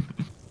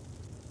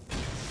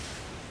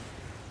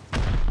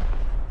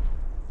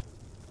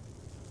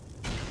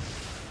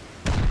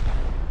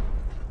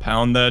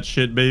 Pound that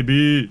shit,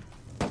 baby.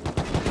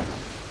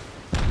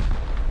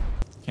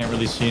 Can't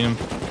really see him.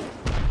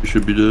 You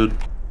should be dead.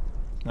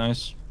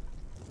 Nice.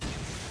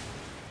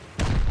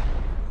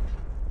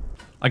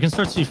 I can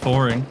start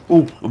C4ing.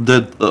 Oh, I'm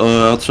dead.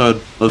 Outside.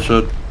 Left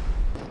side.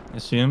 I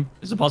see him.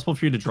 Is it possible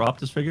for you to drop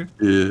this figure?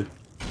 Yeah.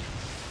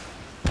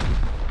 I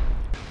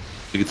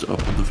think it's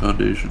up on the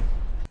foundation.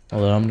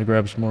 Hold on, I'm gonna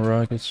grab some more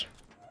rockets.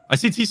 I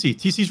see TC.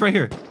 TC's right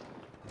here.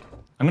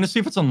 I'm gonna see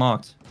if it's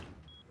unlocked.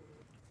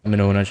 Let me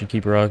know when I should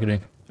keep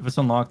rocketing. If it's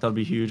unlocked, that'd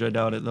be huge. I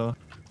doubt it though.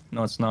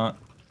 No, it's not.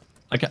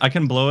 I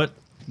can blow it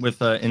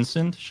with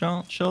instant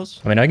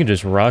shells. I mean, I can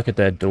just rocket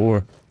that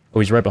door. Oh,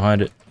 he's right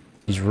behind it.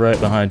 He's right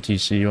behind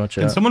TC. Watch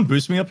out. Can someone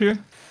boost me up here?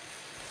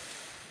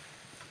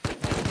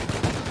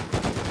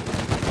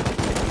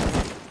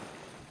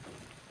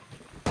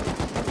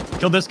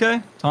 Kill this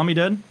guy. Tommy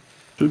dead.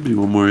 Should be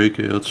one more AK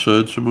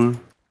outside somewhere.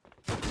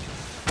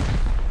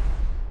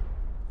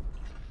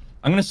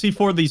 I'm gonna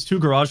C4 these 2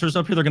 garages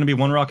up here. They're gonna be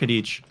 1 rocket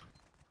each.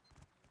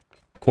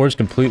 Core's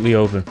completely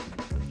open.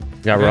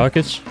 Got Okay.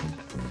 rockets?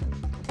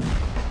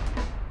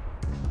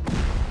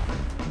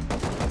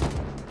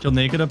 Kill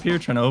naked up here,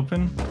 trying to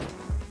open.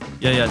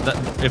 Yeah.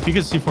 If you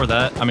could C4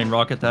 that, I mean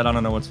rocket that. I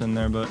don't know what's in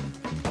there, but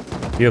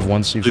You have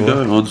one The C4.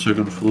 guy on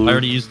second floor. I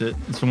already used it.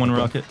 It's a 1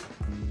 rocket.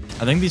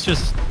 I think these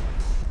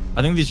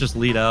just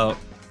lead out.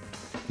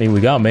 I mean, we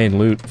got main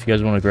loot. If you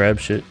guys want to grab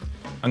shit.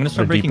 I'm gonna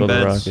start Or depot breaking the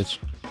beds. rockets.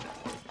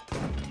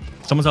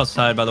 Someone's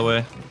outside, by the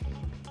way.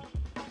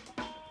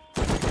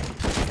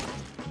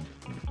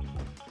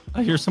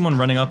 I hear someone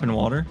running up in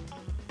water.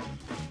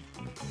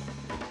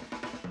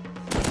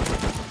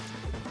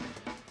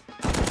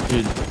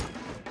 Dude,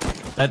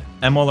 that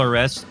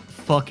MLRS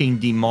fucking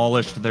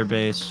demolished their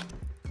base.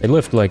 They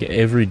left like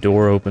every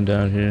door open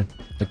down here.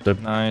 Like the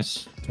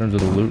Nice. in terms of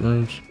the loot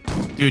rooms.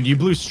 Dude, you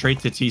blew straight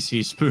to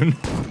TC, Spoon.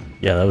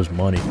 Yeah, that was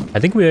money. I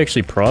think we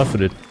actually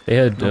profited. They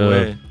had No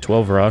way.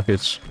 12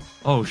 rockets.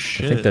 Oh I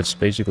shit. think that's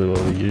basically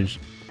what we used.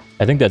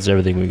 I think that's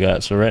everything we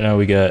got. So right now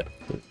we got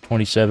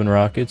 27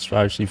 rockets,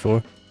 5 C4.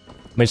 I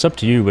mean, it's up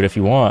to you, but if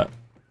we want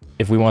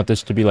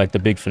this to be like the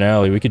big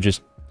finale, we could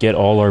just get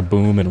all our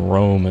boom and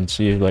roam and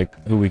see like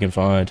who we can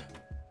find.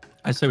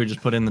 I say we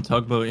just put in the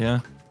tugboat, yeah.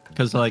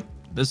 Because like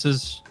this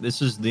is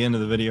the end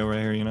of the video right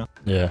here, you know?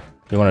 Yeah.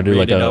 You want to do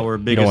like rated a? our You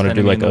don't biggest want to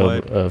do enemy like in the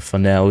wipe. a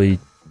finale,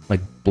 like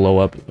blow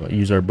up,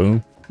 use our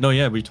boom. No,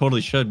 yeah, we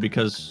totally should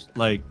because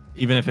like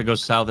even if it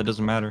goes south, it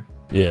doesn't matter.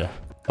 Yeah.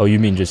 Oh, you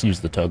mean just use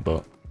the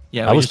tugboat?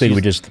 Yeah, I was thinking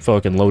we use- just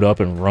fucking load up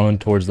and run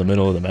towards the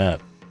middle of the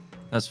map.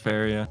 That's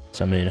fair, yeah.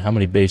 So I mean, how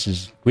many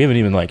bases? We haven't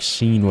even like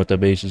seen what the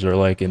bases are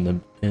like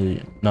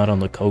not on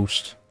the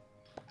coast.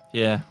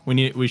 Yeah,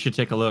 we should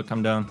take a look.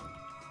 I'm down.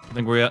 I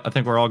think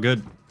we're all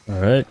good. All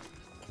right.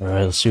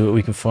 Let's see what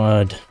we can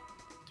find.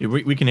 Dude,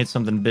 we can hit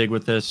something big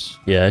with this.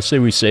 Yeah, I say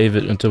we save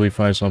it until we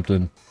find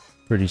something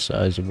pretty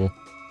sizable.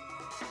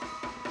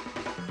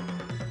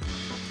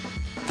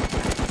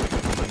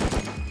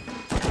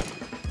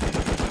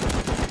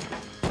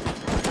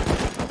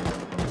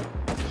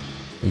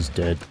 He's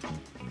dead.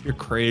 You're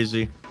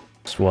crazy.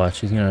 Just watch,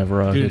 he's gonna have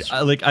rockets.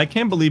 Dude, I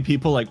can't believe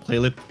people like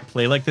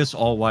play like this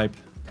all wipe.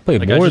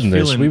 Played like, more I than just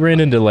this. feeling- We ran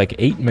into like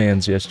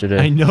 8-mans yesterday.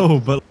 I know,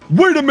 but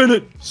wait a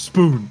minute,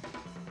 Spoon.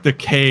 The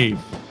cave.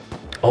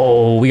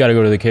 Oh, we gotta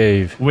go to the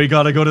cave. We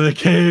gotta go to the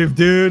cave,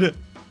 dude.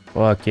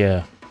 Fuck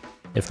yeah.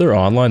 If they're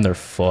online, they're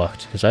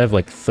fucked. Because I have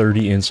like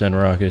 30 incense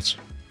rockets.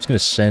 I'm just gonna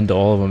send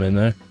all of them in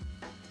there.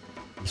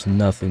 There's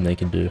nothing they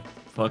can do.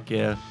 Fuck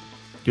yeah.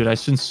 Dude, I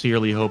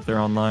sincerely hope they're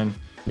online.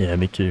 Yeah,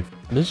 me too.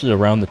 This is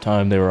around the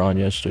time they were on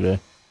yesterday.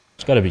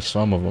 There's gotta be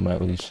some of them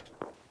at least.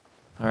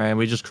 Alright,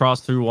 we just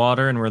crossed through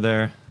water and we're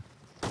there.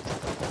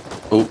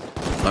 Oh,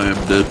 I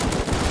am dead.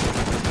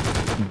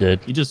 I'm dead.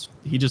 He just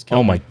killed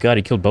Oh my me. god,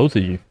 he killed both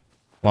of you.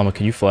 Llama,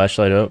 can you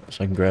flashlight up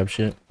so I can grab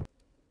shit?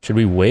 Should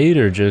we wait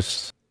or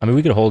just... I mean,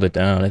 we could hold it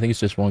down. I think it's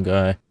just one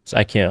guy. So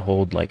I can't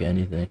hold, like,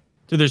 anything.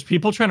 Dude, there's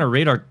people trying to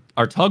raid our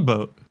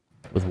tugboat.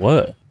 With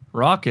what?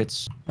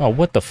 Rockets. Oh,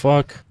 what the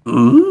fuck?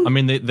 I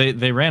mean,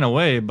 they ran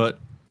away, but...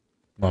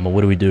 Llama,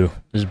 what do we do?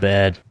 This is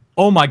bad.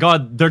 Oh my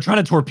god, they're trying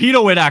to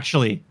torpedo it,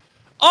 actually.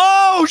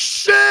 Oh,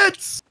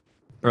 shit!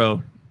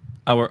 Bro,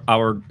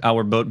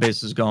 our boat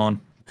base is gone.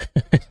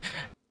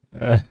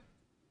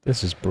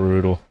 This is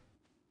brutal.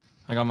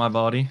 I got my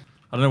body.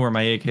 I don't know where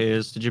my AK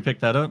is. Did you pick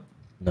that up?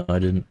 No, I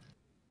didn't.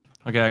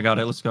 Okay, I got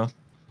it. Let's go.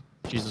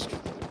 Jesus.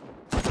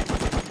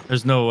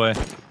 There's no way.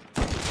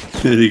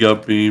 He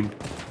got beamed.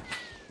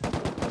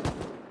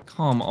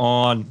 Come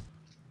on.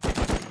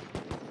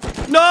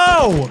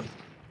 No!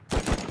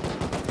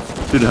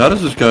 Dude, how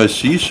does this guy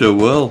see so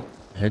well?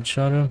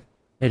 Headshot him?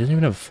 Hey, he doesn't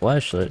even have a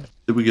flashlight.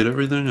 Did we get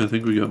everything? I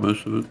think we got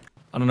most of it.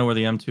 I don't know where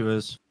the M2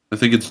 is. I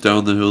think it's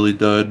down the hill. He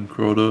died and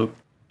crawled up.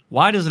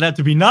 Why does it have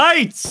to be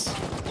nights?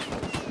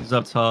 He's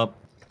up top.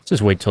 Let's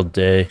just wait till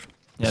day. Yeah,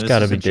 It's this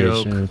gotta is be a day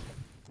joke. soon.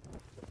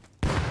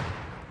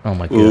 Oh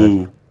my god.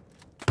 Ooh.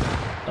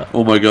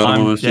 Oh my god, I'm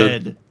I'm almost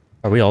dead. dead.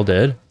 Are we all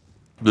dead?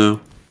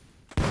 No,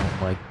 Oh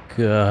my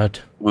god.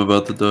 I'm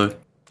about to die.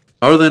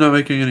 How are they not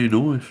making any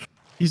noise?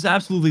 He's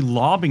absolutely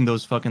lobbing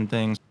those fucking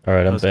things.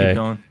 Alright, I'm Let's keep back.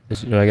 going.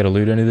 Do I gotta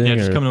loot anything? Yeah,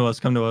 just or- come to us.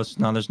 Come to us.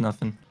 No, there's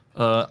nothing.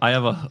 I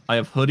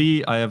have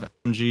hoodie. I have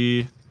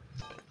MG.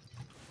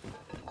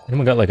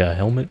 Anyone got like a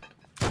helmet?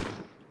 Here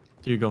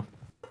you go.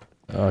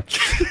 Oh,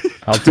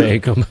 I'll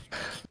take them.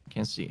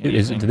 Can't see Dude,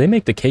 anything. did they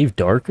make the cave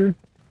darker?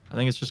 I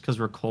think it's just because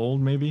we're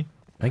cold, maybe.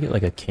 Can I get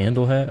like a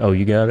candle hat? Oh,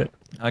 you got it.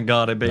 I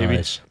got it, baby.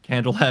 Nice.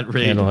 Candle hat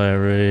raid. Candle hat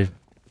raid.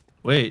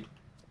 Wait,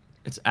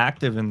 it's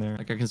active in there.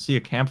 Like I can see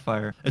a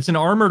campfire. It's an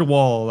armored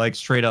wall, like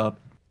straight up.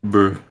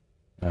 Bruh.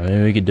 I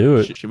mean, we could do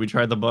it. Should we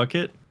try the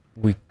bucket?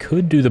 We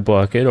could do the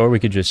bucket, or we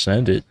could just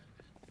send it.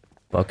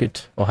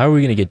 Bucket? Well, how are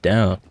we gonna get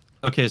down?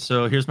 Okay,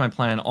 so here's my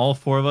plan. All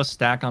four of us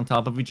stack on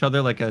top of each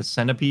other like a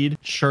centipede.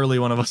 Surely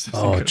one of us isn't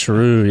Oh, gonna-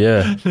 true,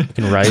 yeah. We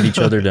can ride each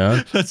other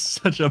down. That's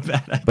such a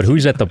bad idea. But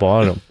who's at the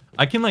bottom?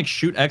 I can like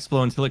shoot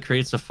Expo until it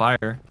creates a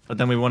fire, but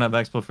then we won't have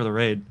Expo for the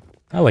raid.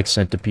 I like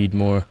centipede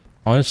more.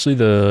 Honestly,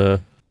 the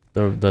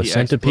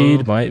centipede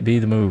Expo. might be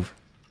the move.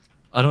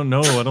 I don't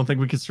know. I don't think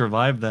we could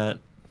survive that.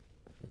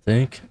 I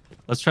think.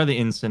 Let's try the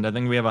Incend. I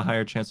think we have a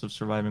higher chance of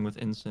surviving with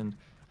Incend.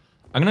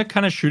 I'm gonna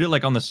kind of shoot it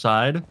like on the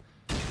side,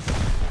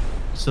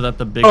 so that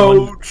the big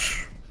one.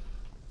 Ouch!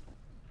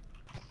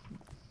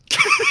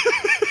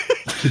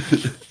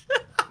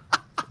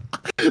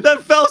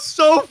 That fell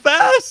so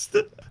fast.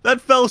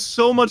 That fell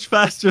so much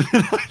faster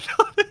than I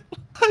thought it.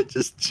 I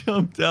just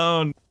jumped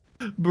down,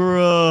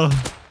 bro.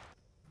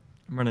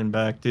 I'm running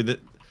back, dude.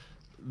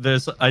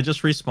 I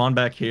just respawned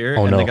back here,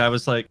 Oh, and no. the guy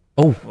was like,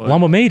 Oh, What?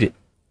 Llama made it.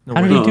 no,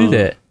 How did wait, he do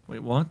that?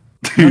 Wait, what?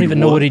 I don't even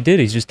know what he did.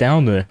 He's just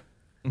down there.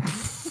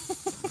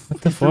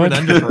 What the Threw an fuck?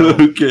 ender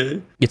pearl.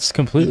 Okay. It's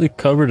completely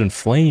covered in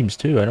flames,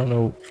 too. I don't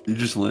know. You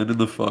just land in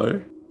the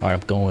fire? Alright,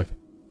 I'm going.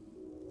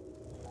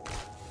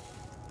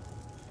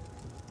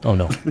 Oh,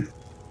 no.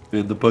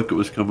 Man, the bucket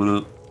was coming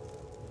up.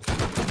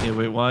 Yeah,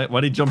 wait, why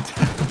did he jump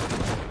down?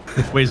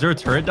 Wait, is there a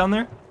turret down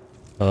there?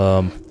 There's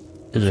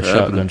a What's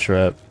shotgun happening?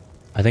 trap.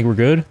 I think we're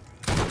good.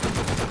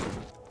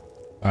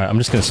 Alright, I'm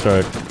just gonna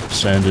start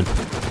sending.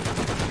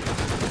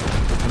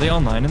 Are they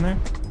online in there?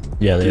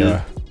 Yeah, they Yeah.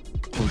 are.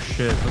 Oh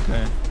shit,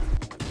 okay.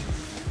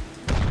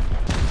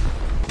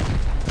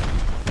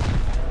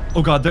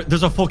 Oh god,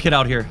 there's a full kit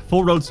out here.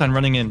 Full road sign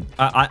running in.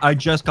 I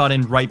just got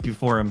in right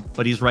before him,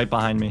 but he's right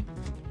behind me.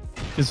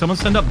 Can someone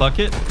send up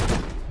bucket?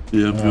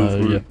 Yeah, I'm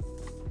going for it.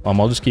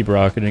 I'll just keep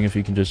rocketing if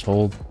you can just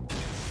hold.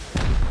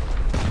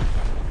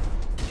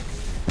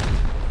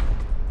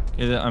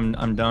 Yeah,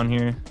 I'm down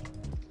here.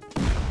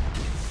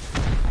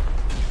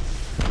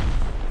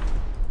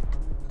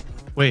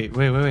 Wait.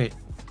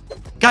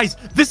 Guys,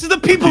 this is the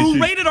people who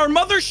raided our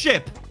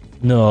mothership!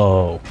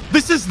 No.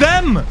 This is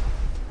them!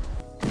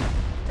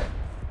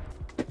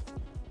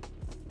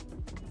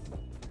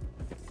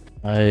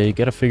 I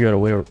gotta figure out a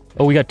way.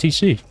 Oh, we got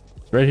TC.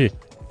 It's right here.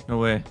 No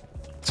way.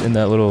 It's in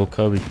that little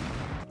cubby.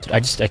 Dude,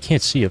 I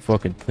can't see a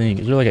fucking thing.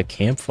 Is there like a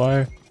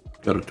campfire?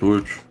 Got a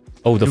torch.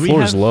 Oh, the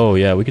floor is low.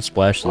 Yeah, we could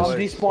splash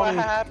this. What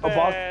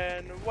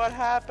happened? What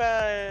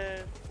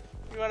happened?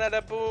 You want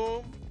another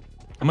boom?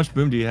 How much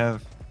boom do you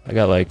have? I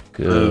got like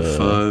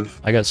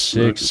 5. I got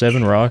 6,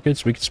 7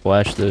 rockets. We could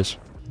splash this.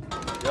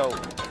 Yo.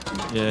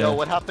 Yeah. Yo,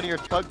 what happened to your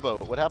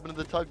tugboat? What happened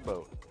to the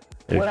tugboat?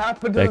 Hey, What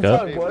happened to back the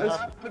up. tug? What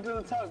happened to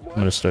the tug? I'm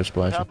gonna start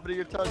What splashing. happened to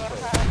your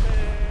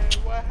tugboat?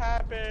 What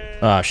happened?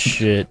 Ah,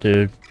 shit,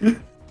 dude.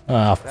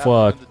 Ah, What fuck.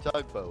 happened to the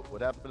tugboat?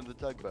 What happened to the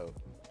tugboat?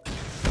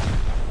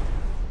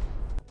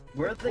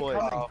 Where are they Boy,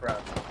 coming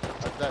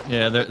from?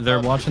 Yeah, they're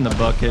watching the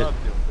bucket. The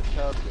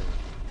tub dude.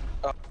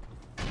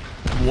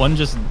 One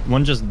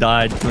just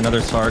died to another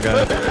SAR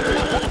guy.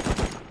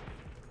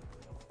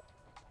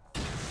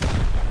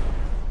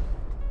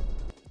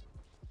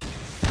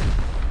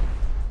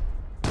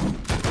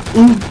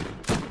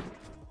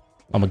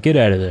 I'm gonna get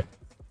out of there.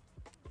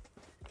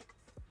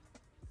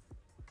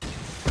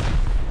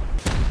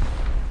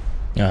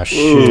 Ah,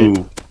 shit.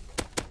 Whoa.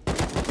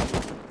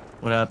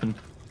 What happened?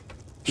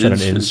 Shot an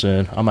Instant.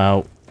 instant. I'm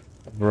out.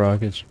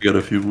 Rockets. Got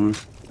a few more.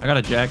 I got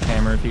a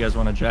jackhammer if you guys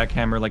want a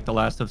jackhammer like the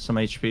last of some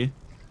HP.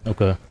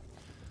 Okay.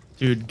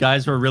 Dude,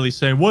 guys were really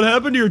saying, what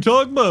happened to your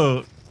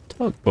tugboat?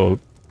 Tugboat.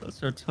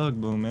 That's our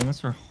tugboat, man.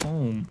 That's our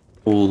home.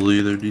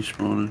 Holy, they're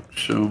despawning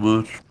so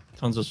much.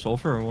 Tons of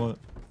sulfur or what?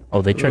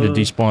 Oh, they tried to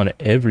despawn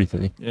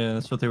everything. Yeah,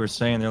 that's what they were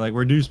saying. They're like,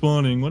 we're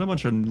despawning. What a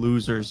bunch of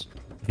losers.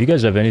 If you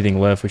guys have anything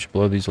left, we should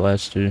blow these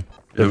last two.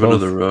 You have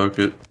another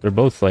rocket. They're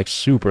both like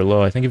super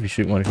low. I think if you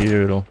shoot one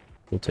here,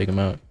 we'll take them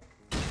out.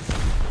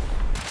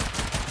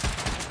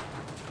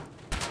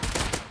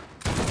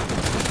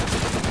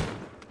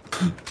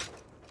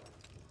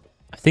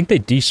 I think they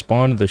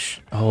despawned the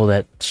oh,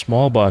 that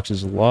small box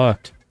is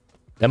locked.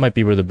 That might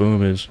be where the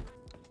boom is.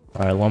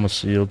 Alright, llama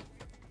sealed.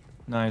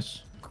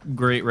 Nice.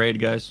 Great raid,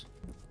 guys.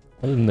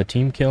 Other than the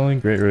team killing,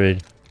 great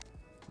raid.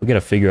 We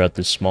gotta figure out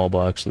this small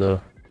box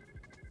though.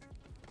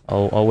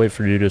 I'll wait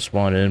for you to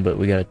spawn in, but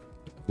we gotta.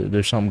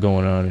 There's something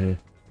going on here.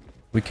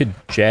 We could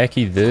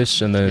Jackie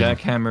this and then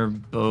Jackhammer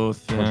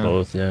both. or Yeah.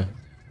 both, yeah.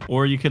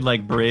 Or you could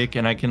like break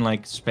and I can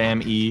like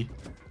spam E.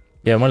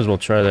 Yeah, might as well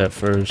try that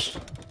first.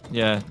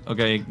 Yeah.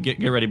 Okay. Get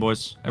ready,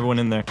 boys. Everyone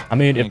in there. I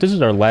mean, if this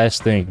is our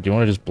last thing, do you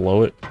want to just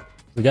blow it?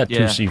 We got 2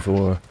 Yeah.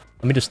 C4.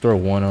 Let me just throw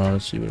one on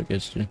and see what it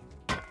gets to.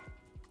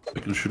 I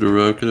can shoot a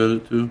rocket at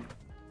it too.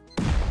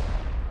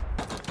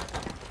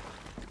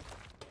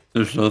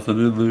 There's nothing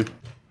in there.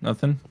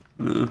 Nothing.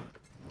 Yeah.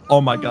 Oh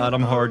my god,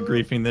 I'm hard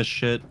griefing this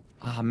shit.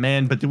 Ah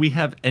man, but do we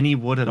have any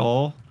wood at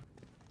all?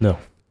 No.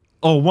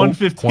 Oh,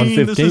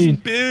 115. This is 115.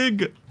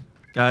 big.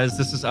 Guys,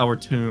 this is our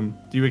tomb.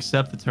 Do you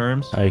accept the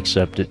terms? I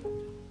accept it.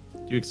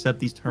 Do you accept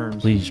these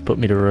terms? Please put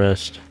me to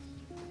rest.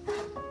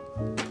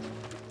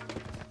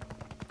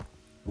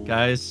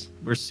 Guys,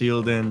 we're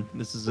sealed in.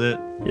 This is it.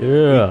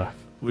 Yeah.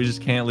 We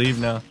just can't leave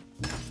now.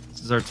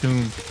 This is our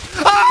tomb.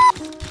 Ah!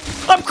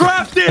 I'm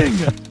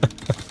crafting!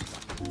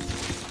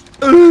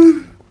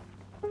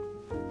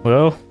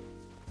 Well,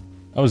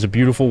 that was a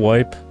beautiful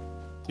wipe.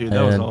 Dude,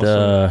 that was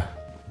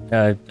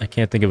awesome. I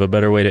can't think of a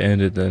better way to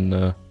end it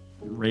than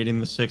Raiding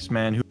the 6th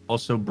man who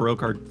also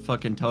broke our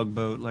fucking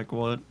tugboat. Like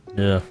what?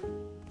 yeah.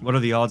 What are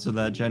the odds of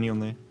that,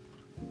 genuinely?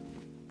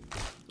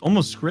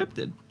 Almost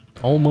scripted.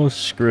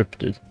 Almost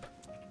scripted.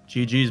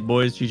 GG's,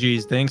 boys.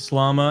 GG's. Thanks,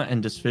 Llama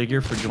and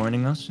Disfigure, for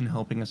joining us and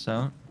helping us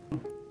out.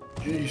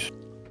 Jeez.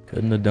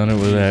 Couldn't have done it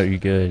without you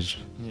guys.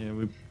 Yeah,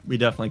 we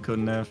definitely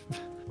couldn't have.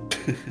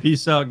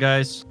 Peace out,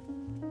 guys.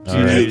 All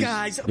right. Hey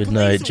guys, Good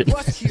night. Blaze of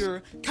Rust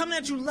here, coming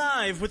at you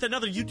live with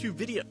another YouTube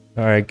video.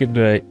 All right. Good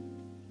night.